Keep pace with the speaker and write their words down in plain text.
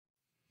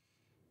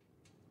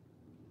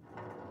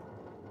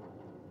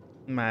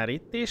Már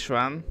itt is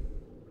van.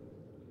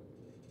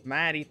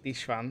 Már itt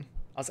is van.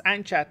 Az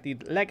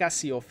Uncharted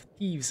Legacy of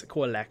Thieves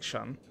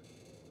Collection.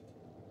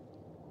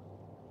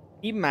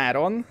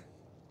 Immáron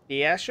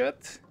PS5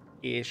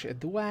 és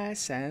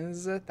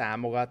DualSense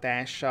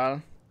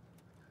támogatással.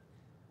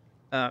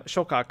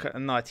 Sokak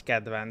nagy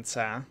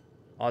kedvence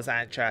az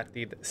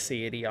Uncharted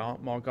széria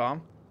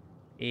maga,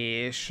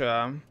 és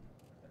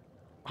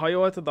ha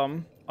jól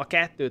tudom, a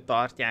 2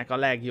 tartják a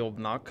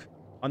legjobbnak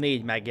a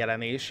 4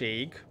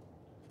 megjelenéséig,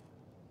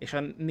 és a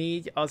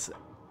 4 az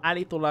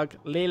állítólag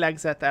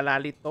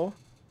lélegzetelállító.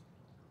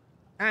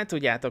 Hát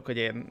tudjátok, hogy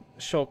én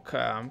sok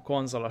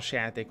konzolos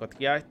játékot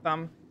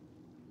kihagytam.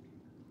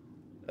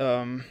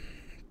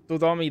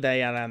 Tudom,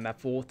 ideje lenne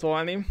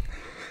pótolni,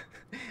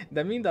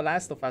 de mind a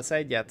Last of Us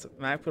 1-et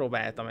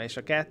megpróbáltam, és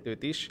a 2-t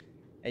is.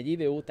 Egy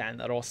idő után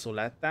rosszul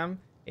lettem,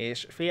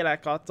 és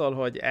félek attól,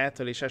 hogy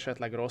ettől is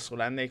esetleg rosszul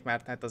lennék,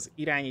 mert hát az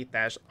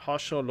irányítás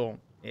hasonló,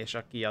 és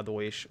a kiadó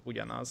is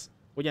ugyanaz.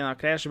 Ugyan a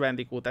Crash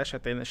Bandicoot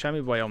esetén semmi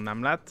bajom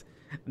nem lett,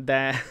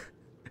 de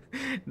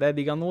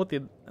eddig a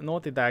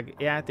Naughty Dog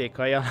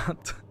játékai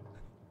alatt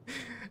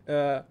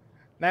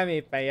nem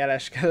éppen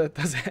jeleskedett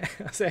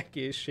az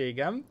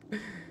egészségem.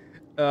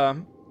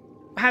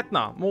 Hát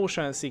na,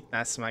 motion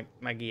sickness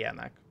meg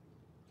ilyenek.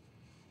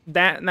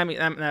 De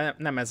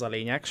nem ez a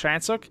lényeg,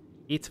 srácok.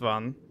 Itt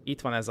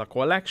van ez a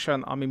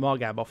collection, ami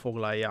magába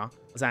foglalja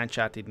az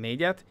Uncharted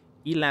 4-et,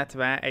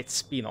 illetve egy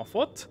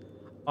spin-offot,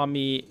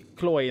 ami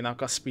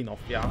Chloe-nak a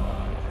spin-offja.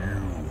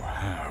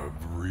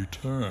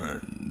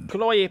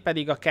 Chloe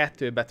pedig a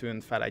 2-be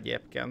tűnt fel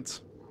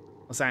egyébként.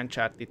 Az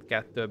Uncharted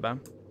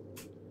 2-ben.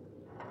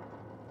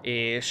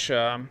 És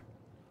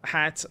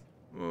hát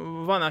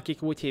van,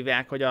 akik úgy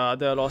hívják, hogy a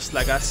The Lost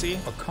Legacy.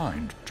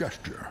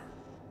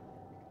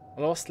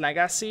 A Lost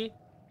Legacy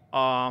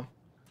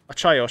a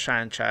csajos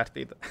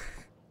Uncharted.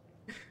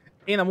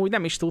 Én amúgy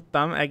nem is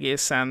tudtam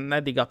egészen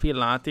eddig a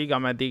pillanatig,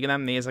 ameddig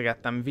nem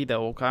nézegettem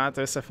videókat,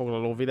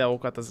 összefoglaló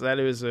videókat az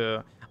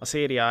előző, a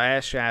széria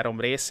első 3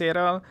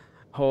 részéről,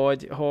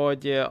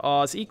 hogy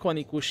az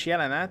ikonikus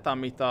jelenet,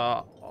 amit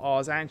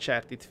az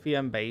Uncharted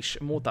filmbe is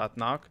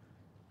mutatnak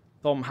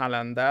Tom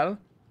Hollanddel,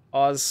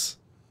 az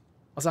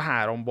a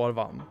 3-ból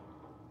van.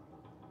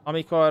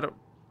 Amikor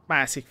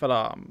mászik fel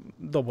a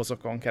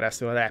dobozokon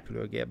keresztül a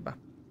repülőgépbe.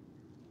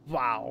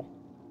 Wow!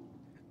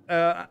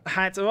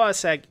 Hát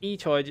valószínűleg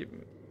így, hogy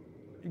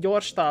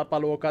gyors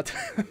talpalókat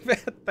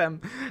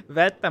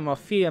vettem a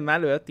film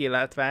előtt,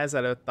 illetve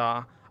ezelőtt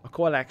a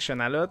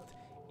collection előtt,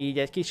 így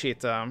egy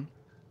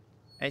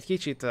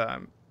kicsit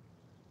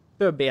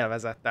több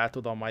élvezettel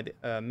tudom majd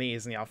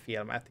nézni a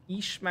filmet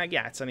is, meg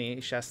játszani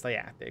is ezt a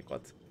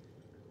játékot.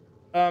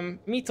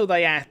 Mit tud a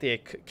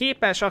játék?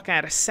 Képes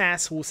akár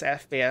 120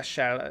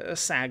 FPS-sel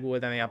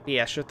száguldani a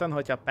PS5-ön,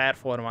 hogyha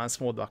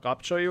performance módba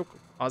kapcsoljuk.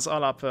 Az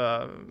alap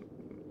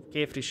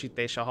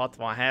képfrissítése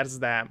 60 Hz,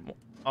 de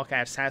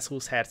akár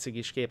 120 Hz-ig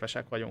is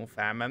képesek vagyunk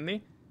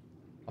felmenni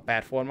a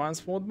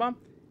performance módba.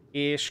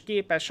 És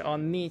képes a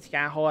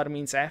 4K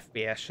 30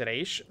 FPS-re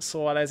is,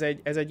 szóval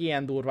ez egy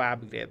ilyen durva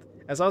upgrade.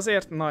 Ez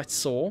azért nagy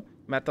szó,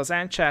 mert az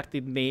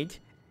Uncharted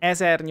 4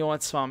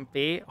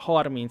 1080p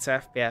 30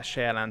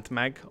 FPS-re jelent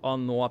meg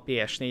annó a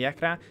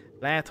PS4-ekre.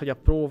 Lehet, hogy a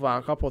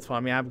Pro-val kapott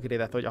valami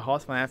upgrade-et, hogy a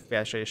 60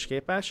 FPS-re is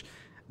képes,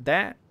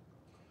 de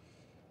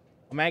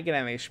a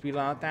megjelenés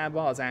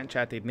pillanatában az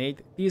Uncharted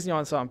 4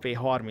 1080p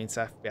 30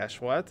 FPS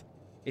volt,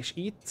 és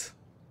itt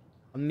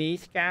a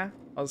 4K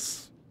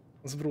az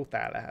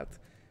brutál lehet.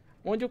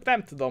 Mondjuk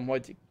nem tudom,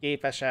 hogy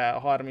képes-e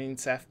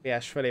 30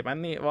 FPS fölé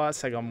menni,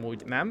 valószínűleg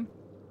amúgy nem,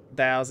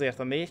 de azért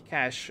a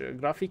 4K-s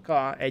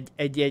grafika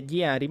egy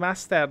ilyen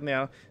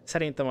remasternél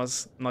szerintem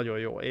az nagyon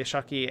jó. És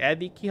aki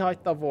eddig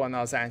kihagyta volna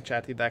az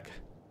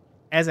Uncharted-ek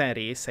ezen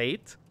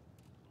részeit,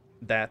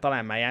 de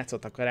talán már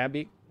játszott a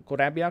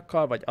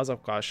korábbiakkal, vagy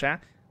azokkal se,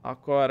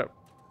 akkor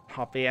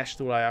ha PS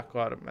tulaj,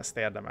 akkor ezt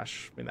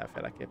érdemes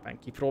mindenféleképpen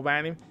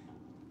kipróbálni.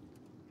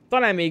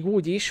 Talán még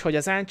úgy is, hogy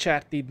az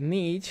Uncharted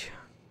 4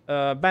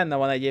 benne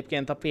van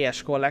egyébként a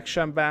PS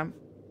Collectionben,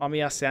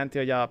 ami azt jelenti,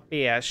 hogy a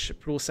PS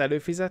Plus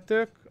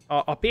előfizetők,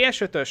 a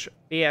PS5-ös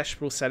PS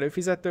Plus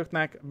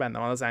előfizetőknek benne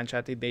van az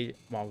Uncharted 4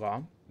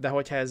 maga. De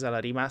hogyha ezzel a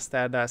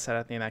remastereddel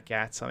szeretnének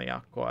játszani,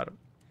 akkor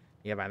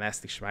nyilván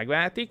ezt is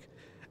megvehetik.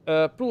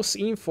 Plusz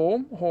info,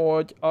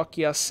 hogy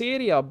aki a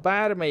széria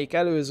bármelyik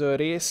előző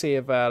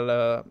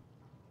részével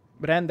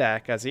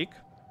rendelkezik,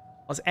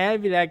 az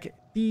elvileg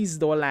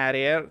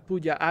 $10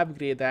 tudja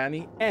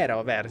upgrade-elni erre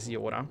a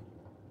verzióra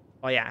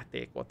a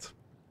játékot.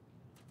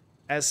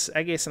 Ez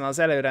egészen az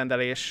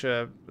előrendelés,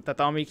 tehát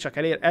amíg csak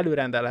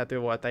előrendelhető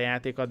volt a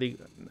játék, addig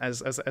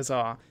ez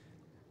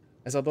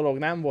a dolog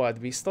nem volt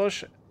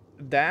biztos,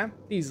 de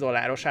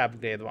 $10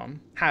 upgrade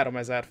van.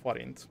 3000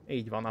 forint.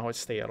 Így van, ahogy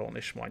Stay Alone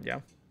is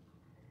mondja.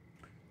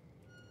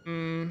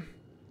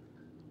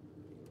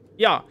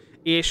 Ja,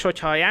 és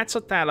hogyha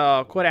játszottál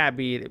a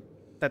korábbi,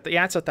 tehát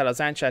játszottál az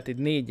Uncharted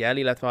 4-jel,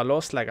 illetve a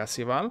Lost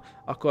Legacy-val,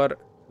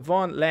 akkor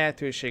van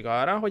lehetőség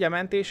arra, hogy a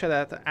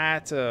mentésedet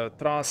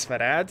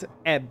áttranszfereld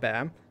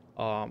ebbe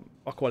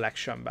a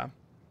collectionbe.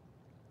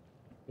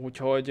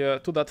 Úgyhogy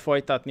tudod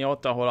folytatni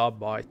ott, ahol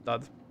abba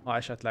hagytad, ha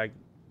esetleg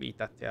így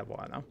tettél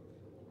volna.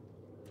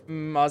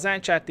 Az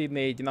Uncharted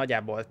 4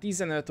 nagyjából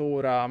 15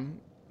 óra,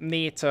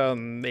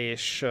 Nathan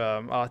és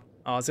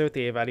az 5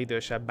 évvel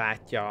idősebb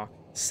bátyja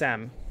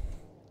Sam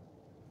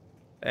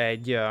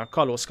egy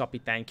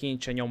kalózkapitány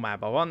kincse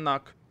nyomába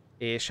vannak,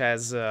 és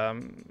ez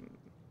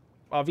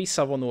a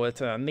visszavonult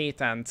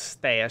Nathant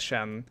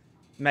teljesen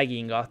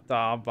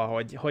megingatta abba,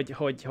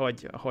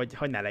 hogy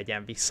ne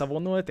legyen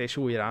visszavonult, és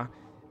újra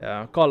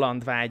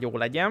kalandvágyó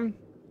legyen.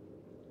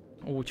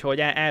 Úgyhogy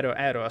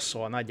erről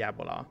szól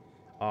nagyjából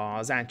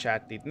az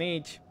Uncharted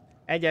 4.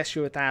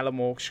 Egyesült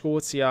Államok,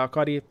 Skócia,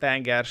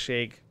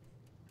 Karib-tengerség.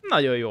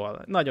 Nagyon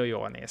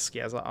jól néz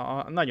ki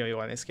nagyon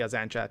jól néz ki az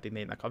Uncharted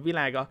 4-nek a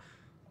világa.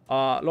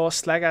 A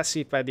Lost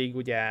Legacy pedig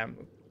ugye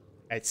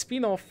egy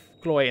spin-off,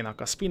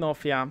 Chloe-nak a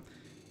spin-offja.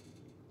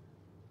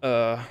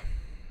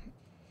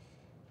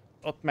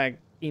 Ott meg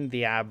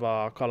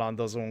Indiába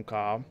kalandozunk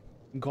a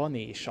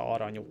Ganesha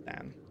arany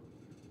után.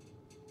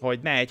 Hogy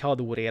ne egy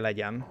hadúré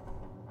legyen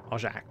a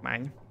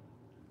zsákmány.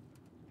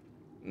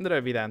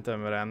 Röviden,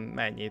 tömören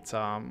ennyit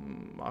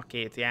a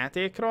két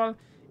játékról.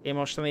 Én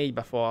most a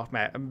 4-be fogok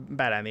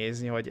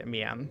belenézni, hogy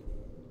milyen.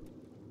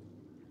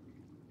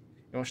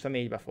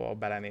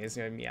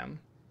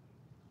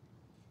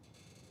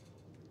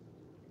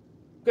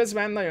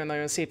 Közben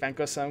nagyon-nagyon szépen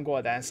köszönöm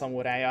Golden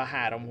Samurai a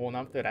 3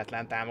 hónap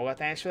töretlen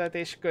támogatásodat,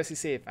 és köszi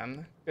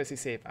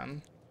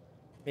szépen.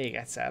 Még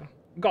egyszer.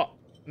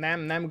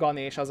 Nem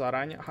Ganés az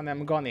arany,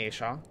 hanem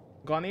Ganesha.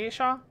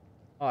 Ganesha?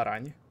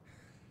 Arany.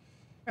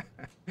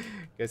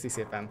 Köszi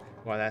szépen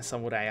Golden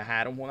Samurai a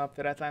 3 hónap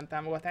töretlen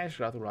támogatás,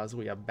 gratulál az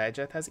újabb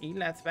badgethez,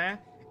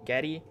 illetve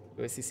Geri,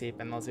 köszi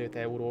szépen az 5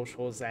 eurós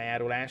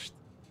hozzájárulást.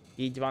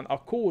 Így van,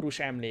 a kórus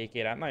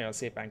emlékére. Nagyon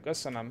szépen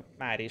köszönöm,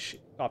 már is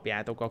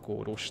kapjátok a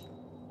kórust.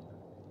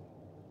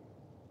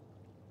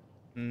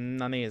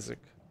 Na nézzük.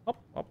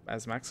 Hopp,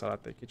 ez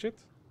megszaladt egy kicsit.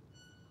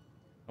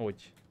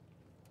 Úgy.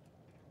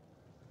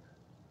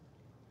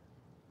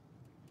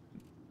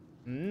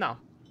 Na.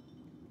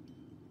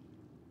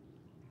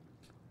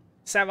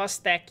 Szevasz,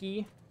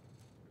 Teki.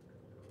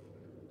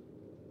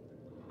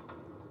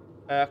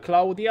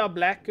 Claudia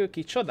Black, ő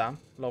kicsoda?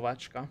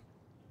 Lovacska.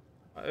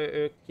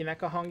 Ő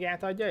kinek a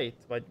hangját adja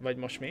itt? Vagy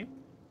most mi?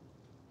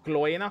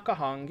 Chloe-nak a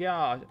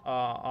hangja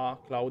a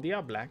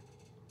Claudia Black?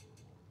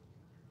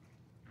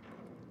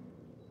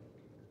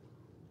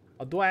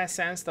 A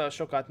DualSense-től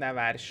sokat ne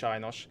várj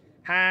sajnos.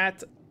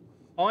 Hát,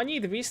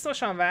 annyit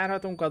biztosan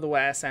várhatunk a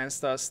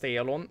DualSense-től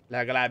Stélon,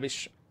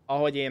 legalábbis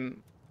ahogy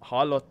én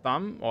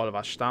hallottam,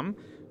 olvastam,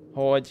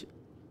 hogy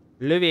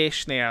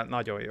lövésnél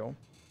nagyon jó.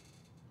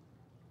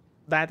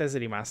 De hát ez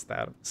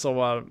remaster,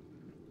 szóval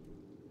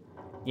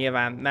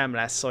nyilván nem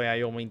lesz olyan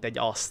jó, mint egy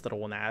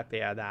Astrónál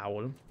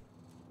például.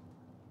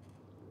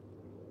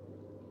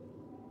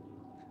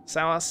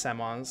 Szevasz,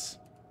 Semans.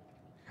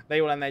 De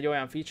jó lenne egy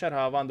olyan feature,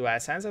 ha van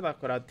DualSense-ed,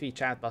 akkor a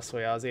Twitch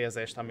átpasszolja az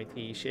érzést, amit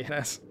ti is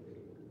érez.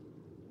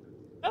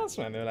 Az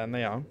menő lenne,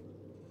 ja.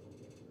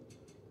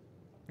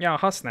 Ja,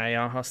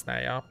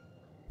 használja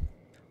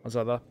az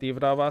adaptív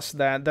ravasz,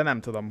 de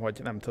nem tudom,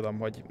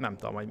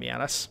 hogy milyen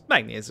lesz.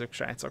 Megnézzük,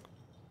 srácok.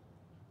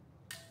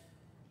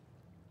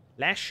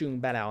 Lessünk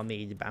bele a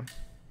 4-be.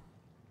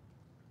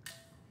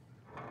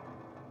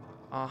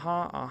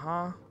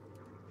 Aha.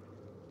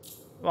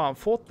 Van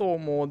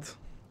fotómód,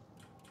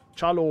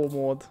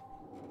 csalómód.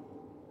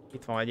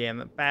 Itt van, hogy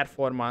én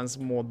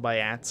performance módba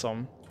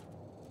játszom.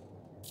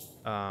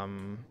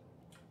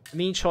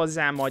 Nincs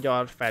hozzá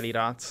magyar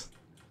felirat.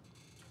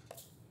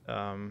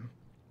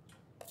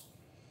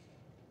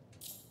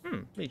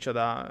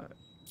 Micsoda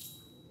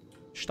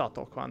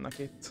statok vannak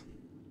itt.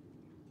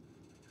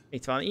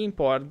 Itt van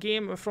import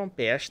game from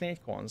PS4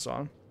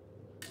 konzol.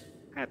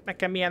 Hát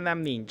nekem ilyen nem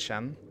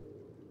nincsen.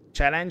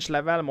 Challenge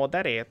level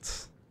moderate?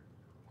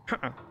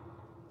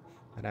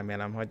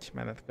 Remélem, hogy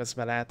menet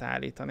közben lehet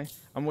állítani.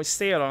 Amúgy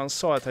Stélon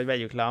szólt, hogy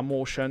vegyük le a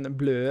motion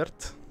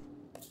blur-t.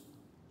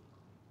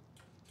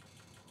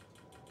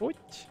 Úgy?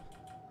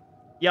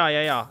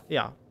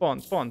 Ja,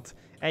 pont.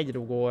 Egy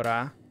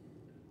rugóra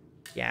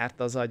járt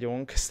az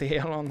agyunk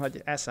Stélon,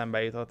 hogy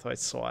eszembe jutott, hogy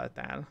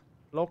szóltál.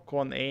 Lock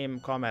on, aim,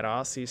 camera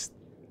assist.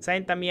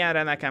 Szerintem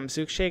ilyenre nekem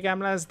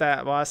szükségem lesz,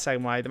 de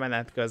valószínűleg majd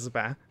menet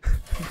közben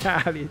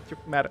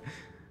beállítjuk, mert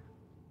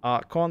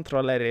a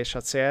kontroller és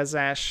a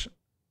célzás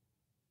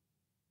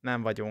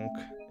nem vagyunk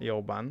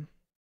jóban.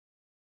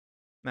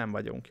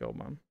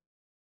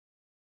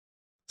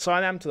 Szóval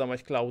nem tudom,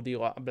 hogy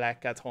Claudia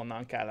Black-et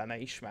honnan kellene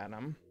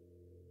ismernem.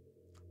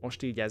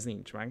 Most így ez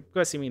nincs meg.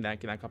 Köszi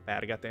mindenkinek a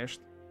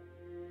pergetést.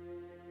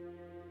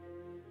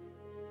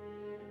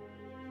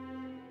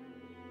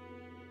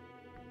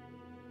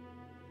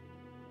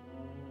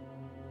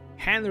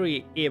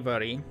 Henry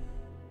Avery.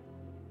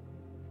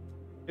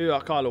 Ő a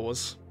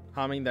kalóz,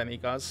 ha minden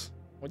igaz.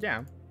 Ugye?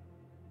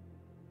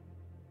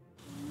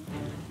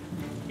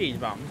 Így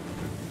van.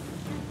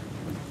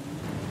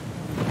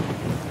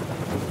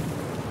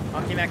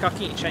 Akinek a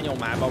kincse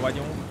nyomába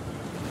vagyunk.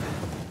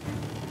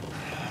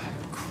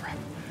 Crap.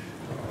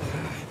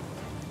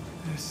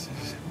 This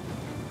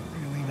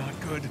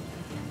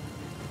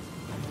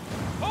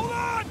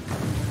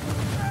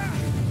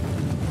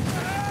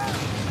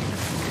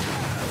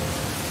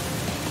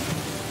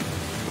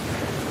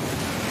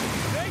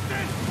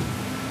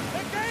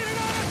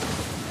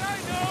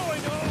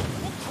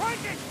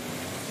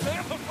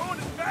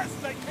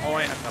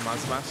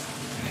az basz.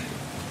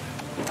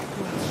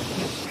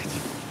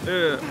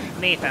 Ő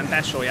Nathan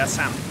tesója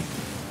szem.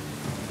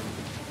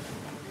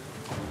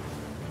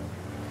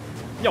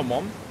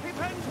 Nyomom.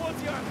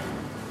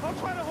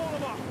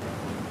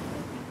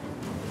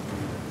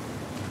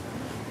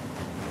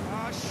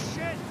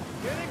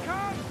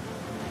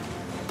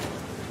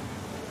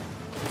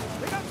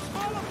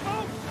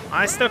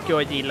 Ez tök jó,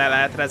 hogy így le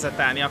lehet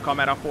rezetelni a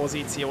kamera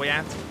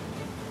pozícióját.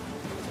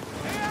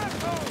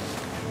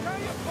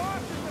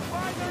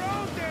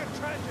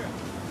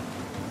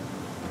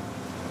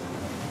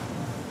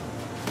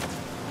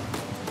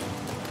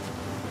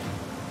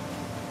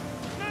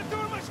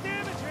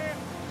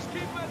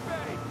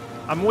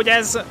 Amúgy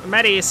ez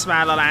merész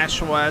vállalás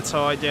volt,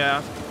 hogy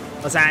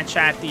az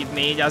Uncharted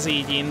 4 az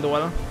így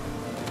indul.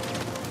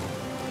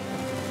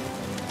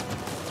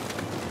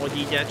 Hogy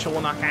így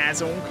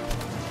csónakázunk.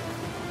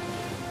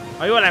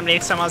 Ha jól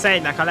emlékszem, az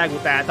egynek a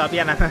legutáltabb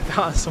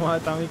jelenete az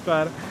volt,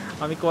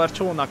 amikor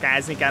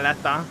csónakázni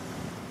kellett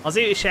az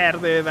ős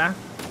erdőbe.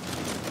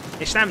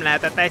 És nem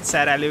lehetett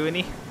egyszerre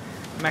lőni,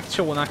 meg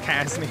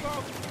csónakázni.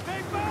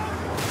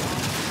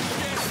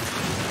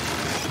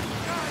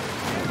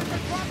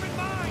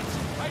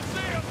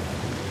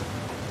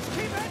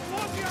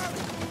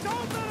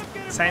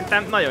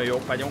 Szerintem nagyon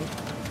jók vagyunk.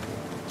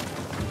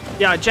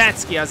 Ja, a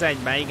jetski az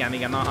egyben,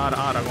 igen,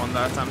 arra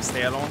gondoltam,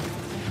 Stélon.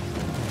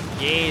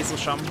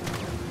 Jézusom.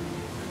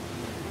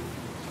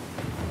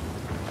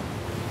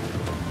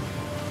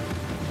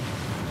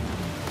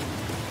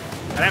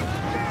 Nem.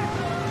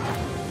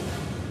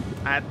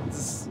 Hát,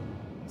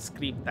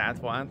 scriptált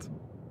volt.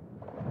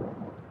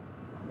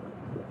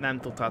 Nem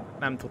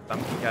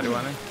tudtam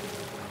kikerülni.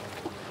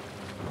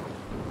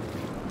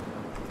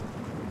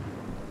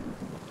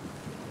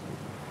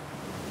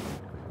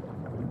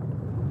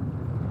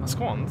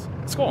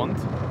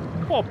 Skont?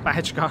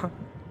 Hoppácska!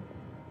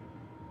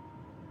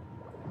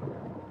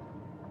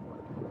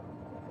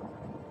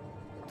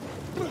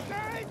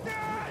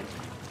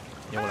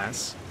 Jó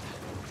lesz.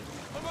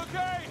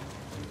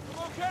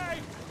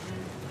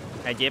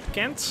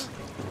 Egyébként...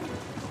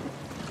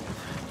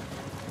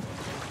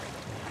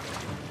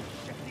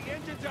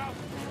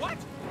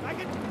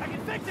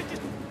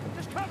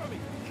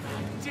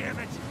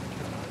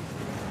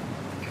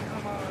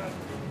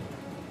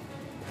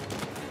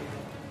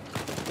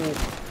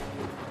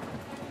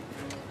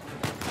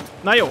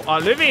 Na jó, a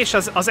lövés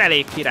az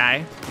elég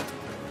király.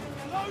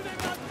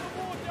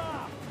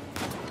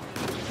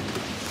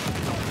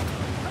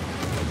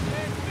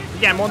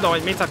 Igen, mondom,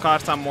 hogy mit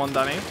akartam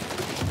mondani.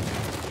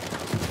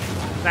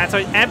 Tehát,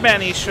 hogy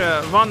ebben is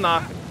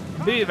vannak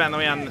bőven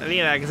olyan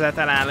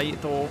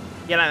lélegzetelállító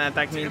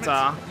jelenetek, mint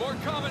a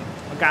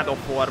God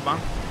of War-ban.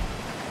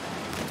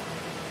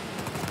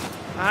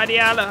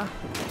 Várjál!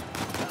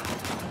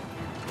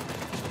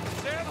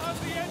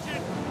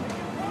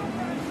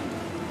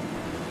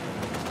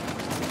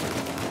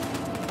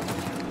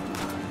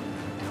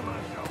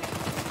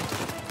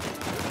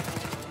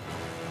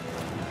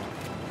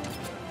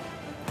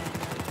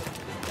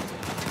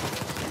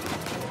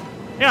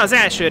 Ja, az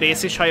első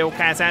rész is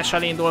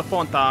hajókázással indul,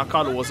 pont a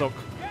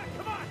kalózok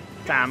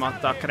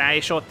támadtak rá,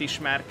 és ott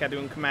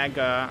ismerkedünk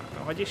meg,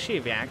 hogy is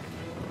hívják?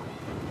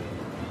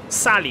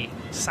 Sully,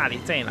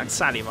 tényleg,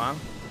 Sully van.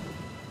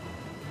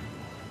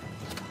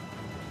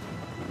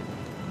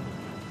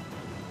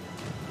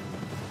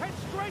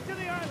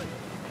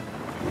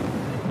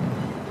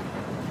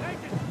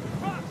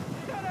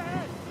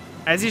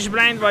 Ez is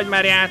blind, vagy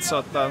már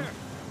játszottad?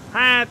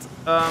 Hát,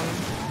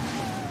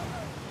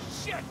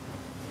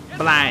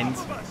 blind.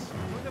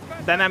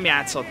 De nem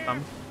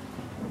játszottam.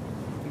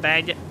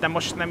 De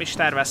most nem is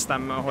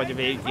terveztem, hogy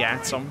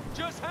végigjátszom.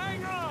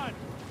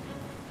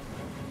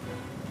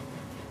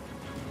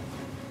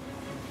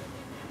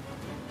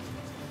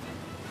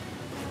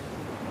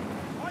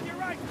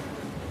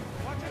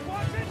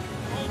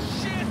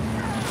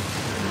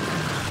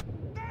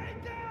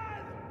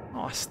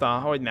 Azt a,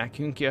 hogy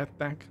nekünk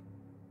jöttek.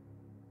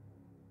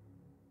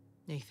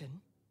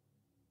 Nathan.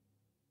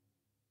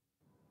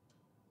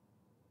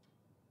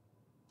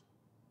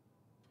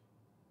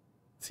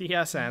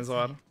 Szia,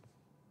 szenzor!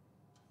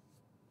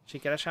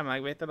 Sikeresen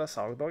megvédted a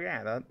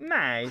szakdogádat?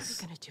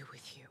 Nice!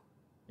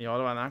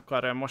 Jól van,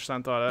 akkor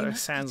mostantól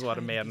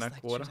szenzormérnök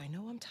úr. And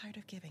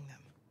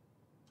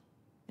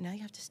now you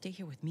have to stay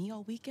here with me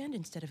all weekend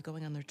instead of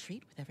going on the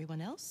retreat with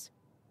everyone else?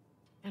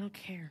 I don't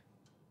care.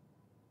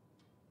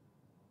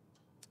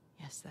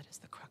 Yes, that is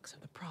the crux of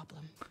the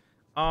problem.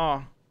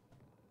 Oh.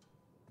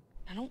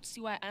 I don't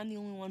see why I'm the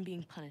only one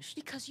being punished.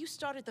 Because you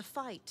started the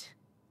fight.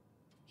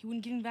 He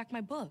wouldn't give me back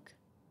my book.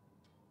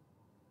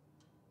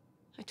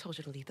 I told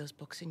you to leave those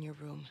books in your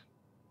room.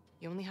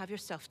 You only have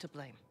yourself to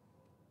blame.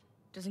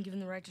 Doesn't give him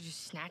the right to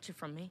just snatch it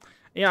from me.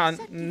 Ja,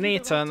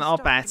 Nathan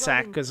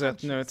apácák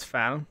között nőtt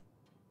fel.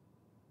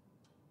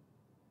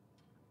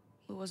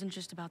 It wasn't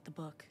just about the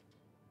book.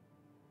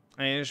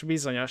 És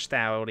bizonyos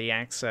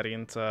teóriák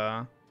szerint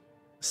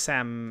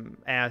Sam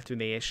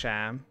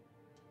eltűnése,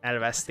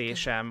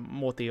 elvesztése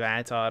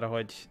motivált arra,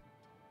 hogy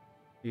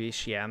ő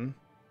is ilyen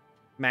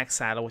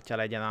megszállótja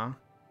legyen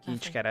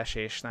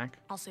kincskeresésnek.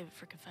 I'll save it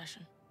for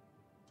confession.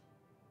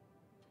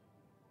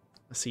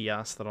 Szia,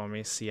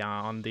 Astromi, szia,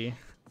 Andi.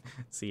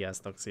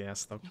 Sziasztok,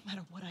 sziasztok. No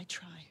matter what I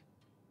try,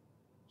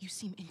 you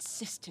seem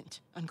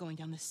insistent on going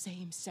down the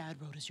same sad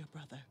road as your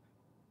brother.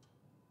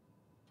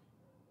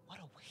 What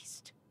a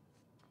waste.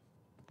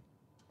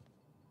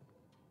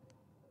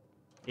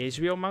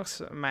 HBO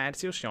Max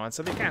március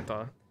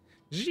 8-ától?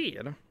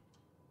 Zsír!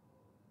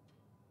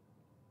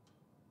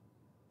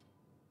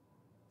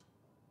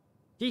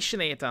 Kis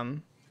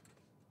Nathan.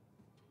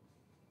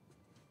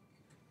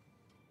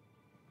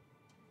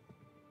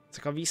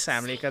 Ezek a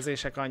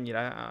visszaemlékezések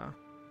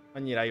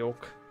annyira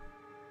jók.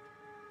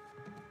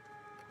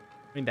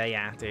 Minden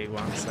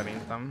játékban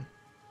szerintem.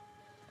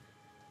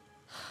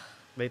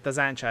 De itt az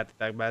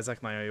Uncharted-ekben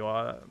ezek nagyon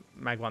jól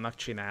meg vannak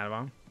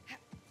csinálva.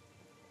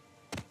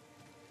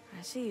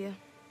 I see you.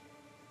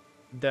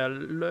 The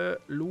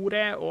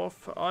Lure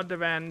of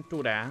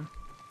Adventure.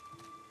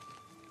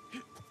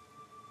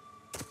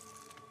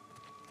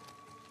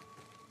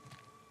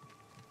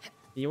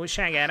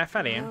 Jóság erre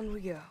felé? Down we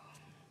go.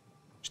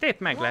 És épp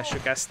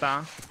meglessük ezt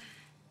a...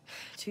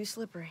 Too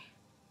slippery.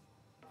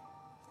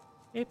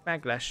 Épp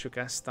meglessük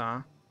ezt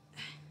a...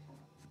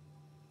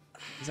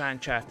 az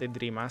Uncharted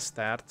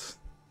Remastert.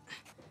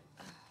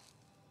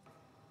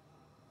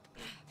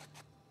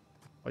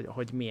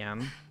 Hogy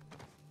milyen.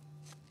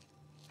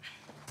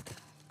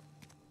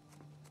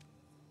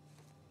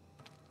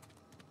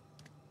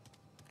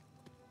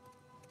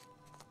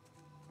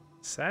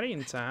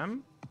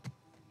 Szerintem...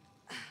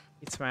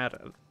 itt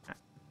már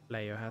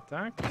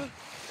lejöhetek.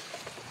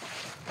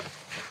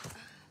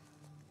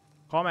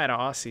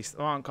 Kamera assist,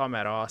 van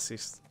kamera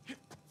assist.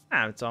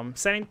 Nem tudom,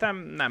 szerintem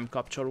nem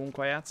kapcsolunk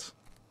olyat.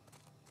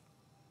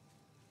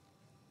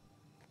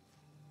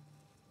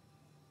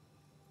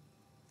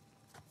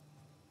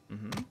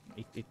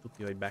 Itt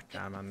tudja, hogy be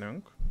kell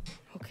mennünk.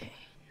 Okay,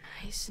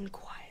 nice and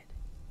quiet.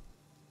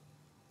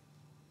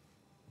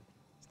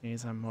 Ezt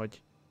nézem,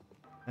 hogy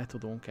le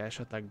tudunk-e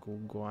esetleg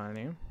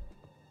googolni.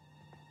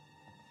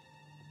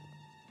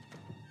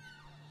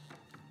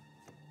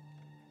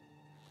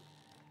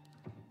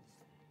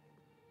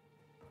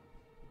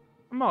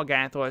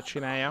 Magától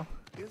csinálja.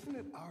 Isn't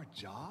it our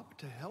job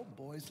to help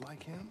boys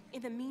like him?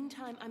 In the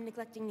meantime, I'm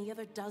neglecting the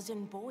other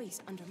dozen boys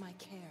under my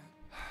care.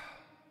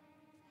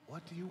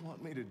 What do you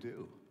want me to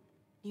do?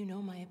 You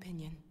know my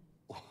opinion.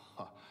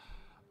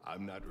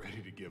 I'm not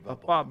ready to give A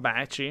up on pap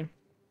bácsi.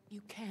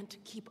 You can't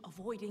keep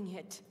avoiding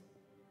it.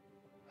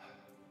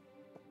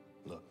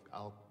 Look,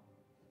 I'll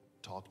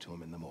talk to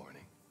him in the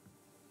morning.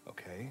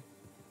 Okay?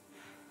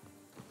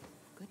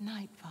 Good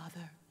night,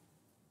 Father.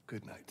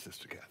 Good night,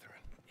 Sister Catherine.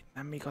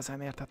 Nem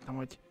igazán értettem,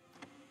 hogy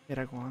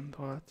mire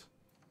gondolt.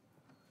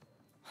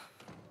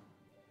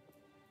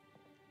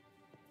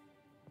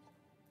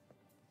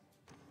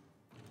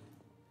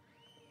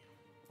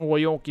 Ó,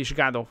 jó kis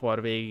God of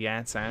War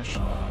végigjátszás.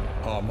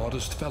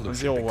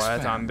 Az jó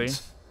volt, Andi.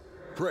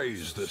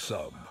 Praise the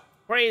sub.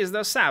 Praise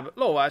the sub!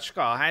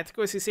 Lovacska, hát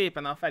köszi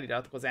szépen a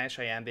feliratkozás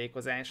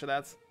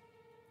ajándékozásodat.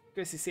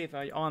 Köszi szépen,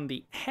 hogy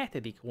Andi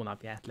 7.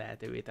 hónapját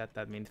lehetővé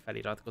tetted, mint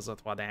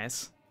feliratkozott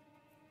vadász.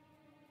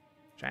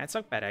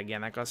 Srácok,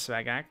 peregjenek a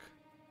szvegek.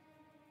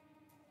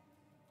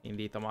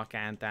 Indítom a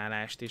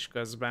kántálást is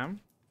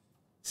közben.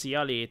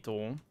 Szia,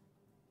 Létó!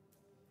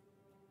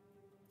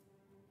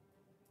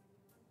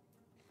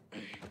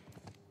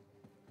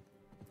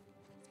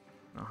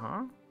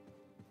 Aha.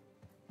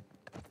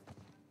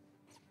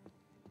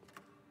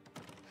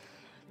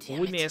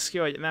 Úgy néz ki,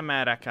 hogy nem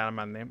erre kell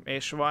menni.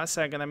 És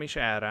valószínűleg nem is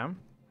erre.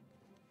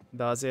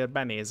 De azért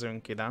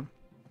benézünk ide.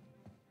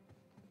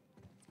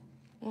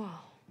 Wow,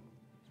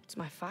 it's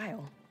my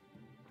file.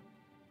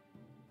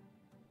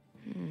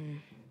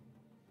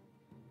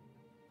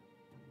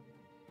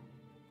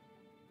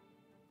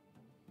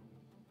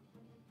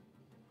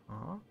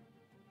 Aha.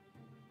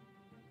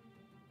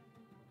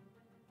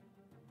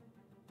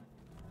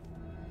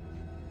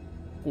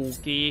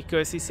 Kuki,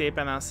 köszi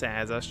szépen a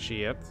 100-as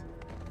cheert.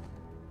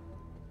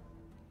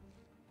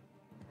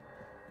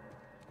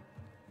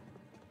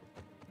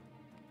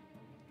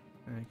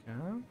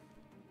 Igen.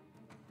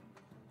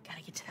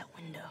 Gotta get to that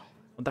window.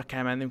 Oda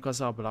kell mennünk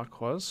az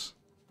ablakhoz.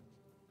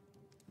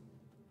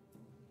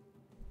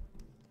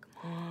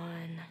 Come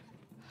on.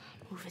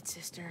 Move it,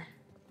 sister.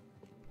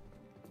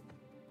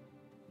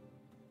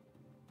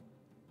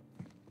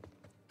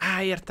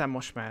 Á, értem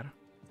most már.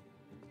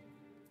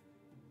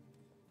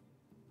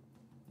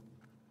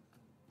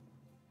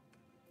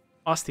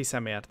 Azt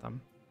hiszem,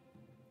 értem.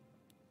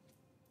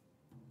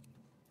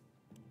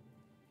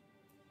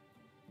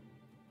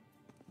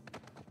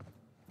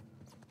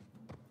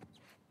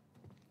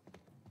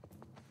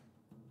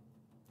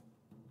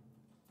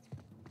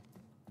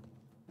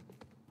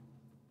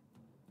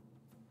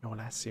 Jó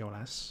lesz, jó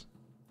lesz.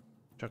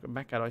 Csak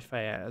be kell, hogy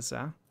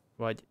fejezze.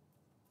 Vagy...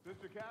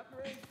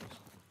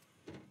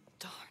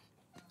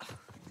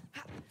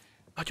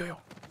 Nagyon jó,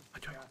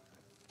 nagyon jó.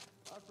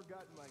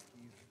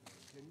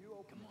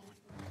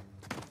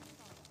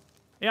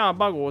 Ja,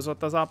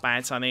 bagózott az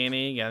apáca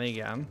néni, igen,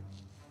 igen.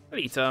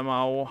 Little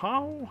Mao,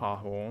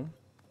 ha-ho.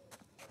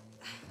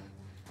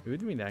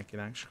 Üdv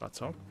mindenkinek,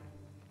 skacok.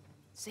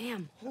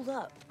 Sam, hold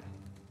up.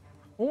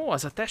 Ó,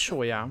 az a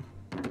tesója.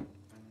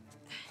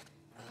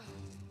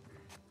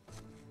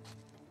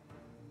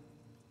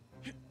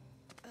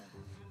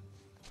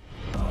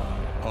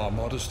 Our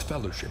modest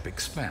fellowship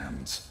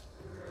expands.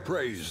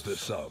 Praise the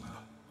sub.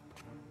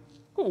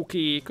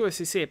 Kuki,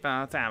 köszi szépen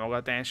a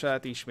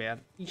támogatásodat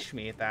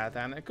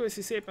ismételten.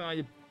 Köszi szépen,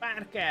 hogy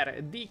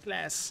Parker Dick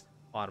lesz.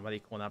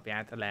 Harmadik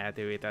hónapját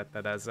lehetővé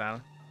tetted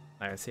ezzel.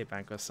 Nagyon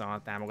szépen köszönöm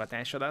a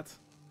támogatásodat.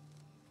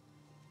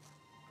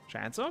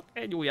 Srácok,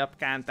 egy újabb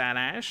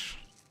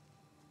kántálás.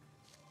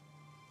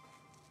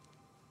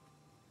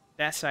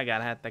 De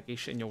szegelhettek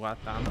is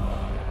nyugodtan.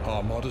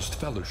 Our modest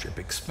fellowship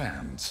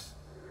expands.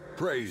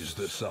 Praise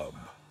the sub.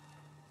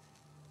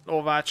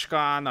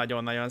 Lovacska,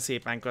 nagyon-nagyon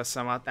szépen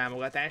köszönöm a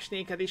támogatást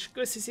néked is.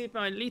 Köszi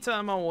szépen, hogy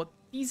Little Mao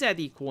 10.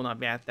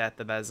 hónapját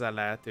tetted ezzel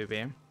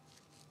lehetővé.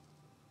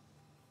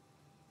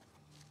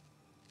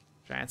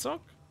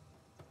 Srácok,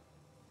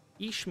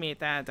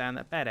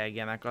 ismételten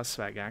peregjenek a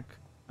szvegek,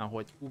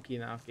 ahogy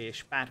Kukinak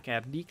és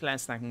Parker Dick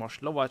lesznek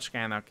most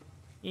Lovacskának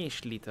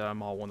és Little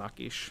Mao-nak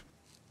is.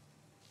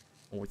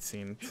 Úgy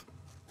szint.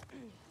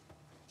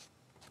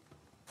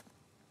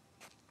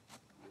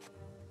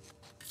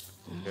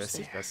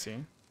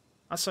 Köszi.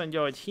 Azt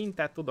mondja, hogy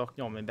hintet tudok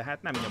nyomni, de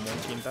hát nem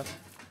nyomunk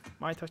hintet.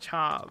 Majd,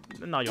 hogyha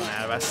nagyon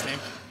elveszném.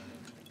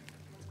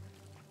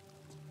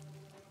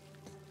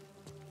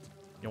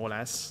 Jó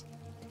lesz.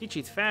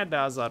 Kicsit fel, de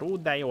az a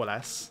rút, de jó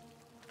lesz.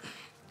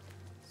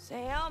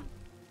 Sam?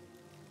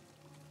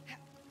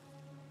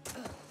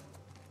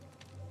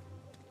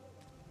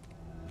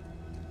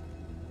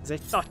 Ez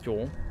egy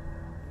tatyó.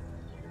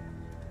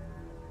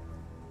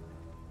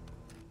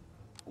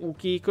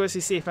 Uki, köszi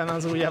szépen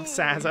az újabb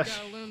 100-as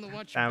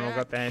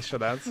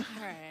támogatásodat.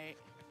 Hey,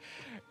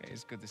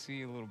 it's good to see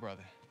you, little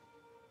brother.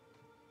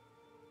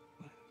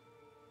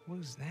 What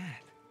was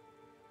that?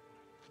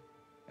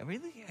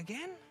 Really?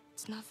 Again?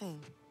 It's nothing.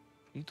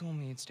 You told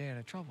me you'd stay out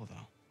of trouble,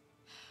 though.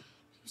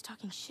 He was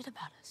talking shit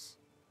about us.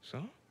 So?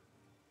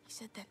 He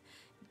said that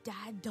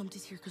Dad dumped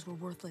us here because we're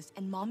worthless,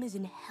 and Mom is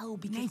in hell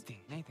because...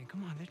 Nathan,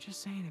 come on. They're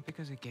just saying it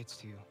because it gets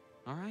to you,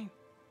 all right?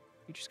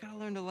 You just gotta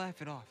learn to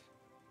laugh it off.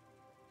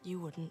 You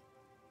wouldn't.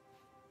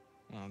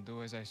 Well,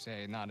 do as I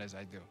say, not as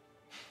I do.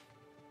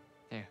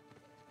 Here.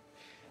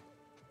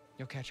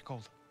 You'll catch a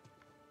cold.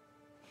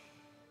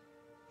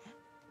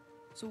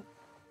 So,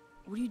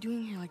 what are you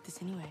doing here like this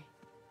anyway?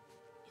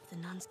 If the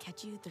nuns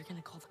catch you, they're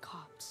gonna call the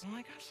cops. Well,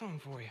 I got something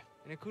for you,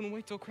 and it couldn't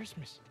wait till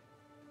Christmas.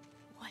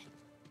 What?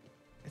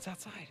 It's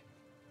outside.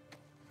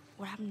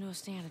 What happened to us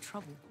staying out of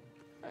trouble?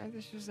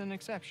 This is an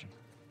exception.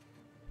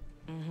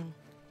 Mm-hmm.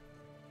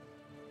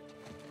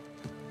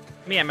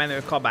 Milyen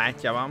menő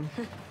kabátja van.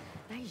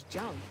 Nice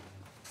jump.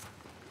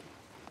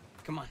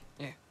 Come on,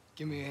 yeah,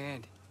 give me a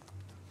hand.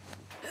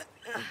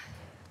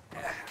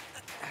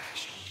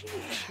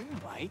 Sheesh, you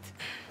bite.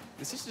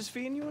 The sister's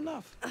feeding you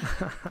enough.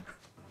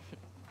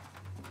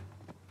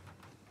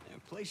 The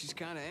place is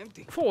kind of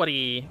empty.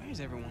 Fori! Where's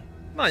everyone?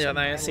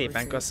 Nagyon-nagyon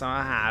szépen köszönöm a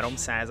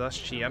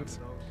 300-as cheert.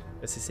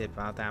 Köszi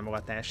szépen a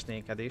támogatást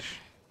néked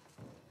is.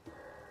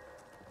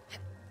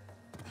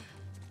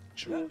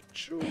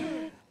 Csú.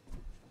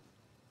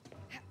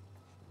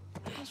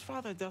 How's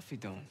Father Duffy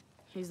doing?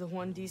 He's the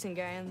one decent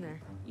guy in there.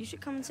 You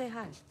should come and say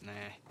hi. Nah,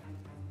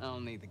 I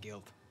don't need the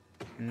guilt.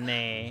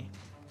 Né.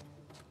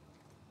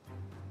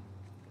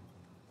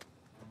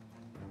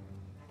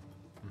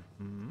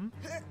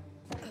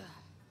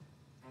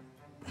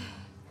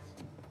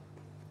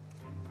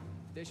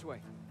 This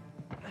way.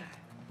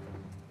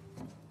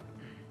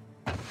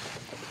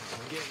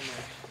 We're getting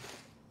there.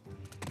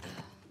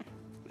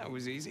 That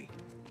was easy.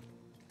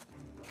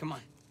 Come on.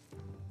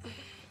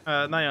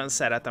 Nagyon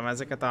szeretem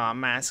ezeket a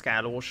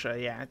mászkálós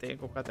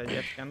játékokat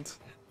egyébként.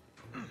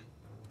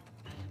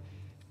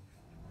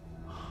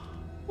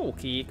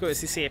 Oké,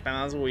 köszi szépen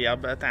az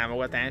újabb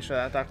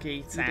támogatásodat, a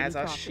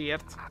 200-as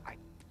sírt.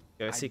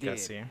 Köszi.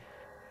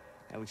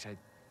 At least I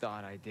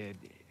thought I did.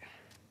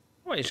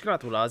 Ó, és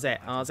gratulál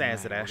az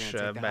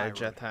 1000-es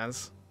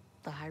badge-hez.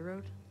 The high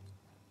road?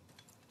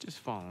 Just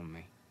follow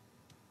me.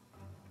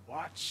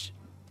 Watch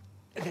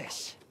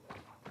this.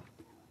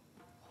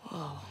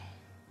 Whoa.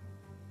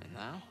 And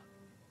now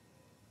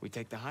we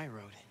take the high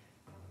road.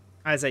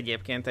 Ez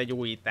egyébként egy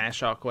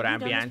újítása a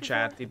korábbi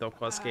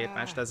Uncharted-okhoz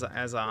képest,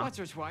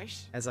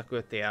 ez a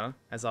kötél,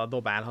 ez a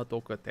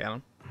dobálható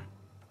kötél.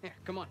 Here,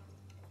 come on.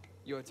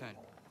 Your turn.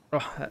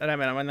 Oh,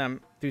 remélem, hogy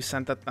nem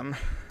tűzszentettem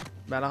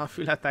bele a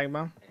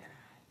fületekbe.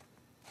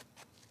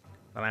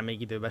 Talán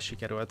még időben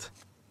sikerült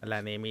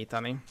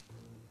lenémítani.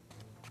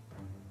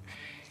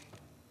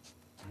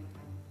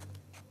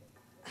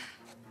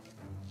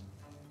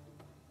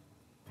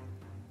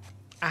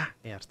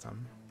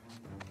 Értem.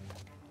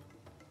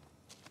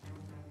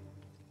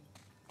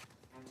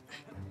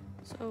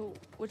 So,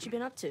 what you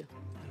been up to?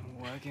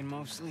 Working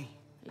mostly.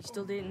 You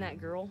still dating that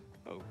girl?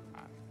 Oh,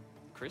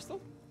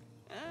 Crystal?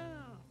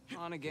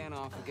 On again,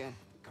 off again.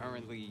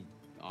 Currently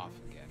off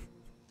again.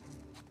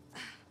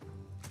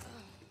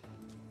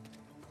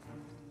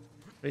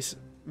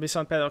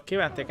 Viszont például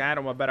kivették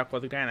áromba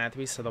berakott gránát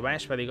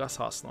visszadobás, pedig az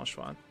hasznos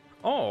volt.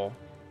 Ó,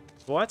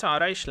 volt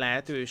arra is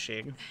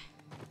lehetőség.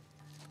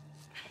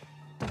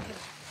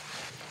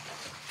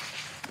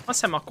 Azt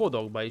hiszem a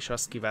kodokba is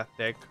azt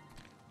kivették.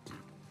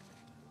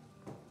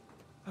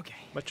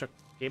 Vagy csak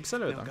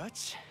képzelődöm?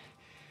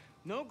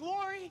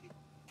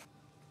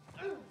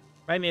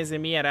 Megnézni,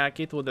 milyen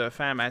ki tud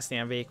felmászni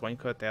ilyen vékony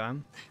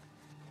kötélen.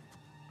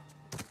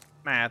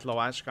 Mehet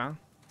lovacska.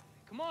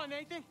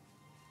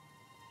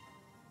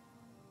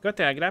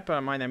 Kötél grapple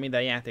majdnem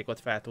minden játékot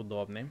fel tud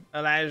dobni.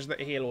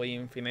 Lásd Halo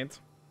Infinite.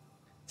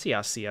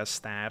 Szia,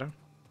 sztár.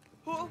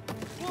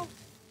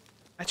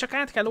 Hát csak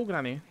át kell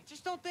ugrani.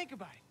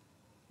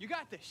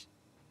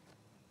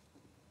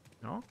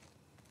 No.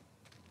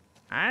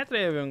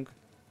 Hátrajövünk.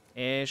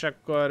 És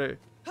akkor...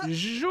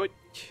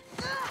 Zsutty!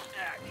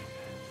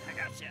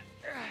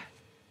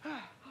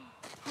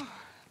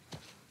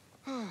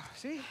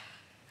 See?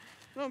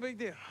 No big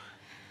deal.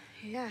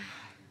 Yeah.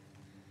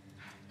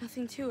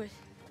 Nothing to it.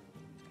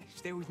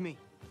 Stay with me.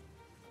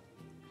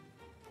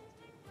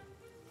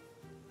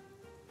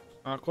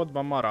 A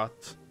kodban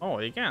maradt. Ó,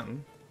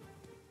 igen?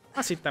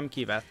 Azt hittem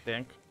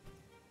kivették.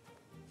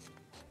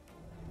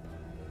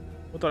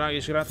 Utólag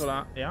is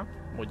gratulál... Ja,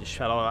 úgyis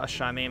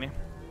felolvassál, néni.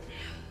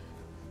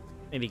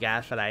 Mindig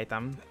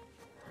elfelejtem.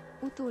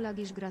 Utólag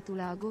is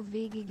gratulál a GOV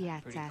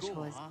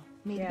végigjátszáshoz.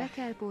 Még be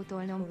kell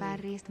pótolnom pár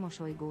részt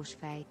mosolygós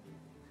fej.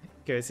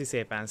 Köszi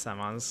szépen,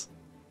 Samans.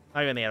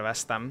 Nagyon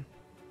élveztem.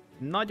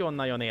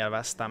 Nagyon-nagyon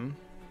élveztem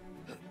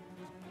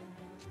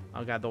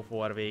a God of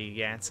War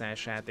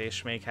végigjátszását,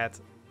 és még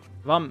hát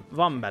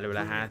van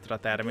belőle hátra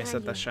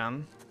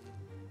természetesen.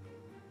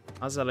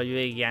 Azzal, hogy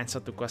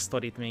végigjátszottuk a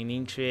sztorit, még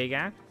nincs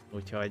vége,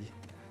 úgyhogy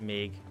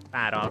még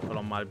pár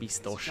alkalommal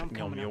biztos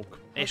nyomjuk.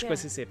 És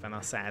köszi szépen a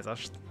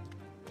 100-ast.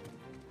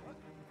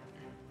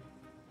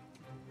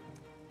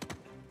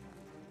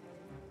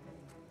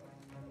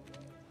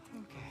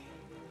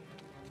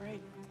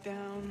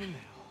 Down the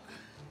middle.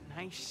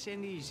 Nice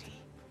and easy.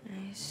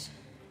 Nice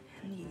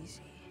and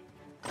easy.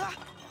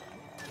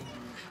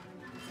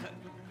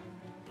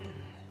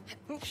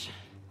 Oops.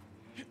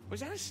 Was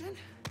that a sin?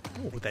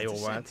 De jó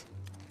volt.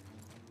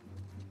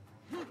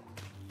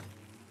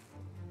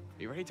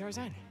 You ready,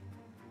 Tarzan?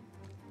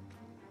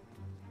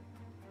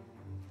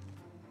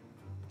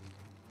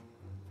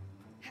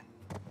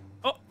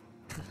 Oh!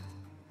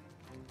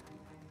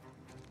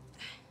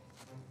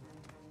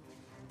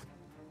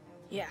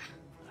 Yeah.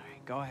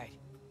 Go ahead.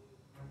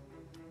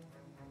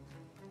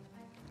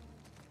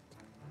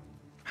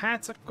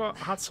 Hát akkor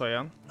hadd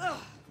szóljon.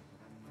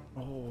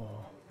 Ó,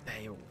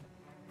 de jó.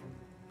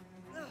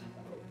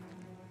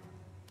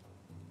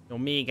 Jó,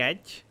 még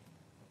egy.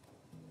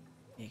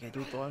 Még egy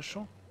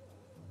utolsó.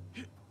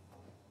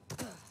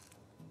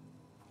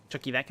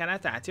 Csak ide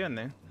kellett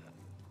átjönni?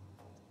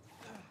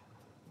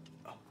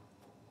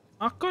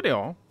 Akkor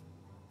jó.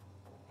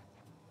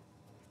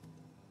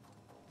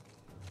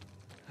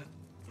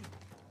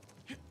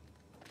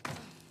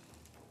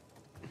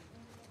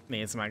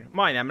 Nézd meg,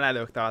 majdnem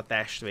lelökte a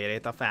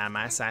testvérét a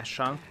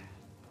felmászással.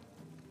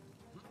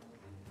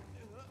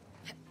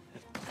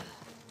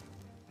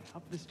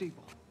 Up the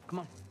steeple.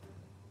 Come on.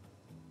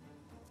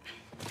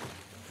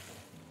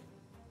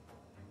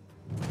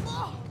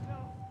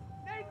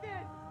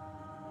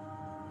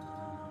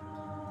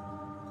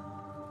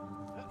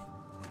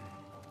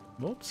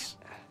 Ups.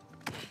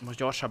 Most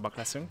gyorsabbak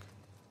leszünk.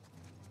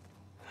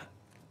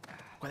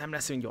 Akkor nem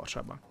leszünk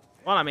gyorsabbak.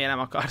 Valamiért nem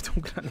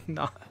akartunk lenni,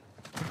 na.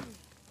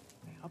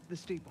 Up the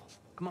steeple.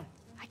 Come on.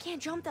 I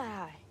can't jump that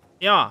high.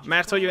 Ja,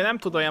 mert hogy ő nem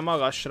tud olyan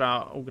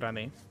magasra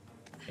ugrani.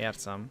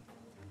 Értem.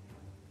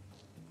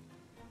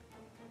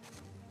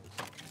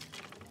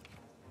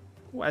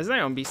 Ez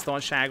nagyon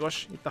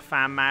biztonságos. Itt a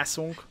fán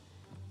mászunk.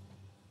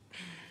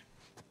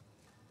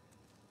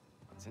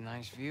 It's a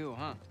nice view,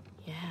 huh?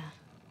 Yeah.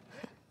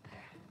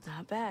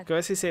 Not bad.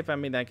 Köszi szépen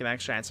mindenkinek,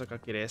 srácok,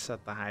 aki részt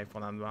vett a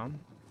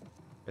Hype-onatban.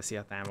 Köszi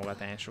a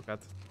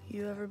támogatásokat.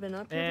 You ever been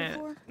up here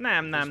before?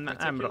 Nem,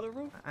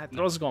 hát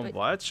rossz gomb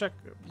volt, csak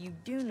You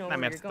do know nem where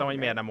you're értettem, going, hogy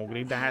miért right? nem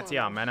ugrik, de hát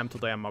ja, mert nem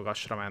tud olyan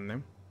magasra menni.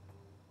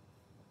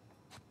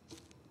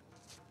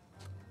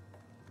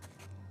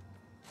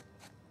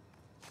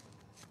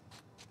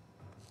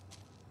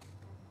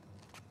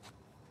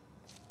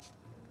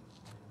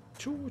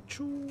 Csú,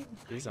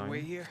 Wait bizony.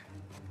 here.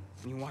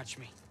 And you watch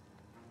me.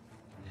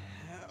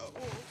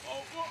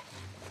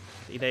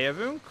 Ide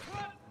jövünk,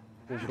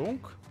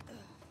 ugrunk,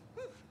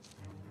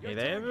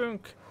 ide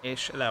jövünk,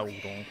 és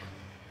leugrunk.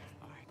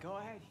 All right, go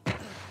ahead.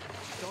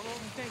 Don't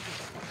overthink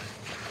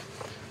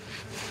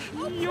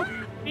it.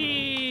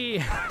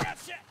 Juppi!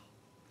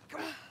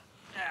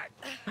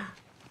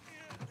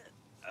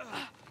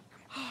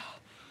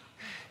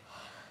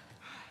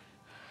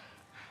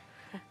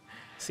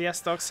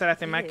 Sziasztok,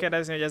 szeretném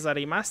megkérdezni, hogy ez a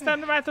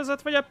remastered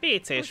változat, vagy a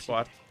PC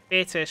Sport?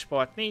 PC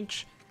Sport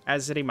nincs,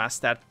 ez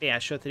remastered,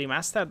 PS5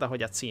 remastered, de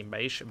hogy a címben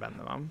is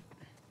benne van.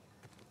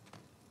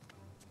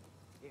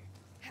 Here,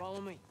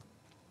 follow me.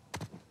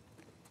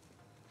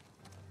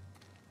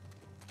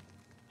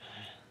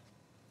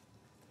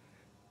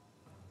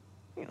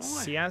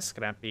 Szia,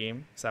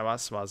 Scrappy.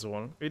 Szevasz,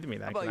 Vazul. Üdv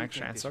mindenkinek,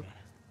 srácok.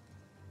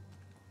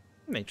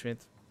 Nincs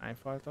mit,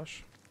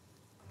 ájfaltos.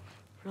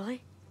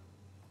 Really?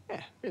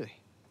 Yeah, really.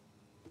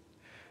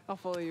 I'll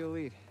follow your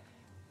lead.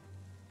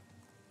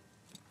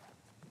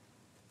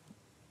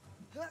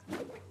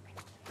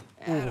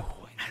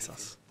 Ez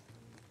az.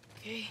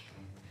 Okay.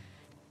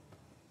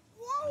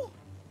 Whoa!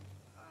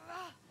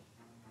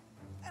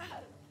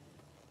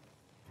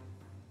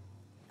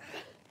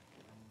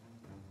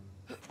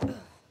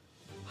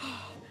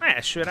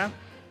 Elsőre.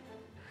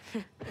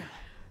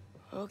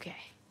 Okay.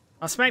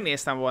 Azt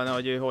megnéztem volna,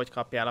 hogy ő hogy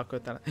kapja el a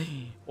kötelet.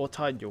 Ott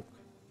hagyjuk.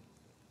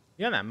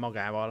 Ja nem,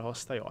 magával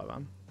hozta, jól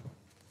van.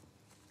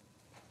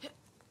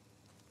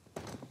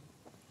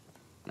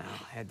 Now,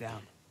 head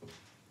down.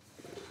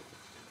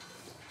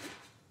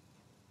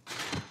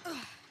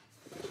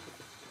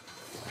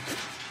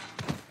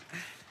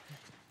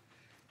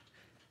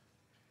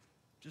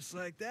 Just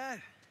like that,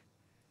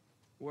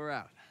 we're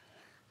out.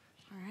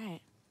 All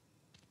right.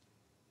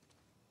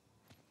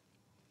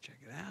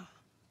 Check it out.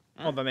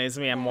 Oda nézd,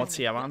 milyen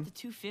mocia van. The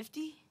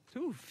 250?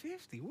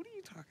 250? What are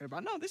you talking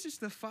about? No, this is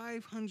the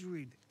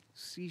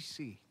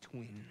 500cc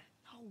twin.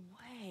 No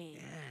way.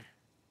 Yeah.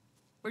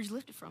 Where'd you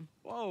lift it from?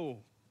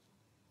 Whoa.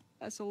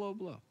 That's a low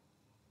blow.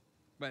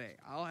 But hey,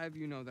 I'll have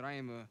you know that I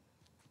am a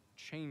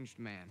changed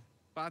man.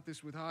 Bought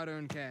this with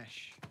hard-earned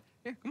cash.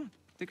 Here, come on,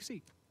 take a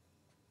seat.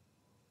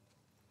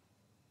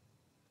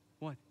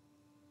 What?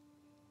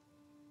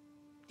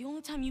 The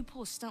only time you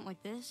pull a stunt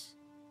like this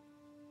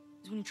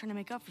is when you're trying to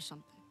make up for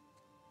something.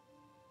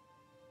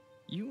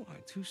 You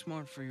are too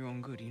smart for your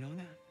own good, you know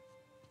that?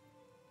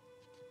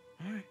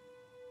 All right.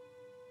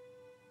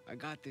 I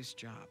got this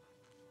job.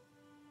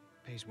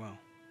 Pays well.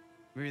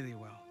 Really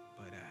well,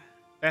 but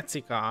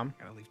Tetszik a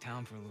gotta leave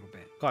town for a little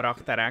bit.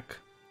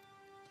 karakterek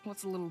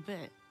What's a little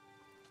bit?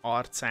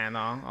 arcán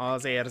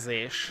az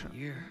érzés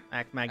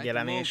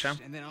megjelenése. And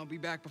then I'll be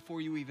back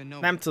before you even know.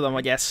 Nem tudom,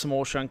 hogy ezt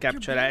motion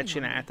capture-rel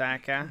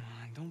csinálták-e.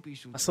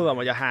 Azt tudom,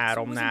 hogy a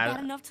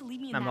 3-nál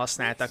nem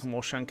használtak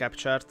motion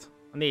capture-t.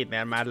 A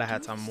 4-nél már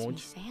lehet amúgy.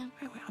 Sam?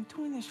 I'm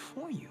doing this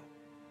for you.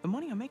 The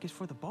money I make is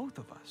for the both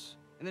of us.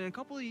 And then in a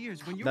couple of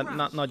years when De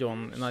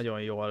you're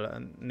nagyon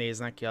jól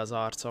néznek ki az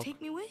arcok. Take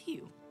me with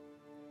you.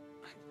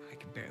 I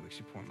can barely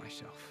support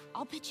myself.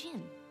 I'll pitch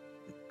in.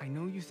 I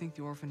know you think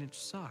the orphanage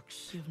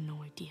sucks. You have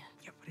no idea.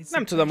 Yeah, but it's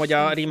Nem tudom, hogy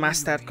a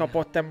remastert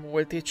kapott-e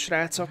multit,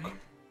 srácok.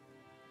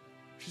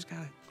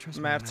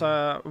 Mert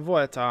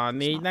volt a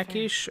 4-nek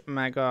is,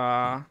 meg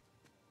a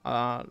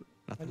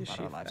hogy is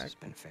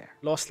hívták?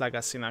 Lost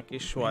Legacy-nak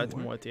is volt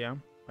multia,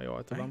 ha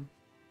jól tudom.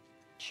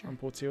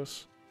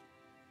 Ampucius.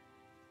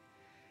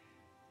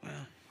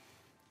 Well,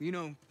 you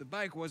know,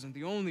 the bike wasn't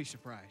the only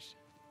surprise.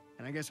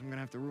 And I guess I'm gonna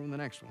have to ruin the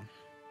next one.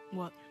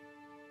 What?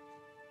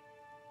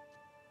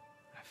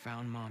 I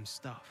found Mom's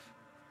stuff.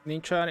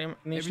 Nincs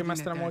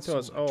remaster a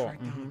multihoz? Ó,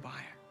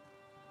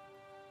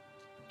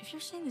 If you're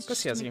saying this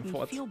Köszi just az to make me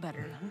infót. feel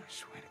better, I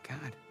swear to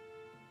God.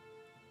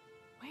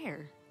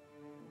 where?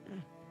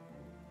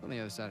 On the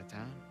other side of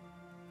town.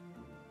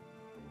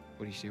 What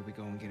do you say we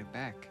go and get it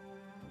back?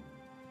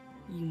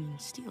 You mean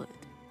steal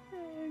it?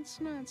 It's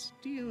not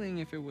stealing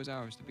if it was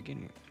ours to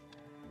begin with.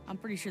 I'm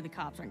pretty sure the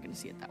cops aren't gonna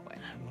see it that way.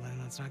 Well, then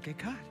let's not get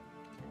caught.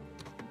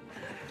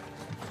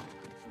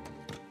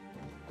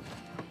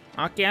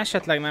 Aki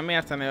esetleg nem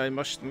értené, hogy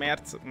most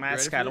miért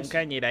mászkálunk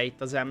ennyire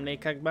itt az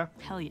emlékekbe,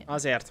 Hell yeah.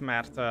 azért,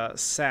 mert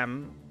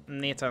Sam,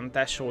 Nathan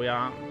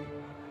tesója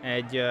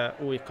egy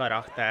új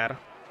karakter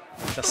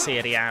itt a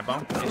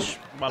szériában, és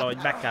valahogy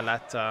be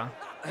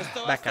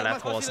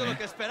kellett hozni.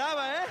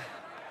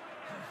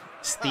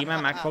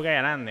 Steam-en meg fog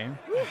jelenni?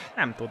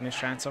 Nem tudni,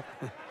 srácok.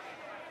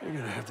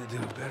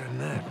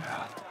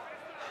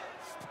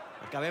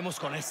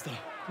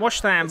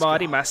 Mostanában a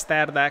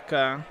remasteredek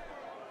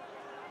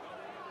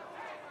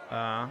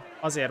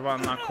azért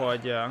vannak,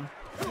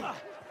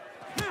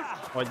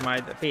 hogy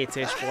majd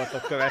PC-s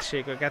sportok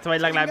kövessék őket, vagy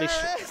legalábbis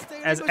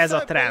ez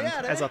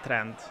a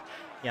trend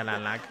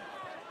jelenleg.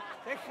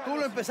 Tú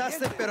lo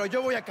empezaste, pero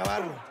yo voy a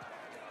acabarlo.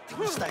 ¿Te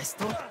gusta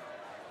esto?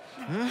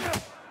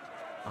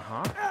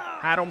 Aha.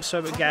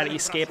 3-szöggel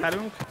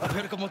escape-elünk. A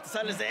ver cómo te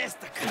sales de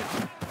esta.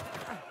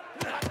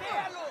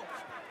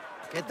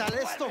 ¿Qué tal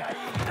esto?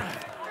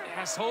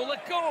 Asshole,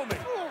 let go of me!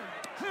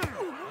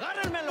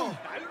 ¡Agárrenmelo!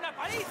 Hay una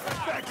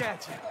paliza! Back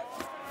at you!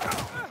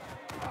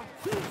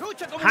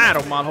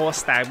 3-mal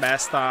hozták be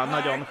ezt a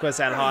nagyon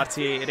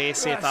közelharci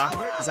részét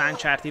az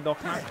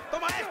Uncharted-oknak.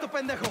 Toma esto,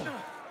 pendejo!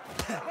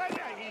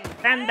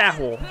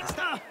 Pendejo!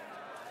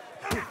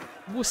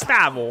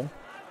 Gustavo!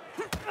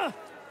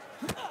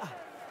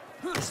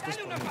 Esto es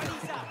por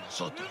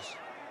nosotros.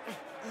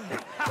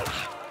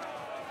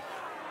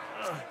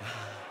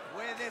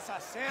 Puedes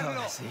hacerlo.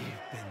 Ahora sí,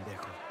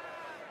 pendejo.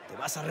 Te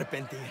vas a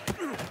arrepentir.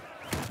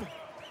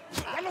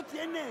 ¡Ya lo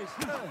tienes!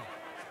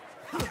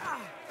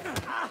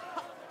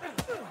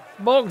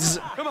 Bogs!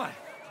 Come on.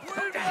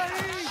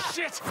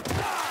 Shit!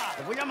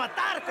 ¡Te voy a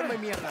matar, come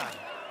mierda!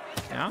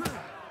 Ja?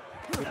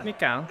 Mit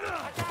kell?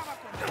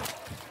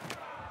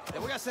 Te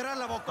voy a cerrar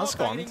la boca, Az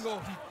gond.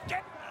 gringo.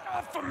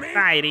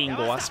 Ráj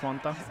Ringo, azt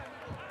mondta.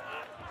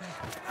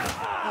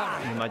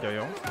 Nagyon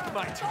jó.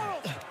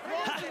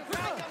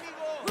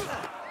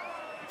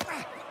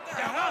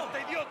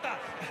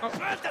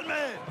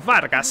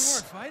 Vargas.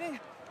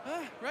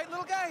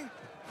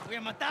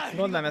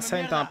 Mondanám,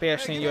 szerintem a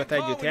PS4 jött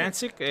együtt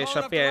játszik, és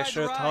a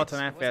PS5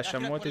 60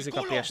 FPS-en multizik,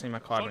 a PS4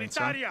 meg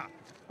 30-on.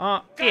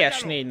 A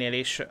PS4-nél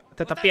is,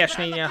 tehát a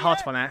PS4-nél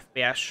 60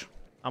 FPS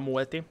a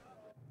multi.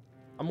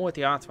 A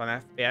multi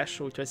 60 FPS,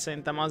 úgyhogy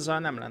szerintem azzal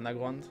nem lenne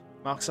gond.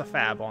 Max a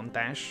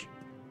felbontás.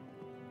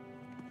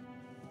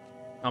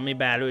 Ami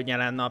belőnye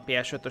lenne a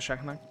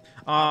PS5-öseknek.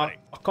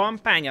 A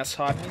kampány az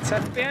 30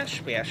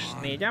 FPS,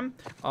 PS4-en,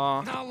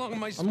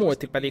 a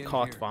multi pedig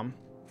 60.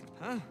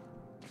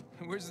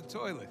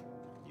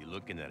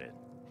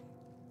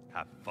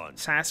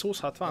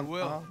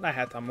 120-60?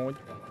 Lehet amúgy.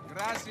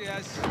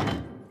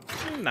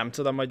 Nem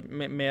tudom, hogy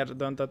miért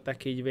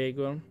döntöttek így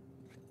végül.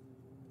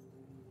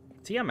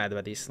 Szia,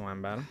 medve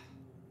disznóember.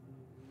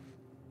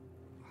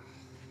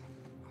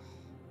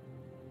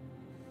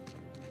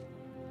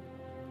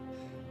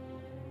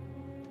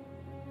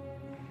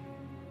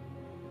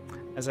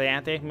 Ez a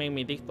játék még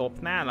mindig top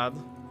nálad?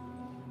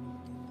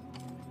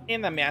 Én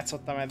nem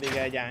játszottam eddig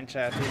egy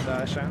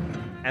Uncharted-dal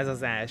sem. Ez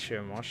az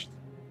első most.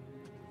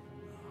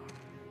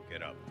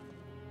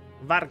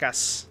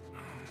 Vargas.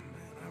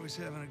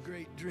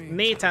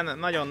 Nathan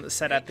nagyon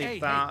szeret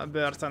itt a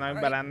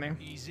börtönökbe lenni.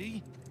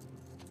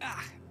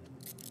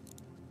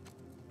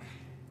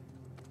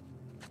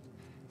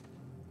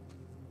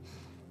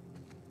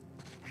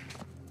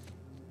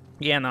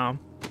 Ilyen a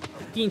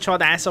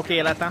kincsvadászok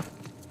élete.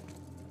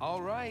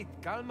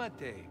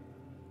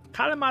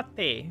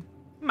 Calmate.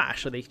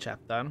 Második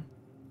chapter.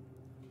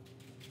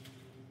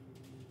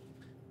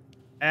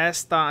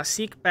 Ezt a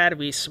Sic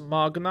Parvis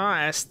Magna,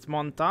 ezt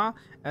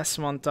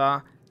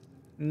mondta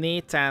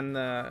Nathan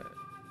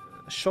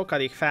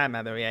sokadik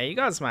felmenője,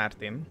 igaz,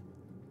 Martin?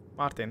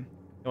 Martin,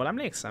 jól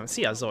emlékszem?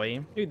 Szia,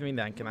 Zoe! Üdv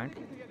mindenkinek!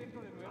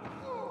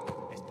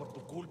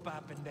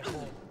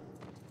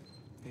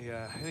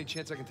 Any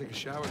chance I can take a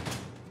shower?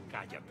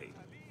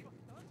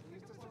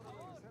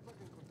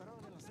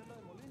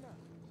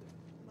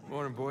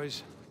 Morning,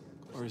 boys.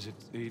 Or is it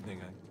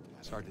evening?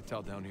 It's hard to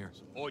tell down here.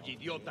 Oye,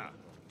 idiota.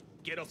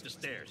 Get off the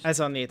stairs. Ez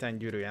a Nathan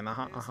gyűrűjén,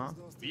 aha.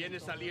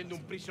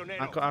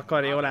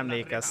 Akkor jól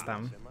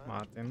emlékeztem,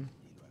 Martin.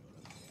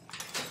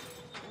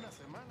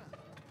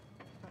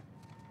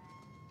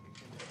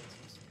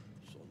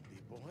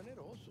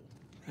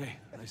 Hey,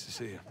 nice to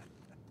see you.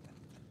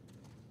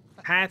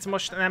 Hát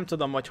most nem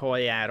tudom, hogy hol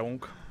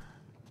járunk.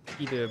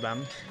 Időben.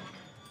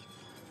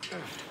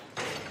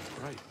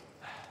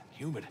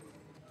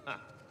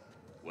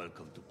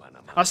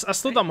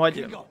 Azt tudom,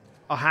 hogy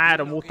a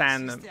 3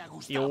 után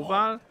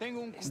jóval,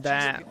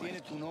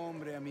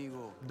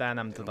 de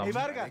nem tudom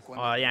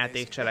a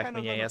játék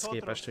cselekményeihez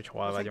képest, hogy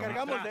hol vagyunk.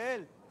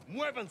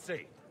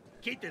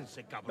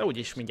 De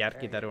úgyis mindjárt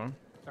kiderül.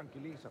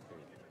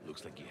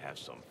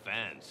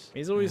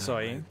 Mizúj,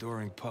 Zoe?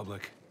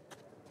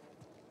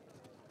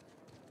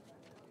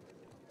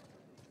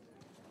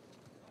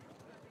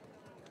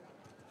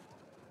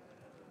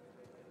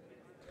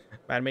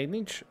 Bár még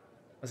nincs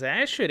az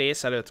első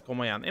rész előtt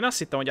komolyan. Én azt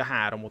hittem, hogy a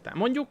 3 után.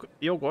 Mondjuk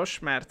jogos,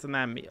 mert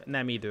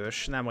nem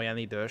idős, nem olyan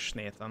idős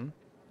Nathan.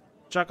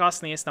 Csak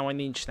azt néztem, hogy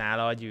nincs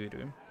nála a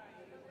gyűrű.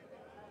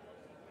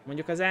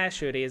 Mondjuk az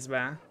első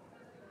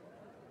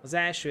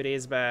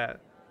részben,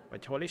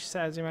 vagy hol is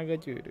szerzi meg a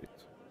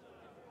gyűrűt?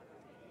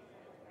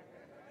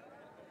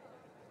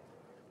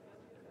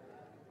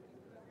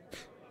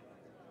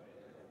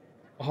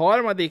 A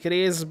 3.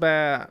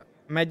 részben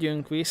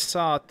megyünk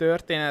vissza a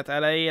történet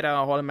elejére,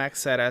 ahol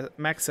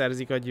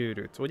megszerzik a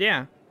gyűrűt,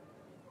 ugye?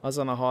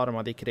 Azon a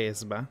 3.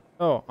 részben.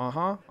 Ó,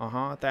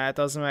 aha, tehát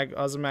az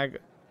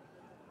meg...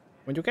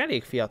 Mondjuk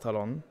elég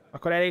fiatalon.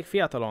 Akkor elég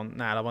fiatalon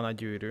nála van a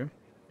gyűrű.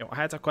 Jó,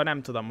 hát akkor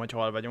nem tudom, hogy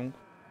hol vagyunk.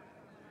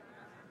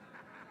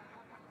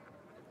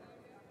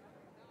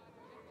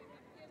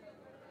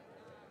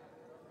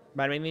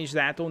 Bár még nincs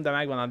dátum, de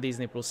megvan a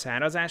Disney Plus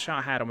szárazása,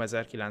 a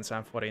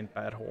 3090 forint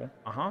per hó.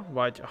 Aha,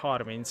 vagy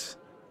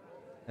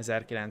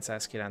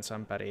 30.990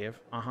 per év.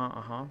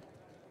 Aha.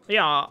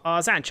 Ja,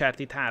 az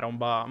Uncharted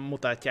 3-ba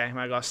mutatják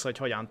meg azt, hogy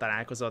hogyan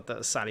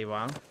találkozott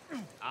Sully-val.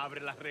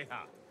 Abre la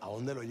reja. ¿A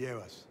dónde lo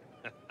llevas?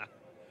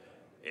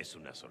 Es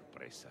una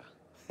sorpresa.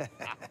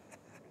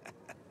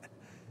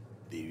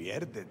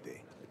 Diviértete.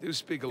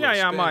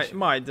 Ja,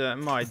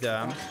 majd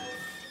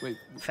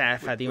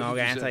felfedi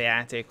magát a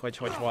játék, hogy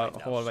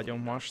hol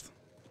vagyunk most.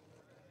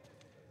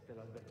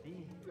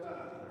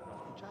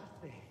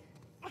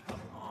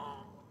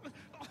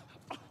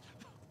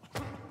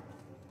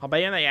 Ha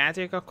bejön a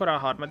játék, akkor a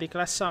 3.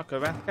 lesz a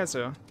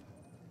következő?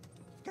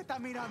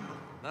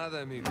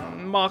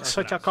 Max,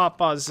 hogyha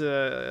kap az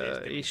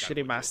is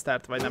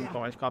remastert, vagy nem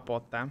tudom, hogy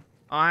kapott-e.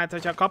 Hát,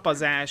 hogyha kap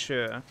az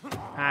első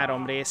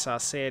 3 része a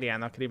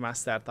szériának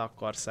remastert,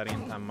 akkor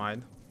szerintem majd.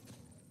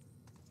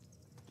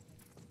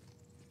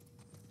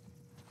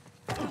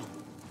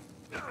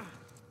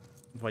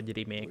 Vagy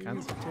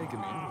remake-et.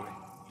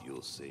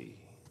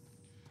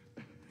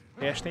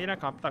 PS4-re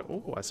kaptak?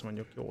 Az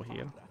mondjuk jó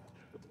hír.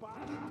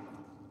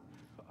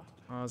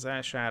 Az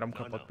első 3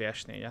 kapott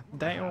PS4-et.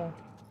 De jó,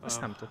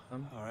 azt nem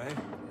tudtam.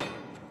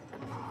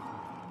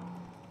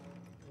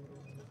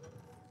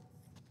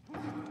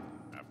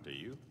 After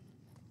you.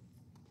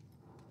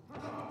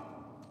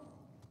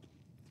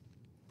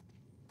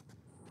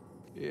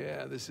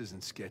 Yeah, this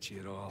isn't sketchy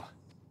at all.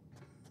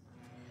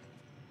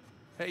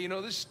 Hey, you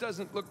know, this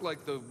doesn't look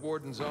like the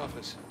warden's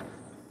office.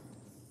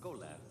 Go,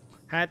 lad.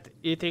 Hát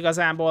itt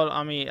igazából,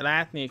 ami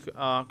látni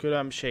a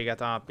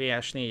különbséget a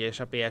PS4 és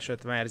a PS5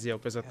 verzió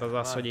között az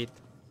az,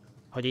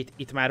 hogy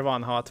itt már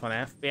van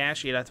 60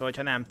 FPS, illetve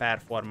hogyha nem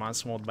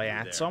performance módba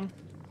játszom.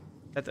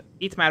 Tehát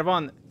itt már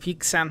van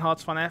fixen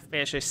 60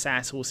 FPS és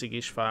 120-ig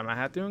is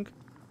felmehetünk,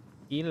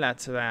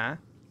 illetve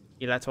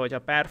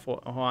hogyha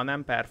ha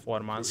nem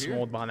performance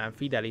módban, hanem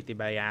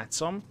Fidelity-ben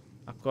játszom,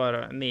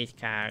 akkor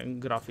 4K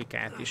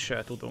grafikát is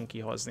tudunk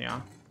kihozni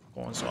a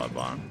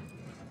konzolban.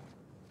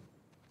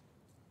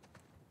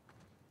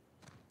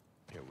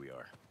 Here we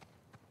are.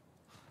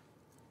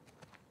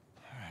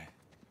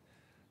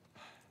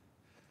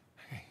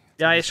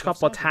 Ja, és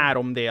kapott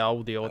 3D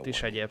audiót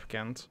is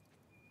egyébként.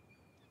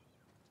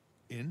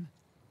 In?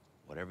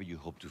 Whatever you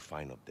hope to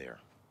find up there,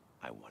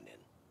 I want in.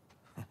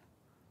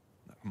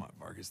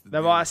 De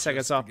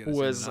valószínűleg ez a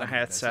Pulse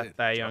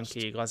headsettel jön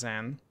ki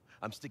igazán.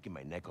 I'm sticking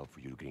my neck out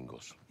for you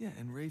gringos. Yeah,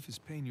 and Rafe is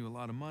paying you a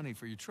lot of money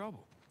for your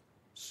trouble.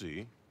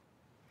 See?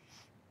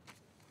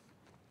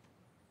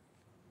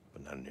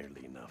 But not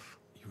nearly enough.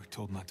 You were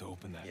told not to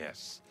open that.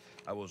 Yes.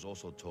 I was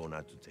also told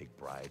not to take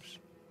bribes,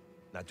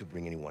 not to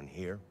bring anyone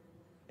here,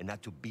 and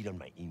not to beat on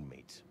my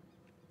inmates.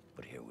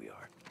 But here we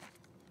are.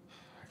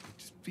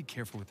 Just be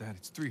careful with that.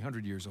 It's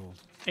 300 years old.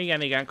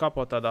 Igen,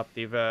 kapott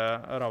adaptív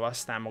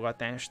ravasz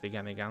támogatást,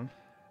 igen.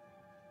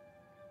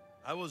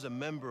 I was a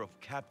member of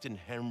Captain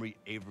Henry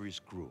Avery's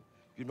crew.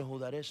 You know who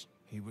that is?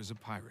 He was a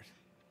pirate.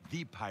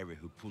 The pirate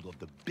who pulled off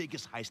the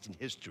biggest heist in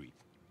history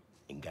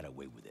and got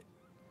away with it.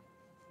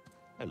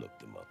 I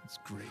looked him up. That's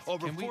great.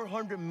 Over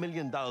 $400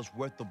 million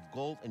worth of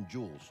gold and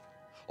jewels,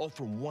 all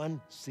from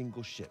one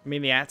single ship.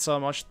 Min játszol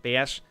most,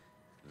 PS?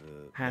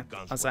 Hát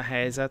az a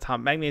helyzet, ha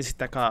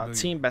megnézitek a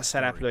címbe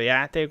szereplő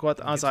játékot,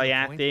 az a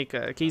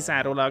játék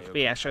kizárólag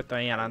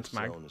PS5-ön jelent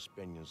meg.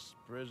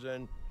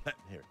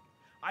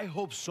 I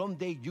hope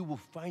someday you will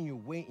find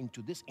your way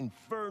into this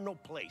infernal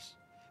place,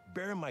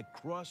 bear my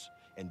cross,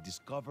 and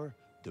discover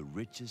the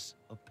riches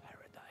of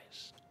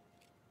paradise.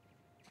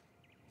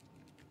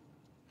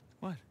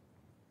 What?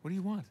 What do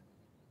you want?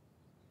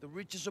 The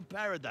riches of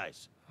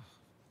paradise.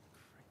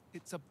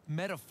 It's a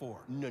metaphor.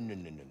 No.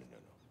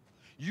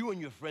 You and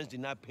your friends did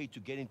not pay to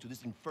get into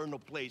this infernal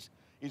place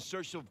in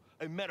search of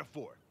a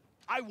metaphor.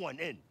 I want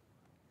in.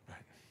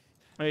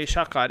 Ő is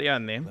akar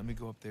jönni. Let me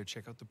go up there,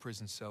 check out the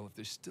prison cell. If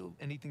there's still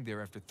anything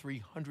there after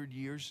 300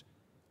 years,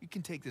 you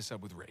can take this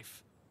up with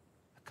Rafe.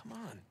 Come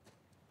on.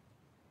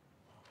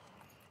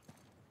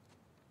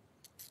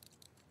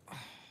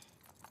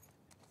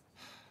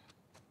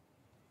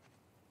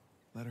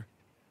 Letter.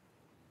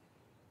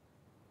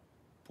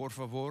 Por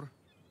favor.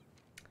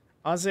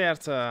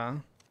 Azért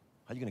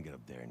How you gonna get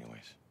up there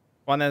anyways?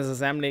 van ez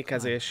az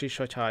emlékezés is,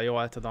 hogyha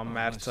jól tudom,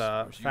 mert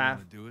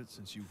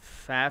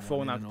fel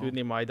fognak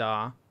tűnni majd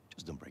a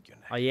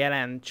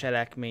jelen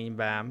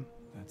cselekményben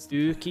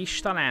ők is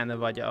talán,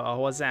 vagy a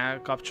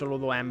hozzá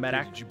kapcsolódó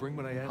emberek,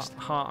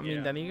 ha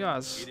minden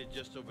igaz.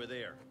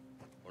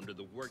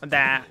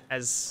 De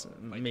ez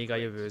még a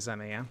jövő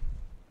zenéje.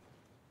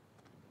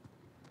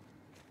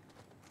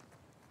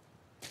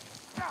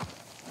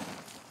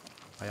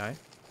 Ajaj.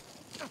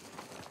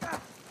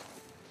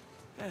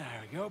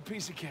 There we go,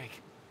 piece of cake.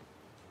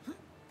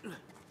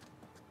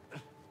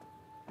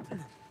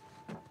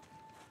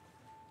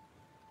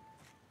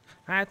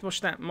 Hát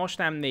most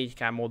nem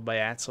 4K módba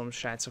játszom,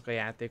 srácok, a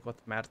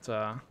játékot, mert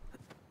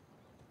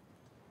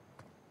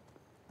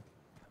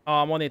a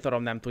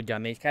monitorom nem tudja a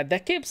 4K,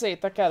 de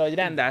képzeljétek el, hogy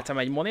rendeltem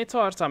egy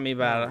monitort,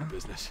 amivel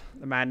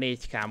már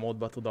 4K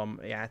módba tudom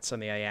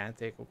játszani a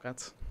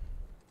játékokat.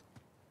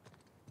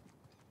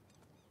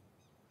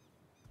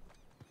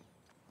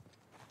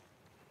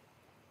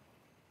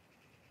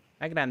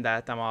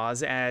 Megrendeltem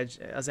az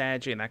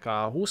LG-nek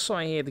a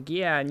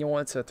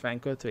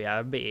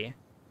 27GL850-B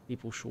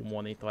típusú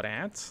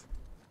monitorát.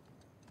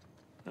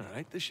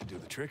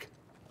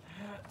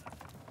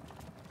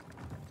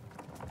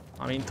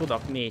 Amint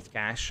tudok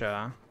 4K-s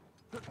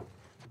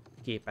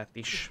képet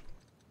is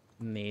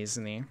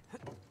nézni.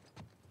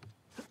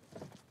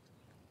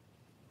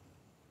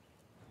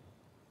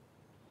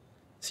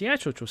 Szia,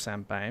 Csúcsú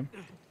senpai!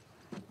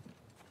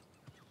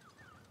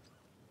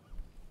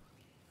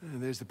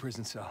 There's the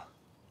prison cell.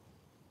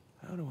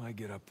 How do I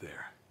get up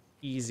there?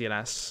 Easy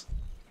lesz.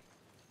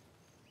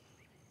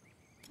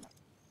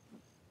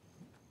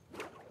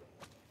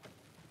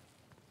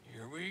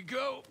 Here we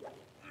go.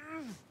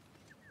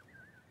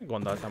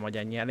 Gondoltam, hogy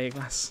ennyi elég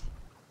lesz.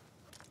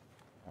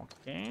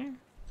 Oké.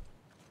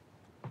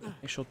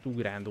 És ott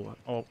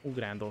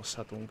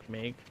ugrándozhatunk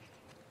még.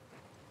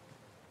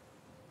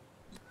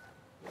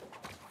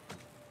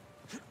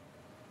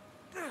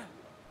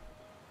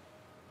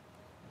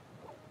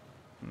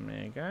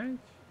 még egy.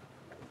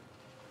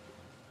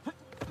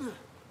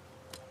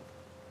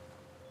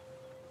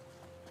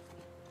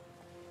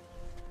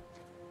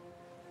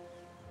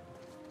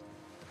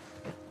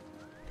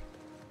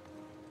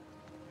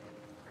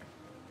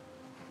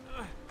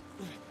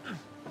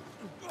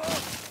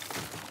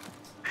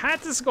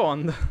 Hát ez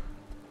gond.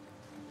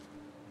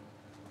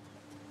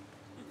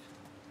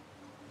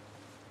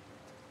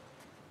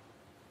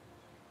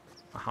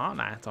 Aha,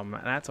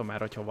 látom már,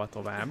 hogy hova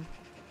tovább.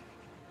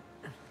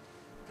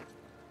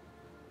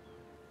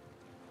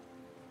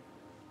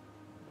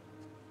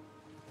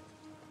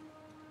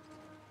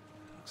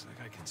 Looks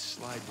like I can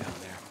slide down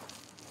there.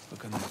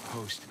 Look on that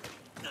post.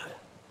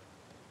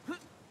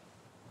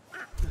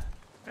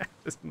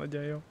 Ez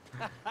nagyon jó.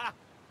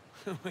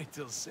 Wait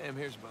till Sam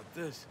hears about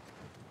this.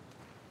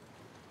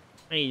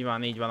 Így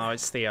van, ahogy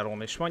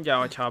Stearon is mondja,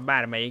 hogyha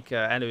bármelyik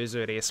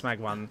előző rész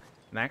megvan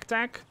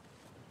nektek,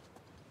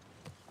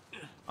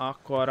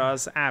 akkor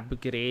az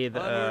upgrade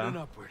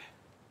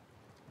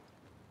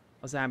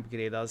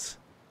az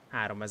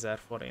 3000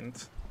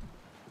 forint.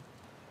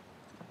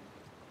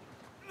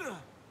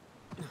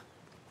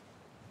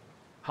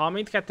 Ha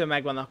mindkettő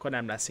megvan, akkor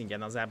nem lesz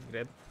ingyen az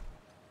upgrade.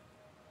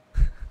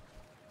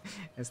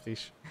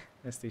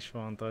 ezt is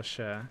fontos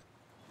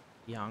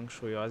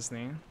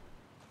kihangsúlyozni.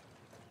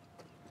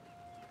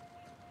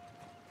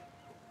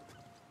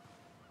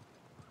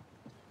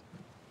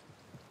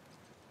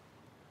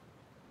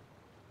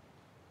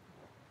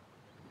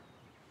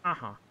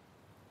 Aha.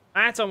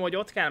 Látom, hogy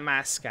ott kell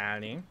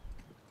mászkálni.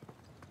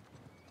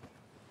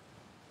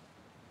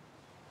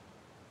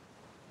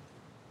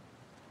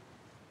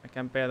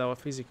 Nekem például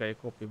fizikai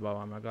kopiban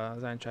van, meg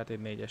az Uncharted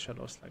 4-es a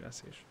Lost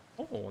Legacy is.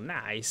 Oh,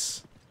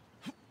 nice!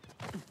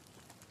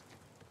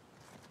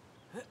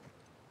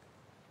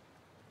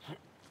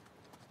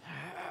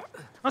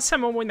 Azt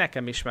hiszem, hogy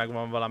nekem is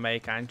megvan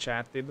valamelyik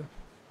Uncharted.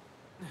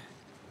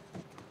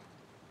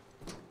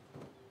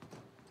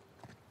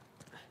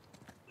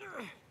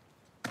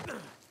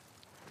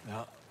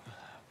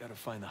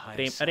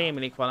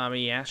 Rémlik valami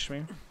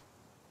ilyesmi.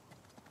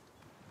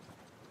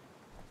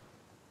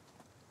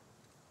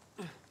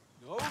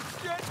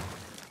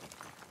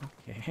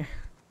 Oké.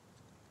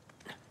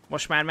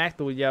 Most már meg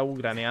tudja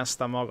ugrani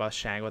azt a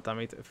magasságot,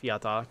 amit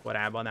fiatal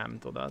korában nem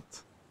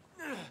tudott.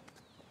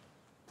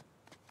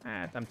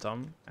 Hát nem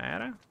tudom,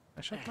 erre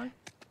esetleg?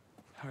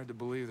 Hard to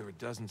believe there were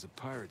dozens of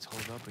pirates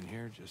holed up in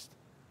here just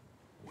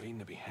waiting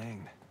to be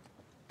hanged.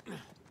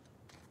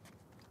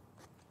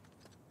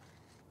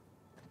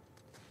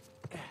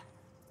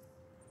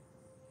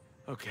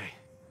 Okay,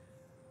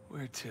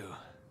 where to?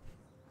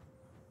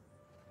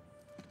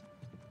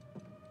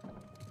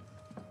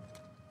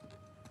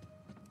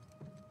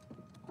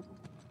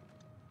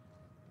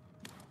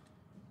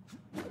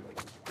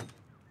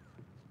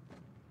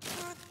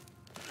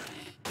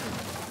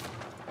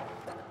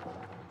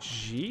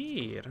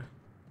 Zsír.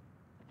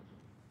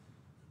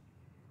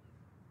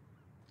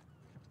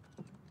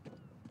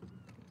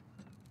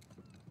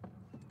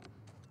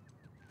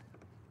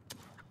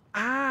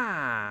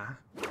 Á!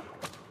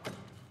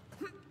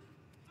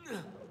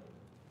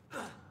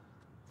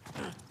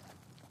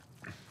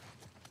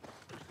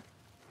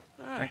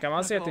 Nekem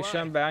azért is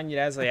jön be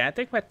annyira ez a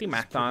játék, mert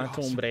imádtam a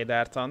Tomb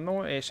Raider-t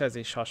annó, és ez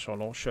is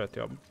hasonló, sőt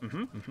jobb.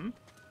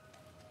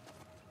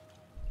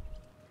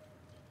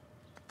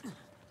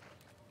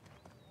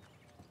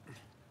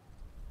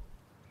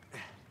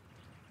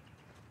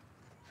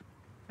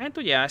 Hát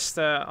ugye ezt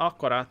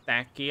akkor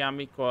adták ki,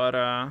 amikor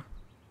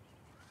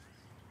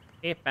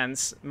éppen,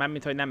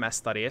 mármint hogy nem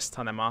ezt a részt,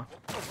 hanem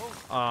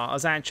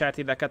az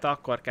Uncharted-eket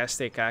akkor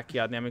kezdték el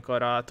kiadni,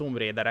 amikor a Tomb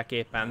Raiderek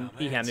éppen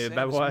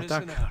pihenőben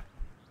voltak.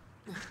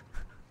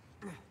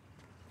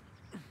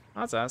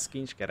 Azaz,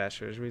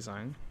 kincskeresős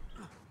bizony.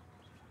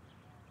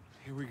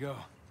 Here we go.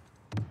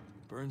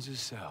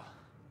 Burns' cell.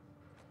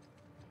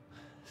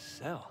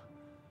 Cell?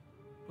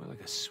 More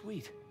like a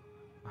suite.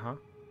 Aha.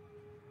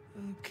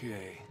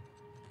 Okay.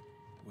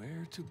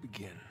 Where to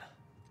begin?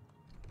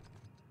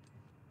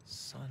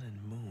 Sun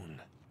and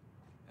moon.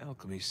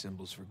 Alchemy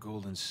symbols for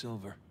gold and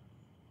silver.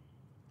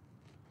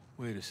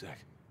 Wait a sec.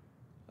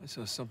 I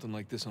saw something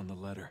like this on the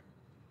letter.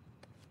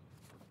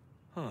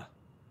 Huh.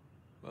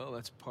 Well,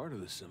 that's part of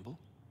the symbol.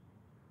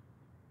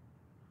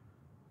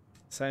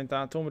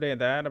 Szerintem a Tomb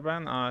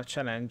Raiderben a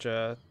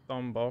challenge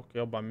tombok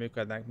jobban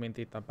működnek, mint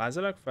itt a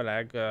puzzle-ök,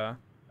 főleg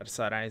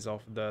persze a Rise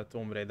of the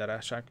Tomb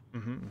Raider-esek.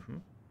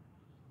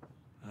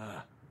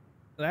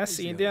 Lesz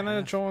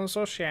Indiana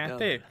Jones-os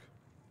játék?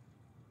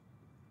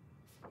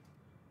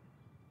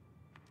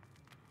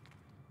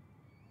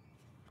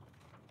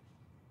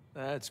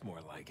 That's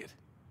more like it.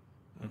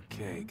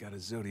 Okay, got a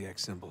zodiac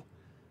symbol.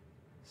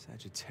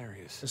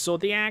 Sagittarius.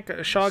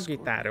 Zodiac,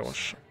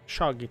 saggitáros.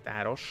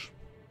 Saggitáros.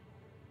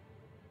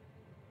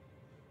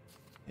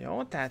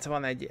 Jó, tehát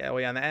van egy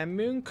olyan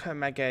emmünk,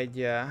 meg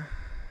egy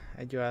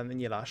olyan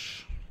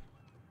nyilas.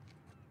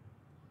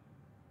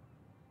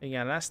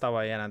 Igen, lesz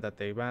tavaly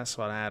jelentették be,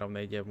 szóval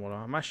 3-4 év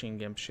múlva. A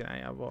Machine Games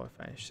csinálja a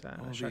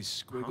Wolfenstein.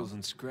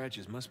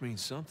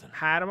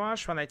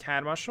 Hármas, van egy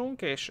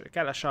hármasunk, és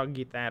kell a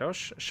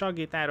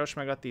saggitáros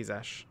meg a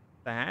 10-es.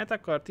 Tehát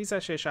akkor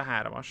 10-es és a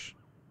 3-as.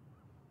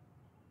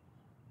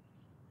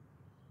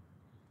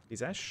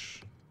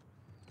 10-es.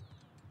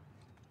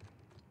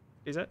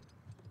 10-es.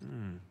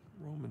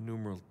 Roman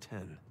numeral 10.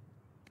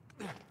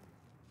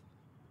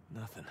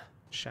 Nothing.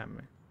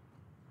 Semmi.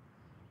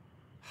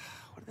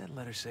 What did that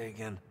letter say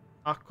again?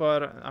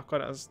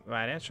 Akkor az...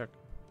 Várjál csak.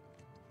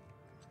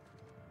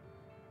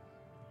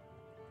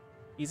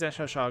 10-es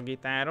a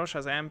saggitáros,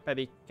 az M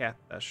pedig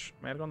 2-es.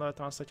 Miért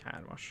gondoltam azt, hogy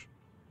 3-as?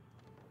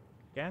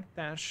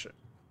 2-es.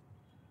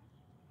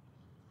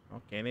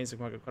 Oké, nézzük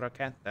meg akkor a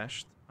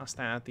 2-est,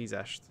 aztán a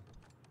 10-est.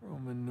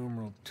 Roman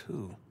numeral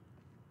 2.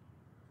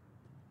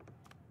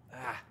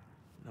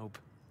 Nope.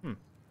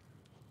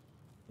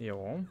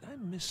 Jó.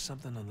 I missed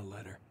something on the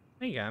letter.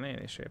 Igen, én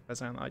is épp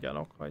ezen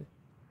agyalok, hogy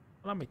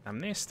valamit nem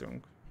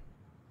néztünk.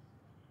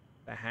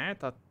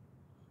 Tehát a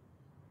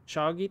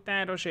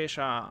saggitáros és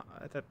a...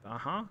 Tehát,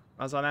 aha,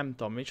 az a nem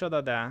tudom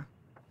micsoda, de...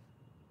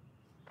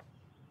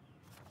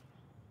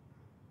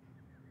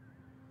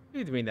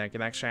 Üdv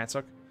mindenkinek,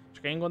 srácok.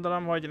 Csak én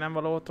gondolom, hogy nem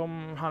való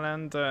Tom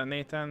Holland,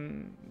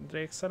 Nathan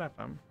Drake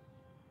szerepem?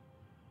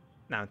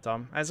 Nem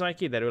tudom, ez majd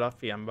kiderül a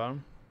filmből.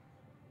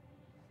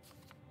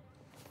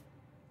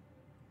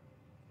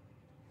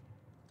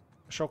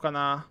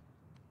 Sokan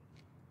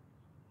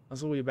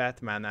az új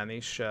Batmanen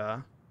is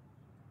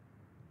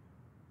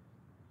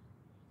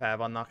fel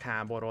vannak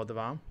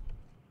háborodva.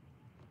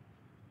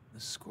 The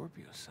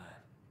Scorpio sign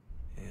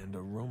and a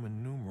Roman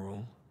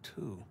numeral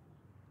 2.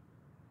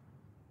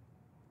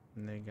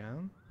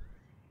 Igen.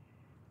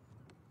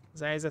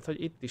 Az helyzet,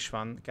 hogy itt is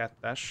van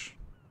 2-es.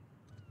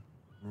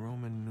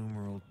 Roman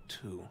numeral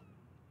 2.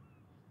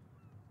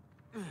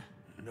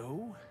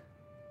 No?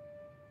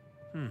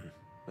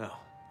 Well,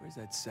 where's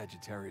that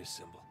Sagittarius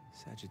symbol?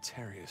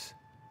 Sagittarius.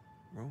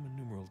 Roman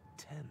numeral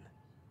 10.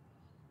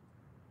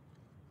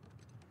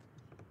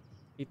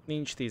 Itt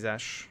nincs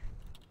 10-es.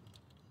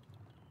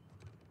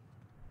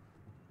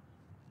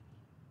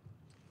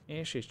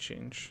 És itt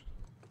sincs.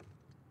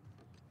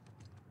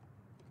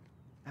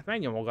 Hát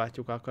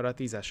megnyomogatjuk akkor a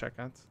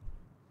 10-eseket.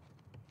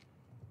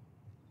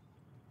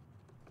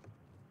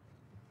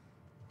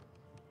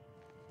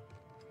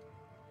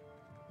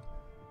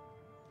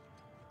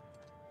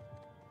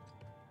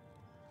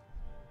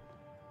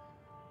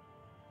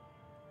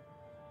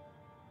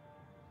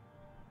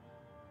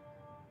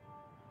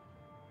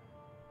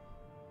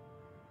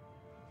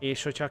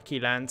 És hogyha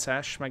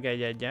 9-es, meg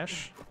egy 1-es.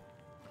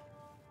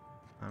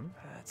 Nem.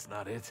 That's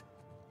not it.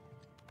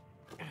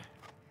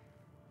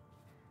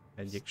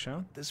 Egyik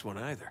sem. This one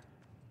either.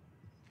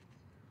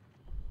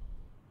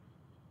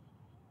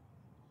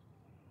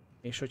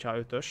 És hogyha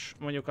 5-ös,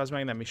 mondjuk az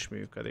meg nem is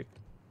működik.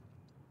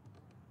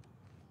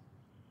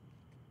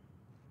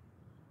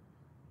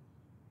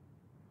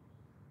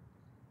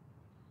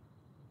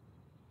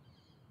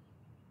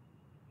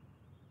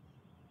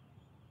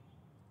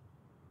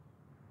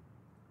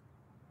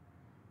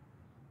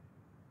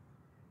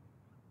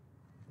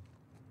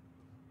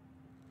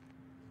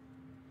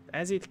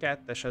 Ez itt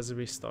 2-es, ez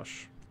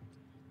biztos.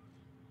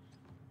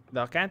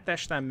 De a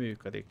 2-es nem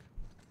működik.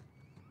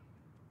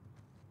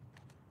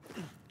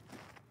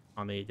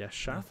 A 4-es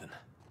sem.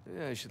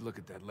 Yeah, I should look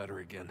at that letter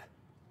again.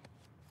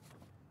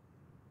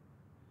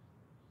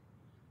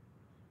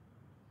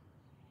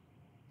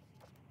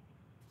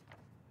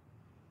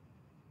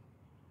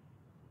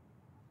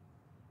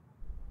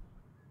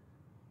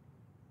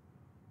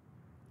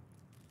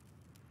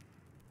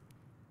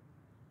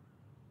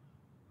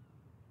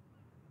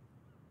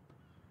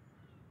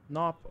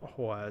 Nap,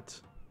 hold.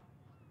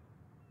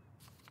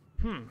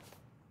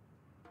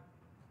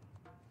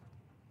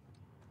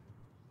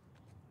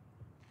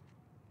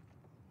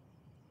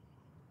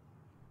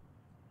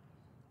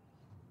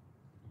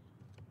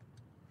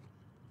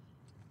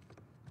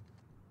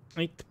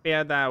 Itt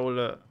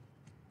például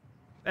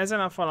ezen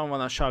a falon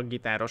van a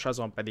saggitáros,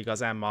 azon pedig az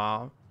M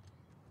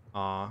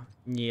a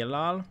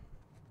nyíllal.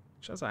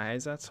 És az a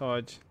helyzet,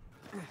 hogy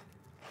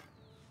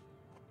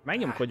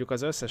megnyomkodjuk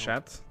az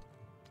összeset.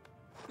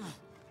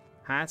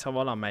 Hát, ha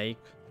valamelyik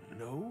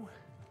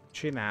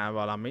csinál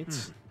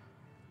valamit.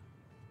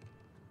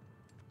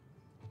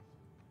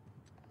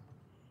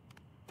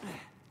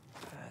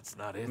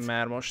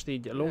 Mert most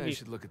így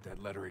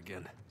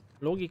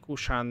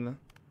logikusan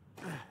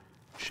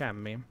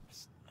semmi.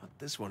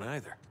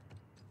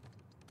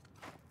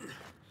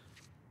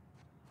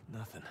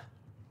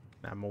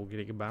 Nem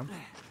ugrik be.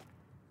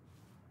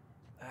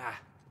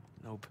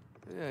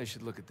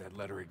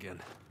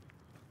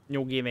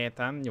 Nyugi,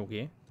 Nathan,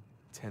 nyugi.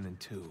 10 and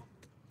 2.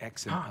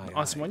 X Ah, and I.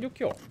 az mondjuk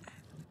jó.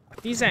 A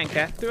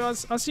 12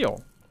 az jó.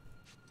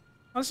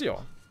 Az jó.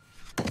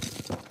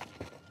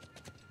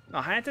 Na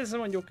hát ez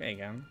mondjuk,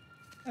 igen.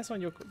 Ez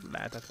mondjuk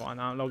lehetett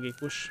volna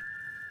logikus.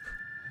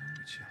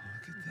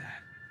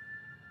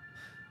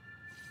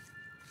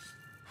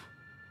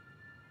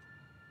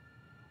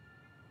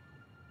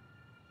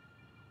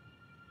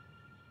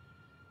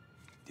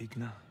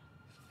 Digna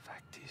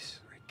factis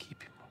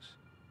recipimus.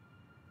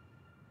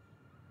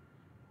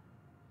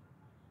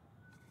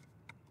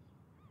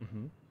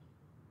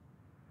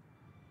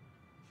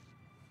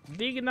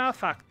 Digna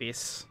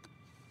factis.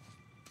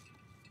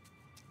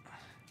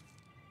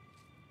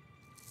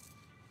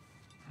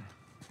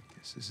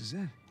 Guess this is it.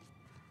 All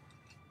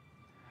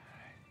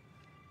right.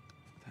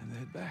 Time to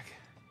head back.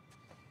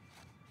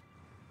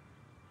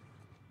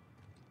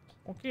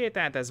 Oké,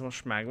 tehát ez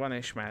most megvan,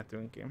 és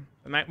mehetünk ki.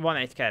 Van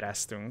egy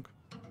keresztünk.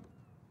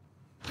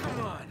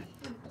 Come on.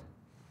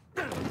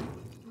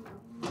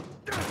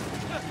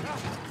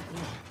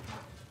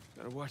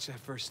 Gotta watch that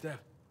first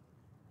step.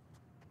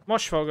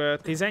 Most fog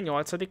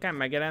 18-án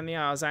megjelenni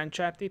az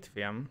Uncharted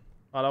film?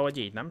 Valahogy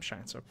így, nem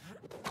srácok?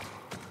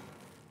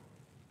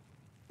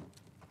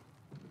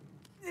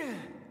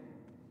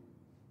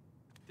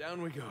 Down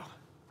we go.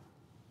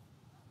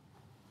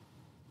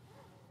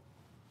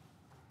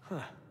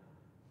 Huh.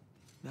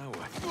 Now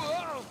what?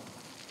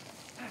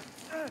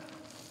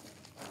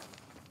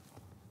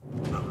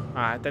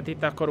 Tehát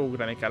itt akkor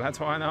ugrani kellett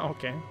volna,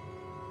 oké.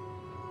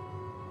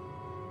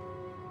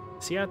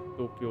 Szia,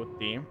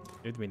 Tukiuti.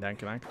 Üdv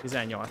mindenkinek.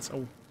 18.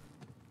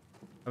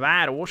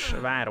 Város.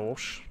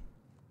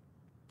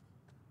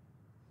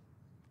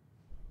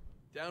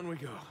 Down we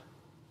go.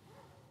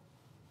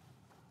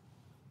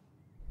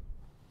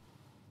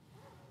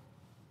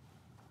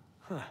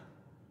 Huh.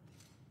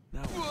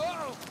 Now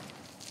what?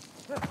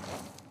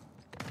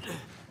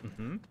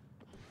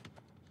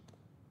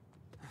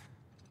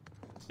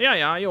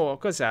 Ja, jó,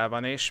 közel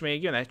van, és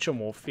még jön egy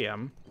csomó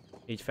film.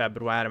 Így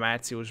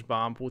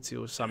február-márciusban,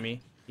 Pucius,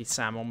 ami így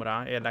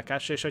számomra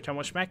érdekes, és hogyha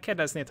most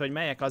megkérdeznéd, hogy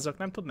melyek azok,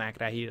 nem tudnák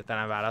rá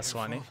hirtelen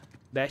válaszolni.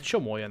 De egy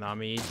csomó jön,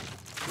 ami így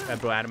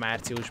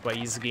február-márciusban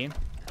izgi.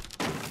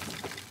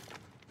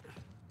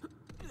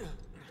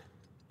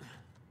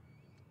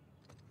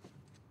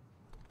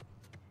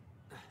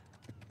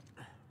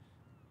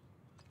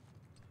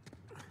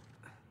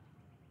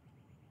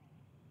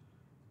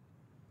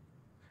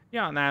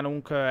 Ja,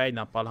 nálunk egy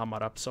nappal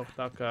hamarabb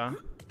szoktak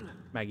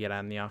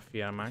megjelenni a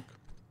filmek.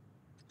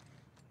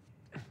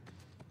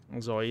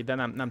 Zoe, de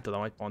nem tudom,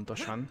 hogy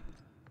pontosan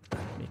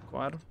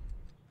mikor.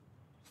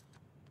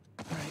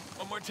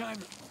 One more time.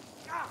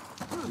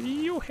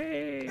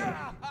 Juhé!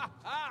 Yeah,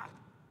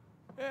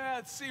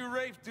 let's see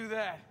Rafe do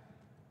that.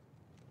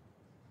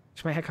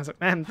 És melyek azok?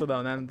 Nem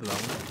tudom.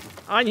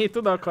 Annyit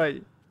tudok,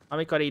 hogy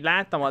amikor így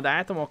láttam a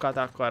dátumokat,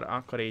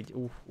 akkor így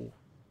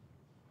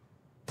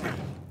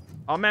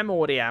A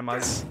memóriám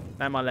az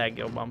nem a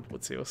legjobban,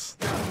 Pucius.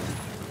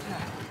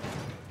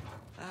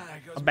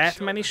 A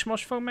Batman is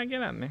most fog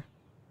megjelenni?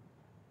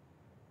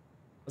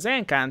 Az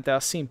Encante a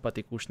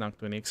szimpatikusnak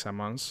tűnik,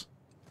 Simmons.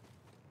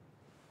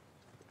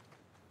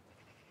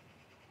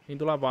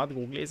 Indul a vad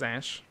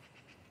googlizás.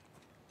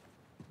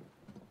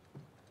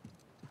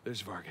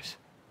 There's Vargas.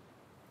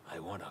 I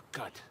want a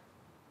cut.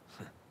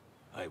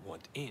 I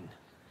want in.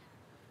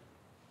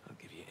 I'll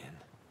give you in.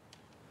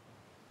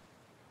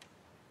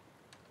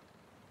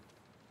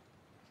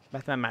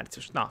 Batman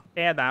március. Na,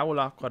 például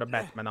akkor a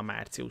Batman a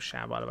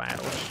márciusával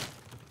város.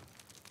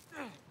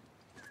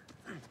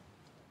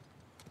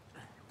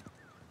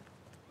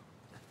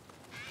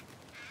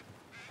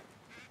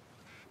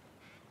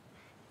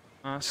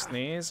 Azt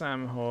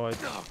nézem, hogy...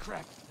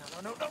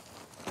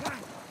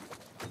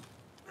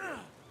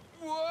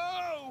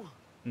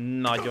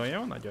 Nagyon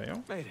jó.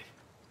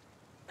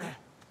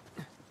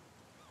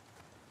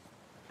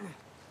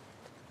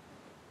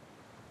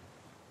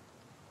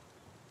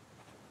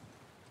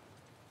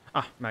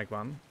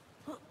 Megvan.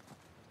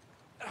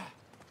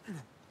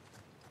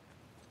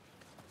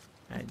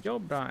 Egy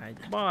jobbra,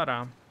 egy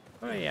balra,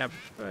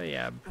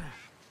 följebb.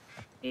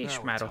 És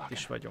már ott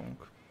is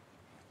vagyunk.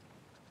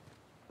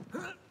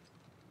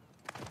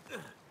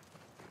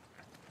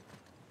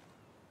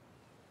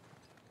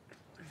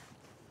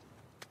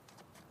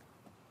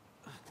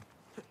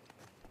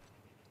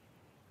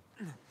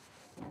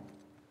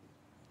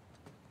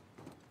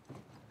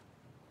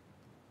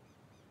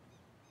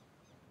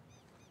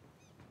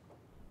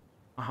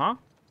 Aha,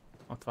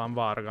 ott van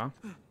Varga.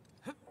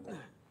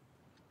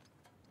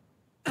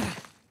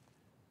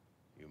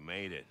 You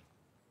made it.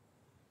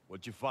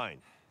 What'd you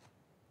find?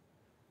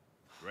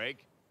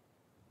 Greg?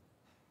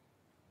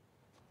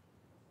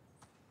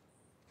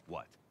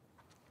 What?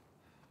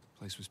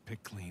 Place was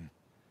picked clean.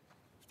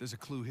 If there's a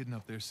clue hidden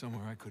up there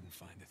somewhere, I couldn't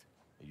find it.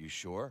 Are you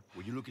sure?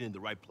 Were you looking in the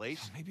right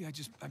place? Maybe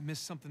I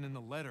missed something in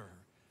the letter.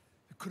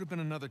 There could have been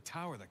another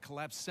tower that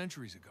collapsed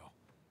centuries ago.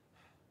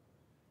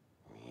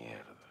 Yeah.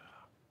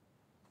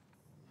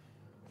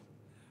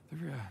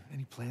 There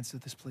any plans to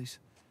this place?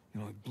 You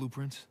know, like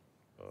blueprints?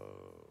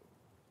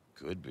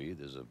 Could be.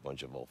 There's a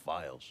bunch of old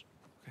files.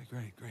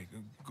 Okay, great.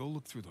 Go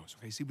look through those,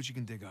 okay? See what you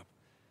can dig up.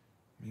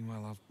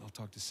 Meanwhile, I'll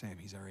talk to Sam.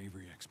 He's our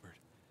Avery expert.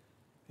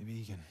 Maybe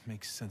he can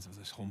make sense of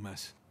this whole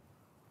mess.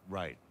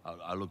 Right.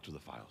 I'll look through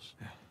the files.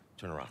 Yeah.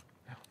 Turn around.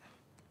 Yeah.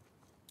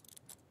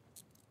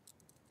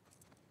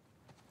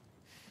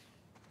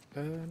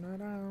 Turn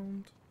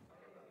around.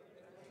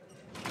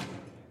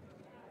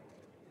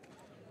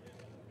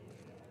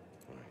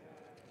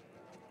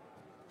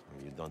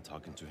 done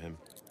talking to him,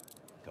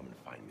 come and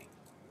find me.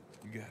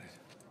 You got it.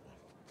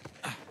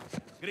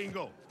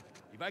 Gringo,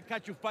 if I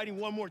catch you fighting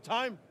one more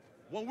time,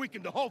 1 week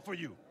in the hole for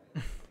you.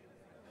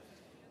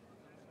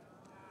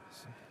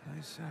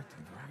 Nice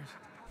acting, Vargas.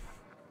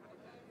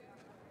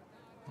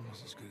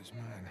 Almost as good as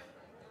mine.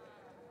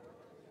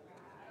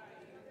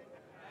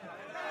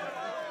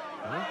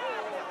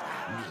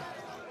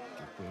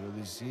 ¿Qué puedo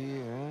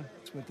decir, eh?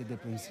 Suerte de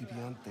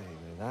principiante,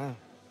 ¿verdad?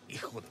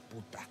 Hijo de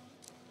puta.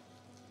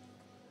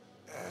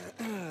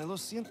 Lo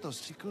siento,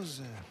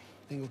 chicos.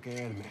 Tengo que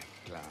irme.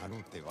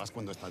 Claro, te vas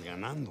cuando estás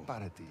ganando.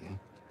 Para ti, ¿eh?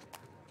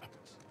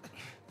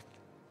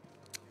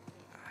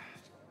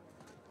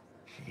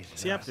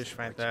 Szia,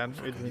 Fighter,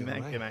 üdv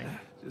mindenkinek.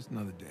 Just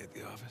another day at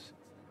the office.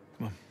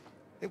 Come on.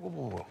 Hey, whoa,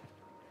 whoa, whoa.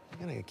 You're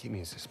gonna keep me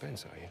in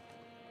suspense, are you?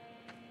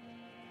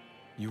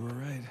 You were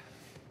right.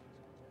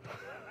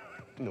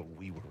 No,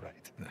 we were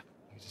right. No.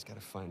 We just gotta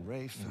find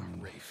Rafe.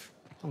 And... Rafe.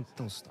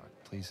 Don't start,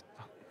 please.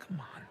 Oh, come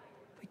on.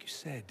 Like you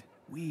said,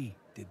 we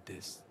did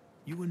this.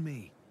 You and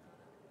me.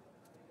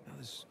 Now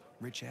this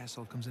rich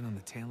asshole comes in on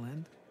the tail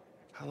end.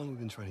 How long have we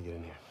been trying to get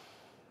in here?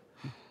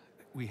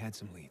 We had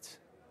some leads.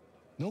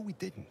 No, we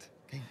didn't.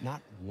 Okay,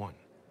 not one.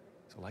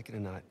 So like it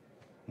or not,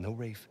 no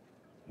Rafe,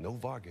 no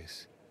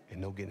Vargas, and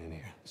no getting in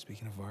here.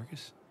 Speaking of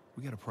Vargas,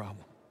 we got a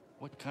problem.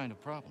 What kind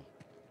of problem?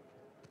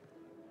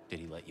 Did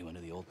he let you into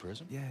the old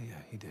prison? Yeah,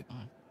 he did.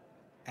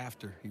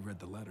 After he read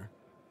the letter.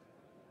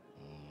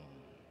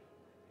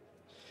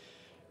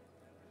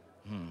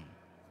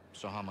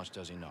 So how much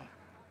does he know?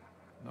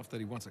 Enough that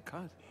he wants a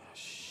cut.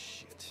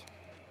 Shit.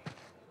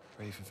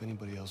 Rafe, if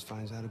anybody else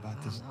finds out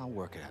about this... I'll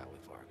work it out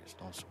with Vargas.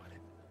 Don't sweat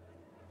it.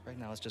 Right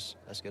now, let's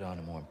get on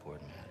to more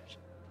important matters.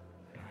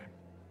 All right.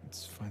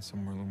 Let's find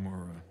somewhere a little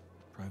more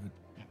private.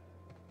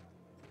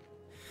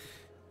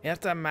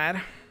 Értem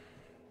már.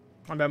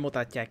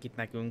 Bemutatják itt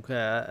nekünk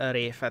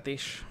Rafe-et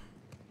is.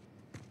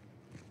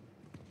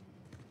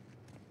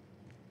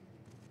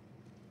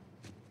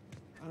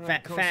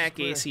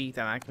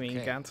 Felkészítenek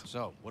minket. Okay,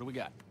 so, what do we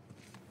got?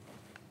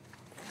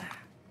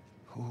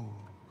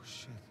 Oh,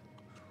 shit.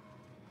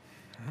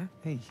 Huh?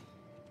 Hey.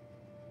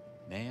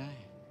 May I?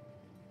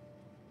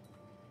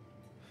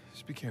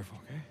 Just be careful,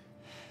 okay?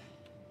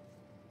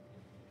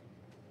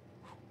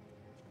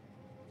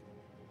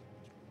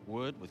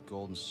 Wood with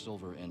gold and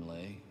silver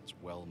inlay. It's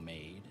well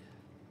made.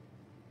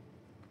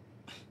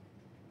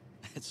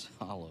 It's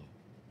hollow.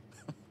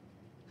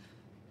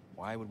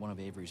 Why would one of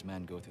Avery's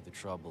men go through the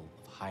trouble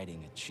of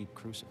hiding a cheap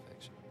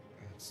crucifix?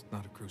 It's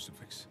not a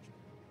crucifix.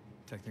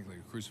 Technically,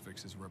 a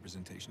crucifix is a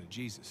representation of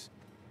Jesus.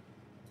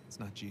 It's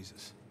not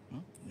Jesus.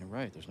 Well, you're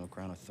right. There's no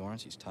crown of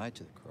thorns. He's tied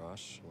to the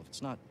cross. Well, if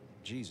it's not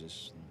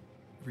Jesus, then...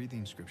 Read the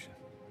inscription.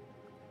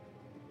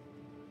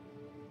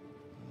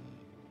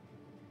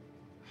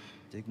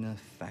 Digna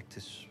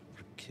factus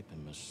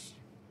recipimus.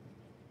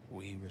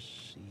 We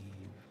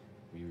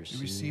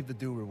receive the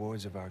due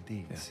rewards of our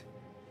deeds. Yeah.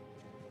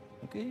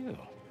 Look at you.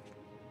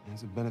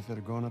 That's a benefit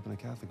of growing up in a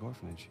Catholic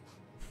orphanage.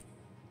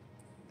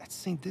 That's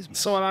St. Dismas.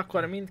 Szóval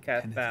akkor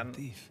mindketten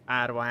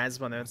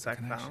árvaházban nőttek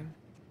fel.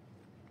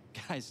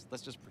 Guys,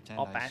 let's just pretend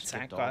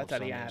Apácákkal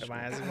teli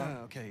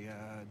árvaházban. Okay,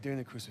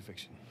 during the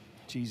crucifixion,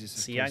 Jesus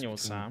is Szia, placed between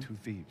nyúlszám. two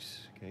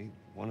thieves. Okay,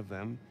 one of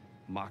them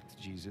mocked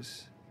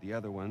Jesus. The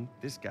other one,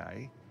 this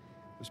guy,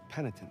 was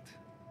penitent.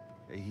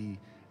 Okay, he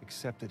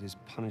accepted his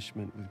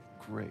punishment with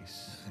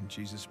grace. And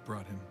Jesus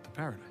brought him to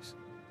paradise.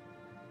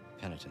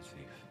 Penitent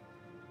thief.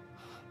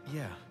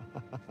 Yeah.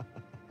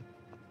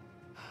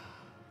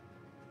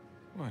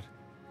 What?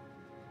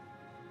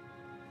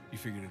 You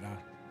figured it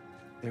out?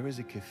 There is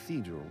a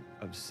cathedral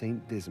of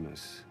St.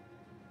 Dismas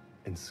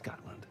in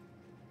Scotland.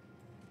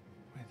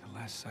 Wait, the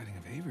last sighting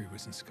of Avery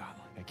was in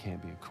Scotland. That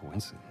can't be a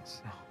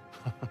coincidence. No.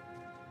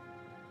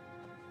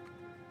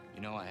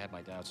 You know, I had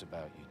my doubts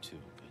about you too,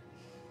 but...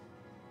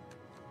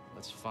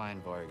 Let's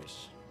find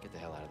Vargas. Get the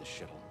hell out of this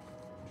shithole.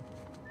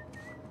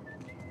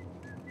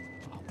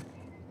 Oh.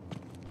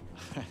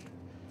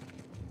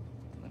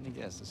 Let me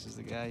guess, this is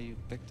the guy you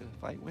picked to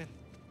fight with?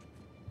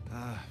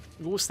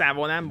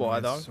 Gustavo nem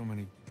boldog. So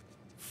many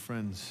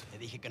friends. Te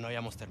dije que no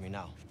habíamos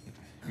terminado.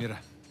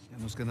 Mira, ya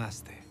nos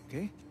ganaste, ¿ok?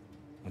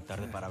 Muy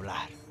tarde para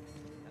hablar.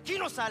 Aquí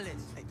no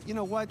sales. Hey, you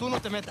know what? Tú no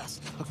te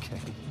metas. Okay.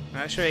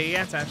 Első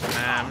végigjátsás?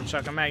 Nem,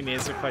 csak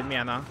megnézzük, hogy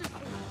milyen a...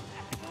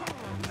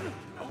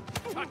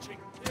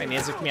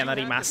 Megnézzük, milyen a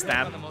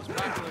remaster. I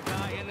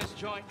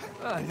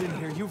didn't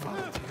hear you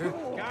volunteer.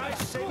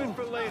 Guys, save it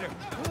for later.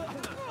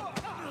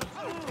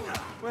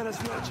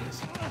 Buenas noches.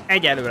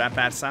 Egyelőre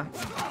persze.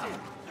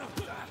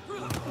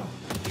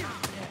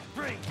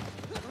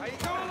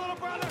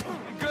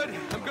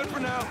 I'm good for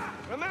now.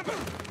 Remember,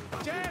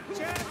 jab,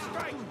 jab,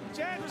 strike.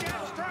 Jab,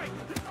 jab, strike.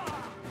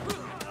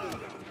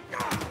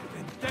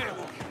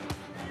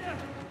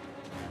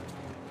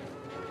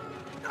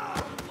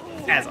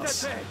 Ez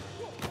az.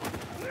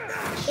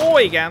 Ó,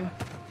 igen.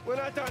 We're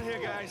not done here,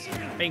 guys.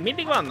 Még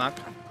mindig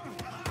vannak?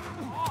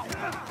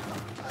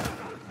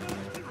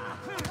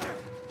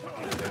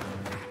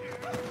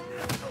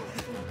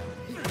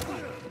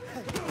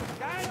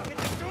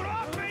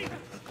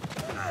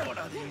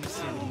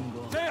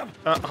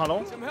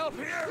 Haló?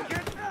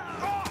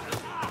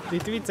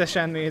 Itt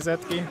viccesen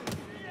nézett ki.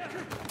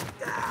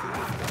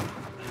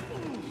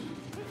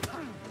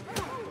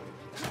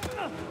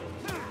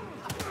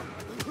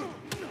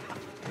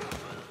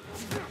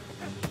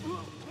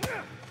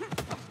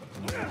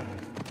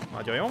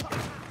 Nagyon jó.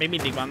 Még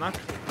mindig vannak.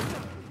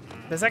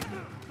 De ezek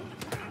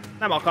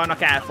nem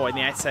akarnak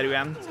elfogyni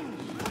egyszerűen.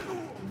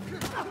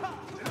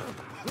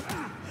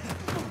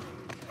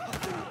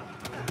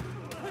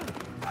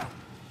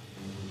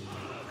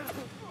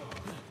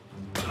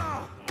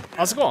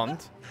 Az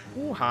gond?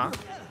 Húha.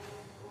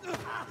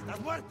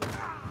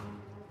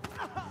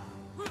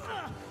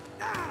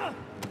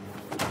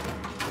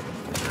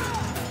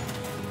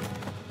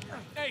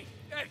 Hey,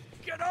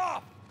 get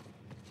off!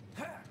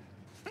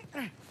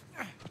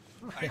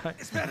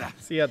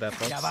 Szia,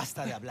 Defox.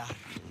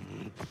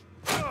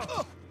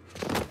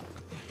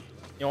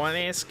 Jól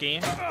néz ki.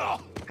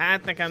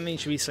 Hát nekem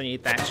nincs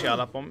viszonyítási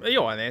alapom.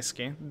 Jól néz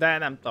ki, de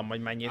nem tudom,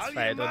 hogy mennyit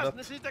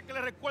fejlődött.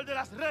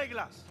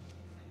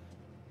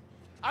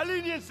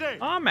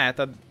 Mehet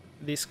a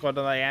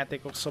Discordon a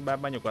játékok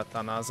szobában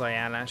nyugodtan az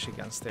ajánlás,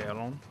 igen, stay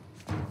alone.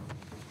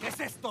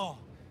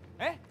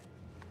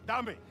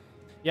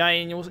 Ja,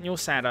 én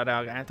nyuszára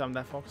reagáltam,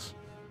 Defox.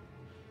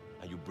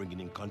 Are you bringing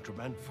in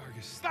contraband?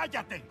 Vargas.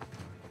 ¡Cállate!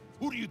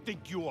 Who do you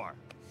think you are?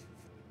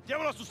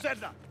 Llévalo a su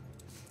celda.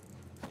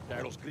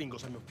 Trae los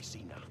gringos a mi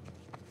oficina.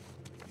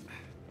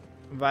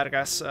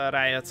 Vargas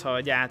rájött,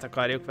 hogy át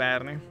akarjuk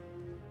verni.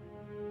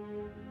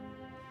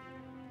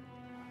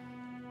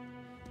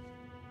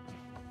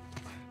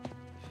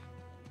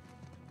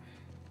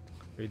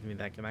 Üdv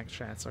mindenkinek,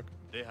 srácok.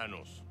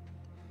 Déjanos.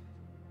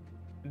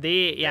 D.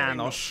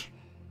 János.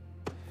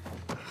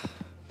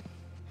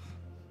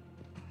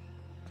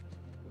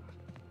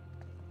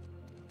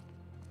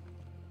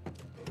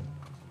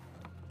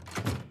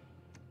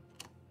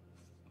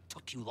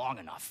 Took you long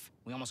enough.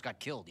 We almost got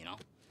killed, you know?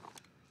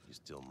 You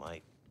still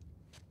might.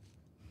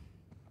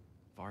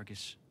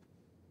 Vargas?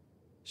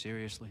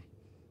 Seriously?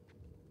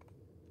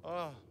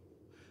 Oh,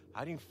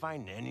 I didn't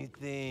find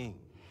anything.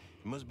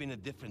 It must be in a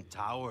different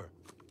tower.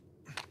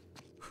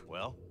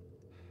 Well?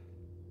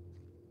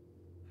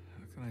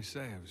 What can I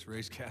say? I was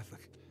raised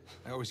Catholic.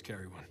 I always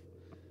carry one.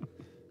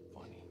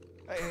 Funny.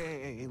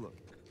 Hey, look.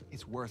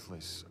 It's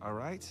worthless, all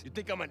right? You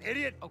think I'm an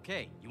idiot?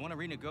 Okay, you want to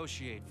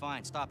renegotiate,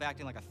 fine. Stop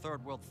acting like a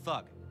third world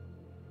thug.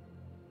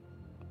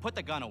 Put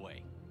the gun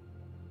away.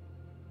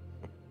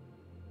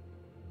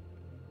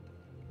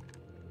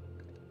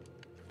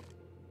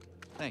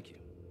 Thank you.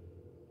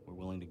 We're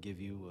willing to give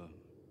you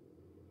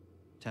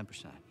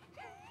 10%.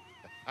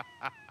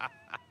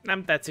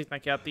 Nem tetszik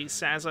neki a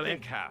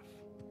 10%. Half.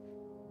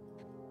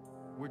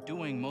 We're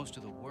doing most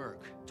of the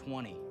work,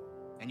 20,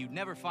 and you'd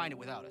never find it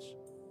without us.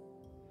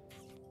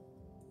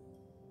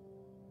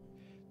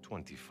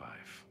 25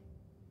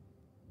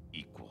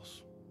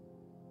 equals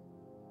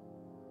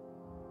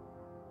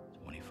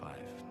 25.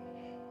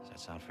 Does that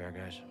sound fair,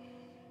 guys?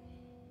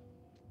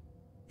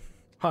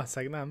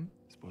 Valószínűleg nem.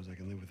 Suppose I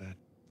can live with that.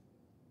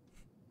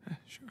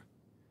 Sure.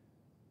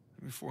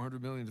 I mean,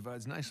 400 million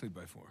divides nicely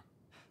by 4.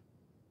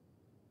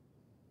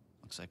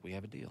 Looks like we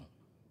have a deal.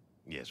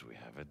 Yes, we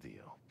have a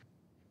deal.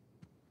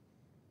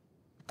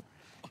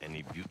 And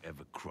if you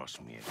ever cross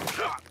me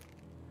again...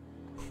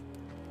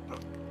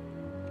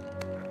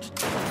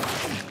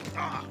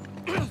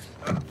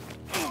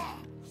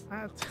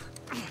 Hát,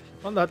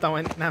 gondoltam,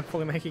 hogy nem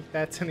fog nekik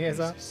tetszeni ez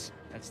a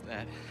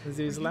az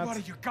üzlet. Out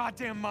of your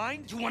goddamn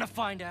mind? You want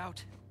to find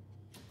out?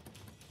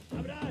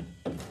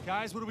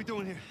 Guys, what are we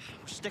doing here?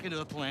 We're sticking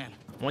to the plan.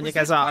 Mondjuk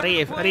ez a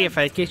réf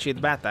egy kicsit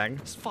beteg.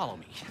 Just follow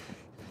me.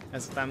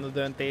 Ezután a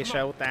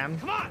döntése után.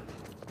 Come on!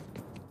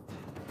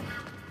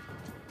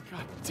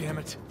 God damn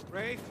it.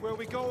 Rafe, where are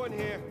we going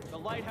here? The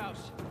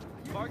lighthouse.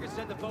 Vargas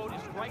said the boat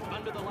is right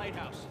under the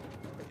lighthouse.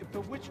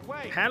 But which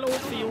way? Hello,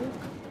 fiú.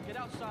 Get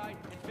outside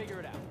and figure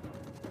it out.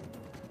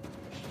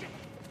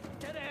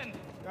 Get in!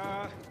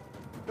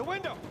 The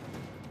window!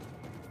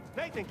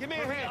 Nathan, give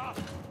me a hand!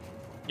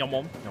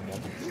 Nyomom.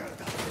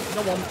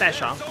 Nyomom,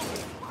 tesa.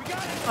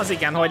 Az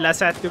igen, hogy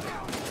leszettük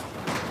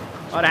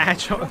a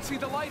rácsot.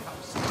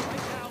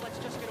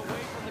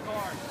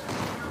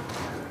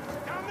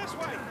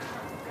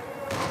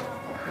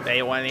 De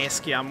jól néz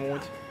ki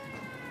amúgy.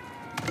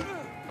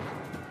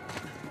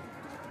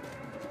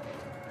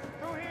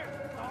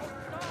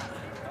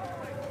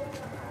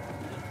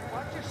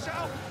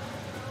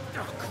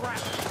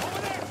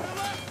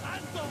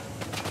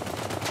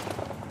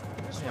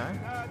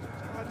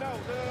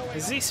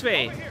 Is this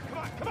way?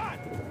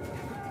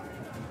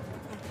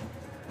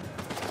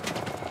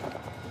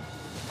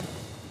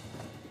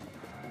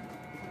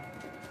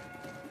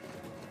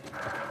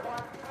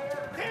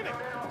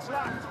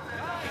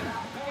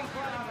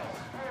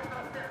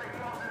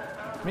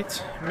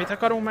 Mit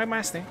akarunk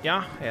megmászni?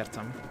 Ja,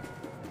 értem.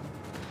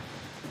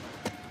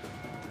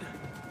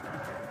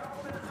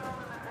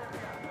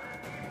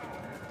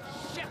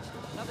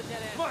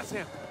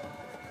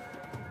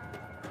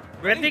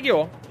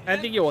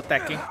 Eddig jó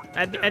teki.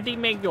 Eddig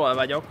még jól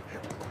vagyok.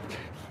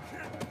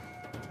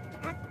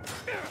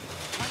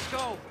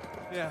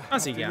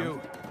 Az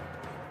igen.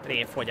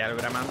 Rév, hogy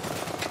előre ment.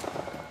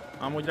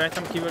 Amúgy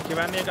rajtam kívül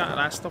kivennék a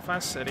Last of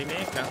Us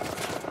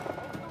remake-et?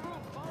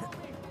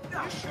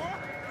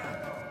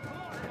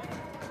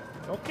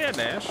 Jó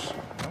kérdés.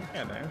 Jó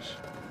kérdés.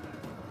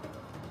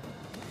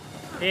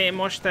 Én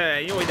most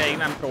jó ideig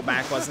nem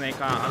próbálkoznék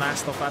a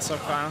Last of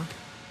Us-okkal.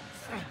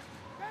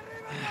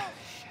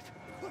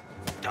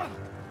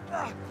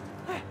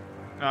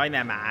 Aj,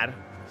 nem már.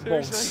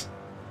 Box.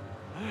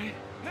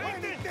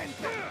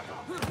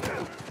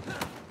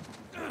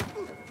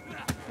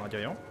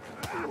 Nagyon jó.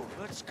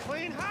 Let's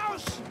clean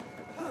house.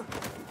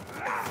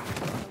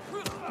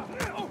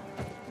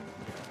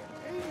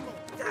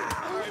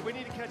 All right, we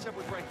need to catch up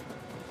with Ray.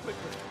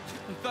 Quickly.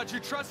 I thought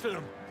you trusted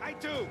him. I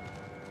do.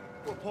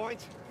 What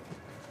point?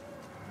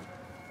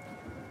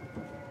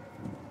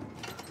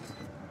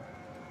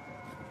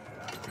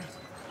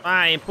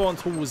 Én pont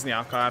húzni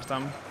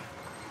akartam.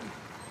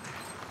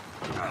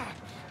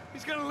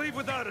 He's gonna leave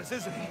without us,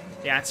 isn't he?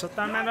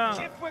 Játszottál már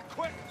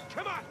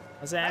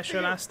az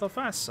első Last of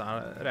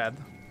Us-szal, Red?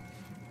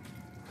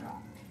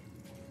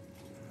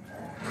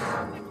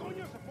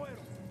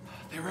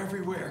 They're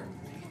everywhere.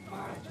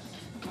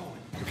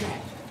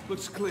 Okay,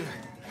 looks clear.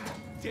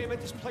 Damn it,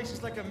 this place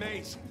is like a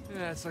maze.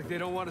 Yeah, it's like they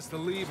don't want us to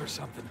leave or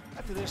something.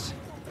 After this,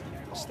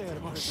 I'll stay out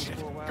of business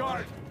for a while.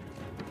 Guard!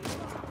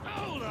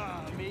 Hold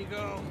on,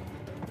 amigo.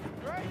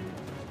 Right?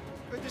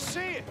 Good to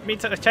see you.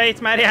 Mit, ha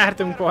itt már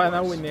jártunk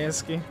volna, úgy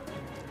néz ki.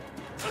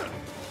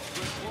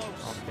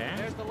 Okay.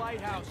 There's the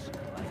lighthouse.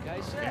 Like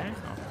I said,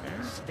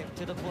 stick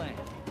to the plan.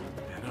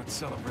 Yeah, don't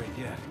celebrate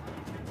yet.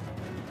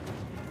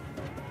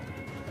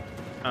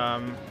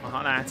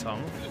 Aha,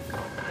 látom.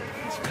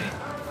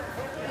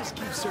 Just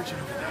keep searching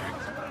over there.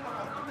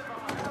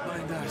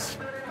 Find us.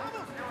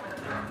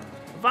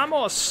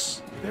 Vamos!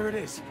 There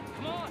it is.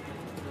 Come on.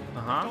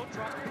 Aha. Don't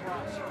drop the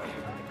cross.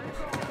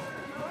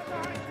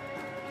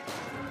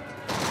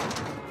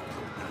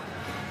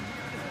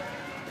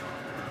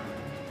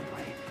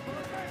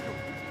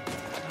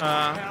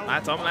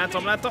 Látom.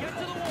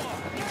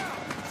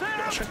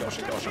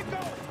 Gyorsan.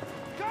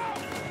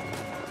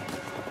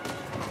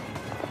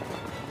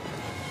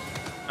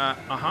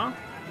 Aha.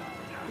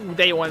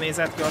 De jól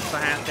nézett ki ott a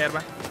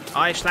háttérbe.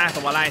 És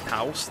látom a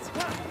lighthouse-t.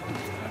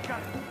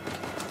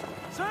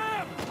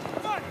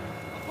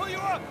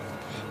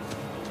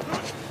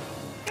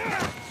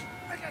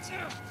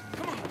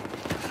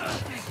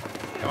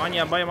 Annyi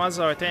a bajom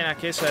azzal, hogy tényleg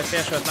készül egy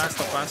PS5 Last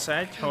of Us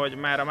 1, hogy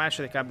már a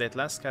második update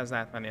lesz, kezd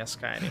átmenni a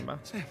Skyrimbe.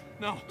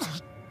 No,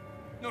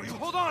 you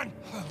hold on!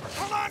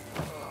 Hold on!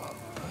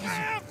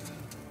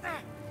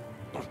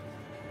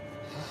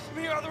 Give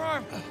me your other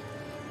arm!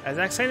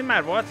 Ezek szerint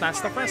már volt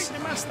Last of Us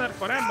Remaster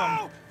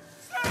korábban?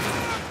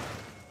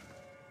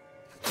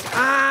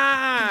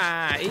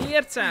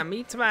 Értem,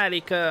 mit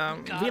válik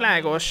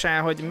világossá,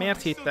 hogy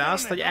miért hitte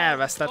azt, hogy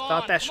elvesztette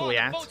a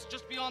tesóját.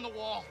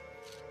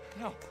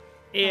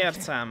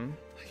 Értem.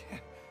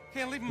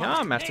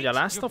 Ja, mert ugye a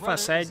Last of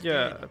Us 1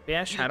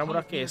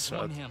 PS3-ra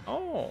készült.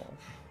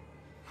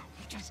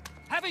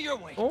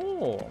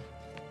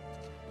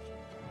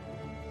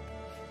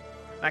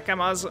 Nekem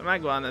az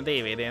megvan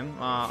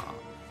DVD-n,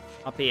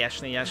 a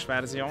PS4-es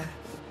verzió.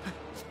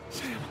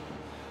 Sam.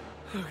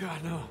 Oh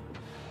God, no.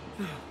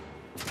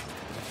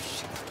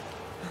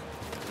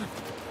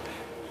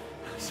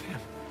 Sam.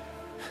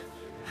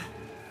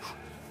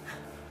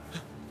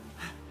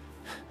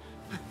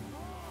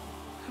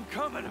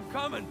 I'm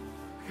coming.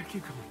 I gotta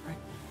keep coming, right?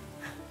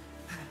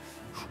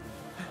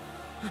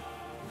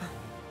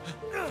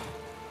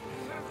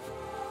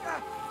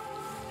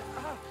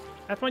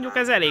 Hát mondjuk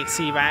ez elég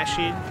szívás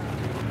így.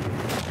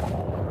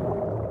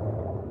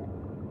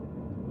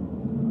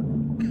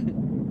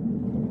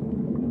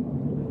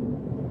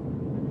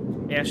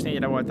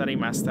 PS4-re volt a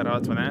remaster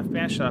 60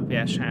 FPS-sel, a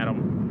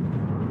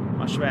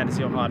PS3-as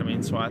verzió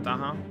 30 volt,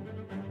 aha.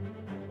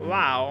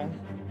 Wow.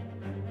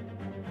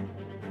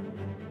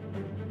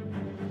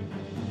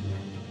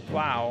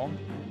 Wow.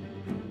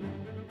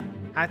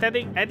 Hát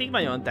eddig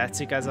nagyon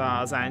tetszik ez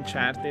az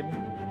Uncharted.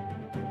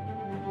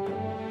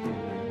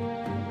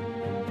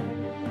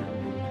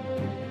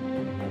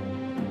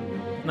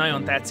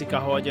 Nagyon tetszik,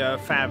 ahogy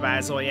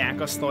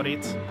felvázolják a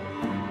sztorit.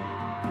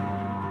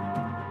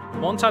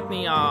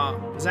 Mondhatni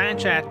az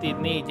Uncharted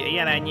 4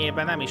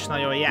 jelenjében nem is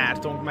nagyon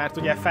jártunk, mert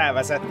ugye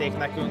felvezették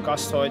nekünk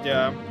azt, hogy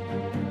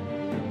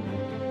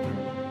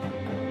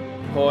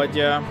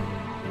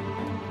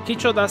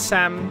kicsoda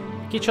szem,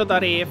 kicsoda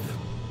rév,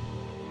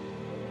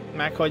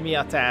 meg hogy mi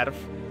a terv.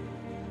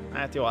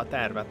 Hát jó, a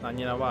tervet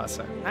annyira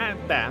valószínűleg.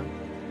 Hát de,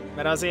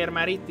 mert azért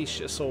már itt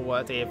is szó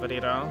volt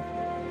Averyről.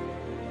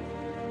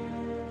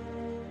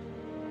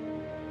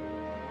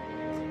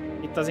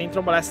 Itt az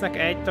introban lesznek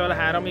 1-től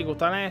 3-ig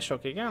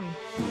utalások, igen?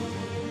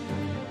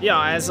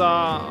 Ja, ez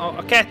a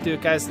 2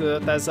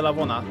 kezdődött ezzel a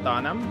vonattal,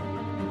 nem?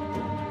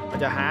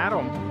 Vagy a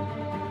 3?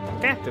 A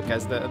 2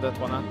 kezdődött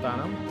vonattal,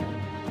 nem?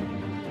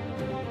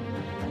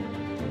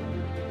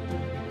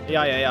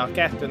 Ja, a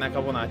 2-nek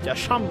a vonatja.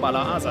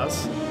 Shambhala,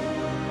 azaz.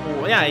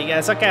 Ja, igen,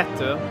 ez a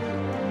 2.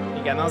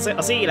 Igen,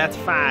 az élet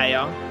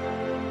fája.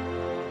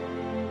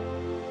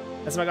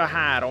 Ez meg a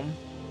 3.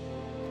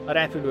 A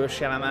repülős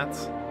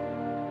jelenet.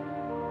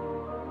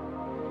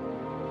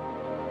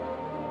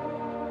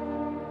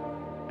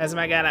 Ez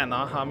meg Elena,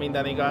 ha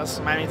minden igaz.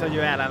 Mármint, hogy ő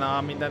Elena,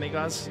 ha minden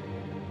igaz.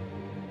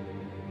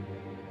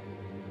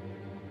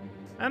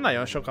 Hát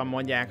nagyon sokan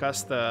mondják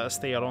azt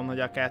Stallone, hogy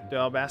a 2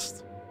 a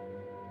best.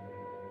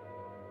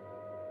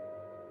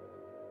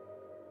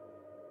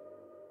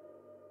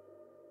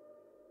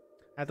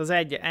 Hát az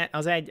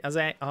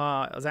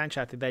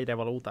Uncharted 1-re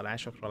való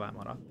utalásokról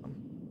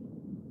elmaradtam.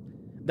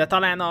 De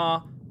talán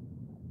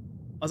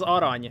az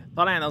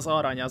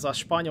arany, az a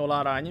spanyol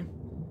arany,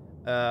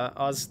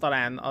 az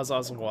talán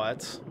az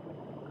volt,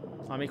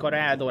 amikor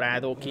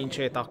Eldorado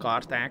kincsét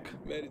akarták.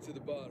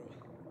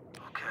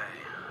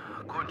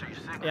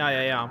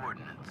 Ja.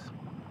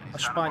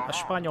 A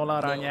spanyol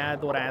arany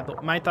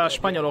Eldorado, majd a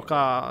spanyolok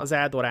az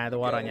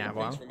Eldorado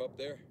aranyával.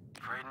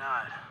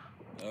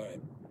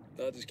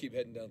 I'll just keep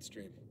heading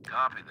downstream.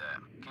 Copy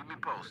that. Keep me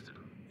posted.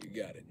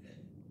 You got it.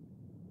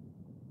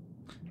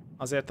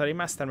 Azért a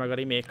remaster meg a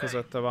remake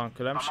között van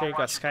különbség,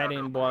 a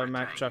Skyrimból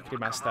meg csak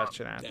remaster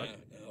csináltak.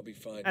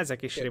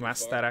 Ezek is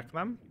remasterek,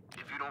 nem?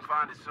 If you don't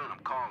find it soon,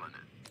 I'm calling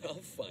it.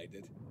 I'll find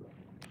it.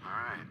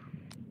 All right.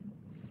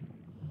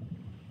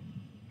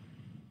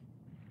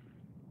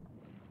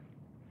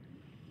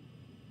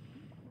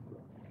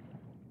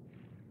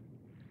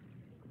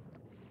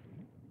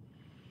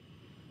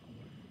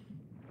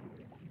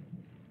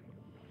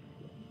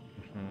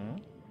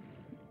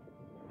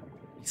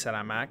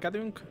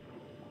 Visszalemelkedünk,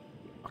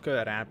 a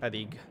körrel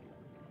pedig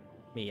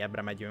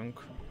mélyebbre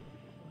megyünk.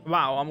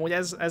 Wow, amúgy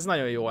ez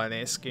nagyon jól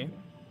néz ki.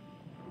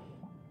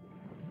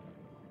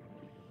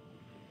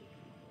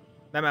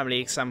 Nem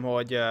emlékszem,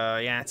 hogy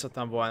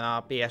játszottam volna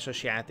a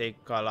PS5-ös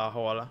játékkal,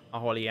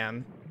 ahol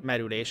ilyen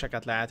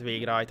merüléseket lehet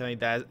végrehajtani,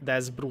 de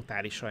ez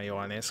brutálisan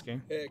jól néz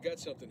ki. Hey, I got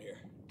something here.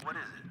 What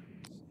is it?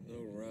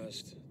 No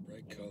rust,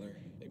 bright color.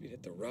 Maybe it hit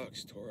the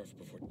rocks, tore off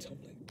before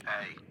tumbling.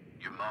 Hey,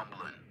 you're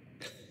mumbling.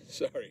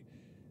 Sorry.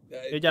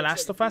 Ugye a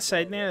Last of Us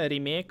 1-nél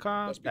remake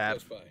a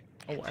terv.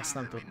 Ó, ezt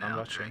nem tudtam,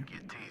 bocsi.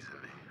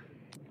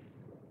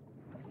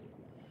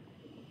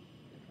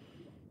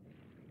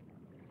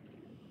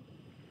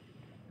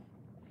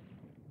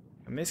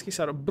 Nem néz ki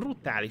szarul,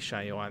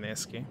 brutálisan jól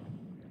néz ki.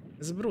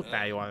 Ez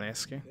brutál jól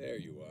néz ki. There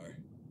you are.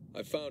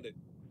 I found it.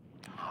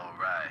 All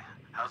right.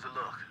 How's it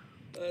look?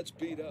 It's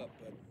beat up,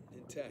 but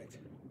intact.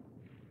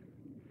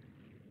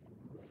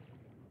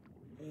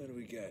 What do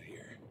we got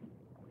here?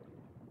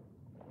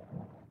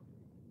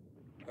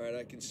 All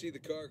right, I can see the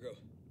cargo.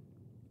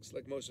 Looks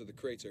like most of the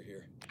crates are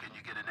here. Can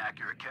you get an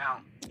accurate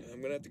count?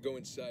 I'm gonna have to go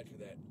inside for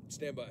that.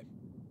 Stand by.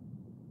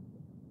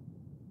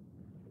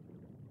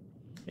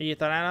 Így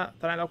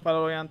találok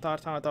való olyan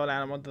tartalmat, ahol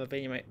elmondod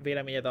a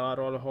véleményed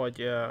arról,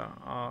 hogy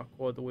a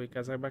kód új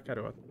kezekbe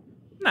került?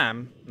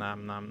 Nem.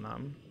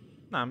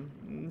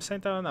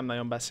 Szerintem nem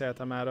nagyon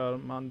beszéltem erről,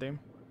 Mandi.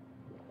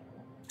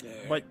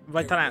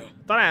 Vagy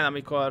talán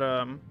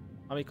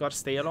amikor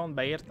Stallone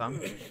beírtam,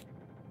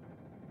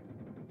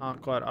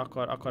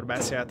 akkor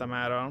beszéltem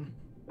erről.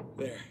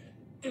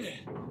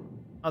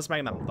 Az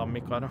meg nem tudom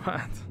mikor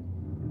volt.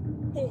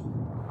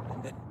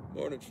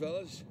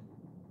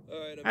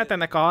 Hát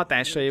ennek a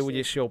hatásai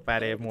úgyis jó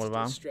pár év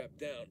múlva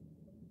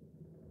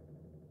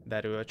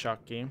derül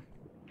csak ki.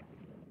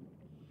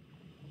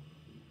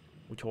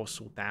 Úgy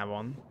hosszú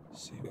távon.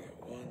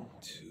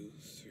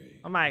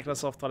 A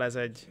Microsofttal ez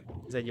egy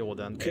jó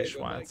döntés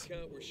volt.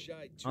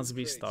 Az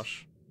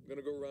biztos. Hold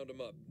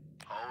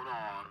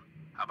on.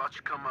 How about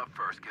you come up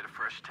first, get a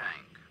fresh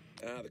tank?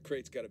 The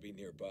crate's gotta be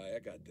nearby. I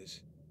got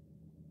this.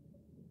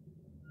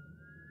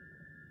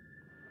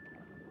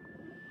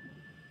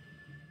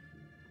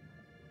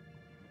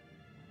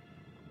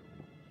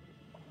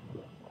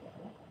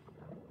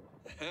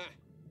 Ha!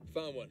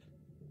 Found one.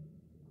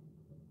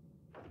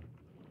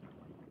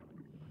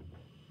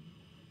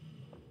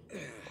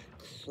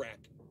 Crap.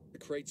 The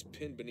crate's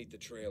pinned beneath the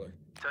trailer.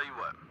 Tell you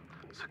what,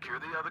 secure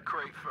the other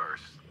crate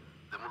first,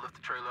 then we'll lift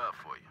the trailer up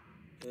for you.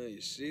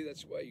 You see,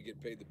 that's why you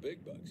get paid the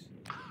big bucks.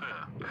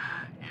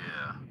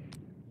 Yeah.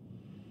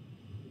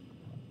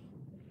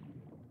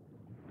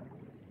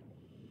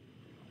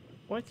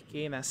 Hogy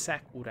kéne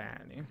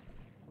szekurálni?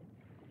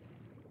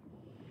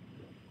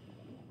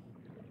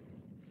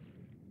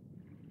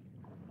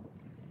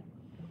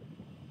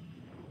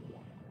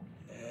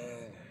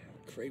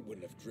 Crate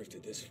wouldn't have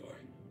drifted this far.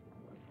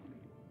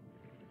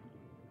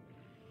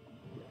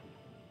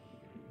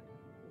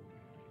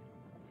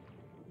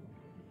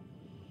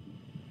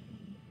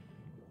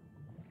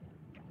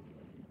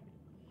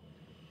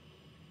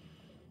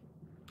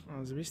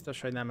 Az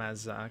biztos, hogy nem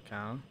ezzel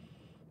kell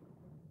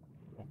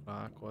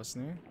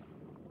foglalkozni.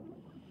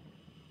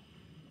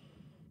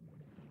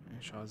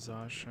 És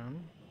azzal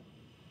sem.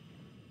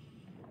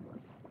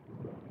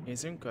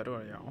 Nézzünk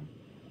körül, jó.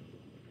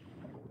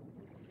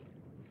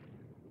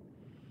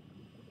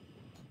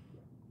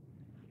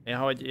 Ja,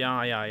 hogy...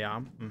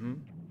 Ja.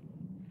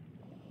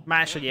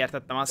 Máshogy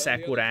értettem a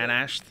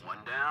szekurálást.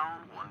 One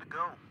down, one to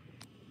go.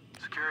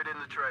 Secure it in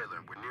the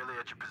trailer. We're nearly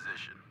at your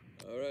position.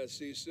 All right,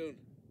 see you soon.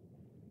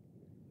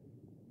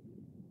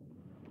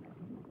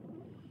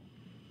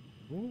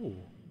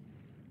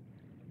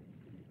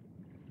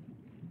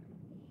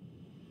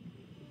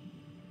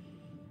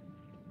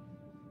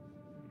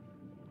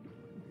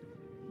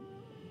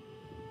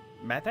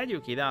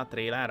 Betegyük ide a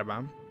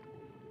trailerben.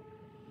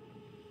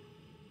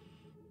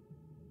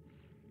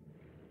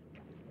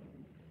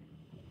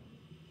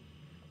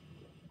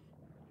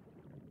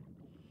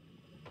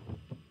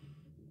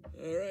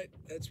 All right,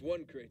 that's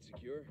one crate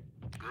secure.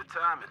 Good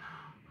timing.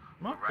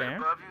 Okay. Right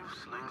above you,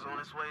 sling's on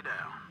its way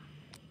down.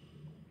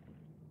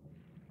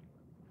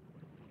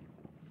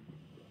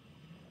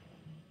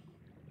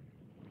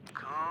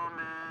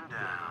 Coming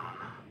down.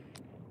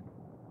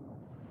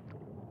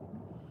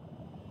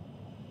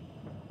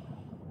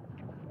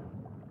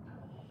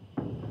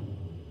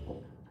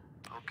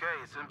 Okay,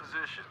 it's in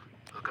position.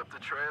 Look up the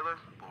trailer,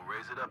 we'll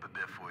raise it up a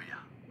bit for you.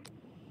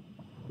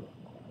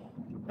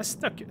 Ez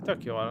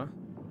tök jól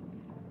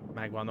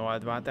meg van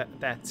oldva,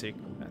 tetszik.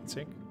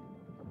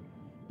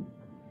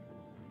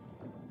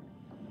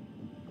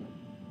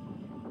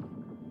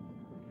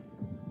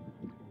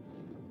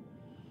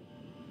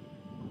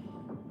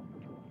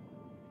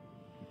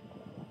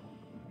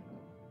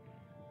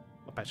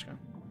 Apácska.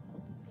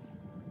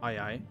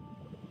 Ajaj.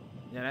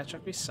 Gyere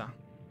csak vissza.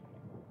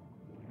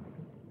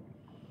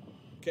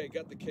 Okay,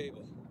 got the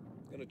cable.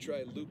 Gonna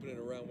try looping it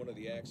around one of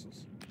the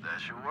axles. That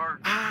should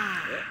work.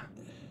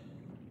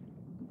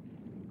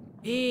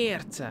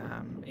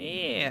 Értem.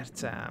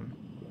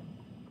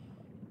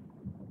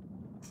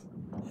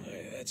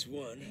 Alright, that's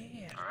one.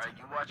 Alright,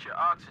 you watch your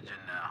oxygen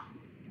now.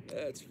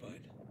 That's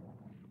fine.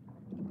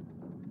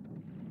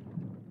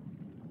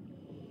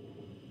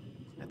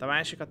 Hát a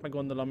másikat meg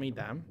gondolom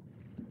ide.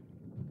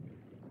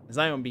 Ez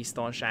nagyon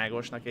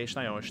biztonságosnak és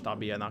nagyon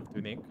stabilnak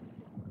tűnik.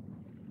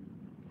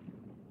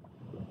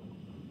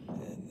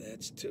 And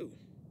that's two.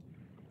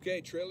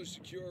 Okay, trailer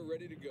secure,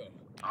 ready to go.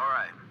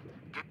 Alright,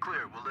 get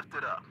clear, we'll lift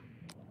it up.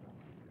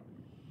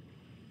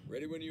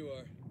 Ready when you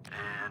are.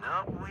 And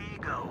up we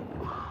go.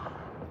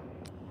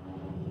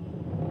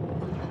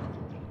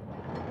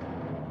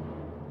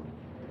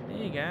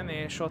 Igen,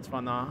 és ott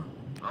van a...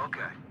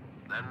 Okay,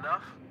 that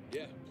enough?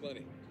 Yeah,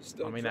 plenty.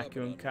 Ami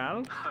nekünk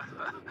kell.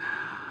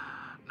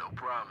 No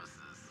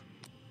promises.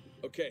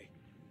 Okay,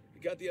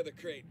 we got the other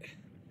crate.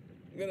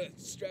 I'm gonna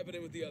strap it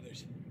in with the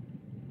others.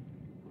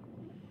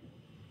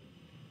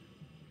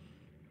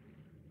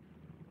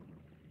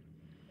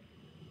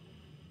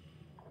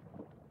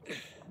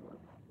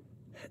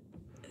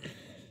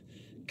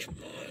 Come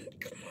on.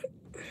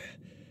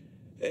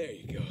 There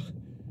you go.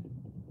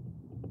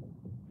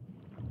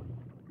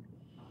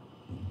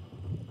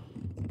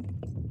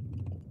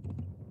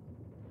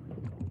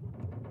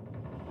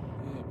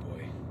 Oh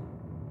boy.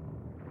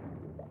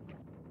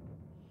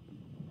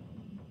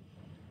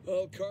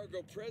 All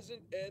cargo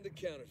present and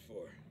accounted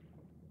for.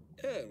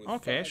 And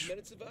with 5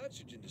 minutes of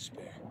oxygen to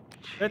spare.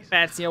 5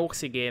 percnyi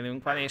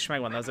oxigénünk van, és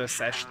megvan az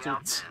összes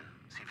cucc.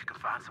 See if you can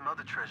find some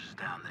other treasures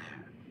down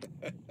there.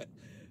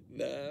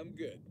 Nah, I'm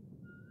good.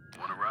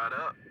 Wanna ride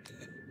up?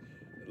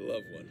 I'd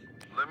love one.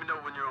 Let me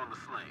know when you're on the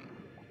sling.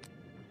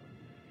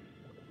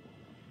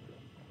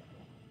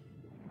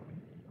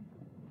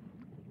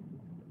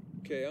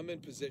 Okay, I'm in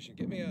position.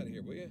 Get me out of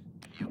here, will you?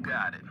 You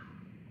got it.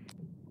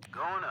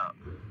 Going up.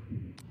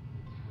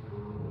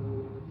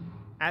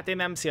 Hát én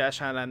nem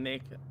szívesen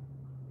lennék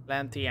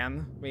lent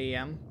ilyen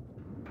mélyen.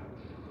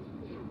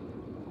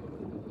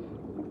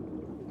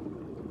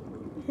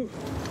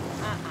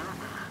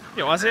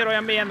 Jó, azért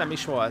olyan mélyen nem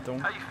is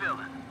voltunk.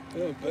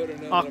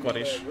 Akkor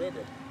is.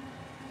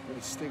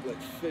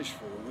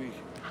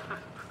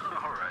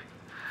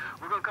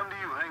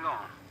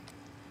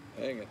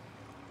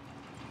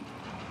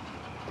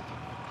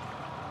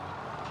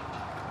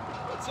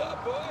 What's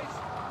up, boys?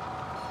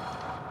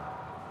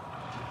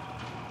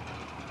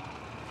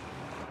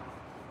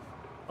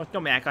 Ott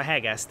nyomják a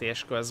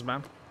hegesztés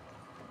közben.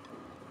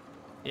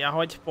 Ja,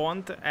 hogy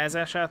pont ez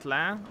esett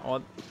le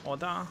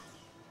oda,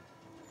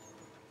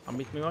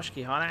 amit mi most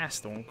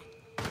kihaláztunk?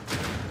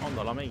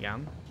 Gondolom,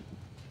 igen.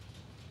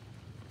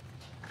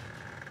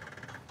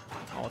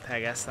 Ott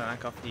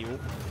hegesztenek a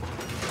fiúk.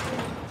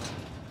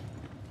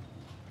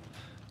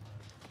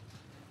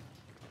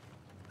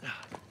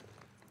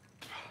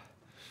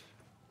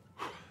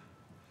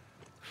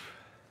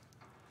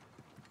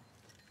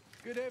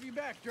 Good to have you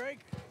back,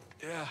 Drake.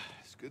 Yeah,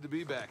 it's good to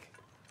be back.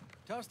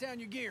 Toss down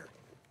your gear.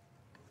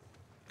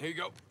 Here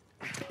you go.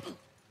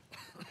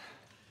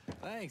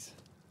 Thanks.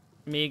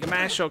 Míg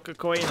mások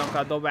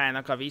coinokat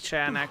dobálnak a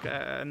Witchernek,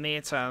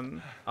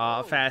 Nathan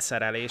a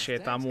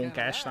felszerelését a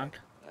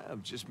munkásnak.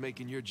 I'm just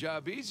making your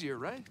job easier,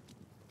 right?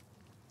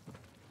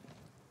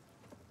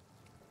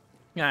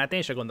 Ja, hát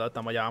én sem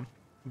gondoltam, hogy a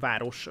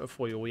város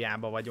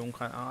folyójába vagyunk,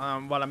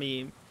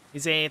 valami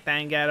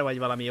tenger, vagy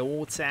valami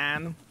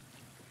óceán.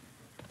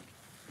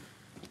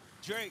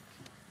 Drake,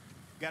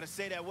 gotta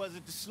say that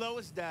wasn't the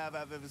slowest dive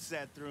I've ever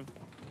sat through.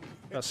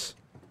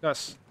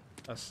 Kösz.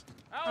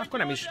 Akkor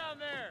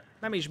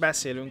nem is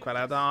beszélünk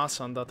veled, de azt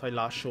mondod, hogy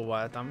lassú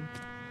voltam. Man,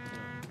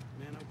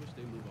 I wish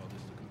they move all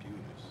this to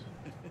computers.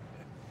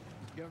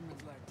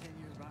 Government's like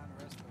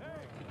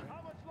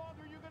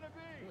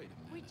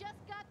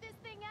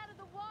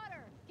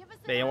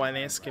De jól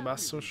néz ki,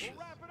 basszus.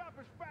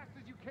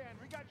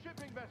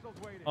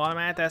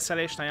 Almát eszel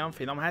és nagyon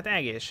finom, hát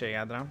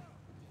egészségedre.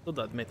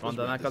 Tudod, mit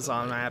mondanak az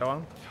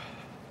almáról?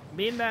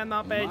 Minden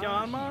nap egy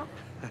alma.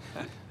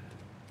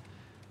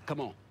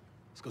 Come on,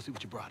 let's go see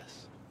what you brought us.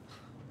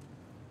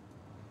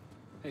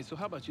 Hey, so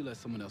how about you let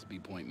someone else be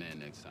point man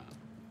next time?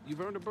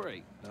 You've earned a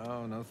break.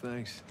 No, no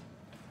thanks.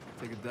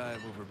 Take a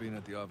dive over being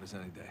at the office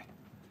any day.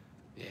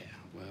 Yeah,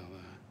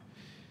 well,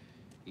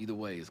 either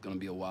way, it's gonna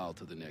be a while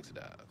till the next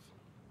dive.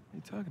 What are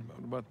you talking about?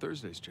 What about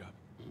Thursday's job?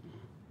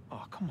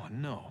 Oh, come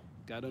on, no.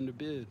 Got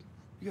underbid.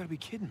 You gotta be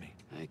kidding me.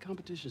 Hey,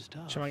 competition's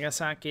tough.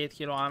 Csomageszel 2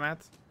 kiló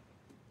almát.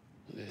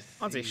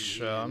 Az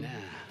is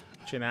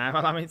csinál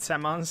valamit,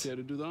 Simmons.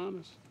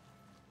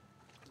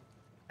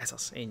 Ez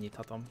az, én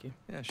nyithatom ki.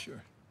 Yeah,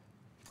 sure.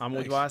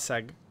 Amúgy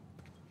valószínűleg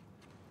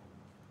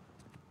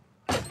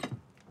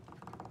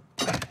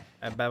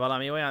ebben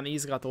valami olyan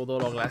izgató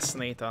dolog lesz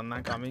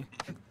Nathannek, ami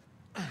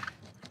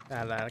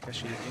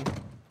fellelkesíti.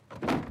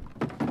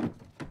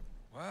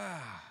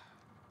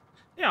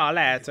 Ja,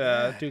 lehet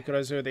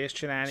tükröződést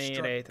csinálni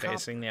Ray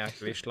Tracing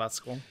nélkül is,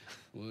 lackó.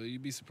 Well,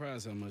 you'd be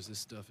surprised how much this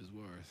stuff is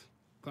worth.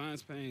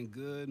 Clients paying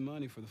good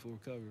money for the full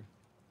cover.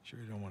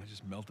 Sure you don't want to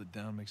just melt it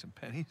down, make some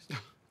pennies?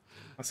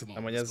 Azt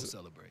hittem, hogy ez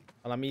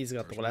valami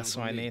izgató lesz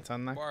majd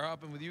Nathannek. Bar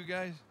hopping with you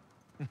guys?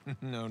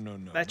 No, no,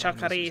 no. De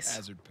csak a rész.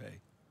 Hazard pay.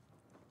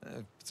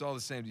 It's all the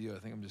same to you. I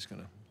think I'm just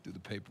gonna do the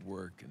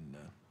paperwork and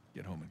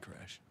get home and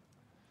crash.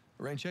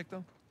 A rain check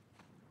though?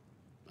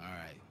 All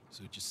right,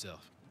 suit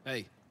yourself.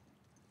 Hey,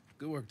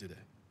 good work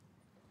today.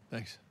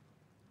 Thanks.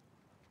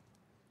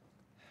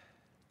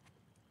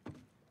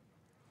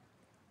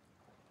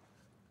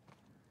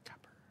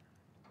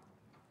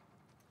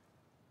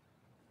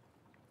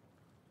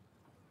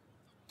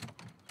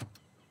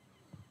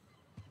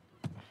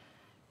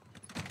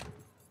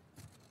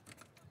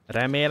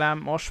 Remélem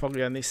most fog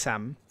jönni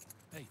Sam.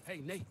 Hey,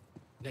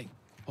 Nate,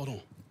 hold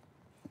on.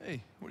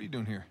 Hey, what are you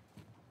doing here?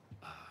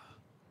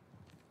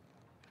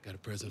 Got a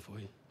present for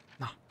you.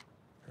 No.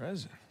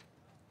 Present?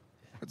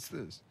 What's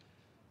this?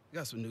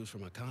 Got some news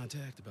from my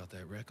contact about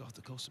that wreck off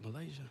the coast of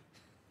Malaysia.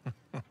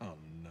 Oh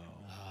no.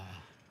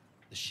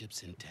 The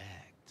ship's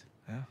intact.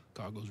 Yeah?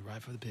 Cargo's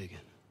right for the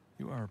picking.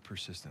 You are a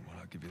persistent one,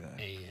 I'll give you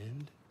that.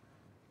 And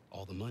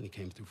all the money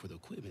came through for the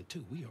equipment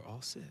too. We are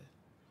all set.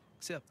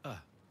 Except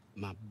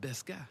my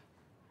best guy.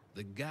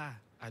 The guy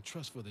I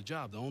trust for the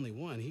job, the only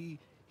one.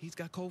 He's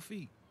got cold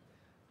feet.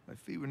 My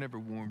feet were never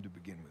warm to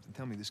begin with. And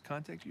tell me, this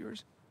contact of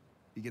yours,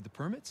 you get the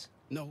permits?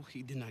 No,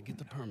 he did not get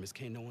the permits.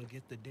 Can't no one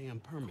get the damn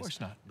permits. Of course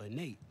not. But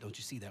Nate, don't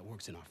you see that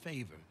works in our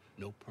favor?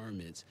 No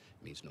permits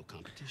means no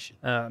competition.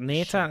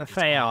 Nathan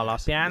feje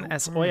alapján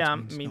ez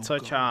olyan, mint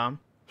hogyha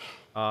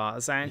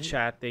az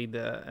Uncharted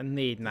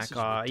 4-nek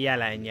a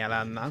jelenje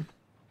lenne.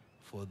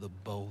 For the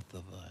both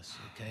of us,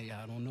 okay?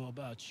 I don't know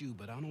about you,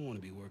 but I don't want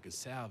to be working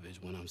salvage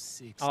when I'm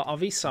 60. A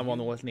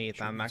visszavonult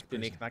Nathannek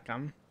tűnik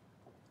nekem.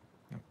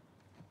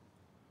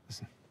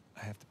 Listen, I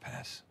have to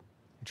pass.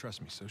 And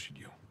trust me, so should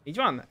you. Így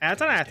van?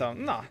 Eltaláltam?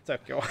 Na,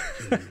 tök jó.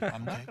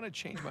 I'm not gonna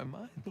change my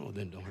mind. Well,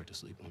 then don't hurt to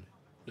sleep on it.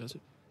 Does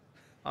it?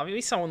 A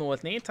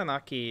visszavonult Nathan,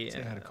 aki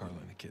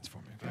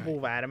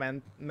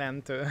búvár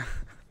mentő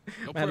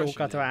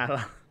melókat vállal.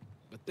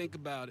 But think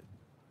about it.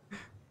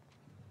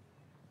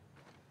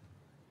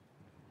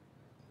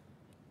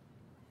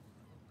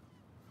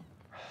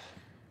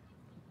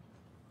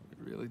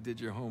 You really did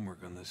your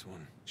homework on this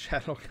one.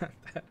 Sherlock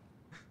Hunter.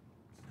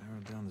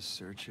 Narrow down the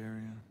search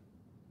area.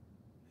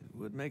 It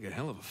would make a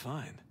hell of a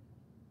find.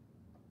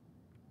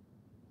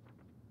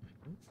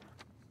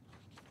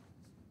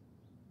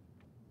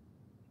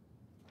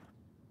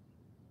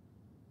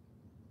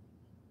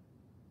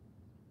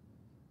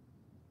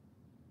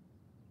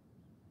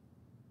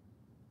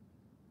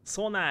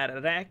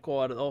 Sonar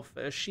record of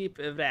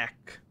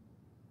shipwreck.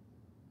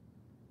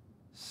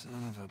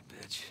 Son of a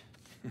bitch.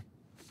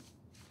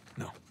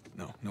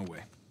 No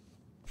way.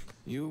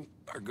 You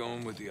are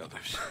going with the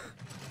others.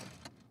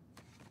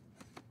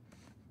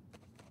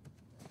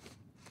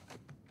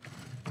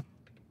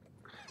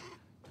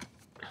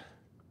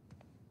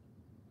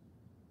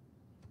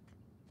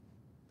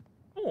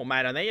 Ó,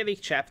 már a 4.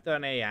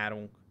 chapternél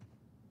járunk.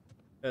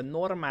 A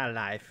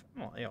normal life.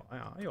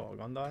 Oh, jól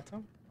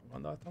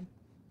gondoltam.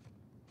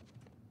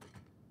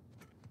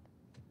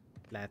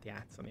 Lehet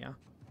játszani a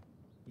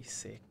kis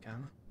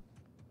székkel.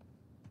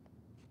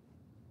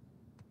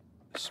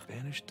 A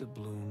Spanish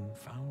doubloon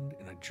found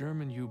in a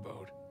German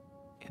U-boat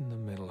in the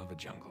middle of a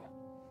jungle.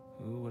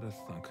 Who would have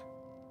thunk?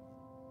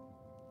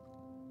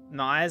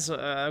 Na, ez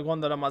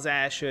gondolom az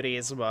első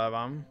részből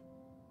van.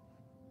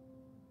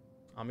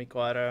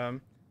 Amikor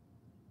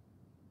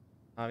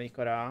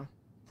a,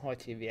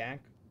 hogy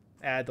hívják,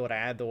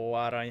 Eldorado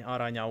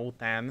aranya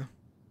után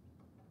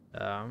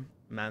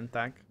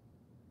mentek.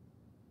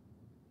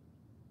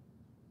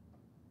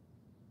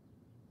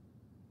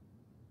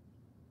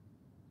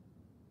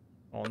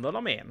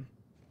 Gondolom én.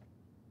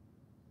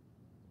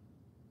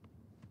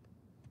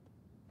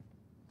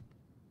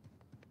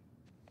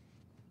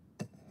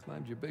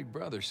 Climbed your big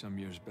brother some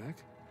years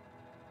back.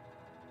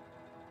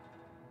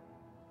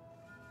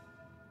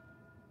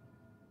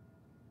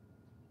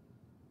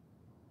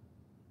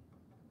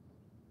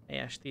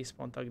 Helyes 10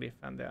 pont a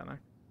Gryffindornak.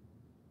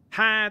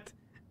 Hát,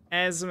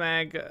 ez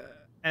meg...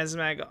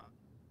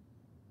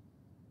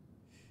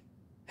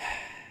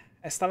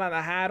 Ez talán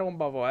a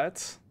 3-ba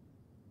volt,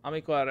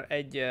 amikor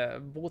egy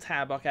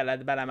buthába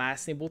kellett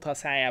belemászni, butha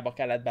szájába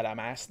kellett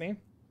belemászni.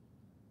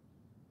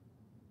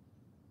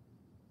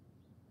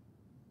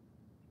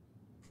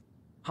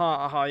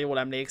 Ha jól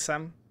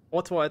emlékszem.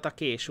 Ott volt a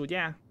kés,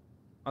 ugye?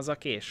 Az a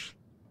kés.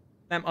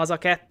 Nem, az a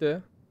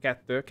 2,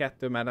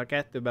 mert a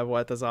 2-ben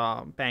volt az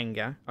a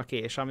penge, a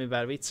kés,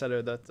 amivel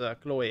viccelődött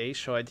Chloe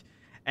is, hogy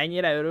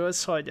ennyire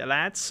örülsz, hogy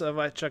látsz,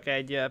 vagy csak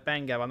egy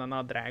penge van a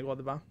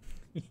nadrágodban.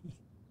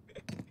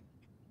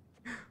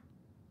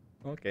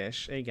 Oké,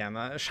 és igen,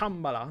 a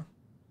Shambhala.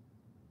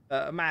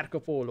 Marco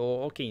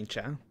Polo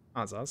kincse,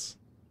 azaz.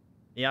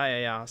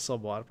 Ja,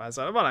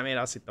 szoborpuzzle.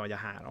 Valamire azt hittem, hogy a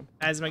 3.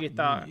 Ez meg itt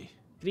a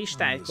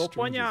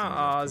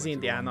kristálykoponya az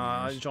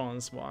Indiana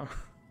Jonesból.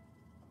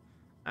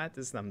 Hát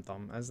ez nem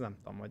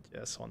tudom, hogy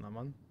ez honnan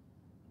van.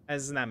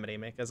 Ez nem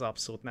rémlik, ez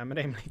abszolút nem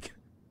rémlik.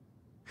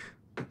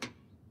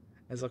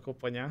 Ez a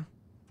koponya.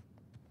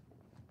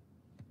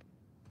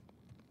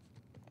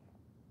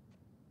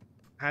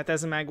 Hát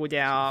ez meg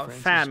ugye a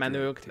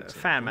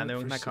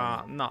felmenőknek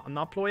a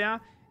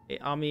naplója,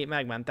 ami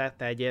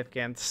megmentette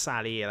egyébként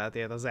Sally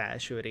életét az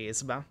első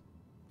részben.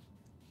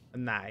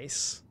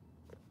 Nice.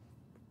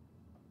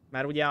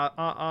 Mert ugye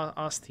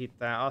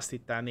azt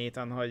hitte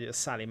Nathan, hogy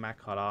Sally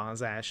meghal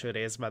az első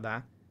részben,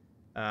 de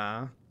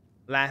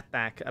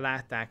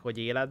látták, hogy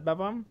életben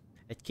van,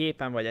 egy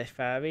képen vagy egy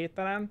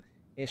felvételen,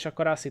 és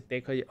akkor azt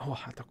hitték, hogy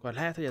hát akkor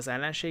lehet, hogy az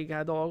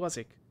ellenséggel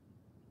dolgozik?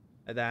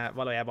 De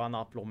valójában a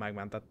napló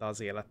megmentette az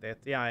életét.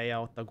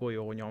 Ja, ott a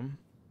golyónyom.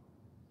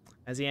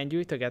 Ez ilyen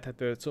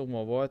gyűjtögethető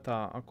cumó volt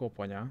a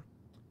koponya.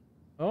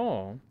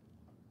 Ó.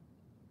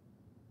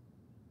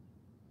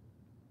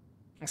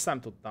 Ezt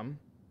nem tudtam.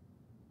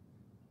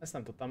 Ezt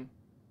nem tudtam.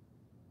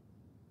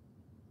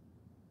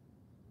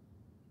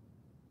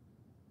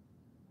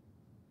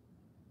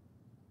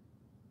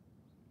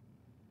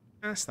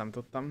 Ezt nem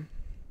tudtam.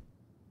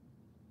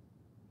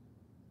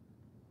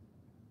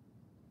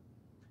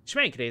 És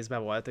melyik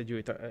részben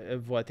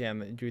volt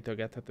ilyen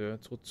gyűjtögethető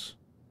cucc?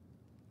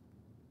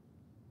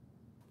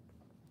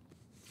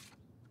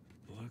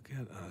 Look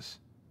at us.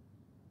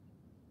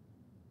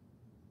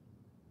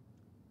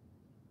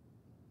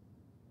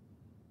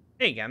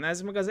 Igen,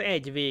 ez meg az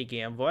egy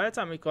végén volt,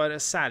 amikor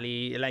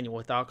Sally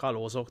lenyúlta a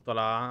kalózoktól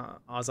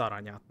az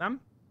aranyat,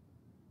 nem?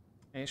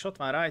 És ott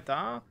van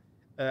rajta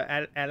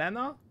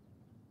Elena.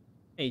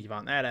 Így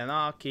van,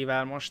 Elena,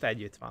 akivel most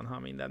együtt van, ha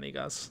minden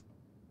igaz.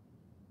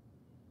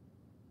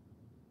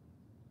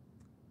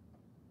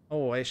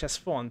 Ó, és ez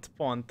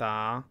pont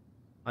a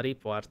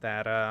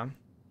riporter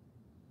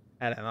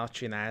Elena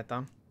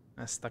csinálta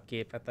ezt a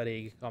képet a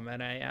régi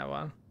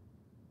kamerájával.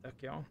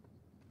 Tök jó.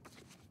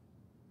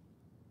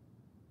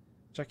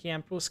 Csak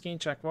ilyen plusz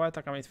kincsek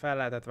voltak, amit fel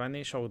lehetett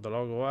venni, sok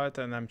dolog volt,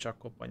 nem csak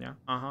koponya.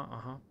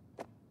 Aha.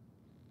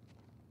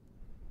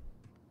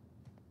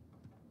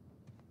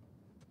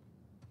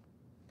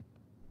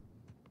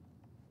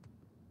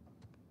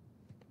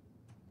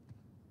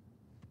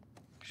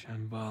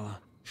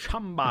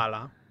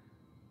 Shambhala.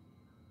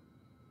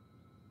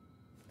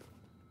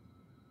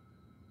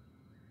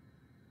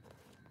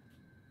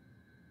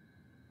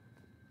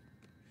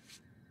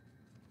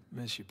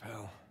 Miss you,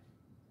 pal.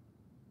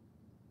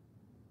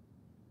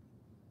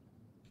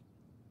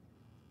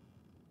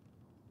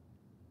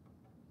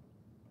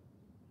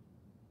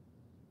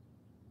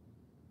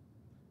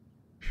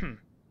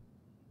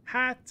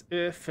 Hát,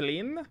 ő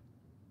Flynn?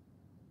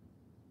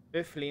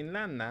 Ő Flynn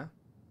lenne?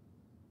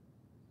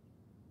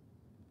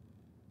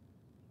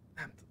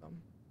 Nem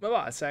tudom. De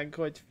valószínűleg,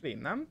 hogy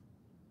Flynn, nem?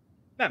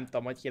 Nem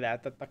tudom, hogy ki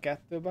lehetett a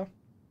 2-be.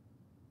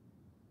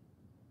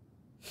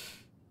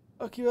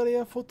 Akivel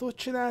ilyen fotót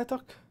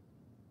csináltak.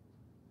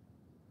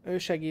 Ő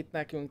segít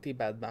nekünk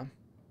Tibetben.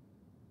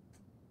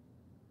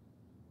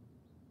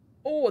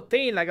 Ó,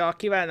 tényleg,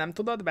 akivel nem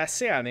tudod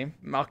beszélni?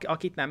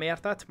 Akit nem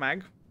értett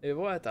meg? Ő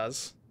volt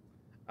az?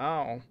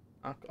 Ó,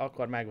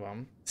 akkor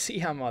megvan.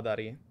 Szia,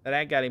 Madari.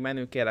 Reggeli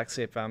menü kérlek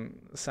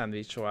szépen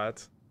szendvics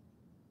volt.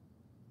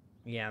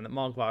 Ilyen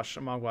magvas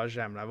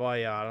zsemle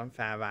vajjal,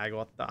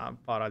 felvágott a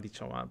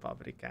paradicsommal,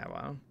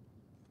 paprikával.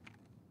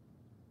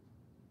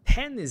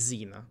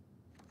 Tenzin.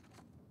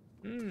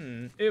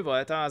 Ő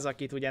volt az,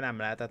 akit ugye nem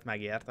lehetett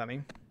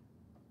megérteni.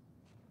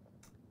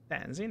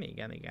 Tenzin,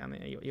 igen,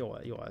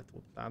 jól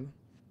tudtad.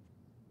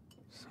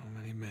 So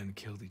many men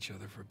killed each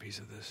other for a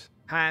piece of this.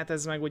 Hát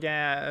ez meg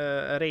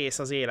ugye rész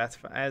az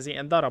ez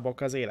ilyen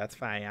darabok az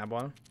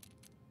életfájából.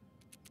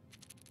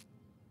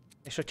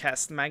 És hogyha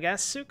ezt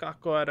megesszük,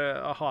 akkor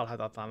a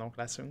halhatatlanok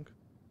leszünk.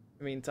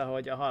 Mint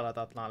ahogy a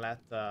halhatatlan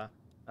lett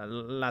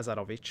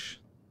Lazarovics.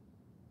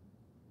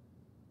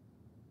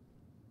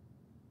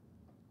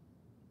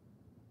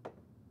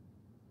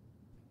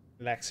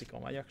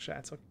 Lexikon vagyok,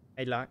 srácok.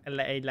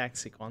 Egy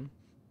lexikon.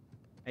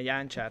 Egy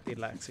Uncharted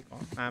lexikon.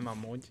 Nem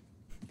amúgy.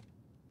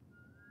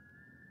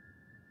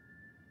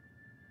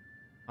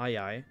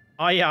 Ajaj.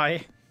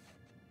 Ajaj!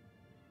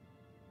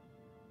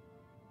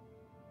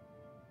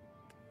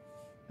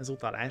 Ez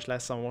utalás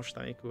lesz a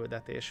mostani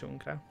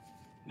küldetésünkre.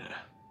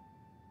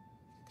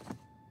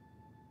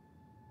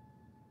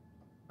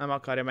 Nem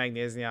akarja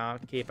megnézni a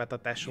képet a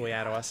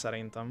tesójáról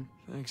szerintem.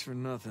 Thanks for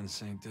nothing,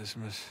 St.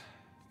 Dismas.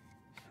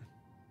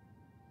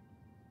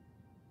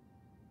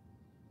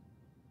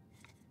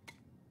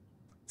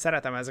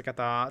 Szeretem ezeket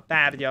a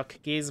tárgyak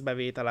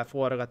kézbevétele,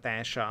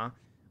 forgatása,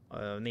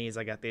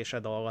 nézegetése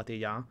dolgot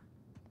így a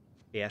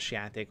PS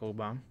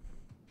játékokban.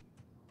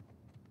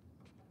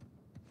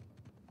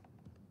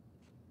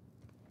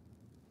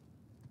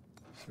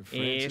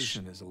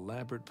 És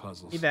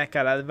ide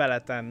kellett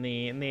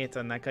beletenni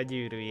Nathannek a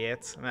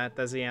gyűrűjét, mert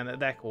ez ilyen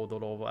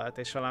dekódoló volt,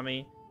 és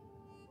valami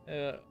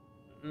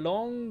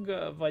long,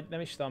 vagy nem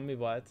is tudom mi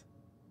volt.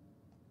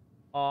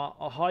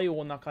 A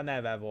hajónak a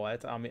neve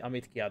volt,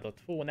 amit kiadott.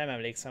 Fú, nem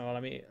emlékszem,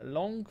 valami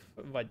long,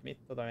 vagy mit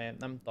tudom én,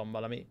 nem tudom,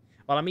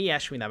 valami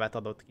ilyesmi nevet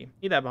adott ki.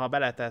 Ide, ha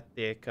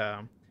beletették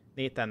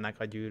Nathannek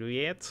a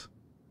gyűrűjét,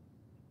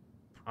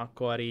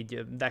 akkor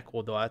így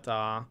dekódolt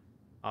a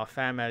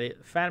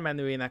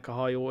felmenőjének a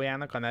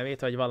hajójának a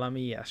nevét, vagy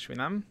valami ilyesmi,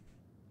 nem?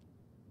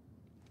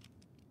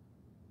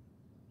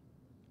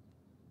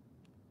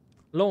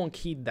 Long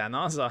Hidden,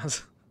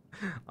 azaz.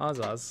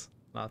 Azaz,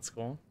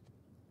 lackó.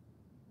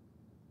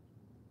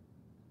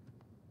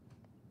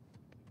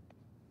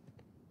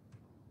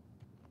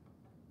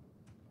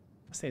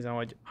 Azt nézem,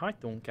 hogy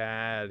hagytunk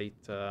el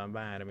itt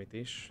bármit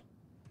is.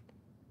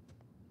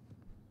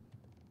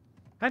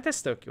 Hát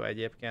ez tök jó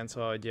egyébként,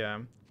 hogy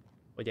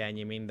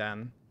ennyi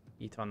minden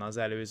itt van az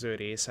előző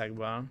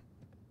részekben.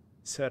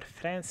 Sir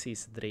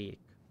Francis Drake.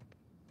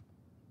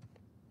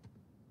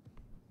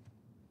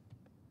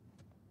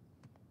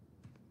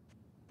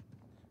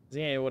 Ez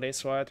ilyen jó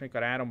rész volt,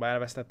 mikor Áronba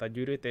elvesztette a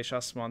gyűrűt, és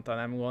azt mondta,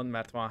 nem gond,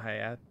 mert van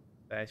helyett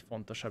egy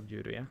fontosabb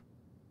gyűrűje.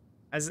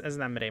 Ez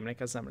nem rémlik,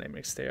 ez nem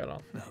rémlik, stay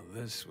alone.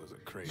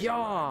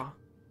 Ja!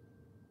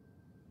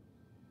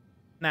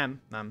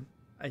 Nem.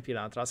 Egy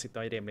pillanatra azt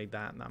hittem, hogy rémlik, de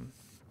hát nem.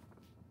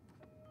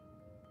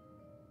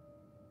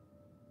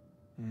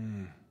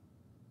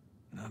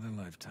 Another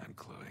lifetime,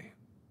 Chloe.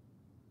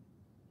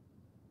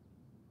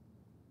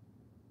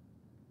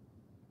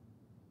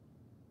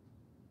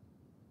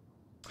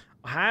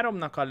 A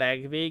 3-nak a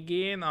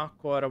legvégén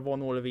akkor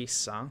vonul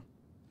vissza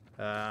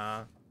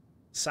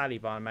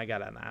Sullyval meg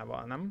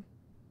Elenával, nem?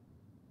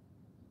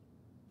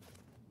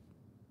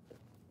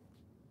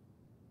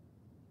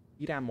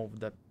 Iram of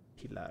the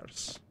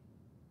Pillars.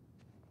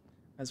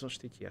 Ez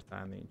most így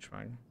hirtelen nincs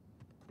meg.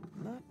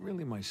 Not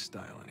really my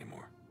style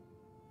anymore.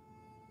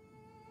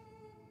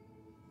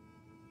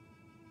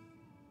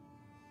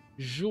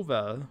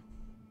 Juvel.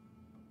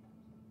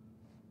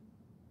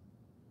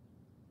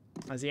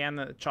 Az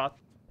ilyen csat...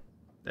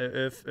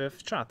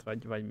 Csat?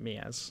 Vagy mi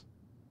ez?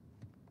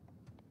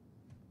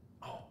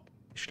 Oh,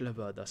 és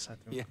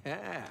lövöldözhetünk.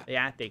 Yeah. A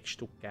játék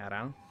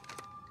stukkárral.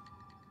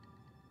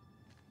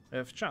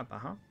 Csat,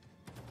 aha.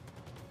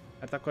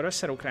 Hát akkor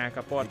összerukrálják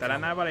a port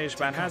Elenával, és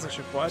bár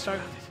házasok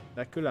voltak,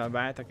 de külön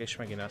váltak és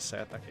megint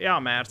összejöttek. Ja,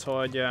 mert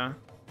hogy...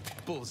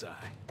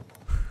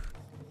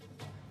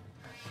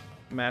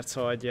 Mert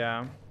hogy...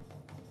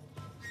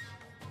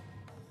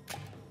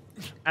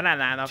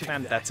 Elenának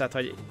nem tetszett,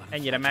 hogy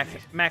ennyire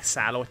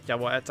megszállottja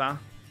volt a...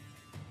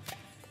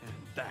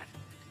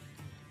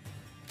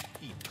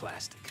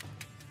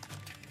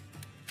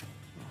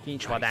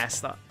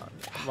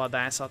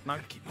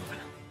 Kincsvadászatnak.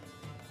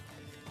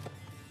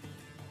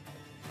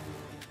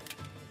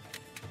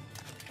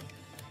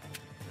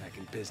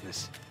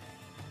 Business.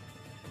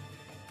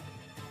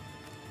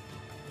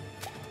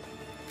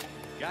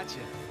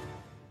 Gotcha.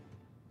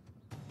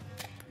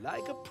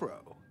 Like a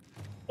pro.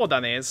 Oda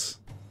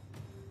néz.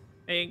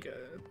 Még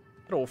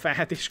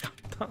trófeát is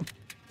kaptam.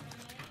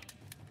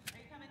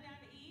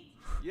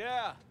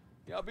 Yeah,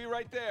 I'll be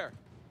right there.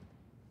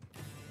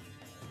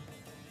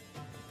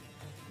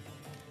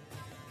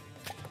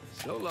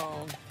 So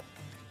long.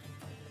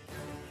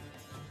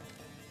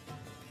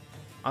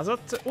 Az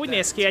ott úgy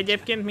néz ki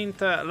egyébként, mint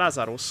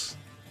Lazarus.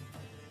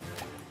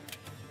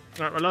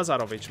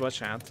 Lazarovics,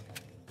 bocsánat.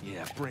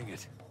 Yeah, bring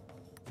it.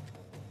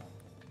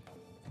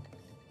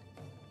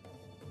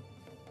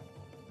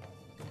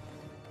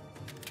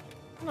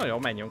 Na jó,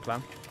 menjünk le.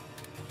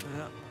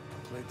 Yeah,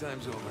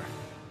 playtime's over.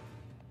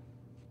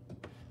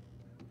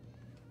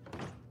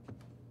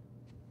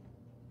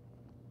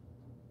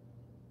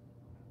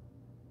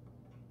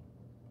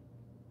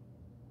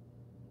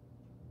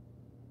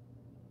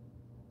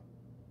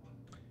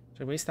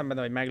 Csak bíztam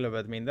benne, hogy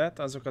meglövöd mindet,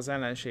 azok az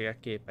ellenségek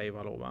képei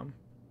valóban.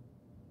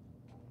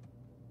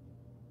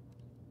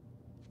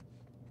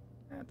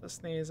 Hát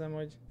azt nézem,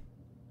 hogy...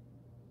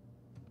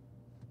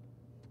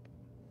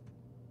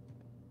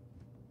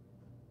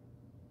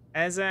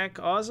 Ezek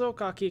azok,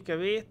 akik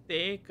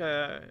védték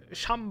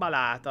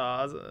Sambalát,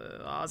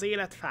 az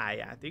élet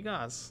fáját,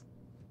 igaz?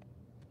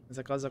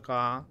 Ezek azok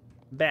a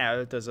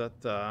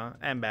beöltözött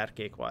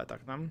emberkék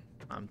voltak, nem?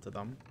 Nem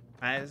tudom.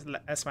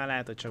 Ezt már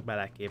lehet, hogy csak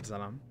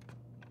beleképzelem.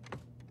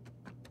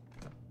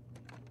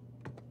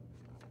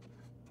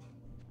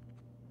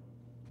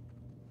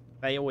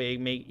 De jó ég,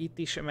 még itt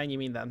is mennyi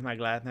mindent meg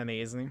lehetne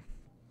nézni.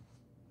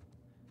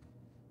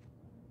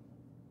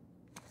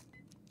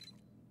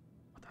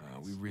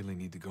 We really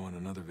need to go on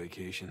another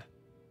vacation.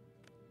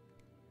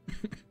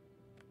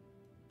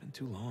 Been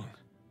too long.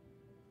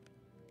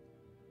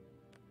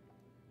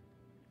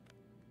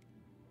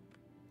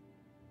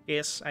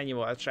 Kész, ennyi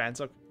volt,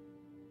 srácok.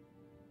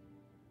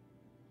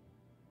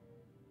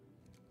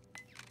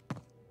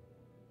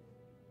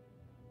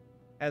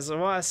 Ez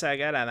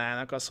valószínűleg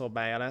Elenának a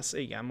szobája lesz.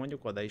 Igen,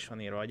 mondjuk oda is van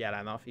írva, hogy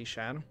Elena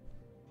Fisher.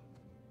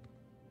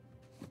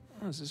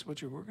 Oh, is this what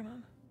you're working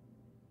on?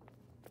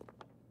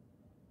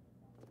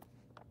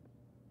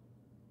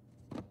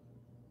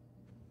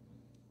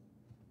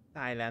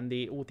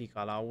 Thailandi úti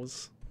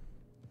kalauz.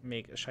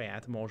 Még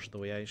saját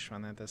mosdója is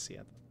van, hát ez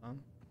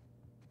hihetetlen.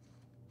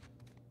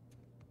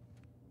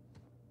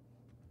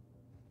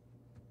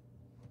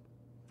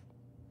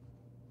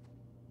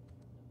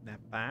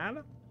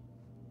 Nepál.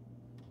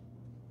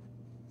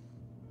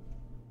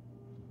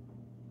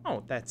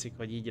 Ó, tetszik,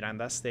 hogy így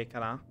rendezték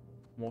el a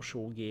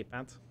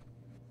mosógépet.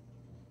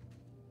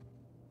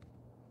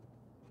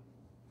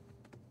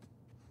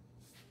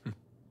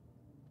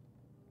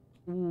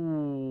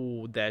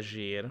 De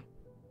zsír.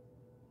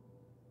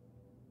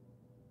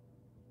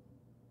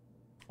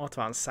 Ott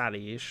van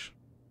Sally is.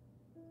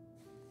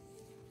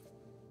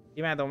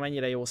 Imádom,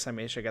 mennyire jó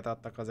személyiséget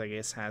adtak az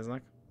egész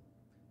háznak.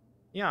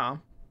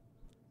 Ja,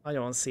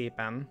 nagyon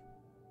szépen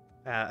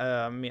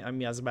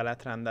mi az be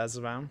lett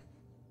rendezve.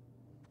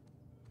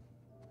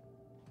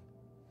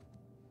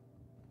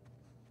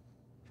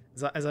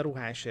 Ez a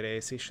ruhás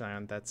rész is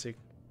nagyon tetszik.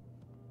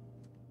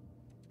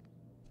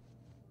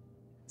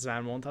 Ez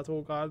már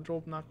mondható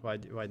gardróbnak,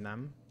 vagy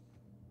nem?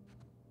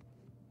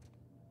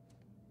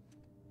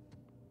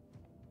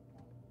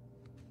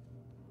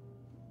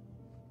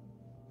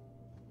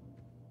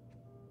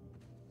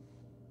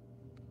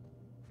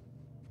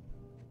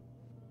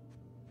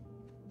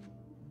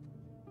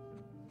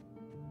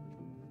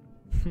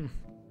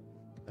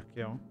 Tök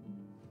jó.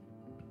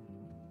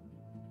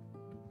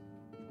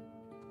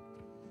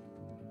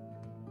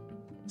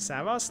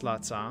 Szevasz,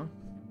 Laca!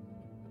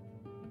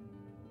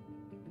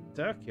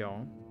 Tök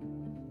jó.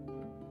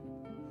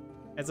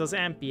 Ez az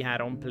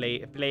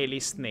MP3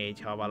 playlist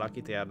 4, ha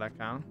valakit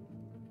érdekel.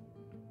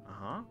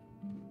 Aha.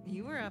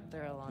 You were up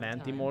there a long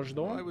Lenti time.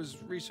 mosdó. Well, I was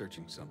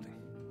researching something.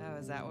 Oh,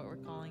 is that what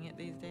we're calling it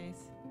these days?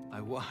 I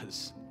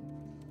was.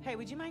 Hey,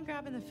 would you mind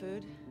grabbing the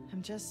food?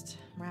 I'm just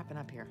wrapping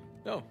up here.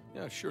 Oh,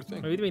 yeah, sure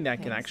thing. Üdv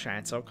mindenkinek,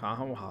 srácok.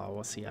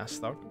 Ha,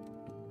 sziasztok.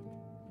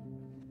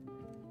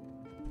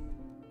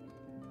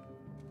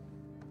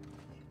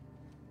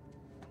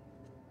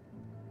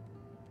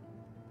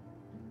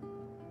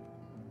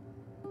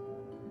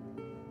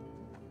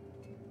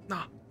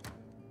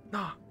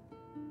 Na!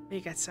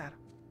 Még egyszer.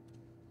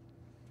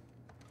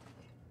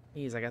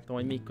 Nézegettem,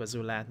 hogy mik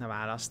közül lehetne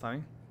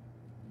választani.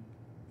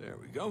 There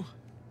we go.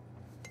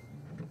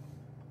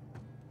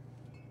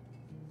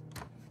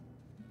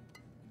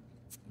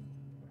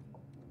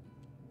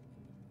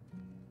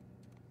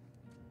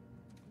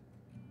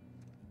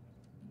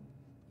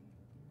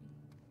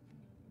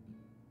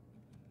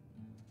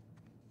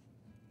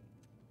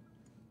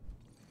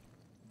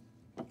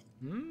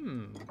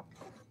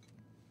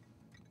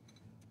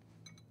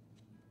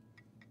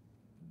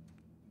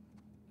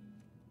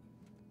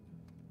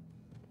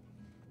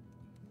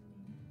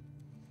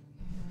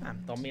 Nem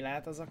tudom, mi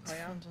lehet az a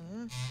kaja.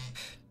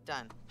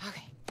 Done.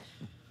 Okay.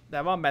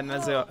 De van benne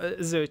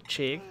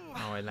zöldség,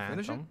 ahogy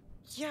látom.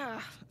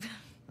 Yeah.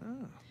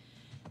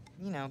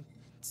 You know.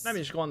 Nem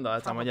is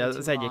gondoltam, hogy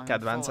az egyik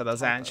kedvenced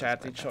az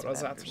Uncharted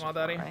sorozat,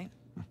 Madari.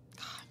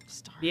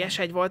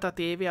 PS1 volt a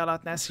tévé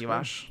alatt, ne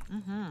szívas.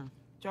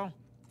 So,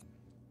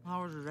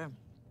 how was your day?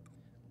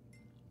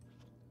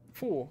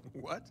 Fú.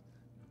 What?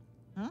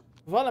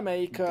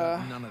 Valamelyik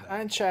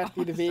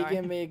Uncharted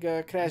végén még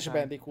Crash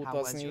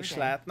Bandicoot-ozni is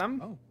lehet, nem?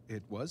 Oh,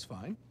 it was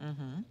fine.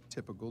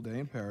 Typical day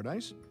in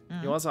paradise.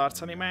 Jó az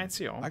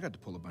arcanimáció?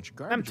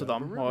 Nem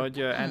tudom, hogy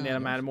ennél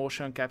már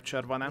motion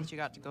capture van-e.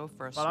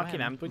 Valaki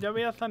nem tudja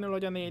véletlenül,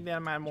 hogy a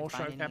 4-nél már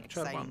motion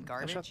capture van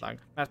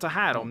esetleg? Mert a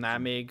 3-nál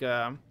még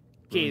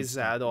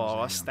kézzel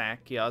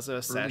dolgozták ki az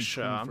összes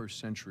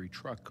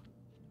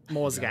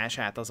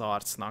mozgását az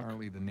arcnak.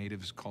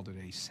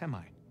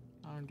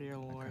 Oh dear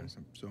Lord.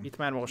 Itt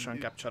már motion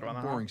capture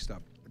van. Boring stuff.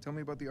 Tell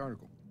me about the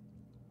article.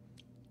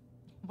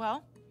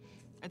 Well,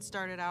 it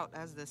started out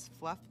as this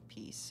fluff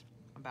piece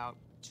about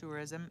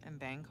tourism in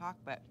Bangkok,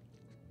 but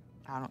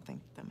I don't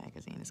think the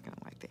magazine is going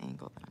to like the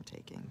angle that I'm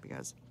taking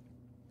because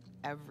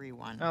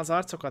everyone. Az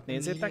arcokat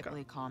nézzétek,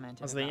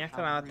 az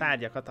lényegtelen a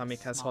tárgyakat,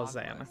 amikhez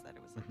hozzájönnek.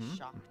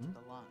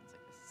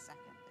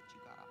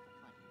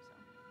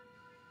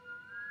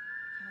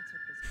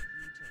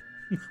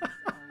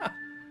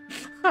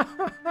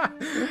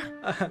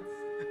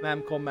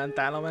 Nem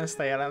kommentálom ezt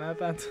a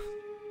jelenetet.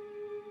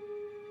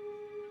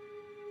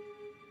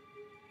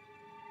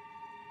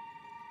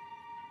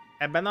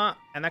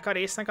 ennek a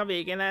résznek a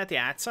végén lehet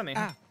játszani?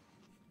 Ah.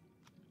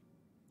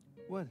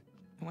 What?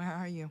 Where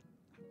are you?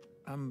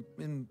 I'm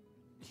in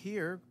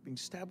here being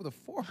stabbed with a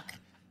fork.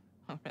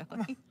 Oh,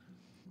 really?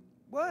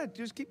 What?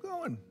 Just keep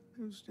going.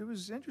 It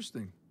was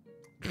interesting.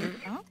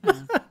 Oh.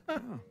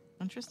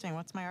 Interesting.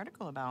 What's my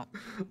article about?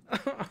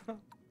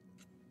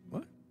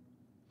 What?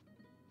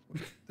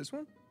 This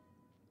one?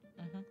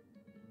 Mm-hmm.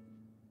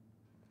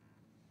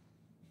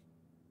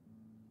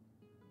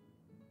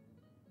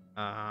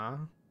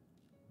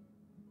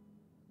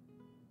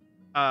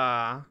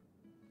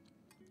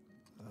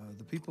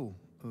 The people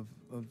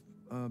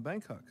of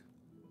Bangkok,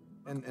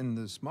 and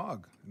the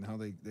smog, and how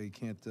they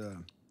can't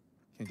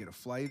get a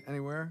flight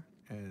anywhere,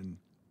 and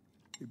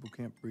people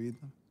can't breathe.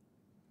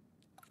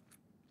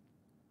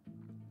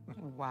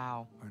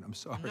 Wow. All right, I'm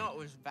sorry. No, it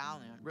was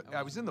valiant.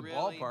 I was in the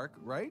ballpark,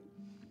 right?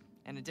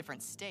 In a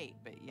different state,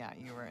 but yeah,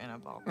 you were in a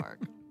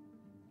ballpark.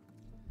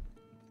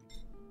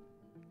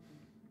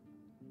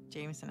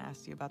 Jameson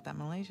asked you about that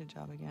Malaysia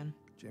job again.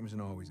 Jameson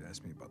always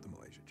asks me about the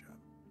Malaysia job.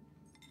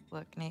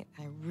 Look, Nate,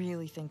 I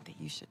really think that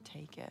you should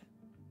take it.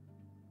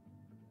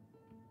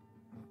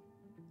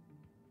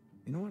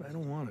 You know what? I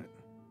don't want it.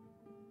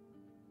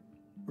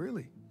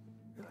 Really.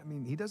 I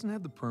mean, he doesn't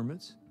have the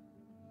permits.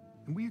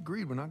 And we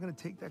agreed we're not going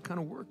to take that kind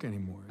of work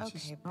anymore. It's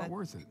just not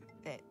worth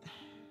it.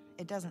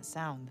 It doesn't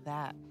sound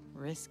that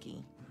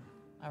risky.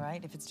 All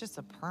right? If it's just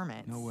a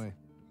permit. No way.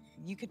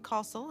 You could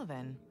call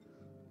Sullivan.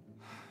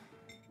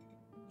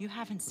 You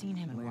haven't seen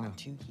him in, what,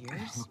 2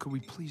 years? Look, could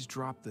we please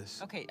drop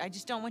this? Okay, I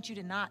just don't want you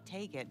to not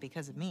take it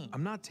because of me.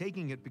 I'm not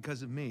taking it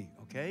because of me,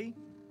 okay?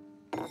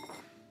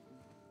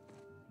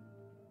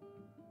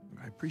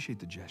 I appreciate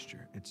the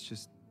gesture. It's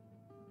just...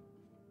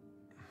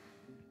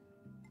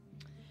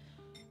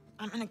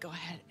 I'm gonna go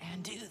ahead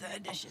and do the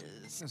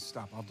dishes.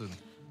 Stop, I'll do them.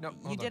 No,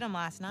 you did them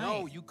last night.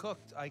 No, you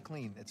cooked. I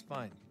cleaned. It's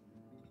fine.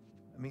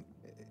 I mean,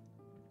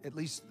 at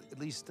least, let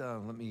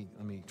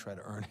me try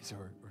to earn it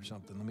or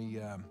something. Let me,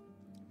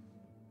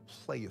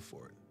 play you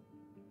for it.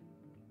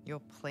 You'll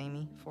play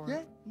me for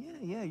it?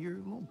 Yeah, your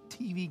little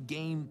TV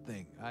game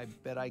thing. I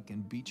bet I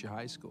can beat your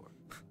high score.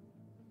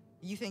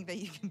 You think that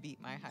you can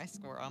beat my high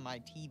score on my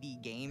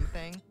TV game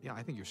thing? Yeah,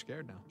 I think you're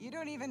scared now. You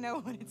don't even know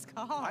what it's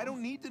called. I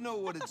don't need to know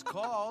what it's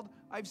called.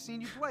 I've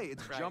seen you play.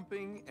 It's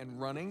jumping and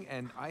running,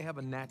 and I have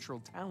a natural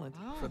talent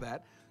for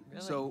that.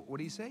 Really? So, what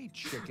do you say,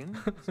 chicken?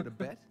 Is it a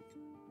bet?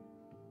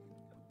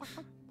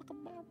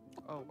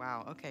 Oh,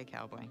 wow. Okay,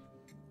 cowboy.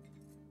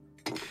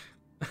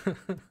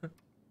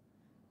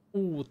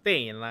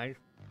 Tényleg.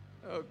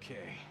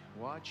 Okay,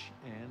 watch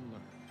and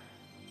learn.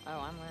 Oh,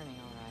 I'm learning,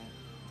 all right.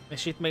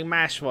 És itt még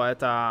más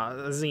volt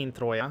az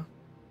intrója.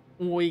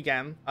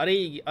 Igen, a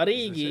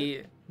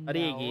régi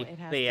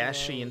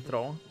PS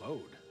intro.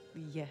 Load.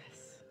 Yes.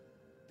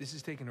 This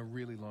is taking a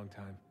really long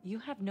time. You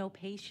have no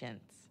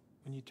patience.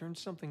 When you turn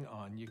something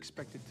on, you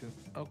expect it to...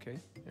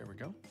 Okay, there we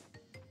go.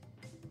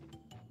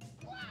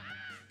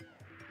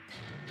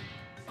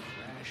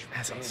 Crash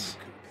Ez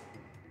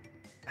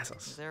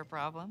az. Is there a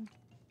problem?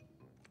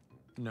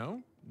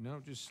 No,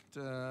 just,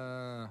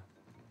 how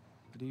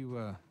do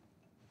you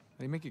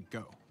make it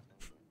go?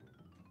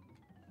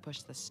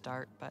 Push the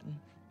start button.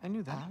 I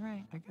knew that. All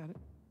right. I got it.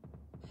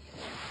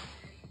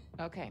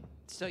 Okay,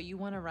 so you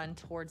want to run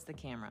towards the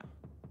camera.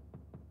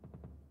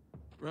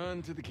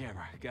 Run to the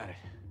camera. Got it.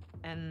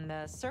 And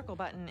the circle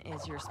button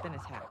is your spin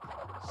attack.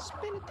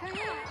 Spin attack?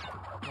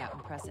 Yeah,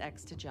 and press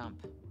X to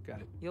jump.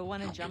 Got it. You'll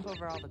want to jump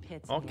over all the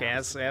pits. Okay,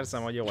 ezt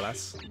érzem, hogy jó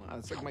lesz.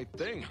 That's like my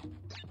thing.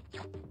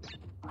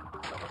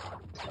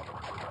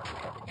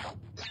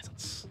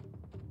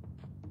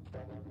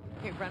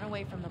 Okay, run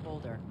away from the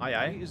boulder.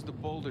 Why is the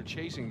boulder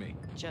chasing me?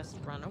 Just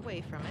run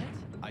away from it.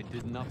 I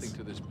did nothing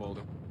to this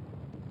boulder.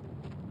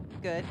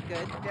 Good.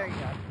 There you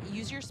go.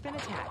 Use your spin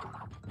attack.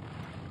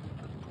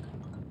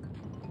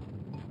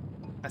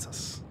 Ez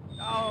az.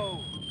 Oh,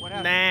 what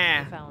happened? Nah.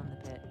 You fell in the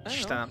pit.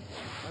 Istenem.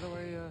 How do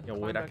I, Jó,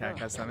 újra kell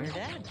kezdeni. You're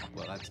dead.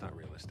 Well, that's not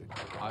realistic.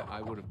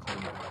 I would have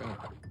climbed back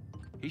up.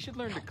 He should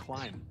learn to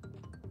climb.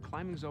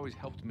 Climbing's always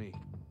helped me.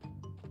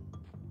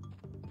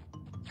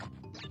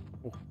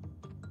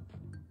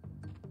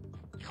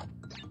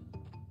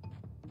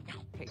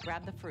 Okay,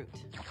 grab the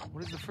fruit.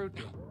 What does the fruit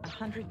do?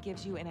 100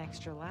 gives you an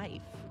extra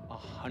life.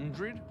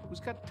 100? Who's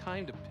got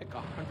time to pick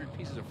 100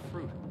 pieces of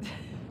fruit?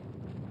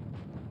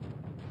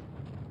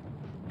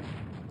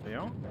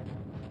 Jó.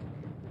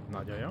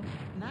 Nagyon jó.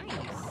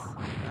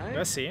 Nice.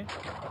 Köszi.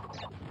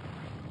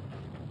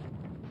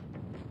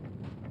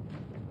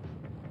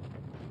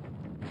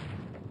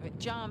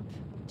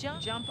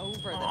 Jump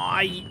over the...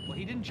 Well,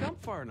 he didn't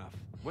jump far enough.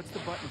 What's the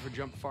button for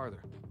jump farther?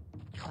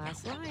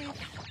 Last life.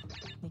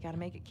 You gotta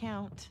make it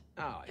count.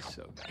 Oh, I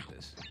so got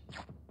this.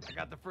 I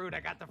got the fruit.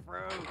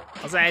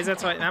 Az a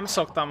helyzet, hogy nem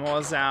szoktam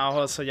hozzá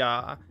ahhoz, hogy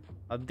a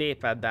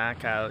D-paddel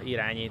kell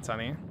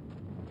irányítani.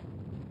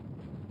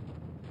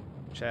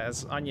 És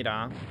ez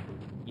annyira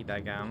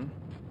idegen.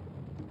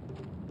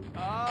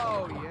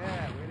 Oh,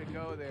 yeah. Way to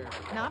go there.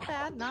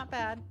 Not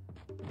bad.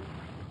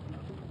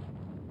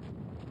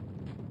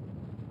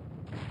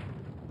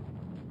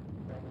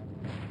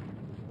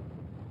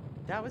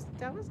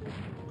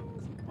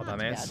 Oda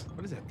néz.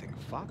 What is that thing?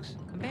 A fox?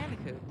 A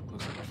bandicoot.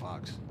 Looks like a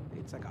fox.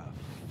 It's like a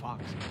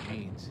fox in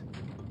jeans.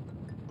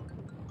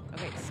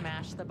 Okay,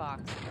 smash the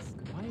boxes.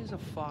 Why is a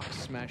fox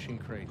smashing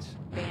crates?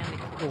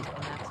 Bandicoot,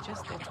 and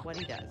that's what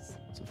he does.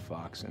 It's a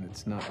fox, and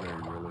it's not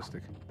very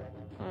realistic.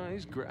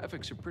 These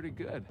graphics are pretty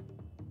good,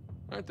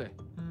 aren't they?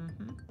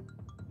 Mm-hmm.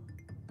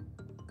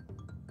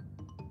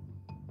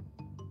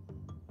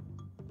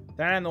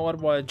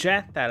 Telenorból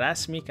Jettel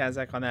lesz, mik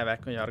ezek a nevek,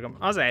 könyörgöm.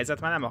 Az a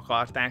helyzet, már nem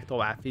akarták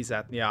tovább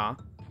fizetni a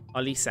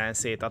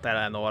licenszét a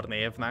Telenor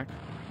névnek.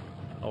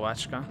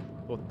 Lovacska,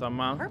 tudtam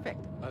már. Perfect.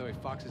 By the way,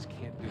 foxes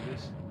can't do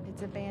this.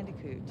 It's a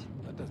bandicoot.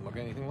 That doesn't look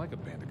anything like a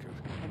bandicoot.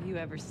 Have you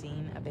ever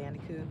seen a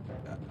bandicoot?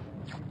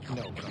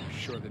 No, but I'm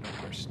sure they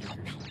don't wear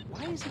sneakers.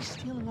 Why is he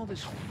stealing all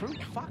this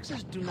fruit?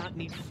 Foxes do not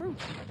need fruit.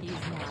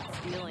 He's not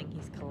stealing,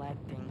 he's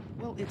collecting.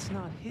 Well, it's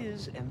not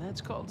his, and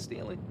that's called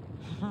stealing.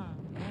 Yeah,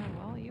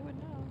 well, you would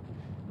know.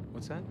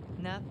 What's that?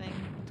 Nothing.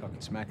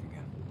 Talking smack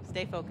again.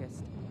 Stay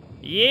focused.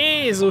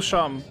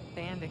 Jézusom!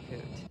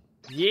 Bandicoot.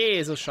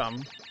 Jézusom!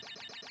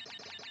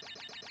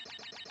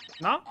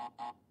 Na?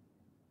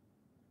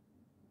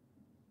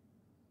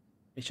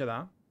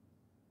 Micsoda?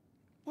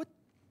 What?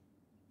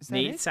 Is that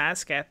it?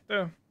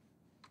 402?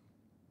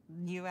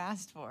 You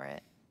asked for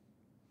it.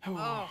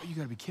 Oh, you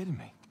gotta be kidding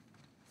me.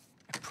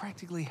 I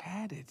practically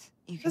had it.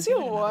 You can Ez give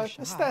jó it another volt,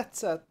 ez shot.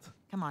 tetszett.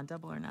 Come on,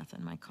 double or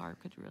nothing. My car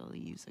could really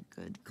use a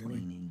good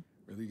cleaning.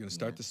 Really? You gonna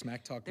start the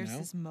smack talk There's now?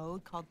 this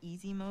mode called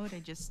easy mode. I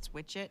just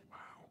switch it.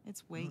 Wow.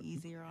 It's way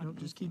easier on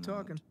Just easy keep mode.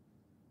 talking.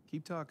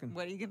 Keep talking.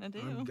 What are you gonna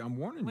do? I'm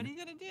warning What are you.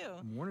 you gonna do?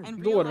 I'm warning And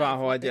you. real Durva, life,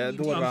 what hogy... can you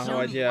do? Durva, Show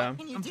hogy... me, what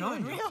can you I'm do telling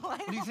in you. real What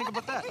life? do you think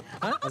about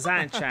that? Az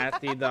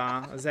Uncharted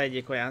az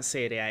egyik olyan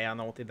szériája a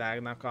Naughty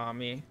Dognak,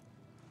 ami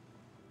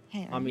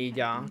így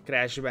a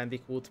Crash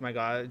Bandicoot meg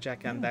a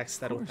Jack and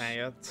Dexter után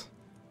jött.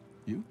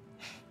 You?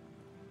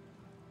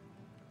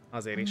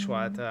 Azért is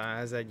volt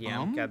ez egy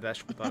ilyen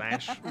kedves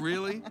utalás.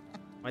 Really?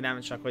 Vagy nem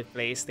csak, hogy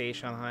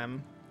Playstation,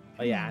 hanem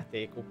a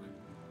játékuk.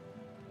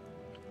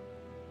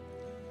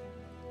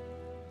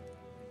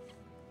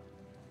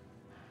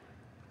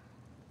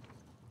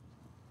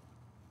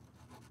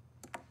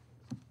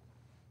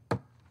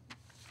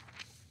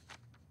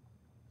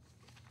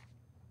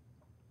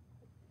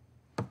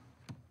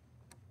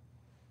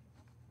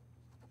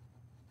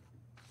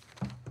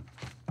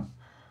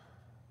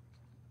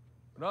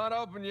 Not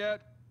open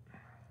yet.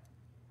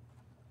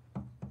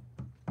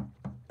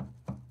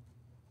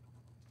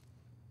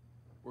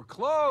 We're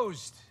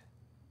closed.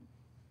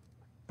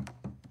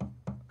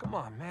 Come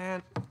on,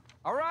 man.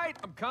 All right,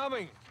 I'm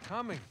coming.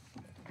 Coming.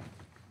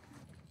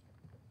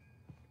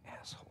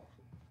 Asshole.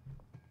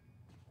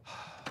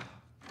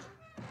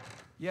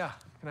 Yeah,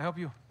 can I help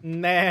you?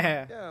 Nah.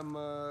 Yeah, I'm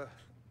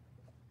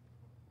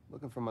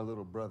looking for my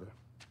little brother.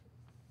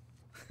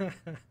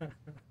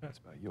 It's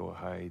about your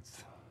height,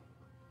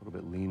 a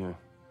little bit leaner,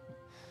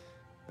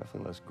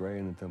 definitely less gray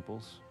in the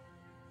temples.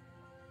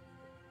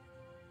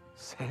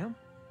 Sam?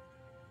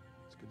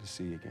 It's good to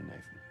see you again,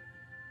 Nathan.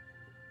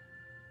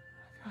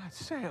 God,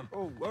 Sam.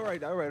 Oh, all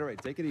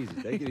right. Take it easy.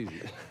 Take it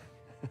easy.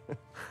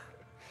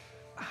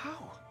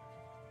 How?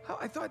 How?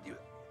 I thought you...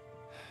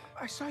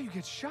 I saw you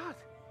get shot.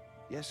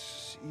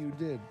 Yes, you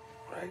did.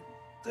 Right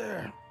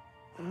there.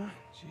 Huh?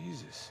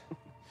 Jesus.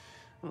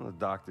 Well, the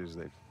doctors,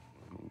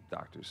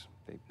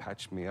 they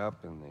patched me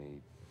up and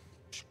they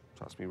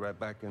tossed me right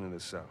back into the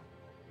cell.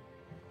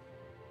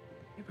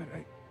 Yeah, but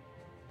I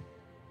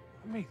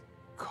made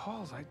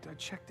calls. I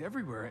checked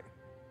everywhere.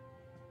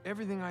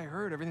 Everything I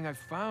heard, everything I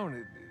found,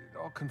 it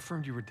all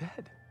confirmed you were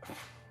dead. Well,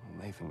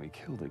 Nathan, we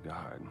killed a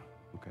guard.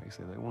 Okay,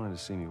 so they wanted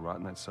to see me rot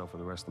in that cell for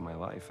the rest of my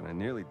life, and I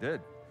nearly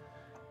did.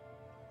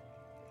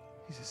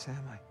 Jesus,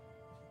 Sam,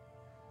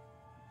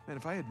 man,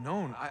 if I had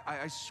known,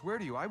 I swear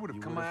to you, I would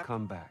have come back.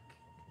 Come back.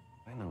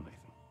 I know,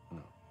 Nathan. I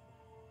know.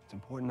 What's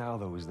important now,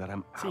 though, is that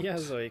I'm out. Szia,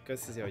 Zoe,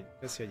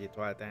 köszi, hogy itt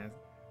voltál.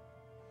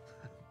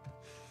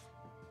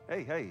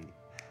 Hey,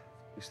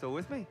 you still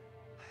with me?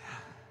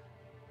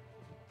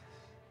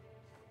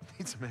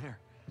 Need some air.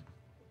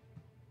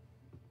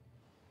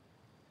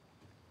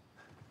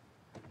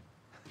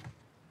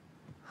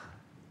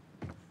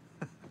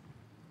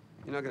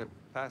 You're not gonna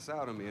pass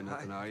out on me or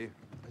nothing, are you?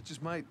 I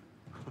just might.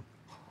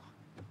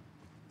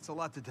 It's a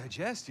lot to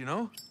digest, you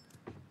know?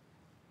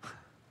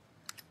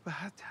 But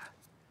how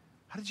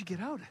did you get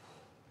out?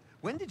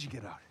 When did you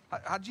get out?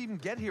 How'd you even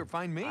get here?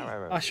 Find me?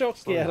 A sok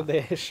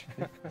kérdés.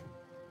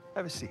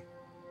 Have a seat.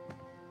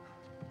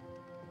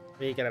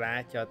 Végre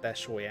látja a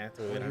tesóját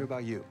I want to hear újra.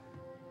 about you.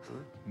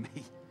 Me?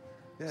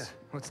 Yeah.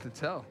 What's to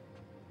tell?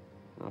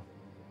 Well,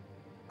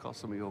 call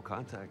some of your old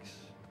contacts.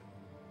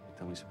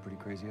 Tell me some pretty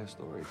crazy-ass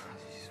stories.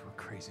 Jeez, what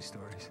crazy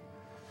stories.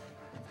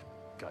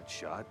 Got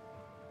shot,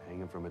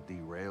 hanging from a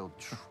derailed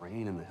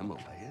train in the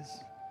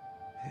Himalayas.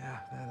 Yeah,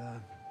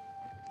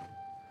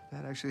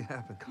 that actually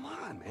happened. Come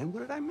on, man,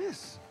 what did I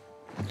miss?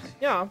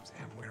 Ja,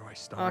 Sam, where do I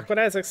start? akkor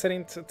ezek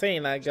szerint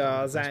tényleg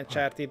az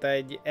Uncharted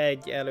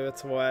egy előtt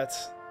volt.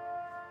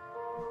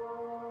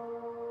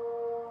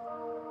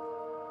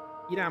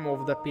 Iram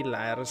of the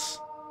Pillars.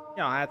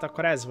 Ja, hát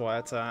akkor ez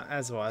volt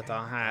a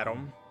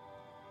 3.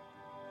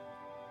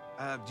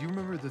 Do you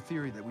remember the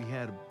theory that we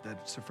had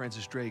that Sir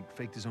Francis Drake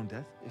faked his own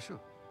death? Yeah, sure.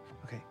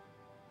 Okay,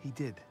 he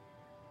did.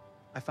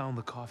 I found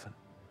the coffin.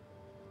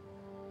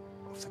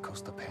 Off the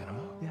coast of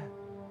Panama? Yeah.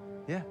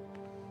 Yeah.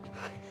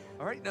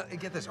 All right, now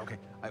get this. Okay,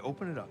 I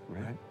open it up,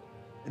 right?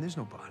 And there's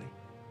no body.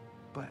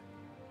 But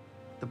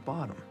the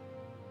bottom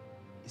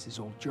is his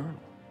old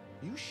journal.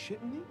 Are you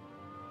shitting me?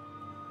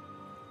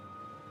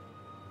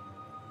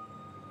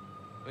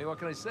 I mean, what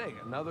can I say?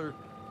 Another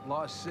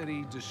lost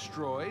city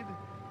destroyed,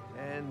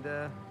 and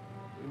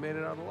we made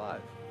it out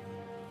alive.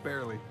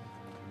 Barely.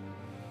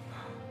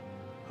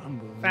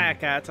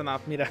 Felkelt a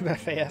nap, mire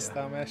befejezte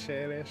a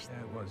mesélést.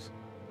 Yeah, it was.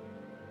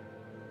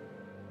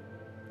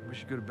 I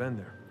wish you could have been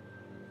there.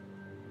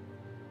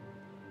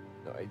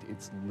 No,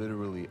 it's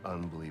literally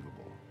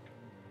unbelievable.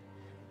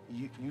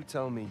 You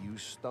tell me you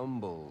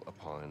stumble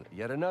upon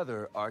yet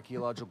another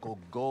archaeological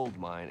gold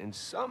mine, and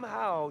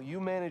somehow you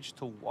manage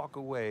to walk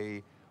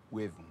away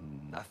with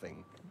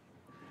nothing.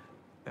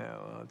 Yeah,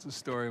 well, it's a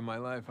story of my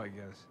life, I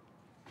guess.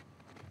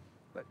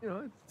 But, you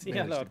know, it's See,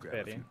 managed hello, to grab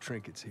Betty. a few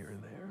trinkets here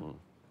and there.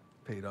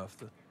 Paid off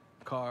the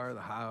car,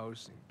 the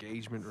house,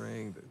 engagement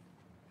ring, the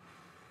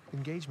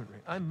engagement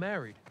ring. I'm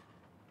married.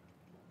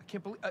 I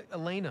can't believe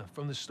Elena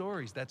from the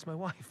stories. That's my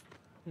wife.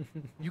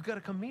 You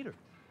gotta come meet her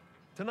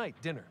tonight.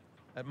 Dinner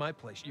at my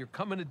place. You're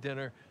coming to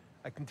dinner.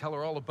 I can tell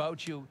her all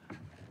about you.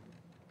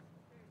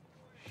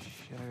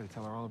 Shit, I gotta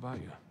tell her all about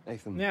you.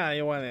 Nathan. Ja,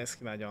 jól néz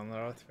ki nagyon,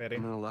 Lord Feri.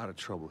 I'm in a lot of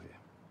trouble here.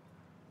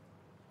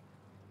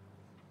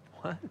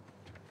 What?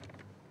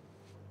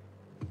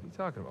 What are you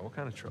talking about? What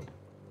kind of trouble?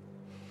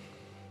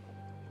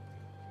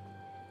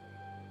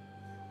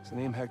 Does the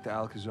name Hector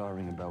Alcazar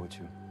ring a bell with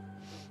you?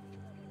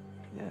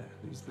 Yeah,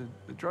 he's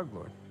the drug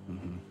lord.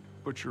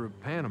 Butcher of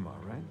Panama,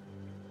 right?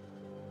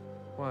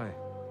 Why?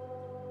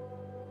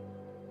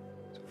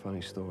 It's a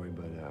funny story,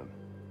 but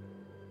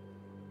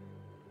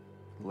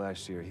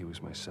last year he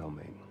was my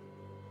cellmate.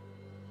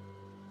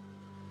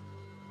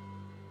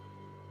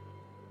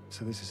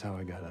 So this is how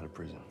I got out of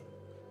prison.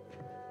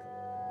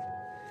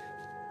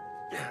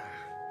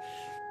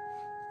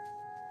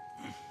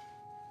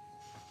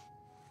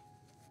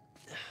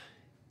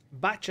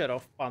 Butcher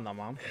of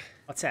Panama,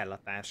 a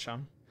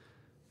cellatársam.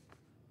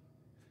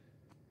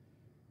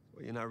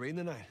 Well, you're not reading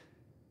tonight?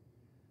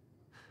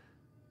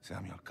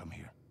 Samuel, come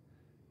here.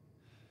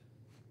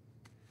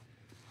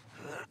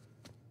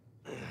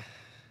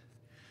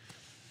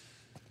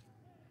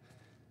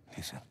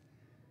 Listen.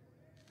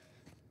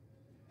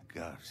 The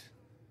guards,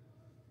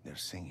 they're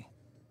singing.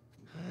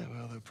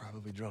 Well, they're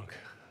probably drunk.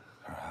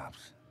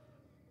 Perhaps.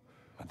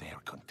 But they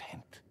are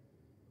content.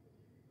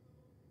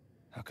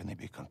 How can they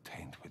be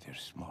content with their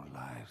small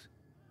lives?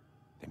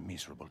 Their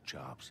miserable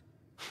jobs?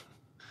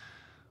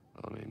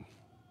 I mean,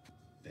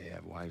 they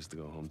have wives to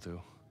go home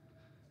to.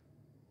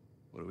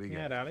 What do we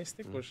Ja, got?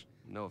 realisztikus.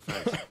 No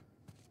offense.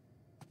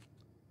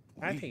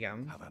 Hát We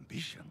igen. have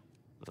ambition.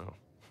 Oh.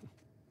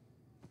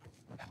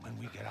 And when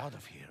we get out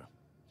of here,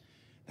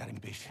 that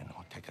ambition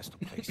will take us to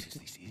places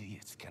these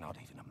idiots cannot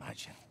even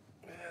imagine.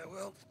 Yeah,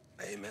 well,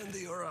 amen to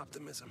your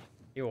optimism.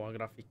 Jó a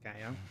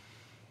grafikája.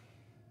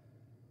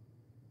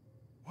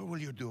 What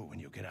will you do when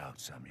you get out,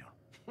 Samuel?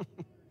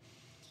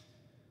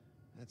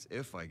 That's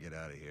if I get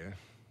out of here.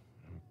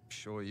 I'm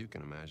sure you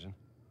can imagine.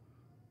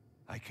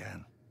 I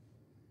can.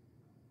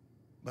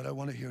 But I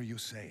want to hear you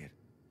say it.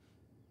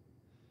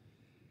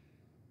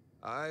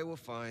 I will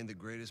find the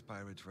greatest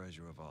pirate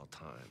treasure of all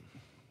time,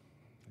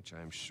 which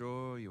I'm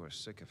sure you are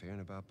sick of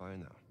hearing about by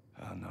now.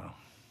 Oh, no.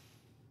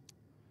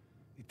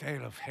 The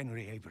tale of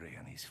Henry Avery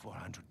and his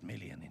 400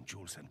 million in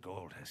jewels and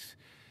gold has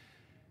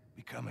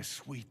become a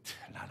sweet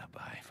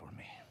lullaby for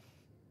me.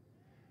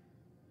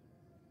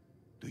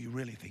 Do you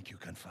really think you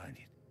can find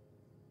it?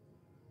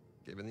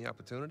 Given the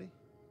opportunity?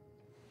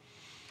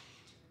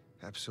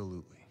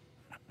 Absolutely.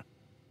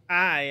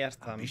 Á,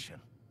 értem.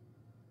 Ambition.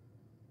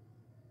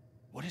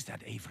 What is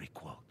that Avery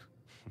quote?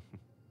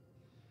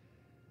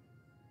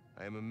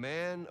 I am a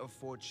man of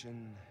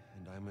fortune,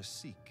 and I must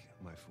seek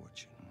my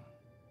fortune.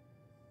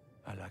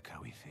 I like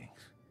how he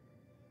thinks.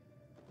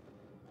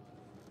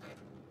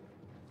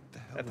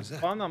 Tehát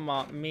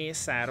Panama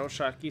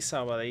mészárosa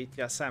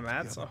kiszabadítja a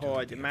szemet,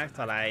 hogy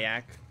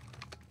megtalálják.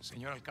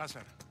 Señor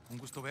Alcázar, un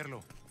gusto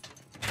verlo.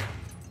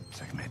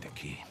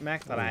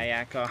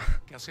 Megtalálják a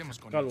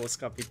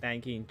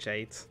kalózkapitány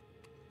kincseit.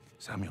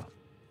 Samuel,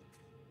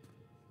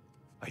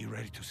 are you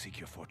ready to seek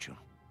your fortune?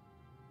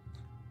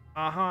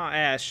 Aha,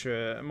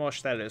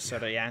 most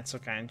először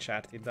játszok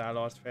Uncharted-del,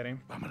 Lord Feri.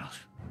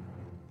 Vámonos.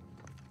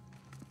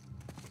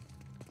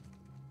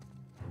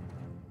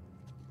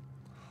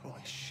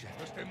 Holy shit.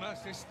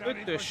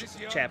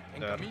 5-ös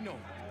chapter.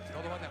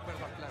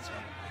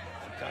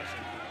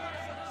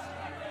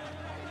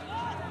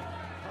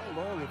 How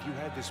long have you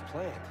had this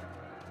planned?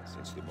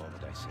 Since the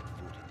moment I set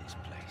foot in this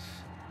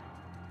place.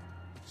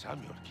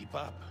 Samuel, keep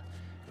up.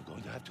 You're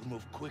going to have to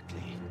move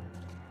quickly.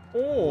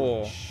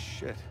 Ó!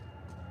 Shit.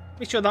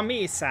 Micsoda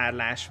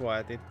mészárlás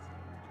volt itt.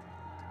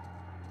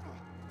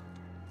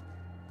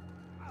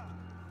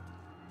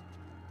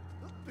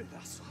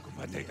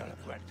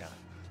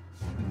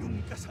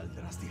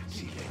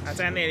 Hát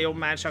ennél jobb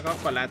már csak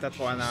akkor lehetett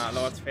volna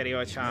Lord Fairy,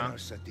 hogyha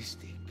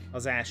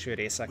az első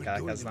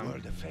részekkel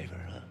kezdem.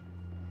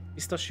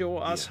 Biztos jó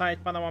az, ha egy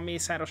Panama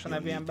Mészáros a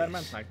nevű ember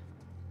ment meg?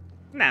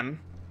 Nem.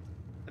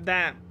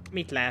 De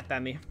mit lehet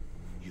tenni?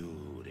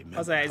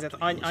 Az a helyzet,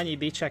 annyi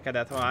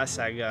dicsekedett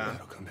valószínűleg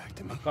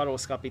a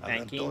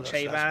kalózkapitány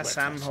kincseivel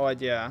szem,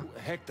 hogy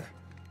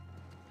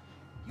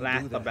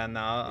látta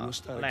benne a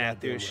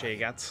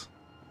lehetőséget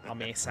a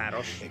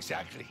Mészáros.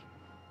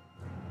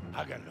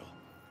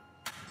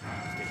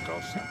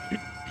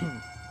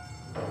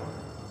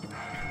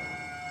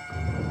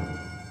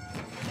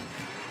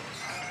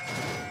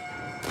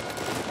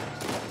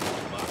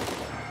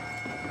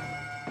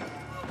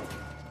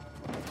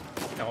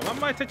 Jó van,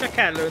 majd hogyha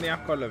kell lőni,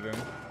 akkor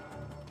lövünk.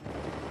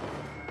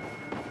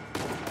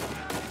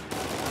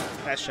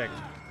 Tessék,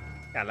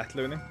 kellett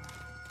lőni.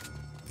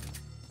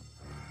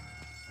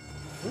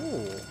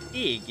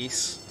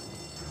 Égis.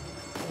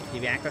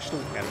 Hívják a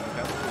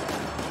stúkerünket.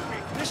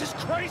 This is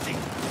crazy.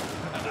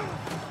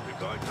 We're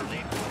going to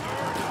leave the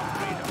world of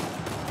freedom.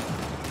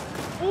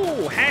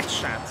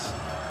 Headshots.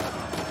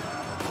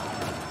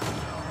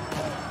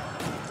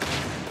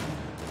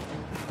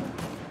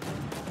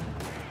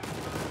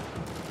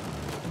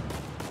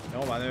 Jó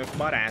van, ők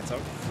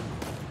barátok.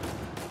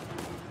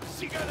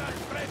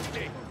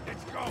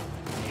 Let's go.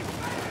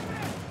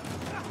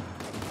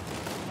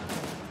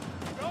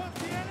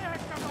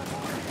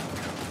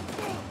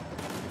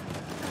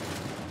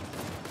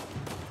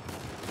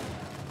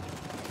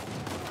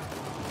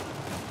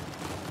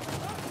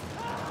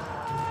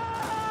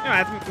 Jó,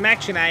 hát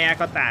megcsinálják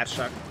a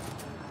társak.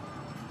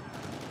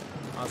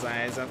 Az a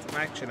helyzet,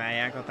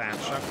 megcsinálják a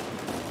társak.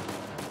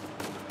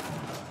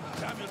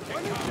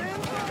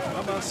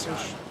 A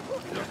basszus.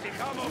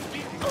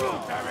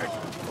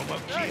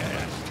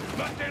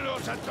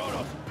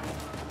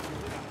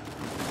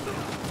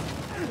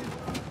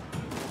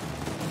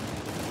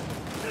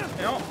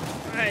 Jó,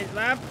 egy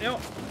láb, jó.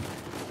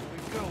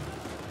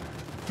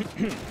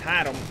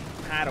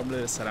 három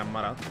lőszerem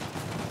maradt.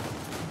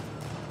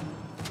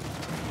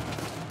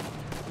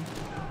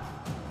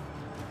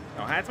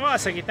 Jó, hát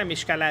valószínűleg itt nem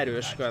is kell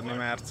erősködni,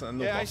 mert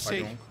nubok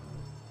vagyunk.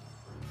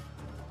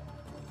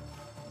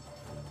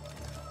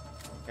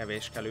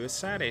 Kevés kell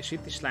lőszer, és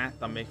itt is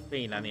láttam még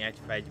fényleni egy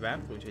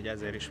fegyvert, úgyhogy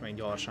ezért is még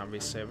gyorsan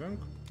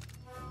visszajövünk.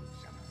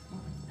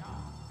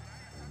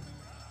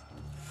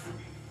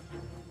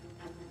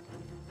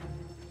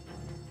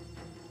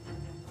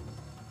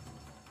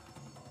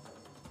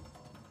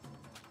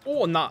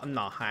 Ó,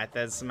 na, hát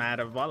ez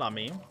már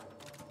valami.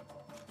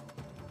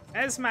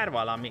 Ez már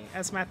valami,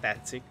 ez már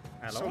tetszik.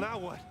 Hello. So now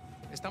what?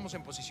 Estamos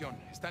en posición.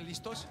 ¿Están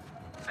listos?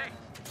 Sí.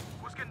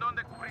 Busquen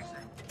dónde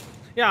cubrirse.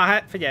 Ja,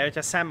 hát figyelj,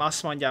 hogyha Sam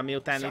azt mondja,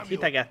 miután itt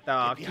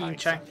hitegette a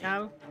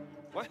kincsekkel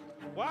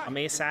a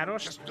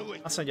Mészáros,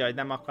 azt mondja, hogy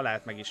nem, akkor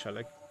lehet meg is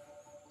ölök.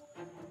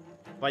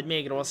 Vagy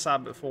még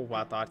rosszabb,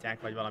 fogva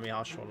tartják, vagy valami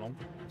hasonló.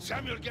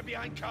 Samuel, get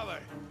behind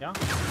cover. Ja?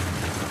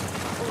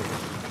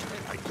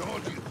 I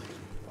told you.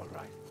 All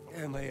right.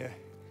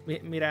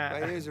 Yeah, Mire?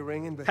 my ears are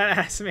ringing, but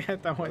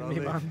Eszméltem, hogy mi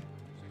van.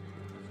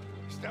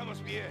 Estamos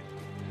bien.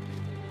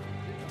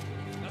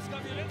 Las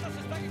camionetas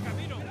están en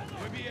camino.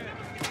 Muy bien.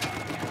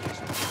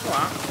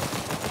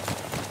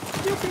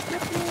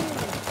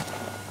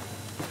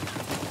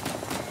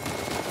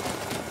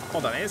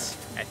 Oda néz,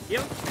 egy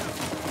kill.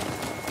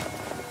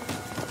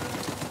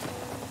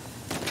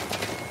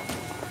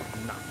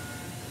 Na.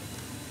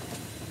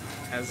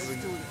 Ez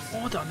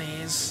oda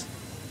néz.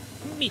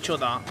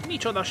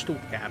 Micsoda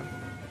stukker.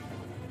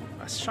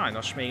 Ezt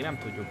sajnos még nem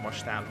tudjuk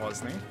most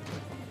elhozni.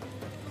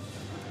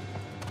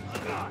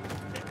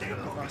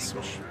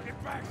 Basszus.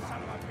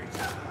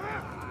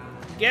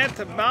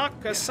 Get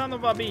back, son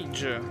of a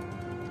bitch!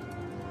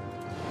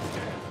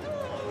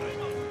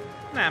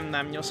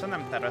 Nem, Nyosza,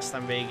 nem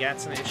terveztem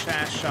végigjátszani, és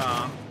se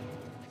a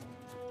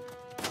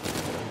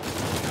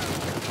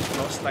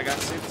Lost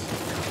Legacy-t.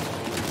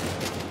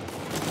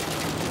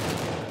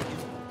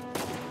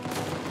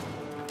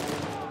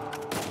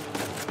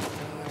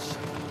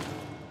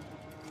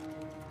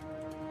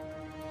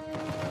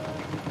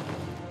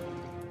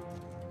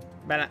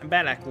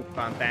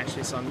 Belekukkantást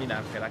viszont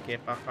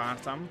mindenféleképp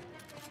akartam.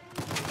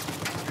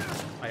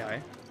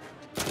 Ajaj.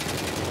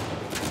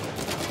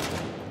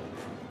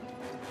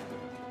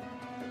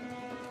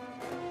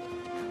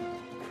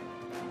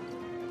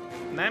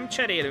 Nem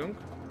cserélünk.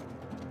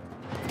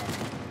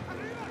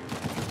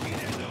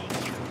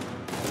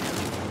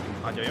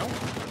 Nagyon jó.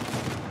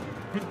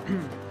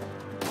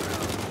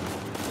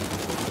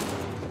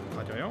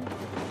 Nagyon jó.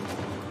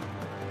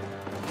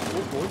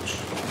 Bocs.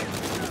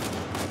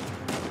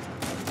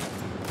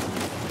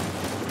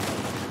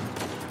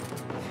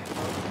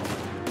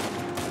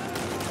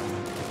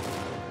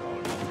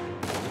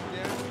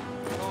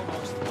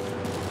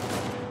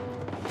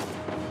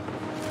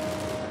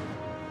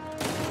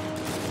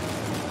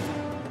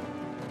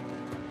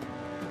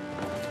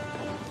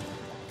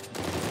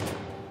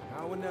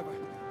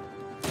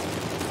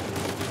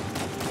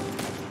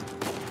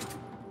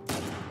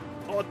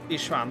 Ott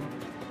is van.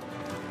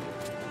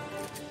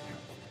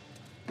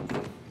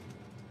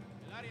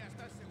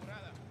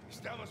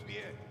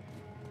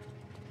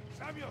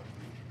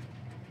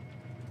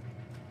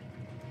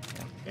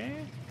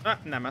 Oké.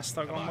 Nem ezt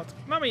a gombot.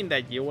 Na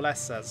mindegy, jó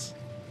lesz ez.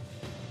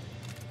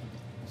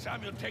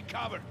 Samuel, take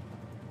cover.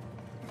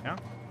 Ja,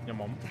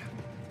 nyomom.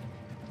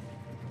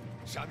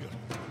 Samuel,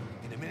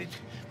 in a minute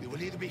we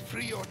will either be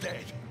free or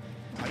dead.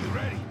 Are you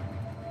ready?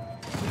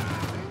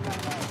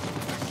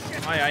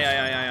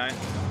 Ajajajajajaj.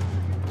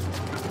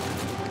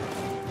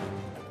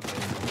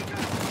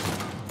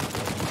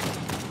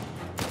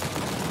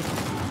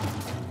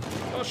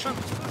 Gyorsan!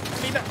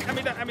 Nem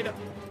ide!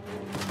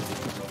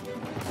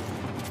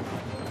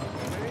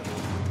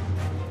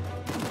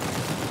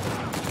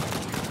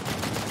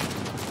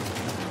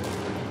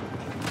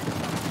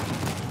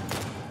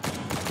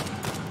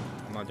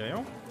 Nagyon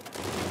jó.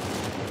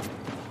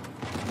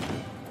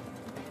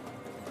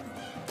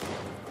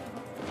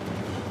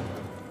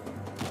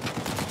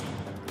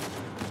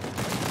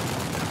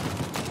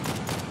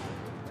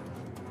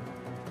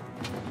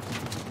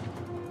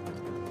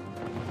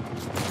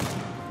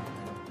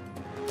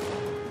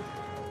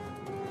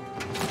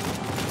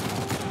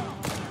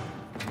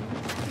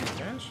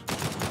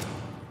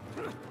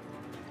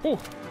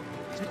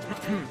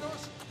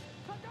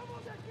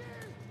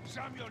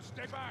 Samuel,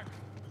 stay back.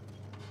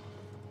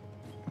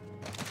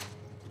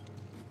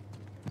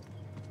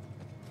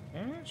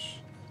 És...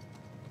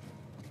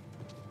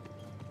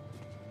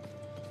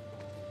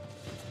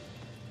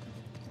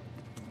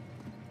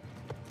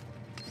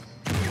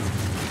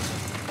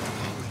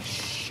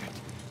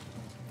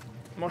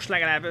 most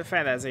legalább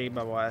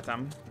fedezékbe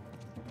voltam.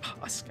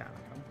 Az kell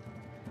nekem.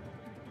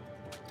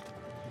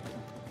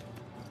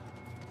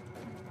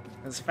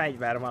 Ez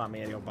fegyver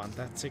valamiért jobban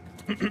tetszik.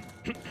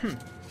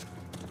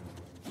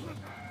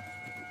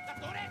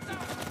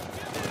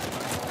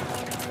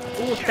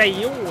 Ó, te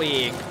jó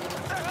ég!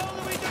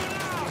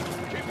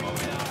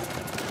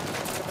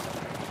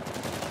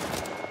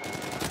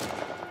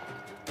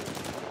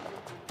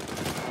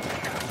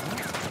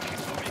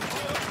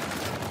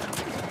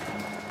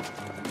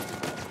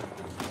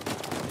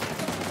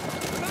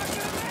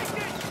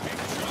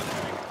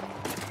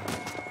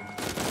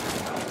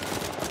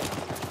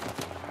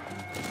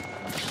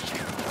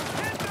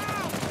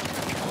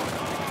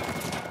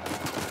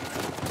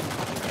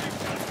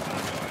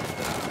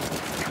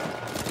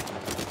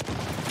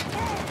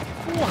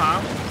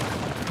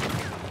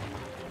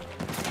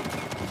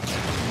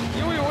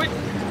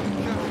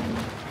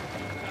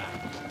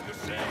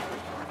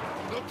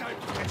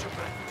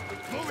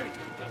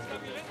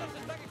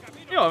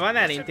 Jól van,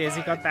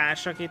 elintézik a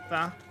társak itt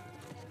a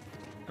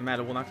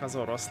melónak az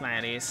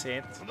oroszlán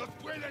részét.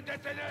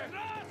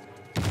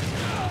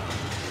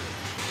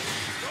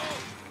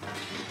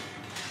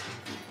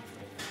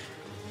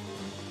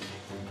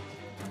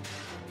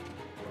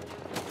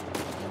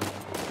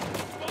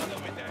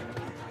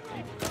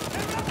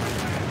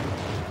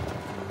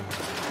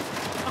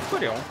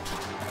 Akkor jó.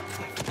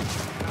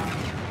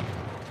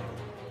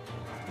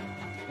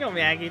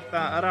 Nyomják itt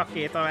a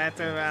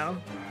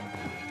rakétavetővel.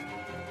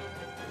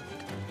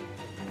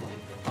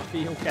 A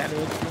fiúk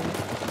előttünk.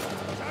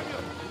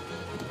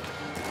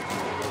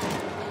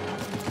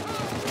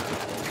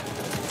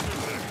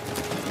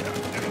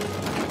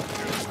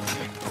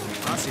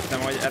 Azt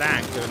hittem, hogy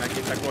ránk lőnek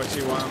itt a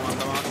kocsival,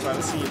 mondom,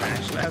 akkor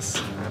szívás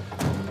lesz.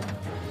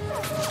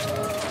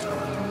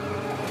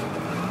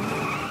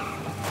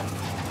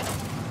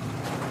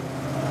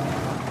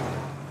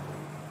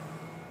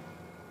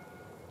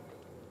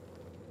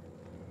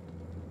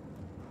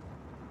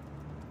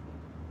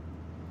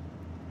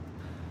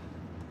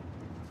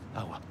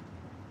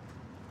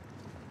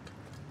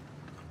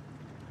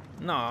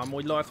 Na,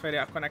 amúgy Lord Fairy,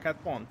 akkor neked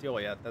pont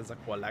jól jött ez a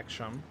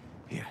collection.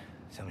 Here,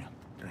 Samuel,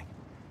 drink.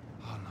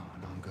 Oh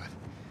no, I'm good.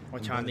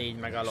 Hogyha a 4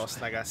 meg a Lost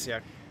Legacy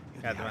a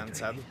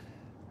kedvenced.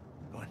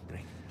 Go on,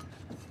 drink.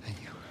 Thank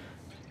you.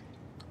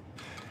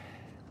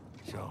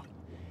 So,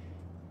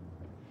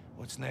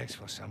 what's next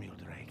for Samuel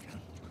Drake?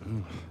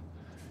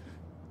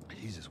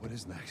 Jesus, what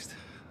is next?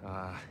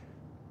 I'm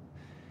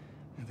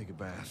gonna take a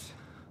bath.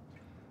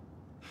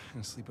 I'm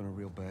gonna sleep on a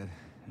real bed.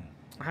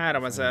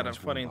 3000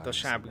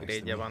 forintos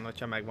upgrade-je van,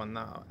 hogyha megvan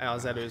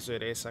az előző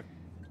részek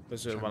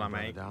közül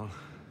valamelyik.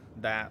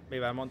 De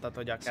mivel mondtad,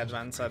 hogy a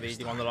kedvenced,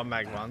 így gondolom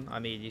megvan, a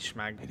 4 is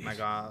meg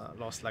a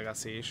Lost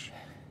Legacy is.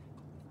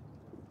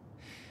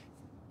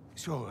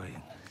 So,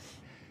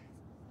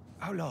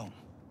 how long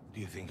do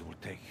you think it will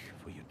take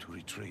for you to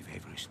retrieve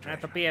Avery's treasure?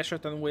 Hát a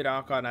PS5-ön újra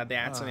akarnád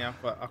játszani,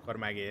 akkor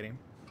megéri.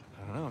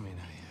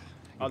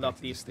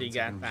 Adaptív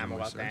trigger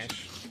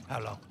támogatás.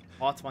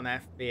 60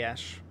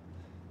 FPS.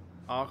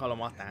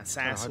 Alkalomattán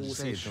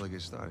 120 is,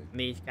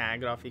 4K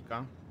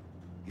grafika.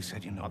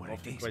 Attól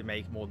függ, hogy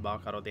melyik módba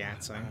akarod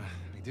játszani.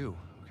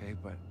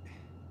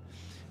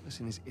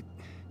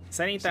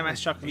 Szerintem ez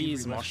csak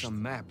víz most,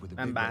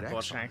 nem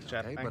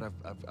bátorságcseppek.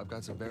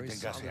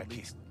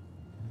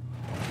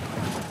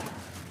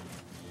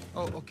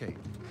 Oh, okay.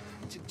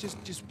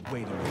 Just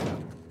wait a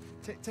minute.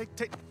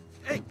 Take.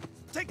 Hey!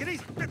 Take it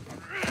easy.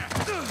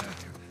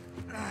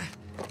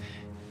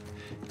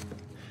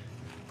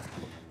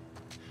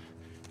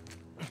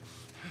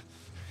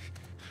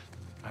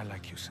 I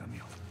like you,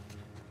 Samuel.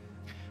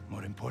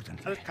 More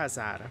importantly,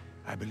 Alcazar.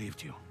 I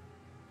believed you.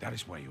 That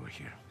is why you were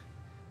here.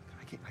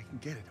 I can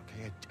get it,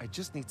 okay? I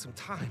just need some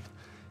time.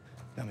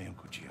 Dame un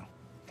cuchillo.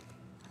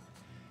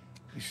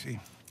 You see,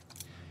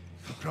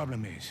 the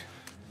problem is,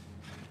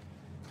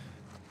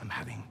 I'm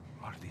having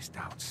all these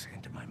doubts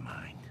into my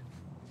mind.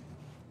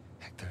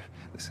 Hector,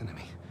 listen to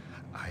me.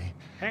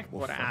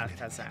 Hector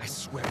Alcazar. I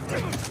swear.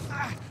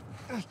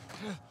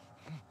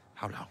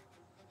 How long?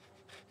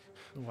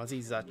 Az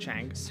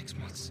izzadság. 6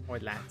 months.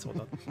 Hogy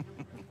látszódott.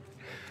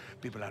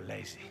 People are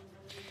lazy.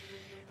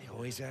 They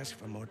always ask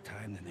for more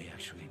time than they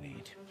actually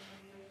need.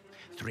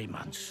 3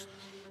 months.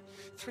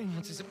 3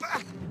 months is a...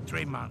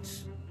 3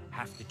 months.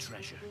 Half the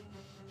treasure.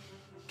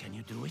 Can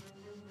you do it?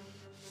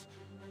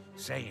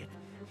 Say it.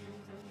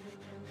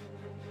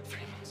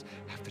 3 months,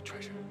 half the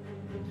treasure.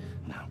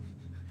 Now,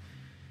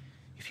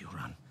 if you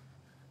run,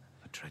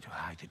 or try to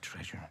hide the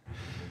treasure,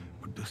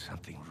 or do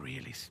something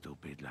really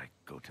stupid like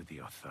go to the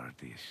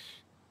authorities,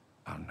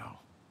 I'll know.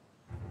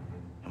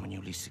 And when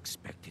you least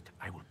expect it,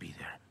 I will be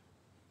there.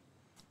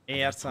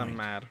 Értem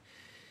már.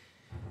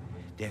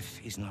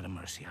 Death is not a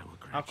mercy I will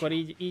grant. Akkor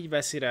így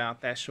veszi rá a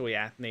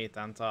tesóját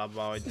Nathan-t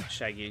abba, hogy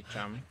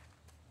segítsem.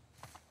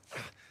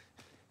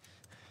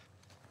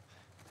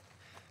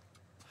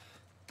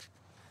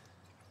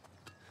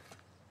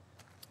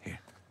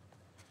 Here.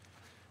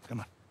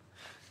 Come on.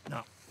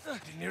 Now,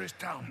 the nearest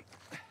town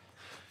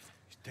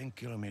is 10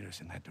 kilometers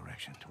in that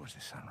direction towards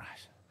the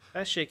sunrise.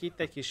 Tessék, itt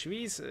egy kis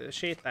víz,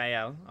 sétálj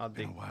el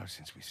addig.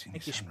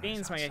 Egy kis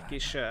pénz, meg egy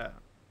kis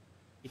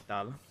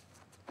ital.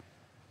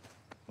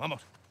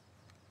 Vamos.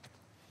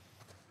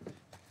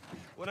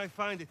 When I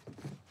find it,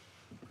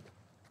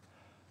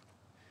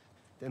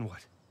 then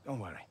what? Don't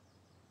worry.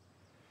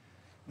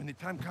 When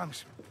the time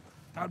comes,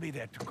 I'll be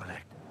there to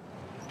collect.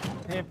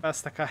 Épp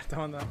ezt akartam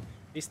mondani.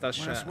 Biztos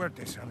Buena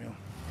suerte, Samuel.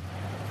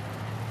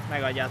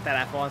 megadja a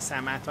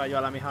telefonszámát, vagy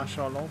valami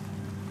hasonló.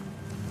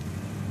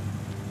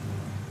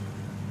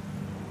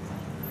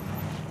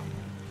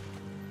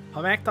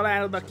 Ha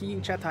megtalálod a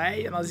kincset, ha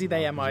eljön az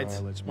ideje,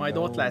 majd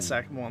ott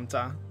leszek,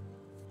 mondta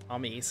a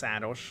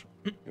mészáros.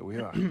 Here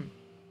we are.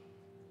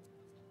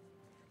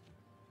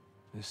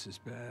 This is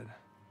bad.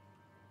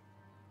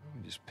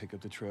 We just pick up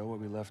the trail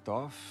where we left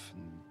off.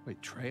 And...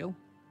 Wait, trail?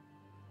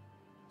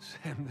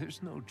 Sam,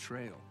 there's no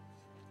trail.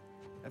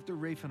 After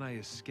Rafe and I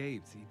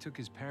escaped, he took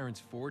his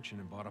parents' fortune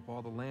and bought up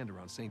all the land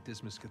around St.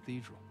 Dismas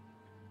Cathedral.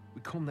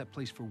 We combed that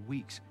place for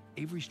weeks.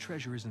 Avery's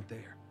treasure isn't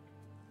there.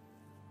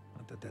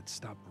 Not that that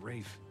stopped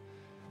Rafe.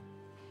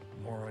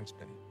 The moron's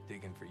been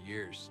digging for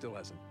years, still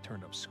hasn't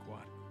turned up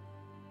squat.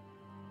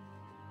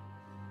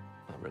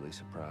 Not really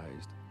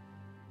surprised.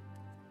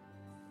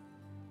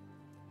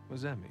 What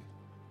does that mean?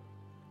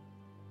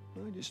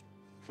 Well, I just,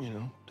 you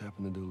know,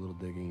 happened to do a little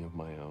digging of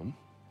my own.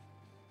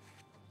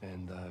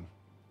 And,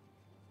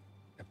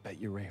 I bet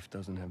you Rafe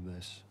doesn't have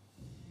this.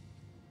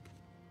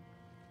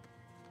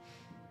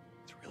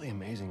 It's really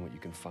amazing what you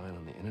can find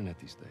on the internet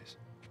these days.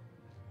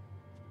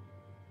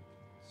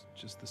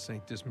 It's just the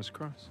St. Dismas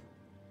cross.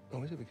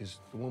 Oh, is it?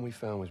 Because the one we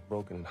found was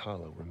broken and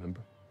hollow,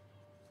 remember?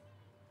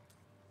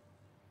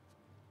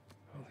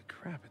 Holy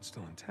crap, it's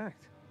still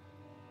intact.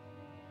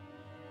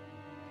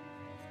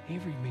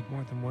 Avery made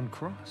more than one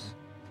cross.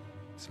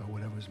 So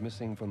whatever's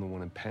missing from the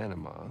one in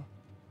Panama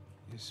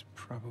is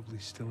probably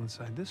still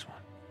inside this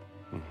one.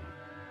 Mm-hmm.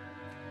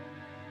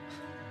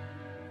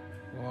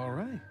 Well, all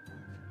right.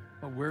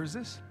 Well, where is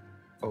this?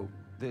 Oh,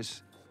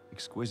 this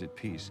exquisite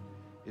piece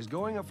is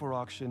going up for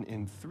auction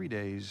in 3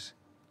 days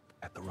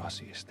at the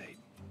Rossi estate.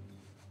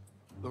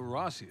 The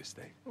Rossi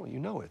estate? Oh, you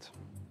know it.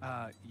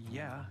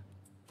 Yeah.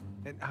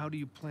 And how do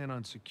you plan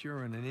on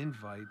securing an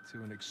invite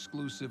to an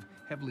exclusive,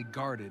 heavily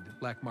guarded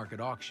black market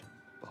auction?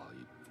 Well,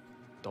 you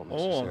don't Ó,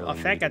 necessarily a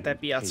fekete need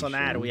piacon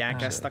invitation.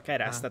 árulják ezt a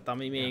keresztet,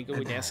 ami még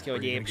úgy néz ki,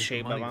 hogy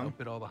épségben van. Up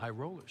at all the high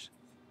rollers.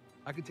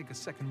 I could take a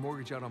second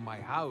mortgage out on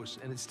my house,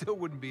 and it still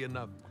wouldn't be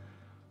enough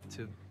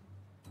to...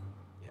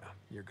 Yeah,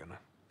 you're gonna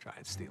try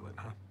and steal it,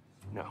 huh?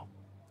 No.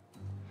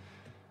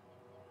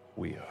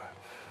 We are.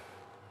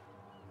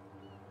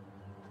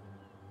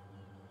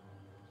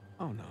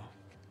 Oh, no.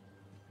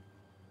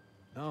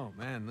 No,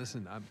 man,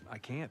 listen, I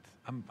can't.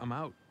 I'm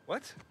out.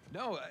 What?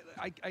 No,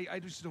 I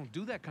just don't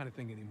do that kind of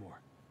thing anymore.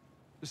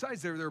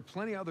 Besides, there are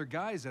plenty of other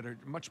guys that are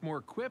much more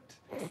equipped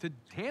to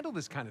handle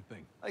this kind of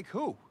thing. Like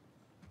who?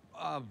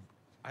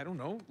 I don't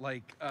know,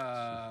 like,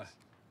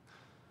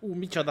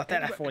 micsoda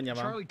telefonja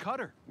van. Charlie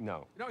Cutter.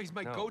 No. No, he's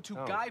my go-to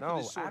guy for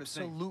this sort of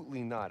thing.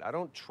 Absolutely not. I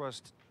don't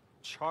trust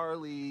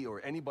Charlie or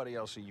anybody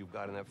else that you've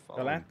got in that phone.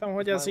 De láttam,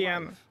 hogy az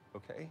ilyen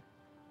okay?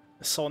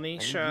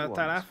 Sony-s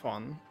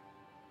telefon.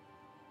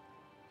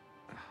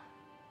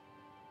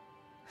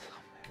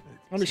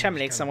 Nem is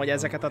emlékszem, hogy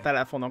ezeket a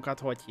telefonokat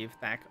hogy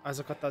hívták.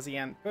 Azokat az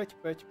ilyen pöty.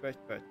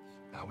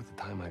 Not with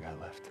the time I got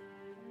left.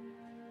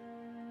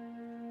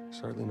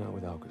 Certainly not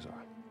with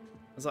Alcazar.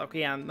 azok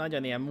ilyen,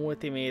 nagyon ilyen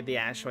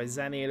multimédiás, vagy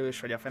zenélős,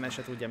 vagy a fene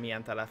se tudja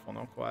milyen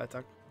telefonok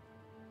voltak.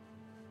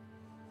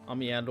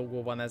 Amilyen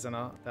logó van ezen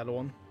a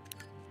telón.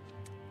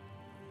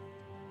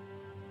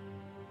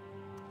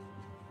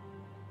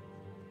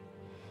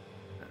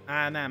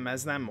 Á, nem,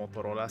 ez nem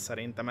Motorola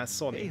szerintem, ez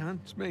Sony. Hey,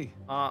 hon, it's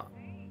me. A...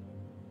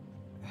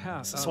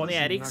 Sony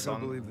listen,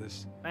 Ericsson?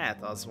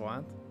 Lehet az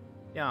volt.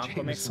 Ja,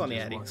 akkor még Sony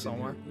Ericsson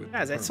volt.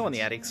 Ez egy Sony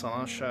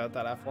Ericssonos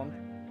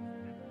telefon.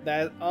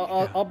 De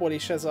abból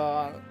is ez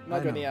a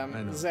nagyon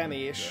ilyen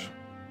zenés.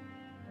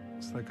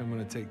 It's like I'm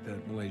gonna take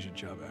that Malaysia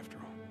Job after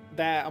all.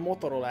 De a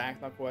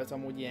Motoroláknak volt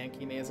amúgy ilyen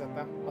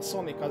kinézete. A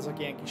Sony azok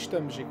ilyen kis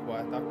tömzsik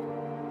voltak.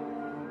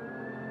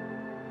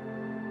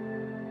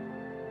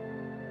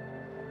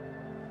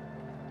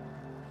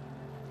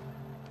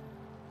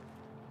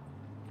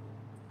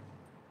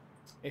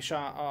 És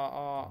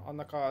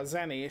annak a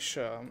zenés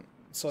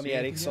Sony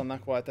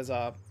Ericssonnak volt ez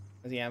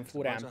az ilyen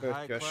furán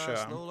pöttyös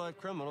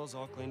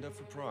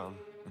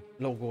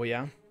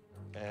logója.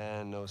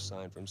 And no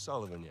sign from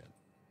Sullivan yet.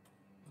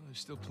 Well, there's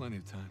still plenty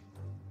of time.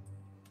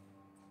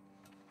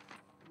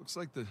 Looks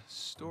like the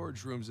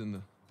storage room's in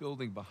the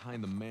building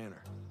behind the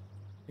manor.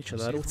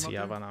 Micsoda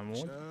rucia van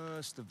amúgy.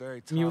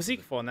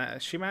 Music phone?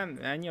 Simán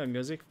ennyi, hogy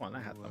music phone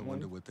lehet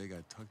amúgy.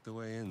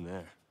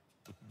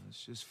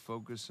 Let's just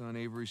focus on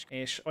Avery's...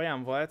 És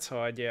olyan volt,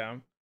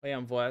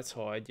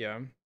 hogy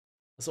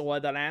az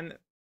oldalán,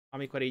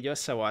 amikor így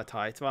össze volt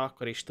hajtva,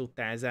 akkor is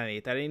tudtál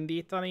zenét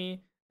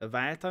elindítani,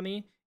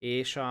 váltani,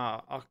 és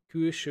a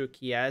külső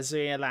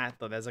kijelzőjén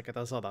láttad ezeket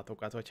az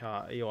adatokat,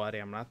 hogyha jól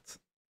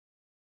rémlett.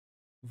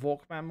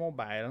 Walkman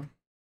Mobile.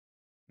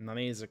 Na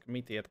nézzük,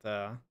 mit írt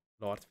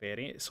Lord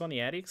Fairy. Sony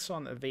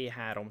Ericsson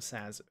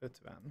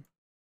V350.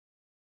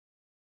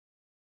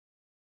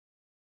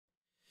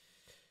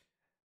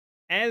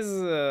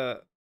 Ez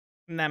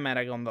nem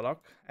erre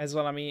gondolok. Ez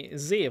valami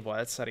Z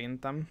volt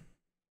szerintem.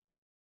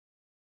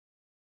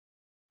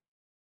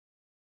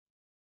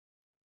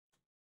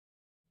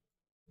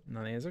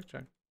 Na nézzük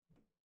csak.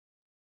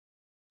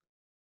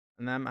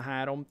 Nem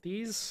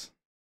 310.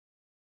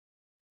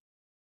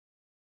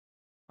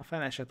 A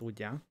fene se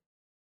tudja.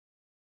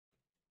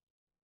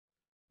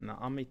 Na,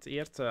 amit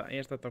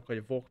értetek,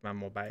 hogy Walkman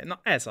Mobile. Na,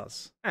 ez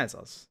az. Ez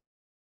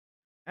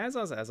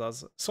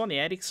az. Sony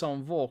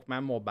Ericsson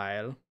Walkman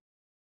Mobile.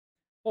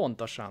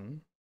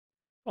 Pontosan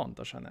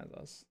ez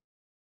az.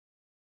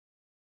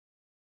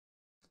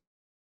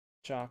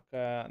 Csak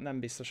nem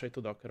biztos, hogy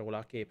tudok róla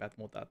a képet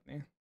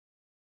mutatni.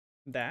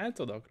 De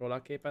tudok róla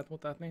a képet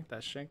mutatni,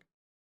 tessék.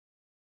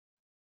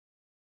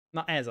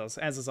 Na ez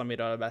az,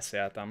 amiről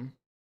beszéltem.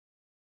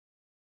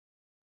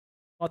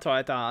 Ott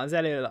volt az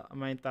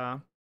mint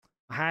a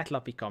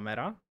hátlapi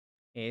kamera,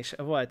 és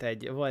volt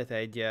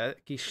egy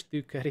kis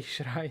tükör is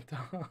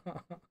rajta.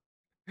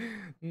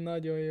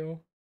 Nagyon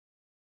jó.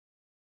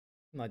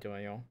 Nagyon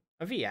jó.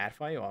 A VR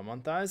fan jól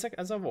mondta,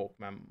 ez a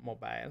Walkman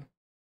Mobile.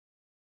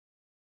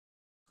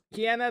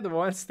 Ilyened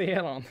volt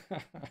télen?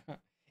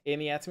 Én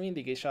ilyet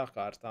mindig is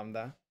akartam,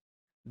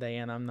 de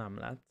ilyenem nem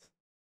lett.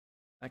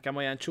 Nekem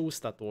olyan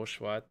csúsztatós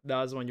volt, de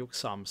az mondjuk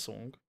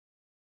Samsung.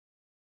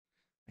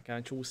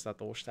 Nekem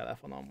csúsztatós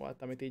telefonom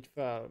volt, amit így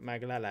föl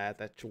meg le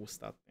lehetett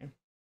csúsztatni.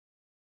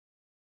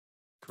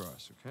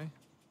 Cross, okay?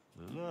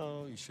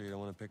 No, you sure you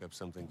don't want to pick up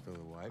something for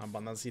the wife?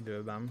 Abban az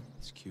időben.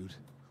 It's cute.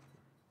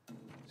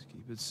 Let's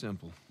keep it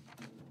simple.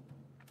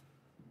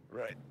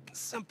 Right,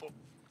 simple.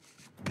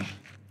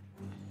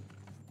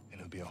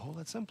 It'd be a whole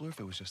lot simpler if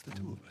it was just the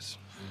two of us.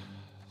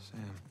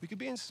 Sam, we could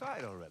be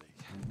inside already.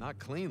 Not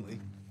cleanly.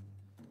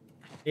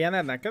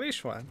 Ilyened neked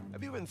is van?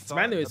 Have you even Ez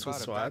menő thought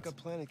cucc about a volt.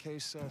 backup plan in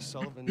case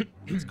Sullivan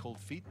gets cold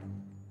feet?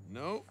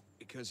 No,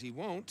 because he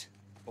won't.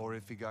 Or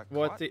if he got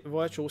caught?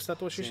 Volt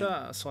csúsztatós is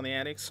a Sony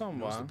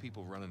Ericssonban?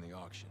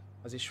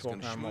 Az is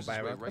Walkman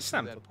Mobile volt. Ezt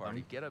nem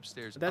tudtam.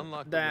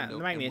 De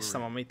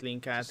megnéztem, amit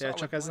linkeltél,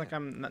 csak ez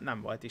nekem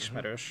nem volt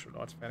ismerős,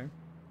 Lord Ferry.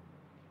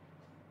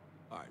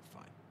 Alright,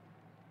 fine.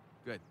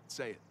 Good,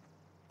 say it.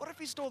 What if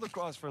he stole the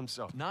cross for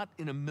himself? Not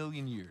in a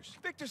million years.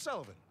 Victor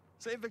Sullivan.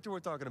 Same Victor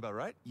we're talking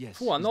about, right? Yes.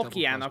 Fú, a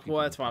Nokia-nak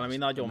volt valami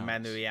nagyon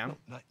menője.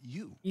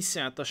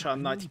 Iszonyatosan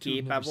nagy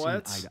képe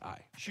volt.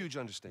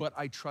 But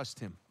I trust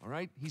him, all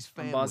right? He's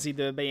family. Abban az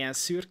időben ilyen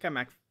szürke,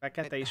 meg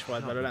fekete is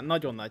volt belőle.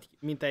 Nagyon nagy,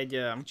 mint egy,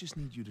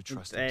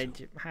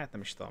 hát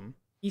nem is tudom,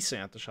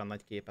 iszonyatosan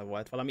nagy képe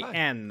volt. Valami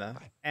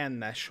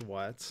N-es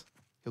volt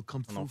a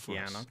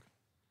Nokia-nak.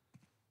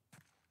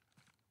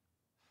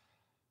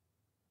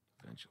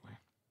 Eventually.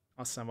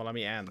 Azt hiszem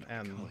valami N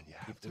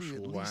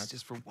típusú volt.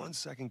 Just for one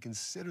second,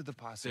 consider the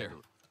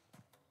possibility.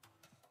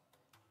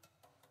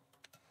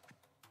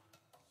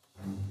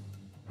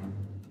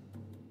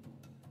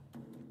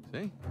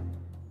 See?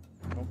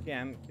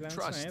 Nokia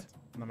N97?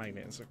 Na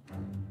megnézzük.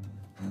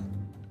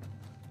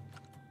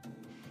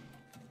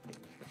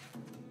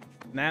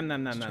 Nem.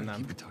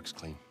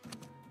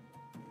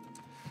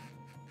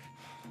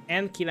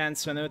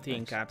 N95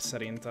 inkább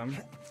szerintem.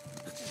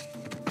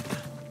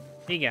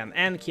 Igen,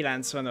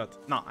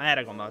 N95. Na,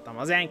 erre gondoltam.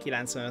 Az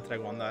N95-re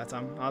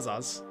gondoltam.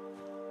 Azaz.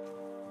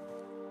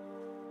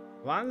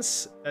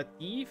 Once a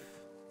thief,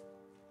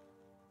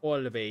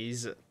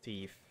 always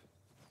thief.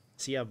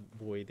 Szia,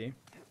 Bújdi.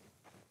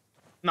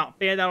 Na,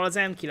 például az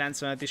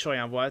M95 is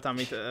olyan volt,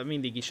 amit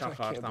mindig is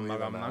akartam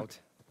magamnak.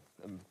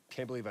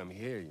 Can't believe I'm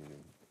here,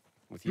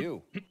 with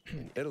you,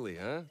 in Italy,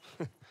 huh?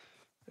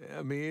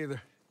 Yeah, me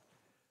either.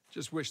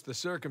 Just wish the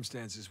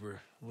circumstances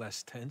were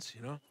less tense,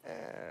 you know?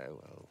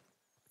 Well,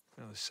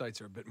 the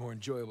sights are a bit more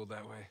enjoyable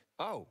that way.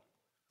 Oh.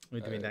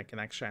 Úgy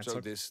mindenkinek, srácok. So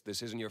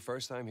this isn't your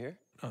first time here?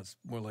 No, it's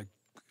more like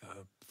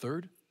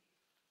third.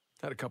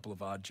 Had a couple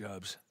of odd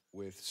jobs.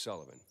 With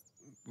Sullivan?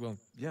 Well,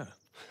 yeah.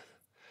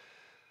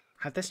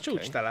 Hát ez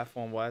csúcs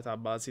telefon volt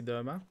abban az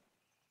időben.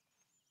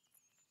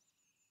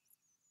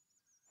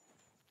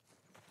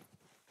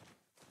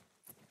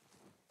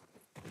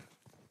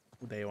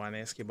 De jól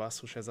néz ki,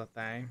 basszus, ez a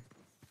táj.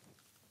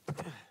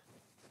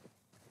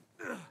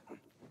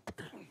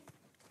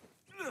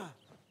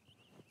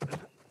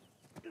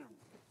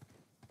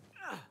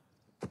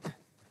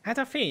 Hát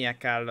a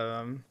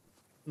fényekkel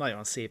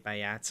nagyon szépen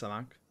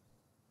játszanak.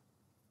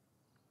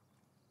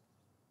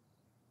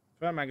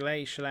 Föl meg le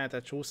is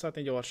lehetett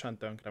csúsztatni, gyorsan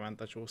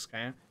tönkrement a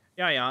csúszkája.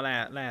 Ja,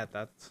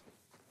 lehetett.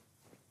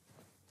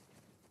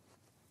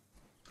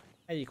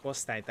 Egyik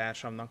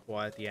osztálytársamnak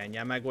volt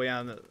ilyenje, meg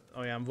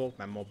olyan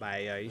Walkman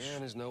mobile-ja is.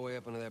 Man, there's no way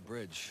up under that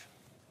bridge.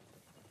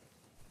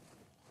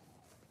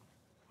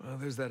 Well,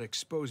 there's that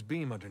exposed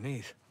beam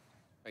underneath.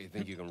 You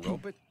think you can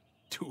rope it?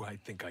 Do I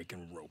think I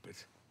can rope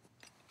it?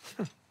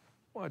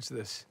 Watch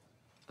this.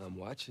 I'm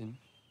watching.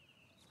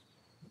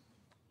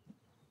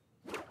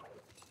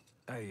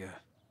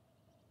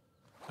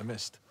 I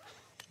missed.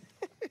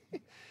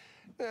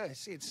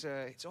 See,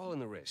 it's all in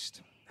the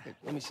wrist. Hey,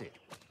 let me see it.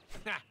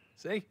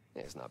 See?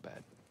 Yeah, it's not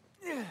bad.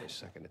 For a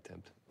second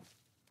attempt.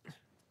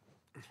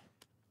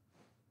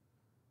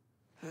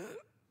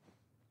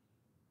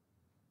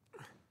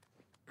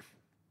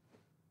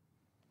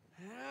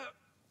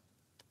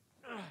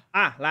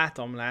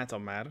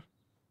 Látom már.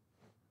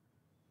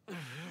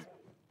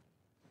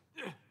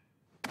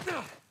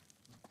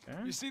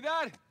 Okay. You see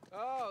that?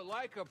 Oh,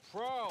 like a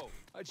pro.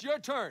 It's your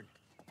turn.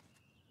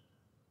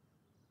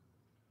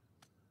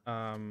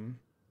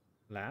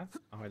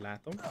 Ahogy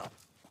látom.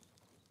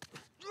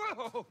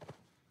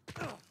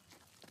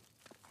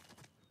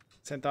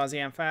 Szerintem az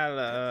ilyen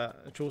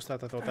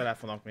felcsúsztatható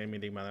telefonok még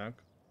mindig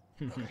menők.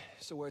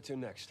 So where to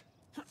next?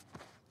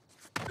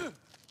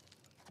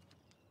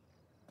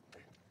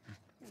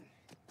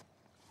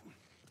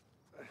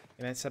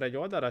 Én egyszer egy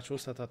oldalra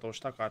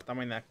csúsztathatóst akartam,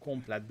 aminek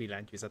komplett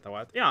billentyűzete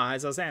volt. Ja,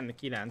 ez az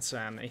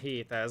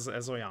N97,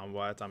 ez olyan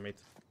volt, amit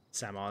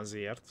Sam az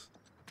írt.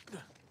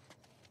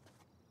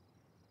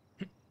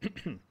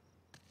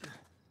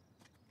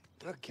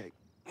 Okay,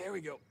 here we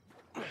go.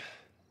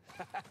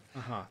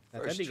 Aha,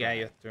 tehát eddig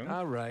eljöttünk.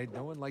 All right,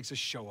 no one likes a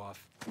show off.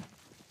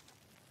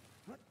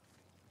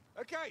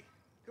 Okay,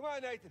 come on,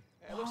 Nathan.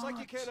 It looks like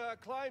you can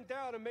climb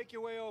down and make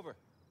your way over.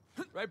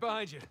 Right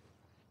behind you.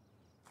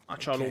 A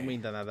csaló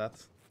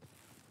mindenedet.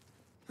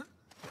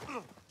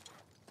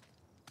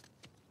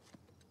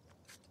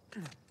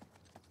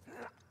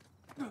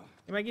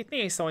 Én meg itt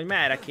néztem, hogy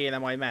merre kéne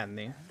majd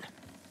menni.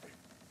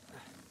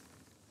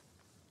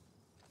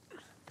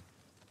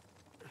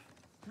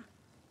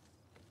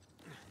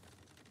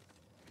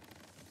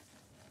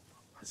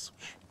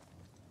 Basszus.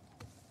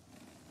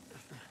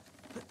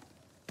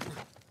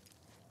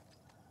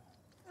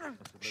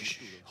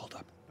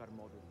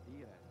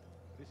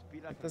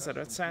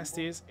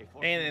 1510.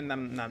 Én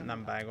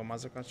nem vágom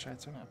azokat,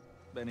 srácok.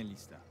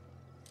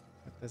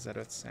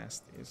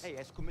 1510. Ehi,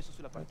 hai scommesso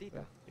sulla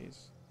partita?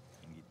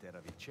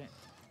 Inghilterra vincente.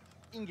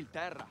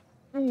 Inghilterra!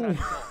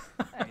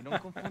 Non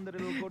confondere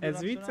l'orgoglio Ez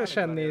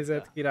viccesen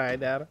nézett ki,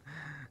 Ryder.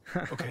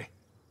 Okay,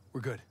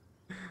 we're good.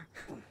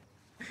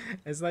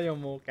 Ez nagyon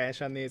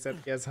mókásan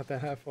nézett ki ez a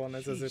telefon,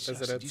 ez az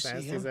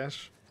 5510-es.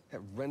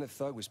 That rented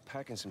thug was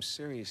packing some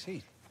serious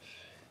heat.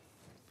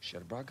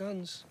 Should have brought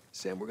guns.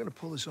 Sam, we're gonna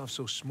pull this off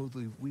so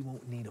smoothly we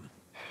won't need them.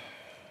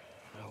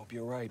 I hope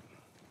you're right.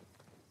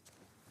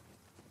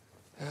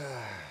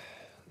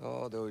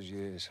 All those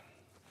years.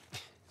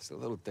 It's the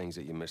little things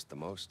that you miss the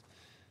most.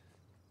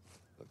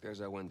 Look, there's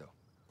that window.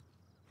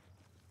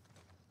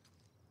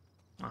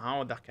 Aha,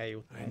 oda kell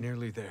jutni. I'm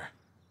nearly there.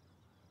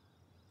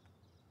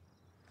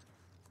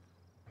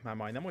 Már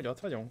majdnem, hogy ott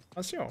vagyunk?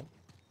 Az jó.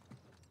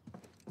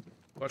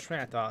 Most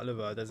mehet a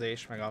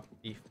lövöldözés, meg a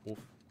pif-puf.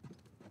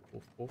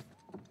 Puf-puf.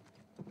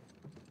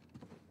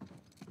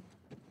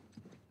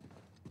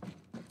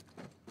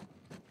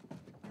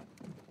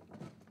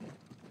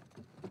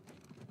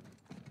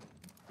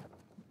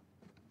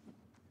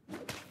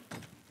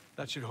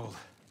 That should hold.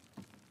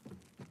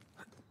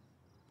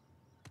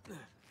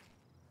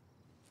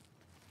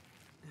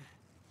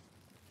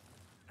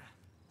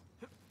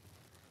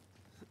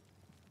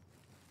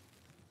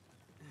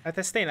 Hát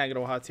ez tényleg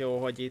rohadt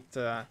jó, hogy itt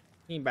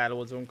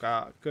himbálódzunk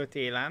a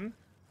kötélen,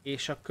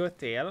 és a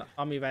kötél,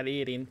 amivel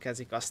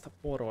érintkezik, azt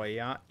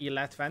porolja,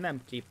 illetve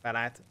nem klippel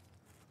át.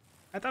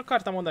 Hát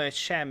akartam mondani, hogy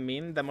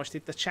semmin, de most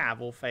itt a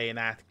csávó fején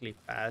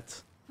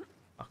átklippelt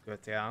a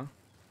kötél.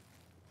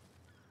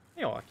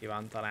 Jól ki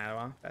van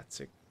találva,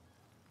 tetszik.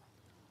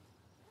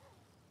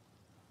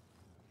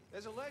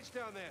 There's a ledge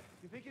down there.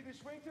 You think you can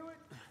swing to it?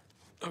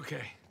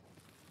 Okay.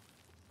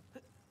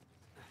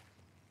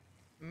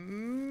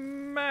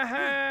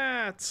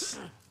 Mehetsz!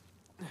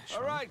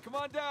 All right, come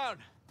on down.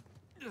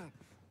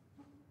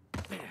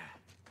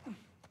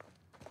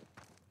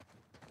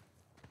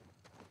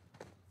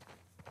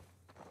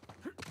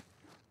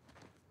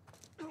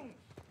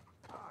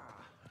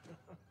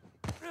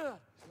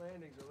 This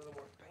landing's a little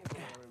more painful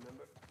than I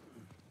remember.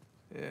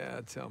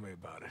 Yeah, tell me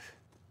about it.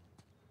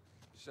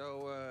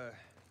 So,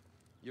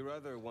 your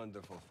other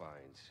wonderful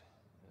finds,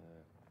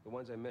 the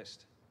ones I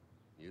missed,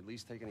 you at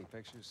least take any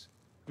pictures?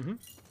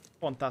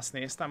 Pont azt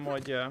néztem,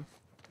 hogy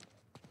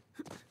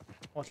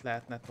ott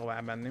lehetne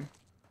tovább menni.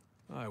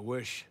 I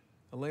wish.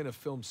 Elena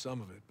filmed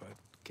some of it, but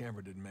the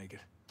camera didn't make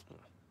it.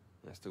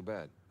 That's too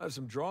bad. I have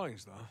some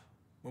drawings, though.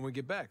 When we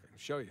get back, I can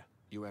show you.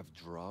 You have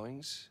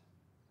drawings?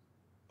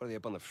 What, are they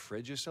up on the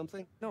fridge or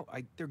something? No,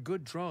 they're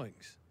good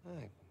drawings.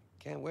 I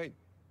can't wait.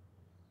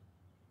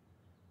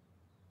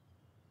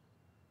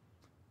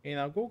 Én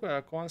a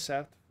Google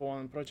Concept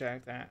Phone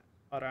Project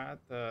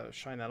arát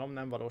sajnálom,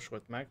 nem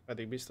valósult meg,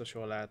 pedig biztos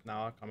jól lehetne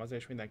alkalmazni,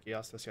 és mindenki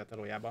azt veszi a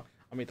telójába,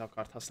 amit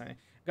akart használni.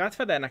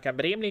 Godfather, nekem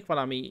rémlik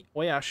valami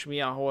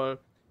olyasmi, ahol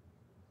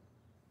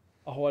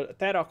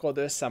te rakod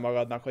össze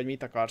magadnak, hogy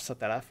mit akarsz a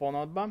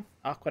telefonodban,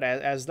 akkor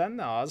ez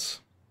lenne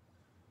az?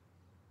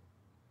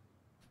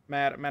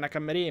 Mert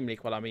nekem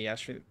rémlik valami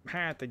ilyesmi.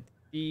 Hát egy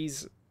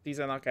 10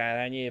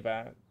 akárhány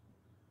éve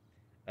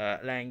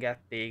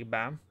lengették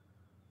be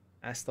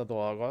ezt a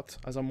dolgot.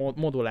 Az a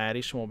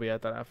moduláris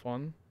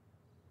mobiltelefon.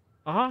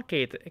 Aha,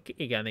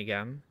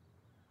 igen.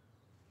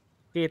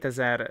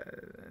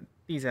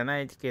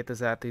 2011,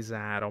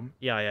 2013.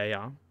 Ja.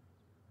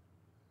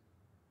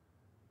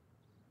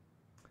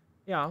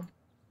 Ja.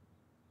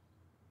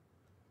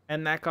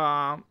 Ennek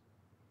a...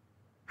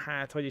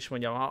 Hát, hogy is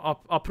mondjam,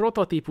 a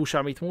prototípus,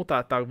 amit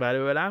mutattak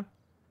belőle,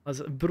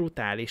 az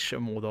brutális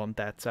módon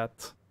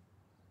tetszett.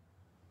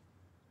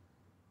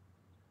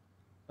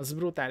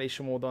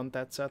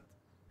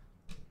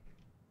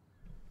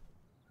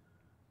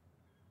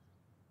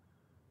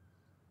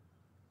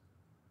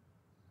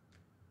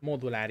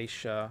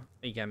 Moduláris,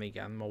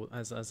 igen,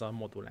 ez a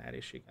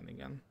moduláris,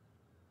 igen.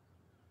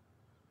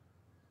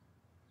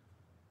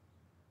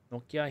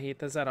 Nokia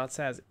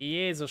 7600,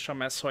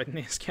 Jézusom, ez hogy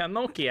néz ki? A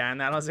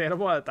Nokiánál azért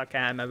voltak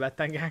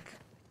elmebetegek.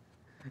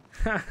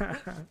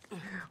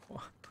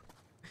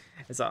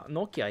 Ez a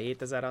Nokia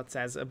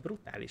 7600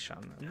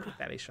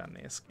 brutálisan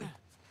néz ki.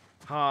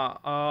 Ha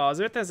az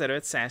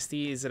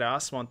 5510-re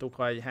azt mondtuk,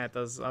 hogy hát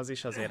az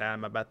is azért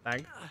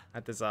elmebeteg,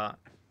 hát ez a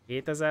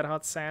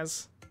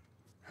 7600...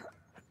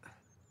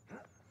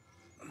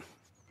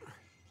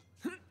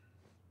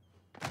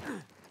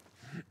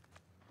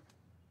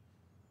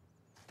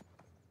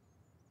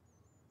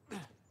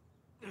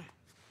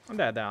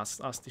 De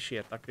azt is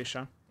írtak is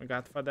a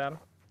Godfather.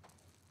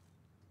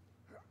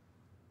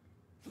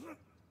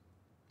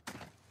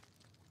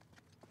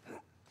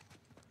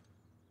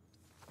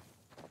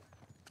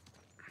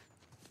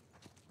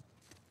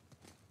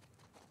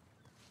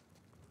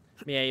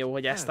 Milyen jó,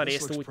 hogy ezt a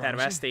részt úgy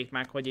tervezték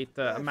meg, hogy itt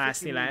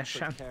mászni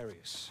lehessen.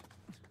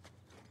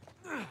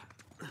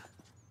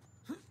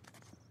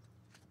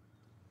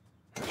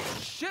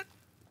 Shit!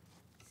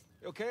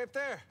 You okay up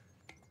there?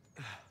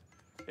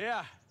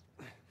 Yeah,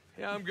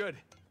 I'm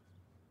good.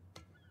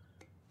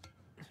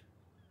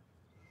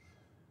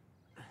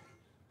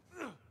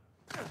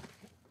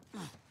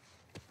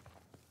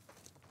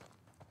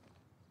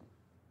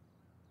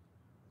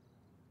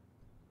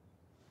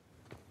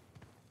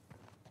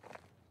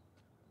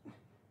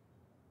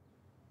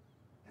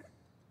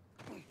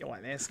 Jól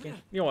néz ki.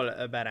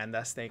 Jól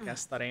berendezték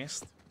ezt a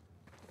részt.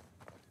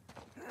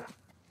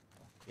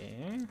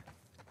 Oké.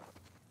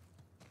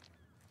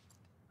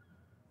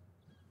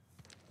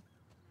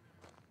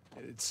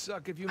 It'd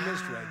suck if you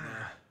missed right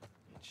now.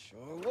 It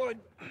sure would.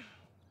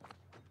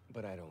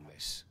 But I don't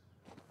miss.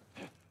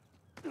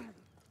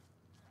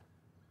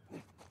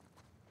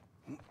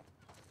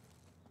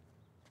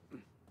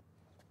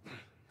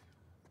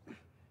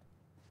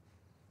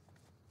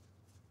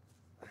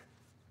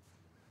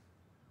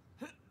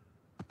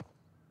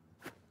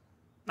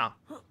 Na.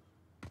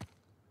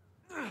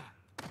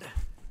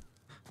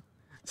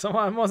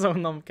 Szóval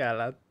mozognom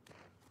kellett.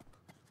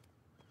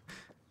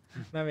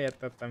 Nem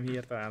értettem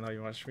hirtelen, hogy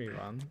most mi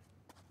van.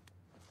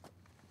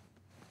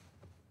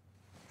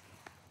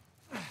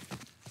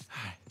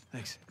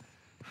 Thanks.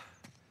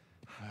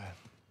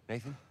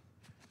 Nathan?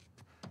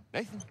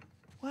 Nathan?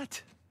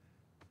 What?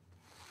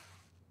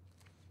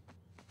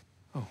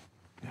 Oh,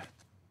 yeah.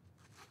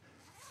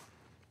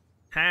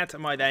 Hát,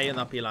 majd eljön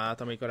a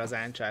pillanat, amikor az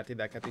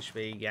Uncharted-eket is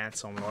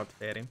végigjátszom, Lord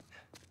Fairy.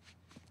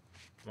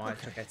 Majd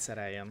csak egyszer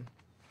eljön.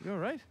 You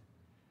all right?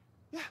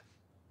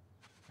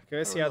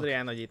 Köszi,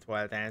 Adrián, hogy itt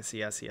voltál.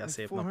 Szia,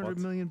 szép napot.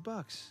 $400 million.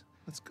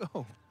 Let's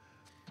go.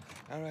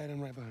 All right,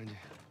 I'm right behind you.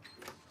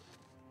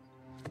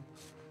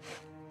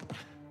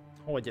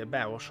 Hogy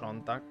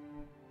beosontak.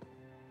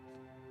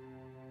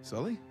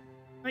 Sully?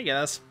 Igen,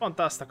 ez pont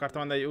azt akartam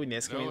mondani, hogy úgy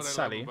néz ki, mint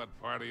Sully.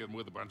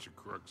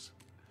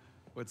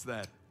 What's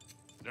that?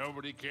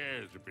 Nobody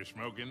cares if you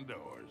smoke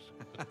indoors.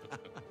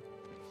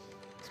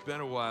 It's been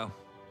a while.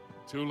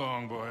 Too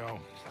long, boyo.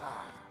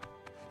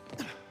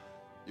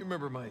 You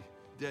remember my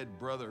dead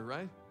brother,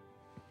 right?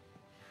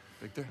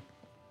 Victor?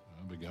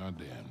 I'll be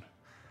goddamned.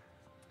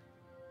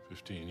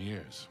 15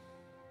 years.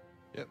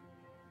 Yep.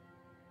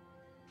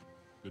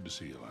 Good to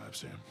see you alive,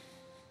 Sam.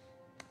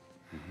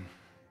 Mm-hmm.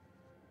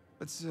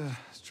 Let's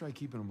try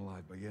keeping him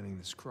alive by getting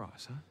this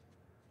cross, huh?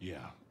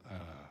 Yeah,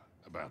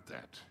 about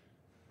that.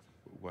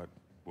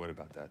 What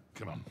about that?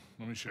 Come on,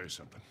 let me show you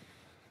something.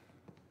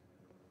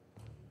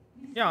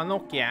 Ja, a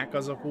Nokiák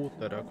azok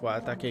úttörők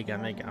voltak,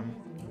 igen.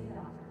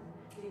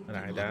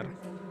 Ryder.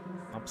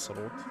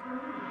 Abszolút.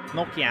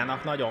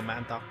 Nokiának nagyon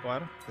ment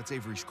akkor. That's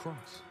Avery's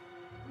cross.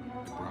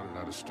 They brought it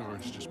out of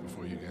storage just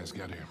before you guys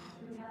got here.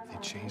 They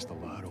changed the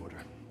lot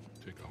order.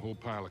 Take a whole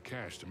pile of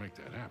cash to make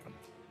that happen.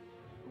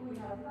 Right,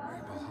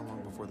 well, how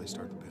long before they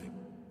start the bidding?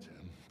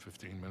 10,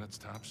 15 minutes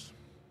tops.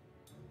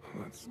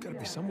 Well, there's gotta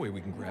be some way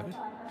we can grab it.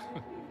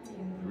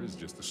 There is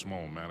just a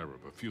small matter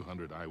of a few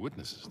hundred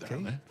eyewitnesses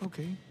down there.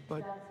 Okay,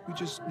 but we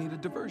just need a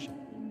diversion.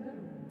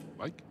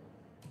 Like?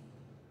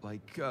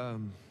 Like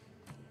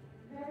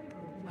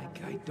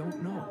I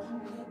don't know.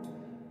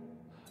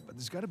 But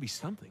there's gotta be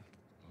something.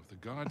 Well, if the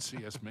guards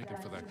see us making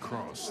for that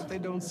cross... But they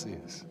don't see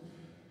us.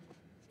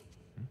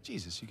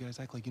 Jesus, you guys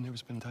act like you never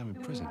spend time in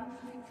prison.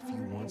 If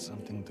you want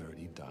something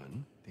dirty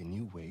done, then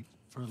you wait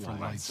for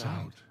lights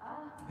out.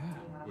 Yeah.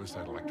 Where's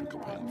that electrical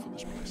panel for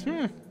this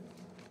place?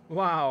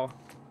 Wow.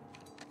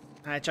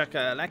 Hát csak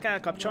le kell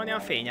kapcsolni a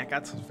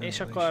fényeket, és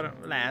akkor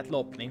lehet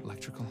lopni.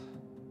 Electrical.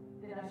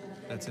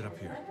 That's it up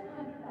here.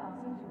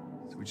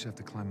 So we just have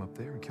to climb up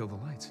there and kill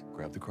the lights.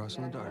 Grab the cross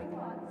in the dark.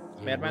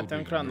 Miért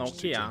mentünk a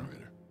Nokia?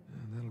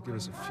 That'll give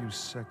us a few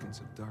seconds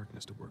of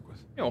darkness to work with.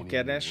 Jó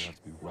kérdés.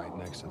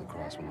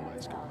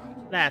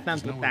 Lehet nem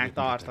tudták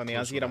tartani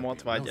az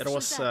iramot, vagy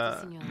rossz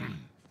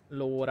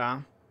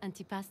lóra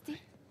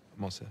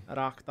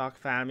raktak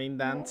fel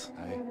mindent.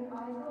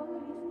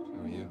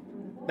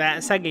 De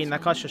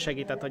szegénynek az se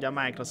segített, hogy a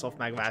Microsoft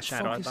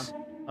megvásárolta.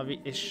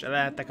 És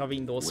lehettek a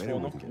Windows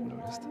Phone-ok.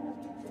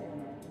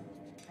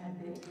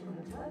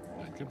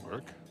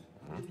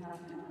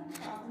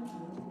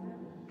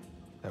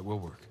 That will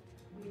work.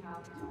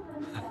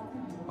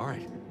 All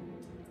right,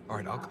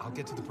 I'll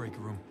get to the breaker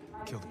room,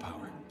 kill the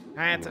power.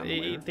 Hát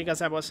itt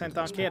igazából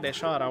szerintem a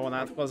kérdés arra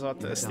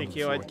vonatkozott,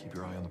 Sticky, hogy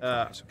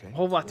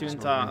hova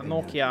tűnt a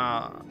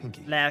Nokia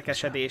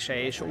lelkesedése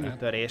és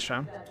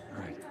úttörése?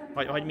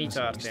 Vagy mi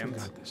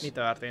történt? Mi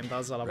történt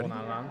azzal a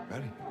vonallal?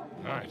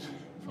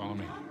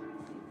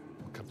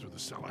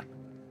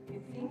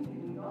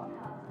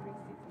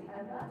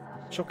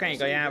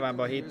 Sokáig a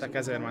Jávába hittek,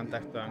 ezért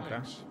mentek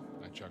tönkre.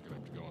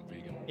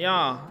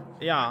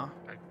 Ja.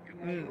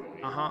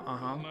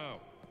 Aha.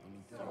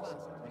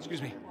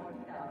 Excuse me.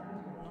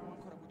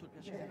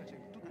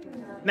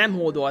 Nem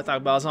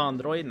hódoltak be az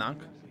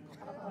Androidnak?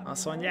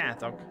 Azt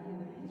mondjátok?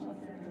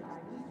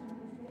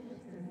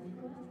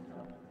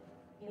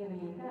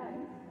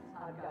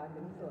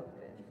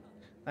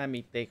 Nem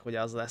hitték, hogy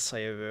az lesz a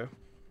jövő.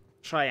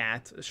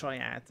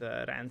 Saját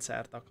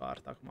rendszert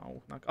akartak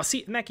maguknak.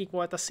 Nekik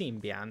volt a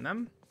Symbian,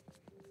 nem?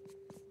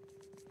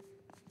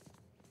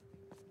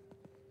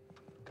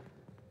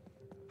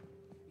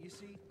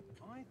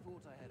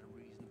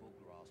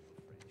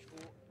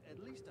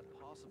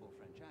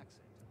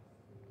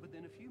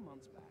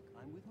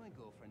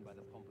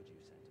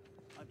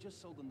 Just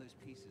sold them those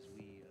pieces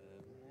we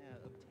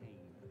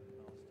obtained last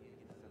year.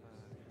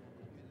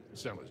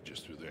 Cellar's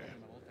just through there.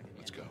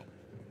 Let's go.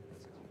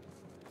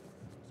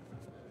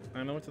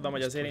 Én úgy tudom,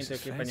 hogy az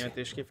érintőképernyőt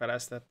is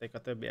kifeleztették a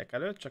többiek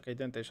előtt, csak egy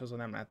döntéshozó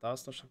nem látta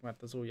hasznosak,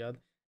 mert az ujjad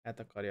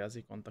eltakarja az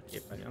ikont a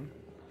képernyőn.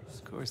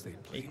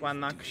 Mik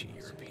vannak?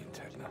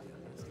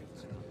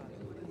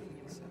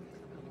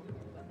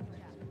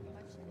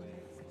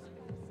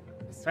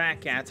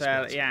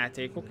 Felkeltve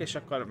játékok, és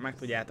akkor meg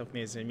tudjátok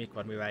nézni, hogy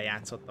mikor mivel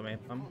játszottam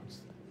éppen.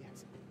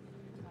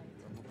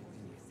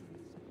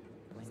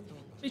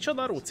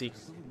 Micsoda rucik!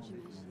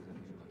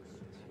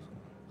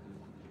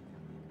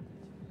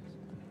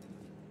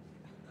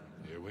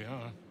 Here we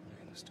are.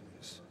 Let's do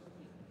this.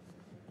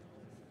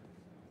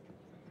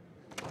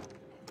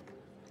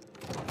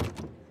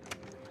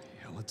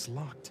 Hell, it's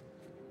locked.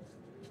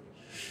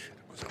 Shit,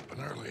 it was open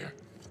earlier.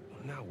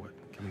 Now what?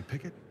 Can we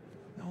pick it?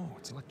 No,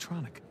 it's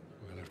electronic.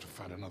 We'll have to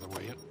find another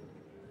way in.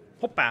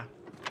 Hoppá!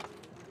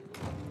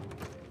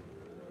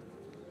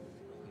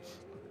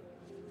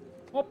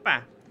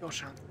 Hoppá!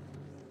 Gyorsan!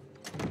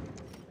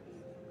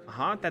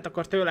 Aha, tehát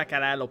akkor tőle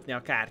kell ellopni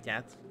a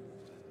kártyát.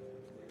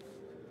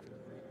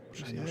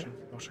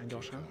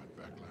 Gyorsan.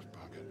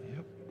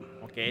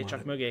 Oké,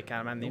 csak mögé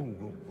kell menni.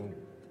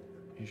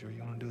 You sure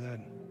you want to do that?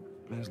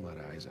 There's a lot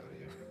of eyes out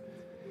here.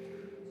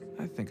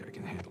 I think I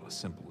can handle a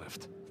simple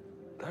lift.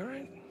 All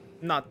right.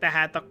 Na,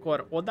 tehát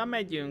akkor oda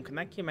megyünk,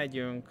 neki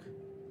megyünk,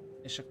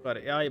 és akkor,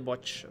 jaj,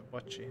 bocsi.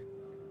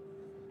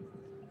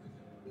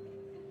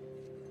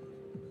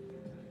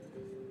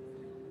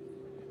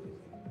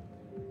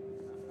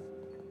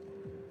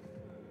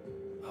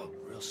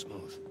 real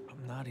smooth.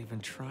 I'm not even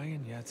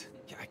trying yet.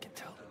 Yeah, I can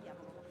tell.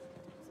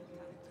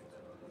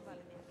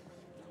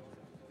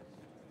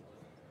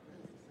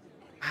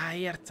 Á,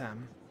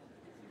 értem.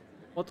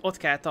 Ott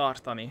kell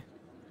tartani.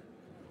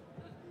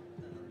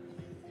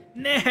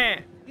 Ne!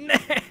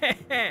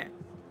 Ne!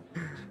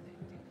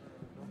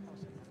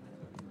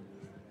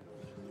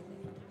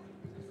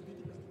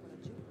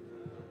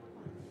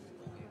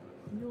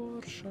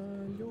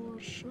 Gyorsan,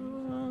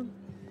 gyorsan.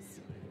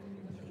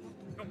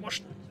 Jó,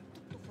 most.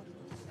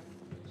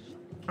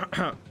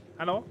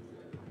 Hello?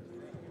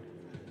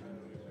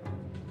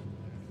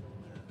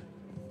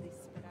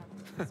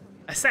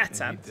 Ez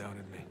tetszett.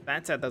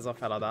 Tetszett ez a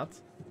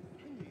feladat.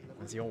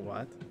 Ez jó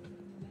volt.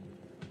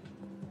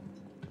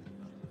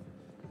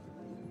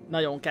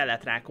 Nagyon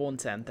kellett rá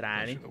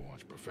koncentrálni.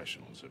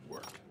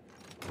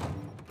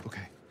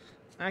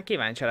 Hát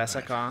kíváncsi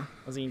leszek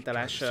az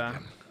Inteles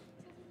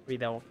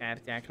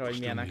videókártyákra, hogy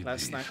milyenek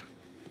lesznek.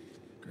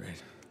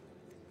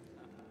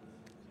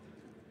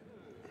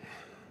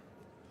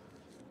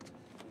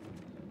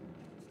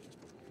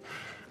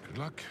 Good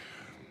luck.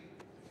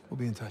 We'll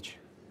be in touch.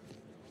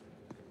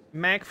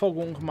 Meg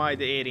fogunk majd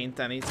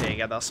érinteni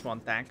téged, azt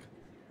mondták.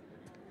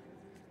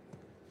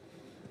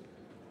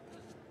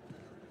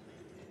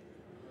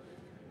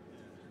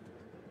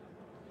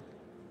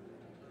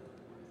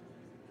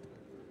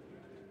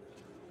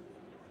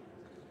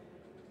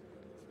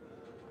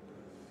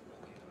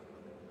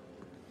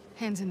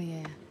 Hands in the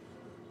air.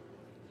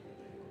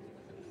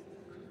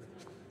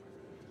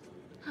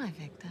 Hi,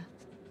 Victor.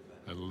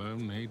 Hello,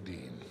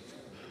 Nadine.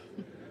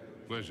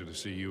 Pleasure to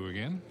see you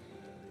again.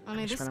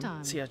 Only this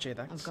time, Szia,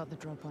 Jadex. I've got the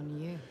drop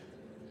on you.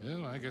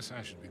 Well, I guess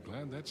I should be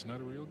glad that's not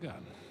a real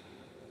gun.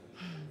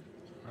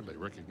 Hardly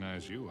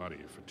recognize you out of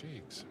your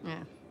fatigues.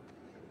 Yeah.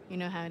 You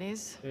know how it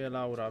is.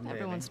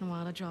 Every once in a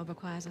while, a job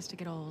requires us to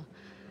get all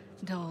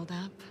dolled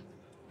up.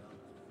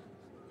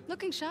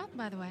 Looking sharp,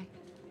 by the way.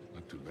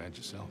 Not too bad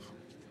yourself.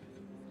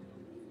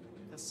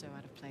 Feels so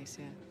out of place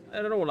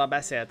here. Róla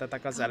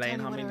beszéltetek az elején,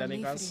 ha minden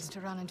igaz. To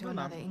run into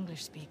another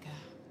English speaker,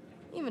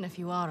 even if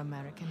you are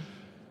American.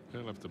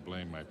 They'll have to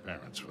blame my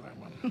parents for that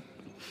one.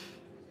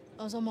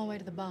 I was on my way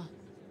to the bar.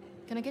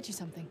 Can I get you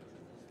something?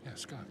 Yeah,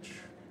 scotch.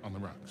 On the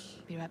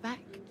rocks. Be right back.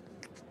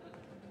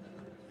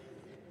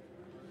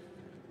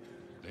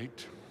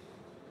 Nate,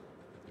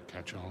 you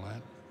catch all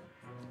that?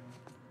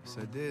 Yes,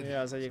 I did. Ő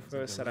az egyik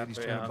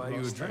főszereplője a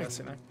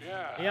Lost-nek.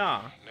 Yeah.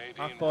 Ja,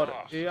 akkor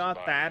ő a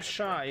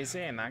társa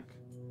izének?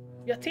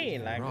 Ja,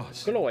 tényleg,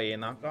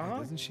 Chloe-nak,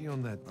 aha.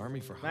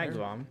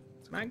 Megvan.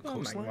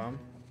 Megvan.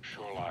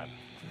 Shoreline.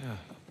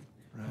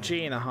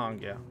 Jane a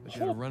hangja.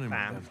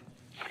 Hoppám.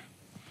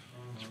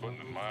 It's putting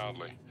it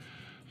mildly.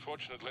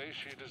 Fortunately,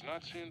 she does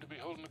not seem to be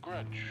holding a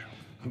grudge.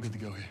 I'm good to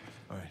go here.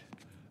 All right.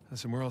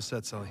 Listen, we're all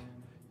set, Sully.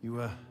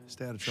 You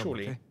stay out of trouble,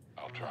 okay?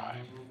 I'll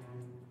try.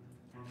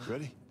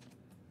 Ready?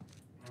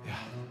 Yeah,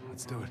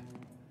 let's do it.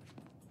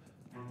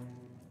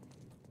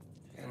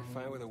 You gotta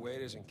find where the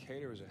waiters and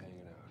caterers are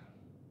hanging out.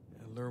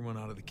 Yeah, lure one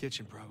out of the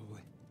kitchen,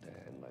 probably.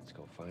 Then let's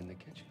go find the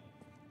kitchen.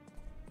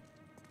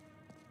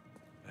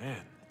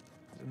 Man,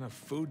 there's enough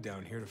food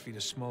down here to feed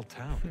a small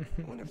town.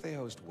 I wonder if they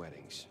host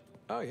weddings.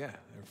 Oh, yeah,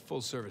 they're a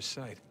full-service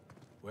site.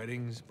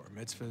 Weddings, bar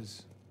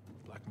mitzvahs,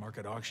 black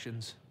market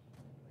auctions.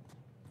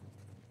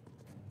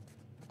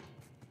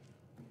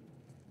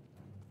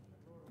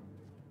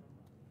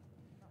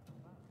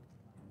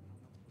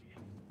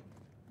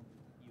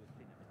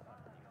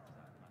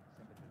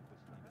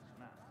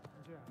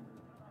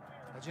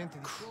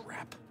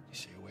 Crap. You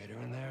see a waiter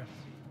in there?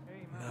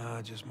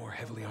 Nah, just more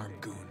heavily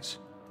armed goons.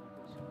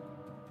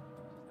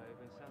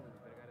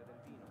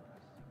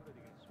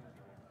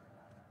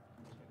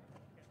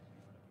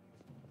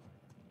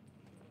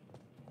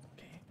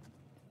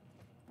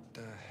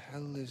 The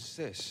hell is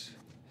this?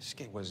 This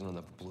gate wasn't on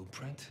the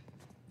blueprint.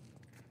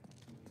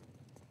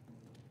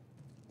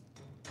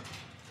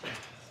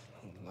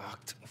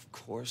 Locked, of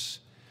course.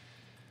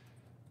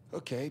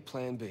 Okay,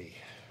 plan B.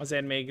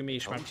 Azért még mi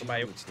is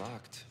megpróbáljuk. It's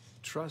locked.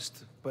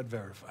 Trust, but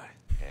verify.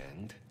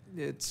 And?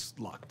 It's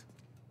locked.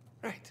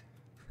 Right.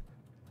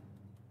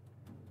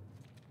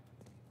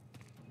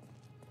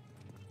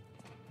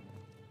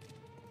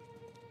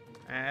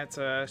 Hát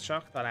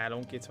csak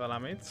találunk itt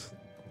valamit.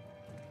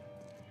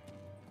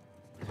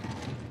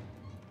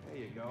 There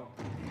you go.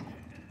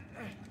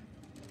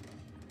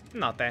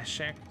 Na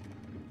tessék.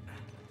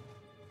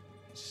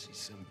 See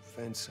some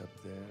fence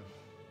up there.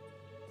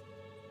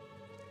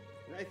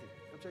 Nathan,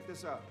 come check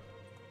this out.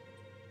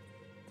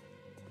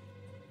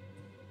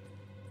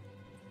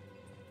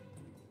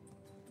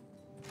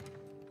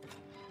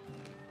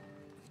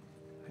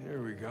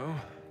 Here we go.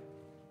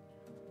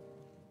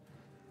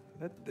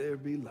 Let there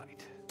be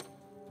light.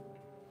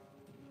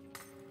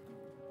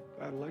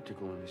 Got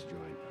electrical in this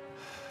joint.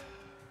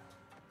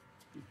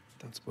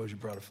 Don't suppose you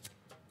brought a...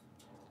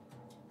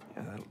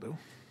 Yeah, that'll do.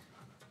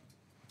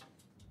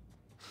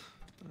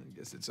 I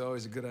guess it's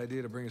always a good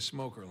idea to bring a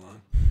smoker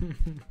along.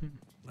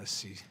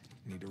 Unless you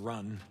need to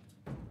run.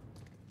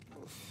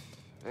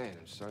 Man,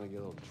 I'm starting to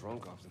get a little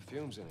drunk off the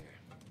fumes in here.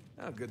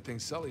 Oh, good thing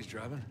Sully's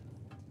driving.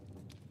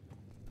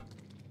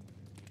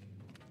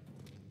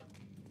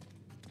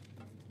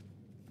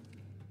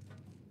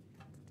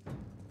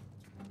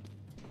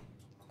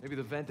 Maybe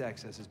the vent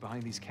access is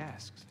behind these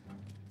casks.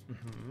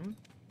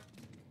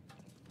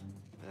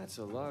 That's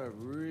a lot of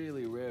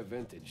really rare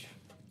vintage.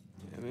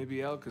 Yeah,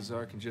 maybe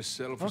Alcazar can just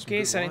settle for some Oké,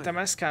 good szerintem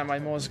ezt kell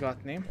majd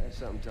mozgatni.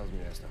 Something tells me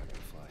that's not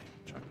gonna fly.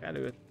 Csak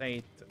előtte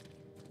itt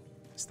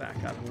ezt el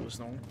kell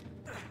húznunk.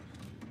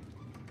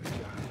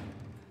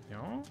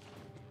 Jó.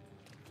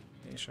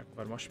 És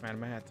akkor most már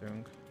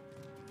mehetünk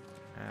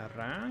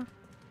erre.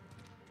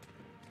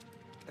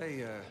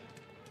 Hey,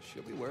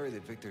 she'll be worried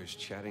that Victor's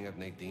chatting up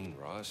Nadine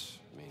Ross.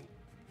 I mean,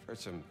 I've heard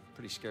some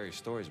pretty scary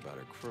stories about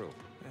her crew.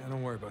 Yeah,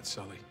 don't worry about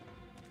Sully.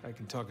 I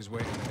can talk his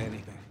way out of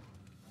anything.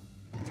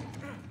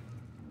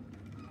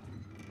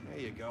 There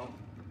you go.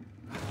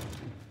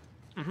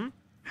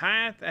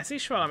 Hát, ez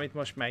is valamit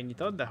most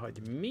megnyitott, de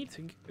hogy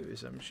mit,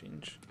 gőzöm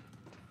sincs.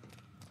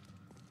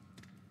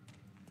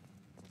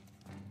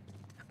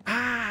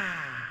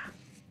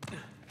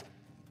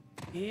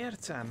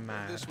 Értem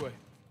már. This way.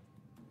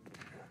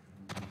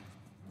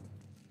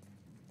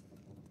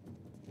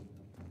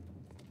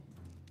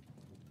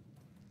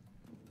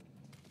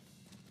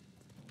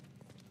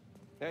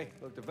 Hey,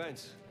 look, the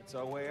vents. It's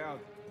our way out.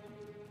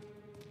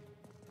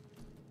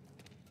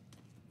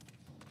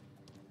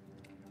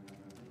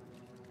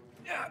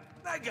 Yeah,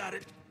 I got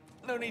it.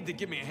 No need to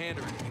give me a hand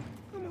or anything.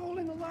 I'm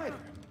holding the lighter.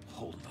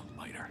 Hold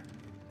the lighter.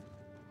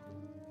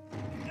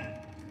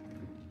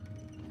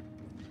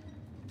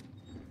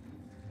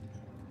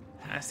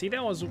 Ezt ide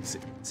hozzuk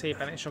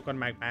szépen, és akkor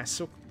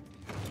megmásszuk.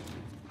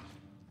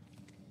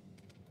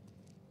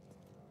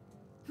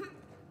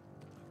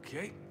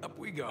 Okay, up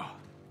we go.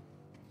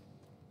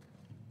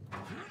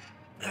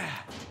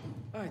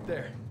 Right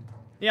there.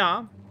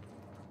 Ja,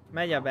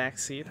 megy a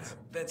backseat.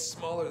 That's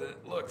smaller than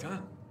it looked, huh?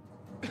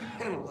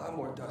 And a lot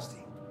more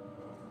dusty.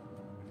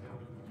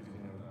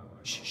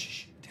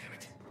 Shh, damn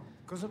it.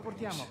 Cosa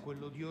portiamo a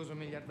quell'odioso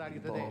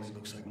miliardario tedesco?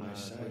 Looks like my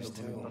size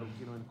too. Un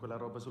parrucchino in quella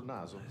roba sul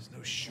naso. There's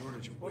no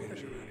shortage of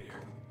waiters around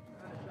here.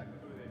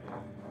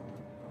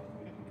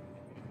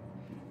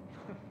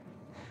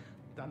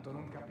 Tanto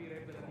non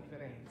capirebbe la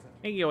differenza.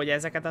 Még jó, hogy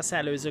ezeket a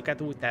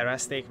szellőzőket úgy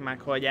tervezték meg,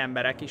 hogy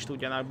emberek is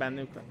tudjanak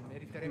bennük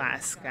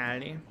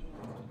mászkálni.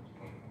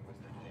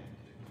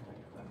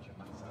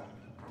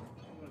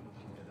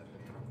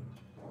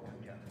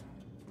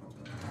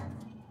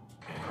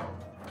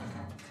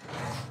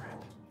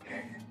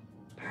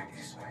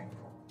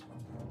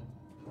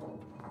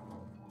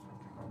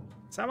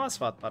 Szevasz,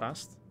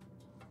 vadparaszt!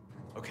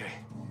 Okay.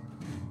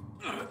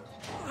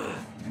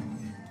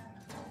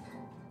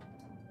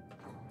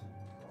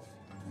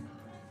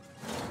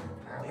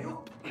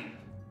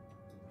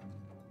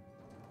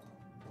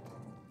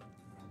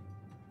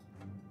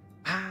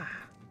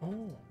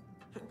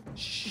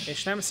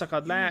 És nem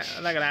szakad le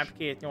legalább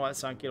 2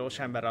 80 kilós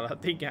ember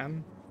alatt,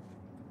 igen.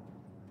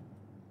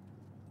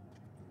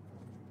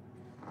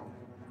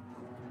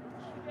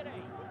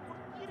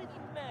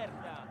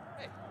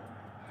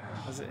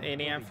 Az én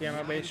ilyen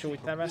filmekben is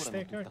úgy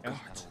tervezték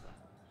őket?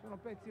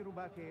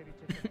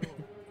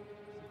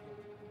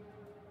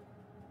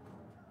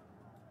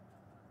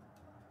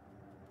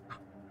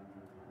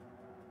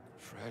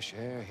 Fresh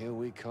air, here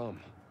we come.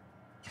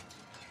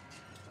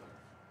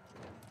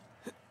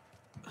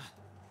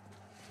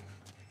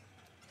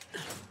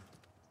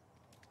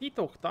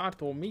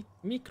 Titoktartó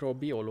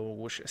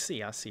mikrobiológus.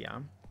 Szia,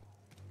 szia!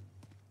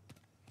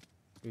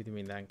 Üdv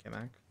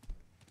mindenkinek.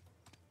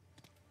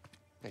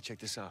 Hey, check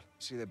this out.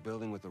 See that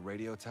building with the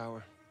radio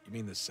tower? You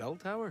mean the cell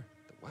tower?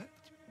 The what?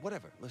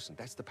 Whatever. Listen,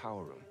 that's the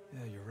power room.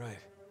 Yeah, you're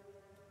right.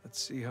 Let's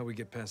see how we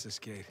get past this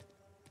gate.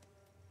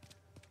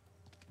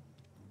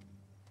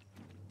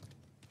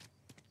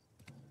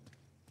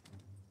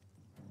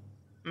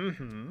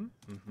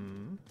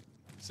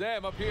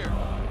 Sam, up here.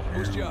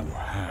 Boost you up.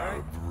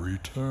 Have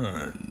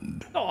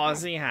returned.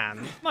 Az ilyen.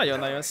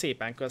 Nagyon-nagyon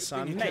szépen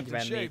köszön.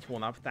 44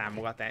 hónap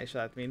támogatás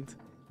lett, mint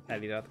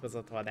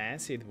feliratkozott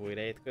vadász. Itt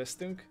újra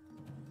étköztünk.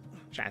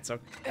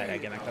 Srácok,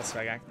 teregjenek a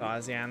szvegek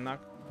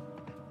Talziánnak.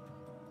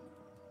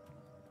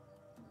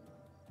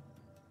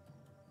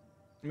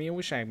 Mi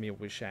újság, mi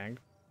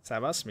újság?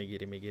 Szevasz,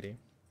 migiri, migiri.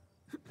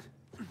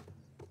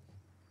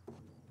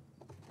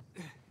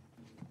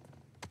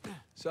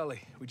 Sully,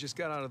 we just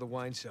got out of the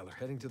wine cellar,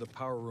 heading to the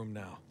power room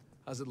now.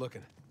 How's it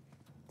looking?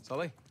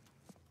 Sully?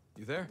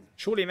 You there?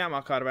 Suli nem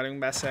akar velünk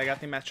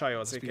beszélgetni, mert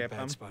csajozik éppen.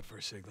 Bad spot for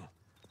a signal.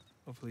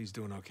 Hopefully he's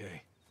doing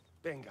okay.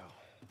 Bingo.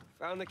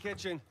 Found the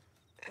kitchen.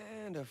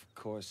 And of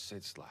course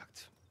it's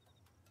locked.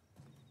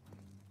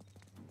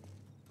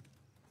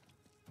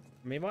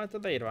 Mi volt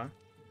odaírva?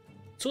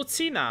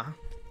 Cucina!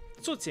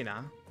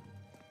 Cucina!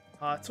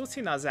 Ha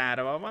cucina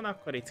zárva van,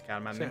 akkor itt kell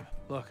menni. Sam,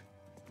 look.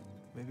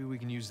 Maybe we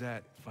can use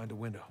that, find a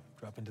window,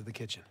 drop into the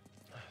kitchen.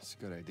 That's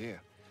a good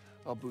idea.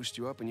 I'll boost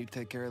you up and you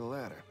take care of the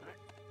ladder.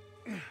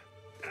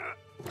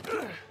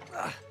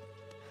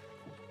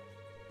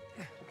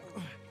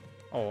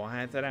 Ó,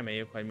 hát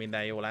reméljük, hogy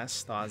minden jó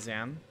lesz,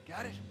 Talzián.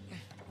 Got it?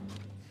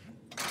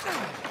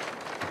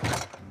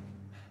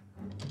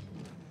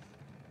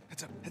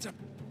 Heads up, heads up.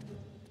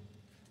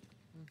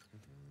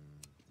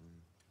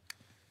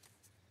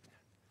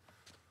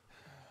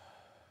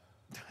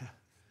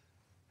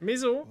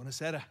 Mizu?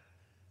 Buonasera.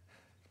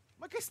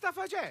 Ma che sta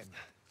facendo?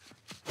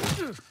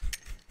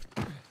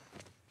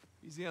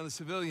 Easy on the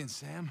civilians,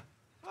 Sam.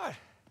 What?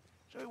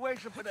 So he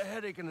wakes up with a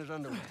headache in his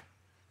underwear.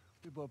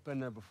 We've both been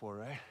there before,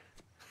 right?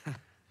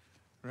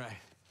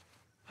 Right.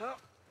 Well,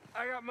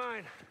 I got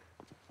mine.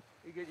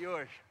 You get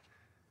yours.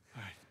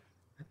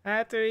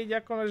 Hát ő így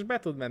akkor most be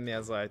tud menni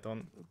az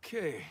ajtón.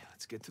 Okay,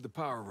 let's get to the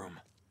power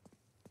room.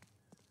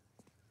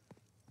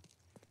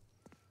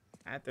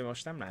 Hát ő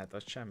most nem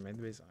látott semmit,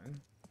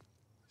 bizony.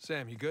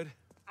 Sam, you good?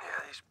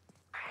 Yeah, these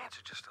pants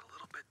are just a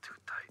little bit too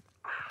tight.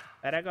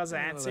 Ereg az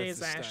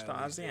átszézást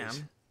az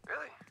ilyen?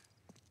 Really?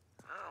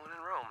 Oh, when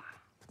in Rome.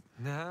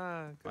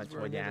 Nah, Vagy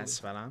hogy állsz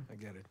vele? I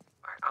get it.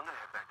 All right, I'm gonna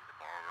head back to the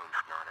ballroom.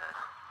 Not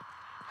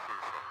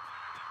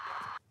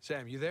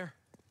Sam, you there?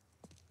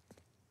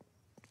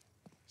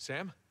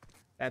 Sam?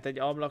 Tehát egy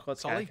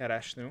ablakot kell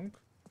keresnünk.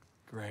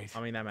 Great.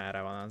 Ami nem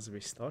erre van, az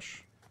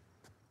biztos.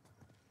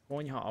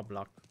 Konyha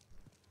ablak.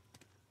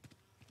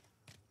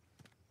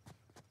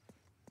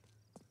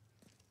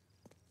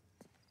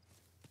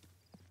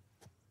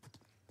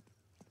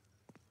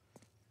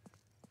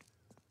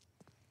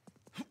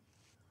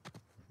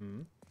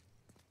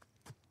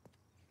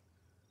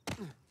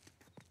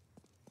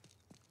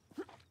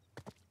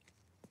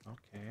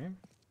 Oké.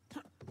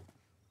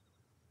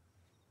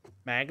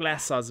 Meg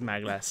lesz az,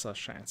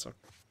 srácok.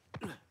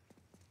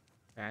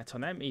 Tehát ha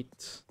nem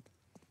itt,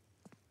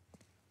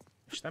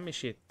 és nem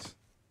is itt,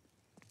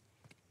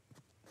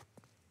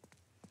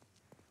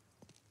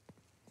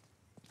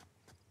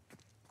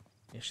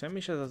 és nem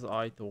is ez az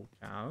ajtó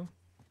kell,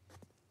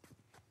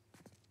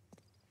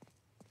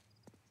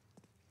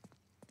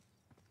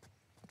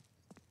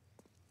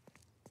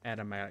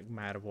 erre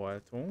már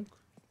voltunk,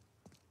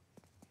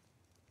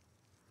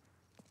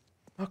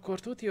 akkor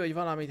tudja, hogy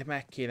valamit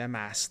meg kéne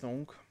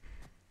másznunk.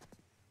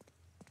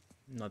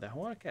 Na de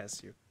hol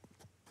kezdjük?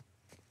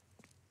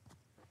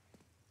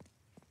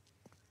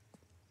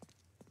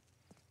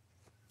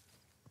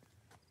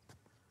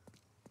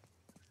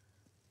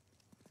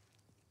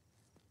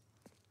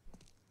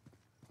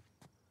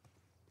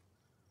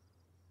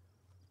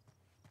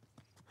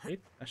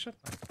 Itt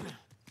esetleg?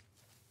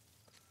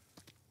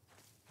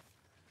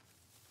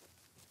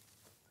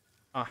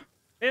 Ah,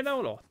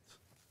 például ott.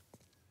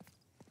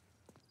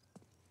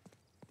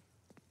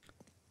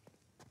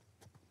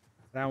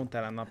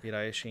 Ráuntál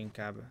napira és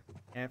inkább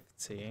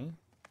FC.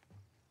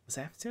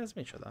 Az FC az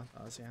micsoda?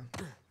 Az ilyen.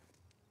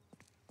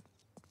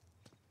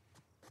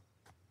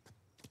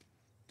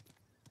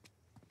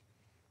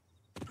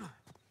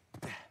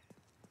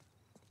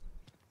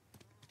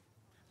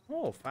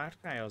 Ó,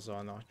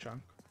 fárkályozol,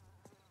 nocsak.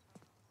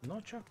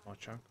 Nocsak.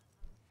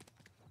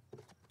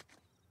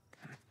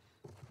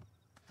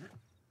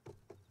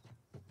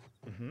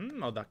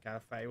 Oda kell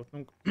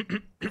feljutnunk.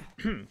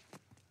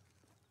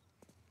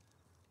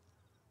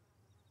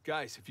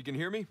 Guys, if you can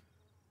hear me,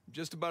 I'm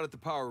just about at the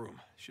power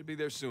room. Should be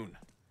there soon.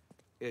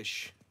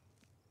 Ish.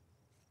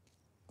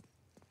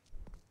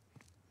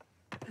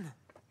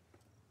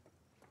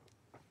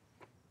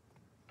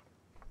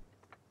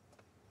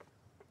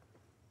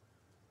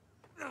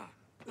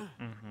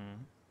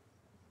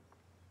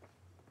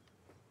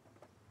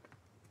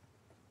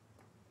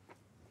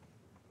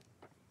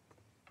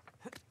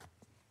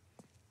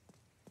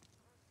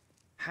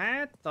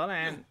 Hát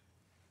talán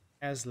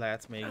ez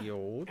lehet még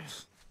jó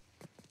út.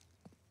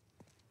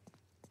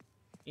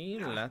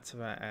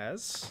 Illetve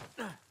ez.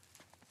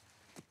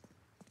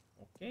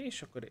 Oké,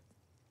 és akkor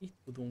itt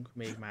tudunk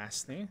még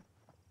mászni.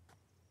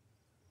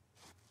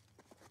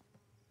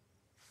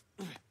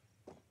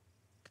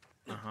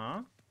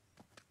 Aha.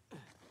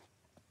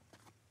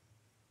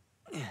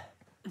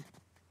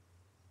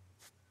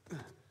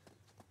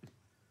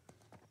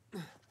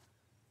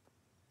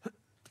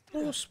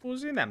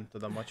 Puzi, nem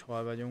tudom, hogy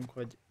hol vagyunk,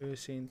 hogy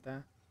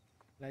őszinte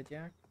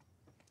legyek.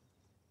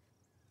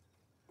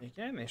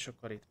 Igen, és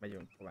akkor itt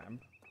megyünk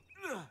tovább.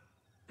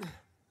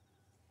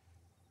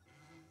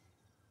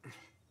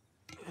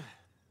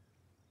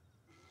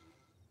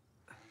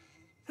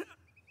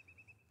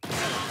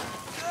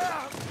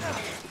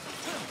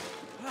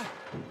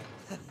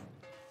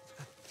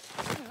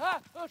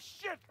 Oh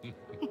shit!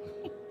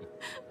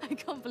 I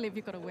can't believe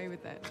you got away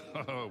with that.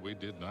 Oh, we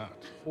did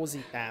not.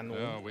 Positano.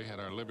 No, we had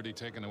our liberty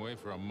taken away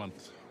for a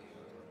month.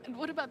 And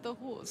what about the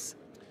horse?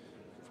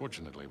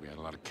 Fortunately, we had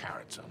a lot of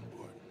carrots on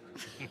board.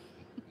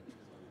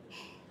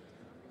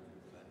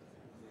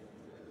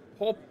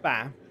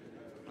 Hoppá!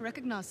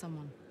 Recognize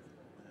someone?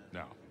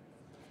 No.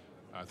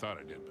 I thought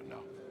I did, but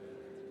no.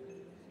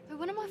 But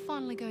when am I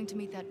finally going to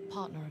meet that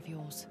partner of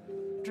yours?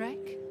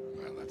 Drake?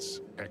 Well, that's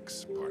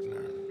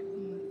ex-partner.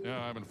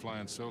 Yeah, I've been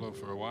flying solo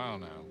for a while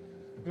now.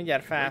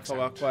 Mindjárt fel fog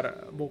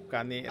akkor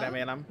bukkanni,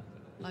 remélem.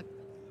 Like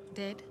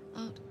dead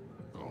out?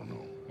 Oh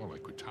no, more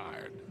like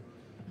retired.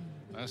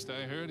 Last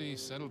I heard, he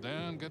settled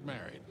down, got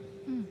married.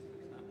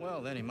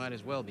 Well, then he might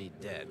as well be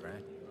dead,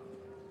 right?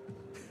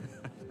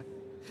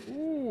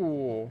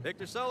 Ooh.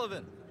 Victor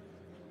Sullivan.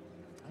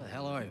 How the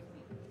hell are you?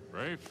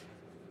 Rafe.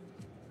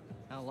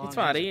 How long? Itt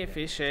van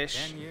Rafe is,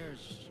 és... 10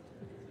 years?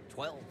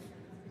 12?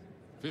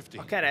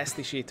 A kereszt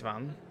is itt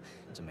van.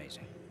 It's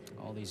amazing.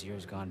 All these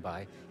years gone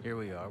by, here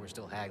we are, we're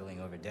still haggling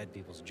over dead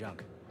people's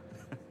junk.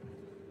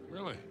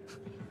 Really?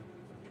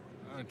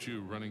 Aren't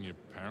you running your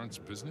parents'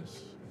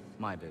 business?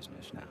 My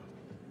business now.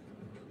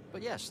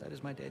 But yes, that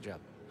is my day job.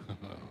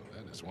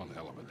 That is one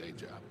hell of a day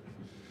job.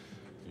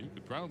 You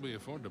could probably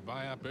afford to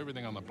buy up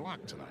everything on the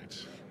block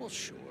tonight. Well,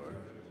 sure.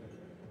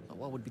 But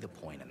what would be the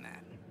point in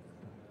that?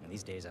 And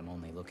these days I'm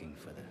only looking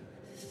for the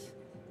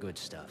good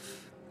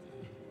stuff.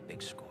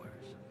 Big scores.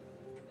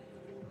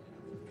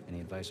 Any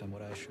advice on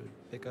what I should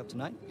pick up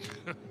tonight?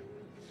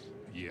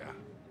 Yeah,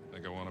 I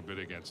think I want to bid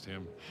against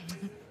him.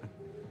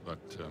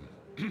 But,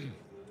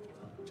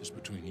 just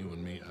between you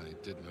and me, I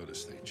did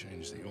notice they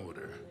changed the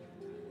order.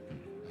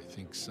 I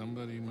think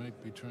somebody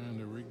might be trying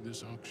to rig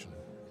this auction.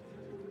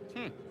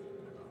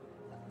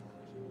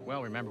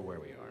 Well, remember where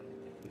we are.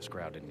 This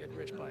crowd didn't get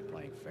rich by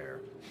playing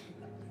fair.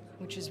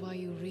 Which is why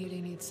you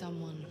really need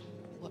someone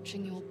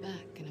watching your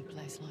back in a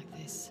place like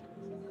this.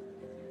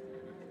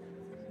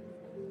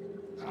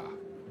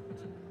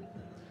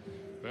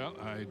 Well,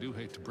 I do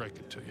hate to break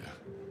it to you.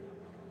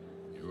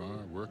 You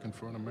are working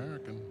for an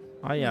American.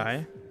 Aye,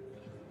 aye.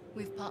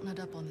 We've partnered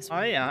up on this one.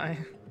 Aye, aye.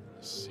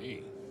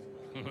 See.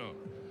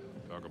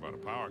 Talk about a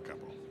power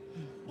couple.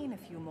 In a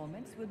few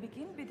moments, we'll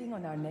begin bidding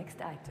on our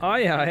next item.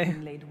 Aye, aye.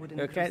 Inlaid wooden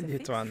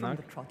crucifix from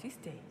the Trotty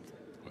State.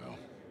 Well,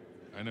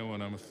 I know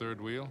when I'm a third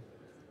wheel.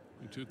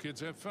 You two kids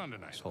have fun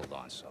tonight. Just hold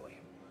on,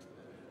 Sully.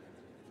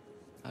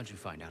 How'd you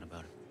find out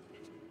about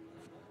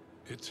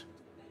it? It?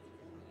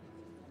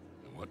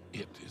 What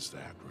it is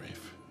that,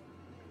 Rafe?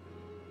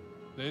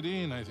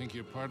 Nadine, I think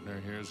your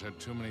partner here has had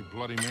too many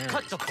Bloody Marys.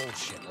 Cut the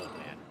bullshit, old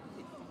man.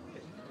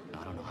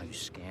 I don't know how you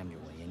scam your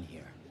way in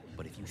here,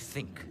 but if you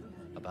think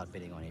about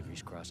bidding on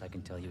Avery's Cross, I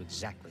can tell you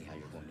exactly how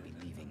you're going to be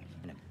leaving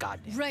in a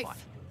goddamn Rafe. body.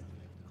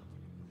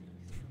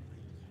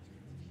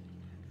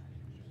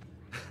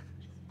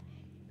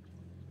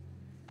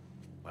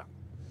 Well,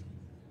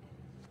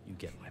 you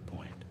get my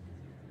point.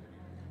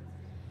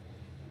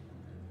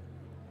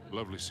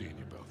 Lovely seeing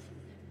you both.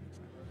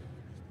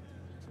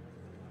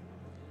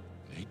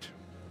 Nate?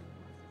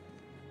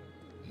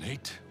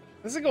 Nate?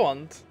 Ez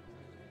gond.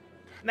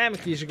 Nem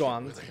kis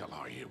gond. Where the hell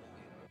are you?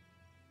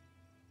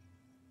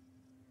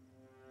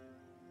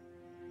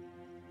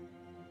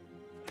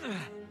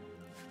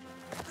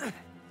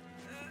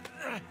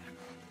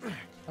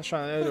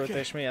 Hasonlóan őrült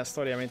és mély a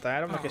sztoria, mint a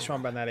 3-nak, és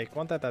van benne elég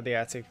content, a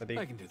DLC-k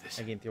pedig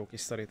megint jó kis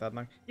sztorit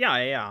adnak.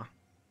 Ja.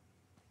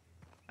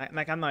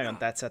 Nekem nagyon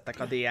tetszettek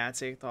a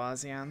DLC-k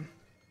az ilyen.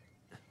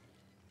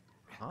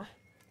 Aha.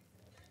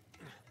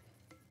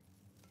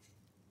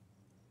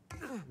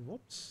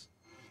 Whoops.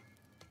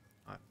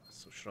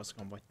 Basszus, rossz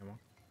gombot nyomok.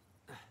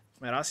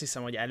 Mert azt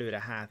hiszem, hogy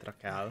előre-hátra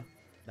kell,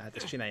 de hát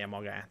ezt csinálja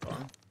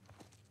magától.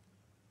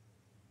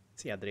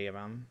 Szia,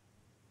 Draven.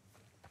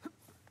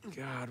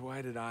 God,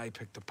 why did I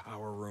pick the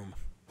power room?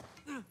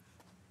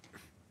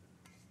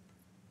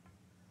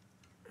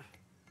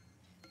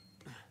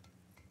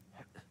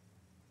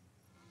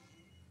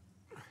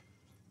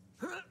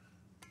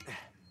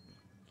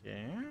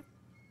 Okay.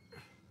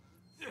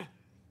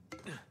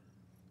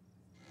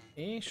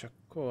 És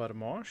akkor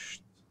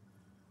most...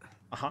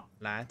 Aha,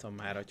 látom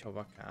már, hogy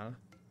hova kell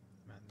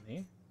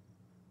menni.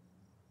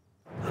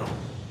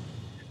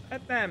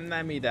 Hát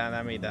nem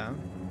ide.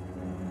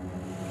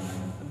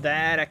 De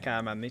erre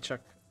kell menni,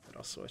 csak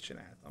rosszul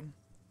csináltam.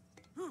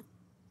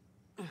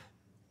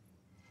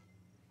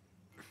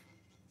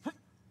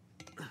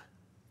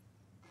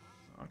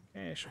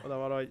 Oké, és oda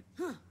valahogy...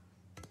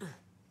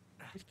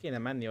 Úgy kéne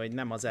menni, hogy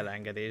nem az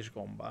elengedés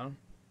gombbal.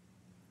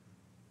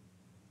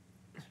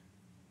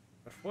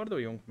 Akkor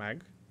forduljunk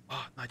meg.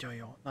 Nagyon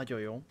jó, nagyon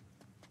jó.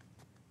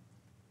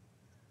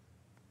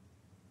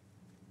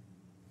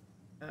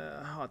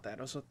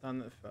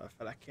 Határozottan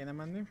fölfele kéne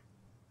menni.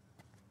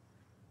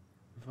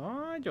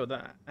 Vagy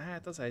oda,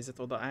 hát az helyzet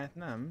oda át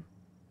nem.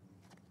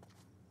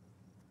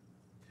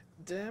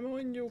 De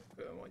mondjuk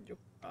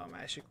a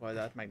másik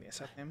oldalt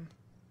megnézhetném.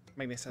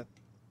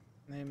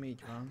 Megnézhetném,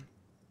 így van.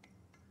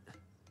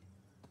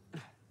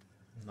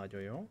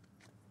 Nagyon jó.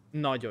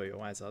 Nagyon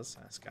jó,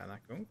 ez kell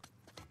nekünk.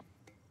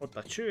 Ott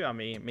a cső,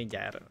 ami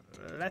mindjárt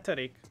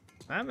letörik.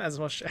 Nem? Ez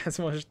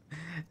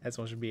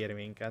most bír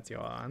minket,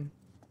 jól van.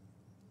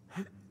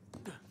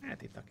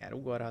 Hát itt akár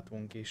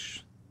ugorhatunk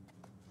is.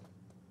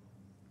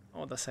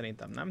 Oda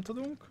szerintem nem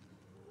tudunk.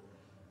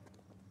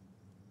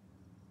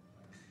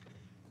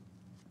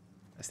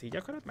 Ezt így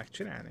akarod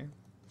megcsinálni?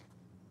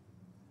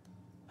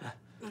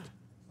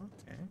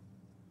 Oké.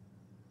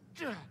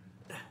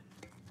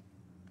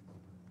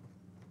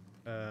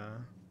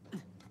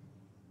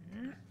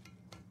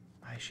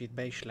 És itt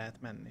be is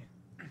lehet menni.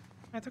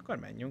 Hát akkor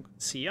menjünk.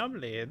 Szia,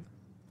 Blade!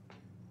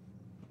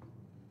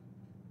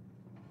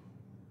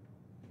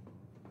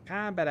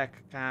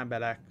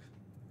 Kábelek.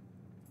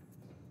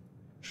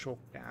 Sok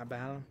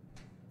kábel.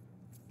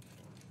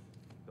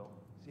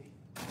 Sì.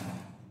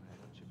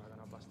 Non ci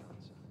pagano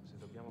abbastanza. Se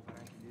dobbiamo fare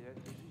anche gli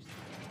elettricisti,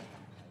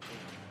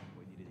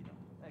 puoi dire di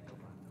no. Ecco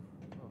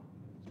fatto. Oh,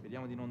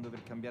 speriamo di non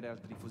dover cambiare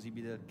altri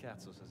fusibili del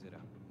cazzo stasera.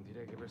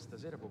 Direi che per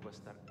stasera può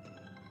bastare.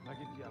 Ma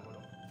che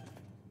diavolo?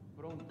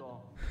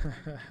 Pronto?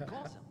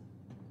 Cosa?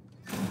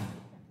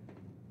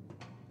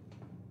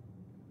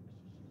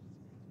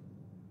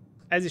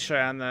 Ez is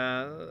olyan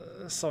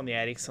Sony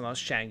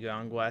Ericsson-os csengő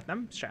hang volt,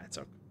 nem,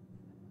 srácok?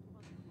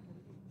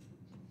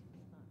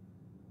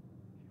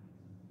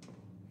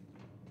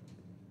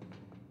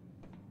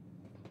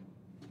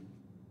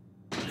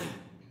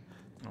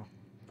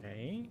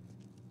 Okay.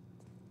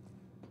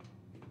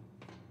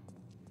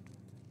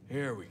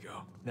 Here we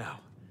go. Now,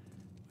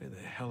 where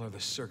the hell are the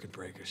circuit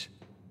breakers?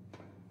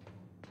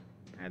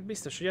 Hát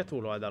biztos, hogy a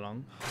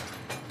túloldalon.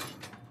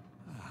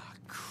 Ah,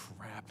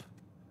 crap.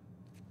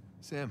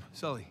 Sam,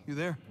 Sully, you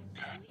there?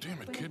 God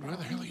damn it, kid, where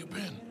the hell have you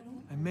been?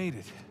 I made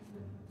it.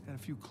 Had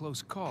a few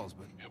close calls,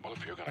 but... Yeah, well,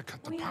 if you're gonna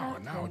cut the power,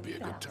 now would be a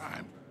good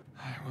time.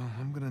 Well,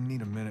 I'm gonna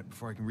need a minute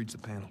before I can reach the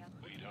panel.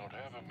 We don't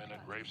have a minute.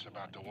 Rafe's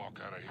about to walk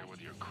out of here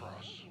with your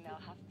cross.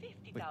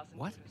 Wait,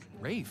 what?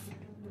 Rafe?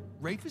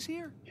 Rafe is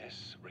here?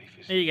 Yes, Rafe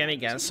is Igen,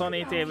 igen,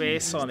 Sony TV,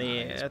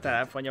 Sony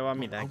telefonja van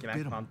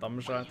mindenkinek,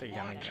 fantomzsalt,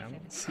 igen, igen.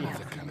 Szia.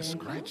 Kind of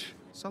scratch.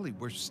 Sully,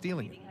 we're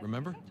stealing it,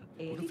 remember?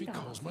 What if he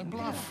calls my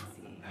bluff?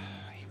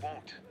 He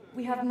won't.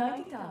 We have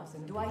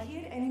 90,000. Do I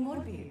hear any more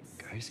bids?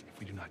 Guys, if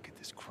we do not get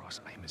this cross,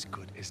 I am as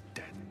good as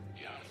dead.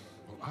 Yeah.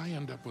 Well, I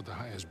end up with the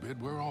highest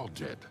bid, we're all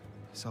dead.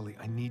 Sully,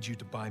 I need you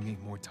to buy me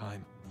more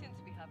time. Since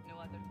we have no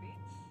other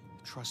bids.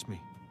 Trust me.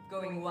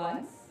 Going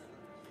once.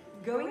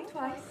 Going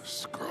twice.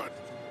 Screw it.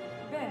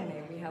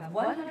 Bene, we have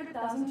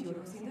 100,000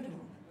 euros in the room.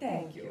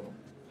 Thank you.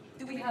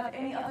 Do we have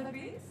any other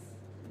bids?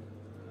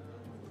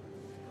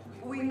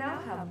 We now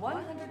have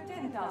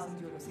 110,000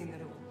 euros in the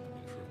room.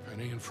 For a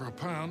penny and for a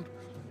pound.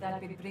 That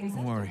bid brings us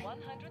Don't to worry.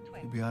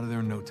 120. We'll be out of there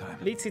in no time.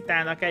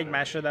 Licitálnak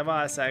egymásra, de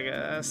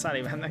valószínűleg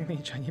Sullivannek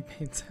nincs annyi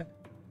pénze.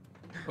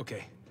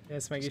 Okay.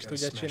 Ezt meg is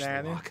tudja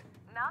csinálni. Now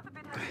the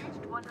bid has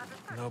reached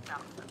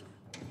 130,000.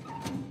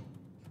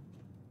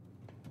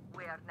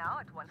 We are now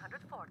at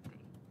 140.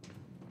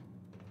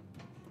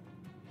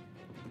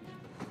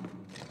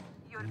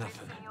 Your bid,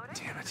 Nothing. signore,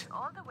 Damn it. is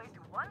all the way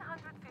to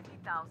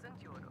 150,000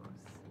 euros.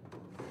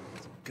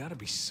 There's gotta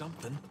be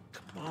something.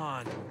 Come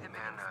on. The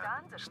man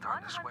stands at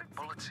starting to sweat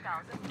bullets here.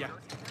 160,000 Yeah,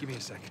 euros. give me a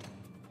sec.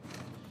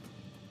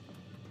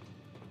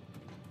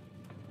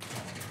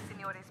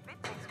 Signore's bid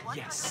takes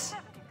Yes.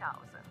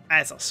 170,000.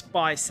 Ez a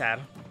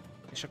Spicer.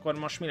 És akkor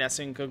most mi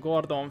leszünk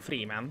Gordon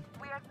Freeman.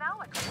 We are now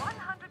at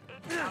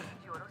 180,000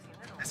 euros in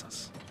the room. Ez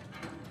az.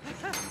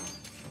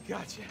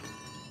 Gotcha.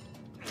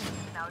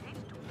 Now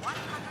reach to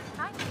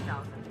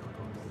 190,000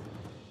 euros.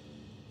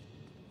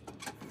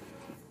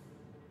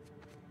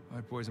 All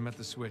right, boys, I'm at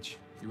the switch.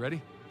 You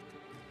ready?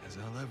 As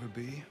I'll ever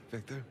be,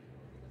 Victor.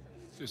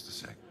 Just a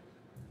sec.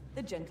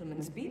 The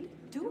gentleman's bid,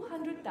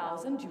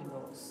 200,000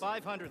 euros.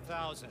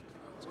 500,000.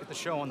 Let's get the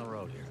show on the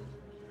road here.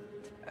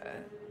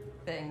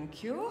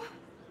 Thank you.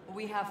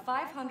 We have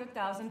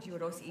 500,000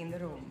 euros in the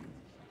room.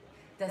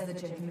 Does the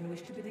gentleman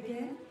wish to bid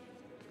again?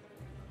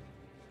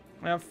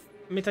 Olyan,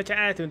 mint hogyha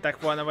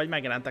eltűntek volna, vagy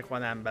megjelentek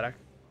volna emberek.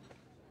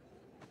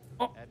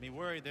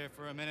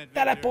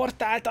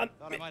 Teleportáltan!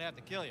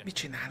 Mit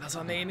csinál az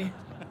a néni?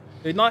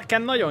 Ő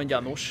nekem nagyon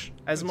gyanús.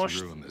 Ez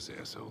most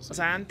az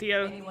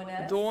Until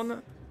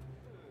Dawn,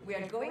 We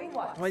are going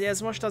once. vagy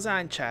ez most az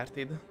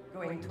Uncharted?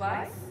 Going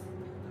twice?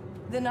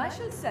 Then I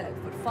shall sell it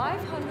for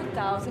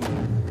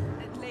 500,000.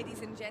 Ladies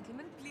and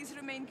gentlemen, please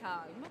remain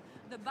calm.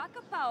 The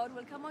backup power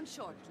will come on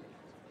shortly.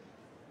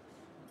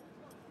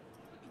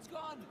 It's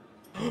gone.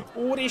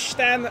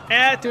 Úristen,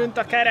 eltűnt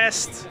a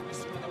kereszt!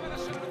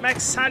 Meg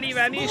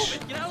Sullivan is!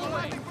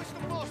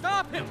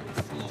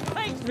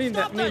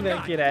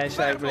 Minden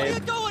királyság, Blade.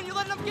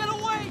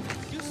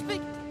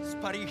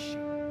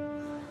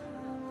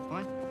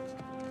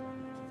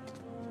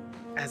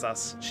 Ez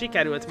az.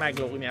 Sikerült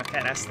meglógni a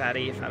kereszttel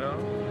Ray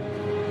felől.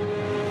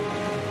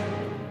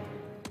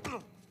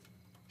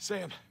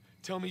 Sam,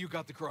 tell me you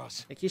got the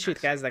cross. Egy kicsit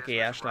kezdek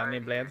éhes lenni,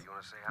 Blade.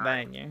 De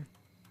ennyi.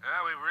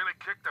 Yeah, we really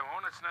kicked the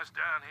hornet's nest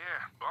down here.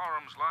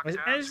 Ballroom's locked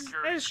down.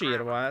 Ez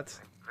zsír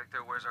volt.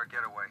 Victor, where's our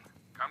getaway?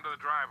 Come to the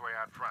driveway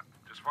out front.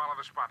 Just follow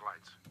the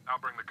spotlights. I'll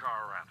bring the car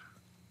around.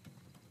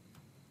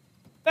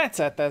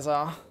 Tetszett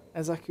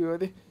ez a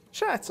küldi.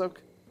 Srácok,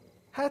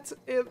 hát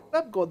én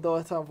nem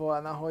gondoltam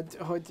volna,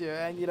 hogy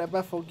ennyire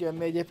be fog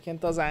jönni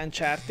egyébként az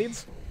Uncharted.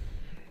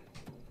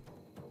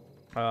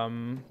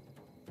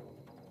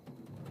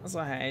 Az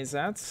a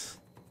helyzet.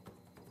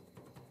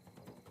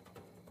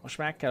 Most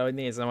meg kell, hogy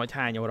nézzem, hogy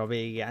hány óra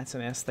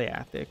végigjátszani ezt a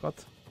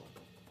játékot.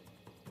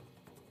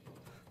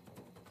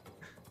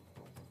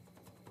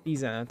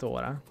 15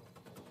 óra.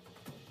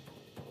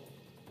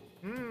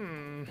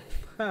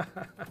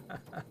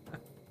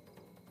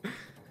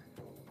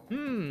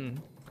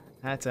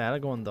 Hát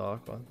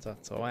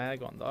elgondolkodtat, szóval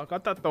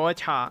elgondolkodtat,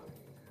 hogyha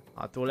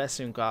túl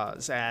leszünk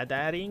az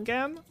Elden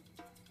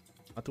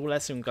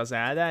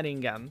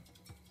Ringen,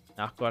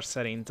 akkor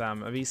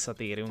szerintem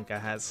visszatérünk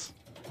ehhez,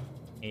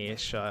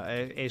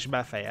 és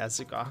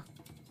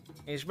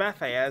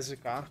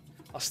befejezzük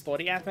a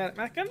sztoriát, mert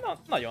nekem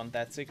nagyon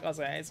tetszik az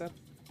a helyzet.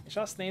 És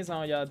azt nézem,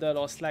 hogy a The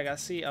Lost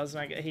Legacy az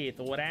meg 7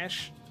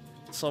 órás,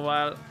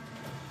 szóval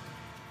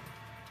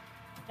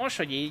most,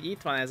 hogy így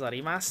itt van ez a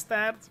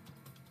remastered,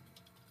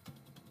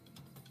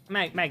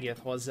 megjött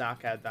hozzá a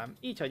kedvem.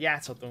 Így, hogy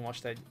játszhatunk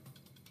most egy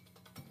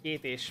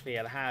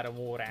 2,5-3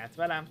 órát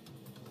vele,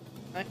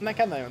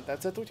 nekem nagyon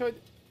tetszett,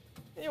 úgyhogy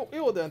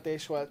jó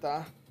döntés volt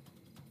a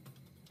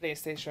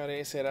PlayStation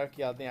részéről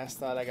kiadni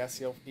ezt a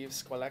Legacy of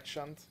Thieves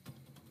Collection-t.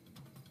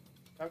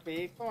 Csak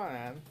végig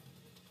talán?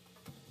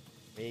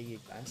 Végig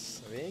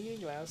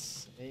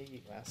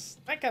lesz.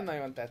 Nekem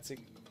nagyon tetszik.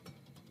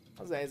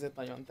 Az helyzet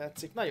nagyon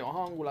tetszik. Nagyon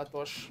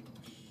hangulatos.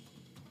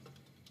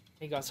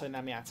 Igaz, hogy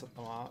nem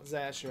játszottam az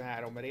első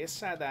 3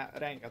 résszel, de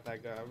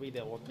rengeteg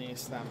videót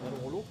néztem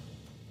róluk.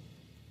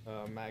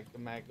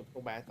 Meg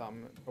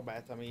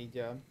próbáltam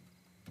így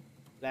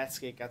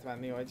leckéket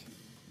venni, hogy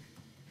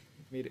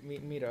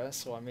miről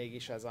szól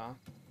mégis ez a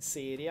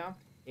széria.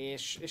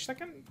 És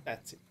nekem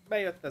tetszik.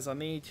 Bejött ez a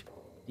 4,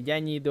 így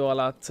ennyi idő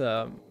alatt,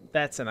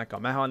 tetszenek a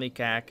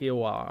mechanikák,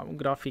 jó a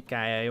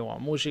grafikája, jó a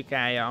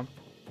muzsikája.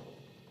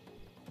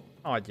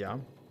 Adja.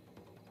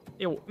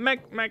 Jó,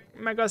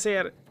 meg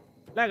azért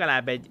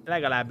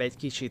legalább egy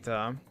kicsit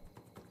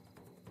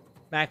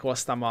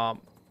meghoztam a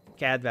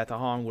kedvet, a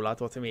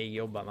hangulatot még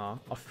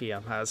jobban a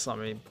filmhez,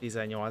 ami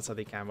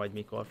 18-án vagy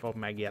mikor fog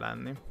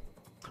megjelenni.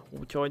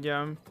 Úgyhogy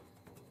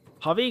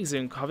ha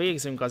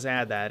végzünk az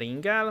Elden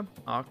Ringgel,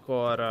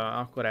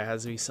 akkor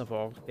ehhez vissza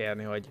fogok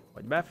térni, hogy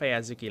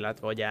befejezzük,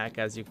 illetve hogy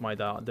elkezdjük majd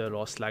a The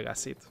Lost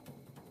Legacy-t.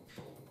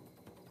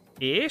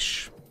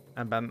 És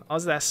ebben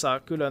az lesz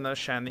a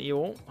különösen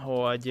jó,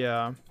 hogy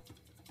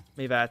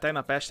mivel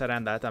tegnap este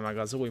rendeltem meg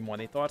az új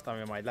monitort,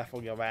 ami majd le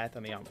fogja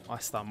váltani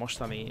azt a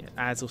mostani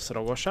Asus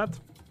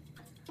ROG-osat,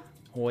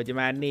 hogy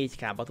már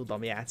 4K-ba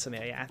tudom játszani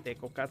a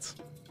játékokat,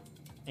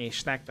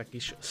 és nektek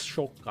is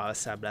sokkal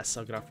szebb lesz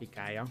a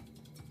grafikája.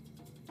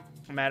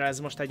 Mert ez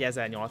most egy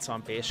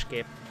 1080p-s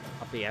kép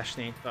a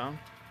PS4-től.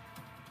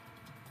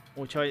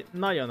 Úgyhogy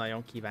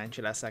nagyon-nagyon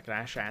kíváncsi leszek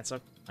rá,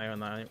 srácok.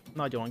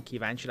 Nagyon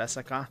kíváncsi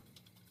leszek a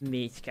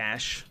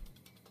 4K-s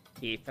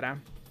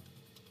képre.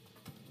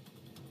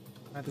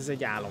 Hát ez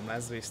egy álom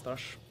lesz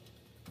biztos.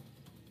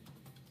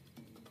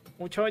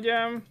 Úgyhogy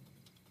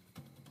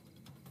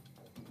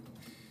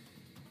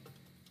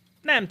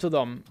nem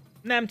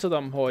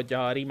tudom, hogy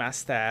a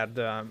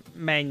Remastered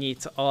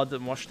mennyit ad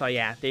most a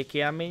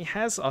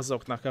játékélményhez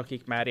azoknak,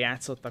 akik már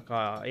játszottak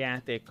a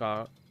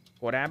játékkal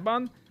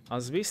korábban.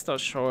 Az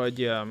biztos,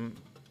 hogy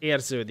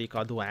érződik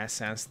a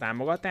DualSense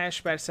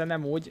támogatás, persze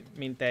nem úgy,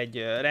 mint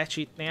egy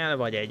Ratchetnél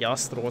vagy egy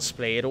Astro's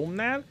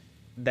Playroomnál,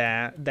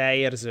 de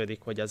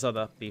érződik, hogy az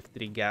adaptív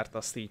triggert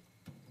azt így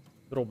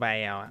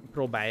próbálja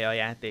a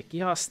játék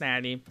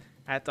kihasználni.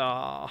 Hát a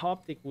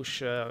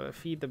haptikus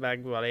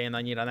feedbackből én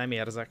annyira nem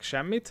érzek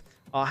semmit,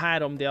 a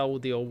 3D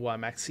audióból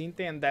meg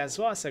szintén, de ez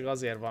valószínűleg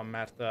azért van,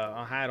 mert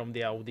a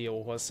 3D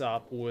audióhoz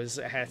a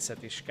Pulse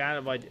headset is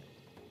kell,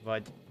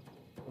 vagy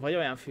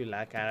olyan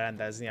füllel kell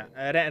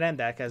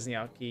rendelkezni,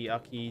 aki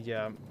így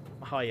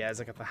hallja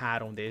ezeket a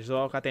 3D-s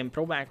dolgokat. Én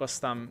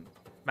próbálkoztam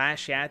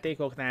más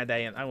játékoknál, de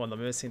én megmondom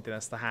őszintén,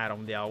 ezt a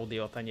 3D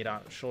audiót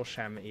annyira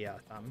sosem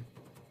éltem.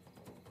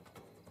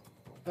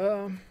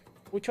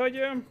 Úgyhogy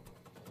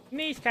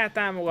 4K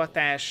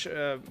támogatás,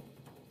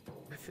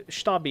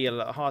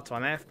 stabil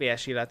 60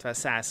 FPS, illetve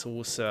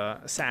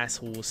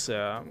 120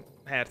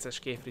 Hz-es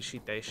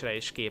képfrissítésre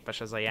is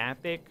képes ez a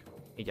játék,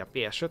 így a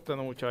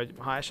PS5-ön, úgyhogy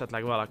ha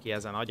esetleg valaki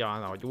ezen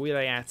agyalna, hogy újra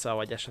játsza,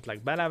 vagy esetleg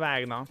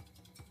belevágna,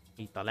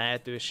 itt a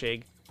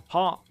lehetőség.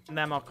 Ha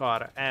nem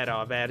akar erre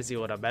a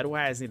verzióra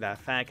beruházni, de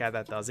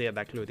felkeltette az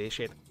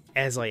érdeklődését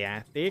ez a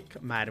játék,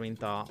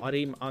 mármint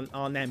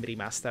a nem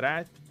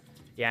remasterált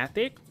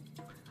játék,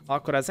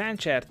 akkor az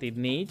Uncharted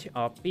 4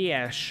 a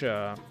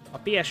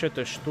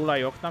PS5-ös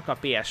tulajoknak a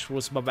PS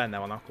Plus-ba benne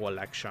van a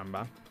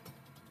Collection-ben.